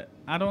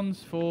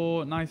add-ons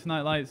for nice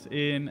night lights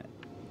in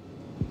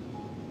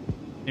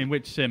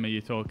which sim are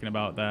you talking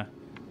about there?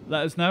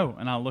 Let us know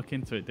and I'll look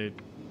into it, dude.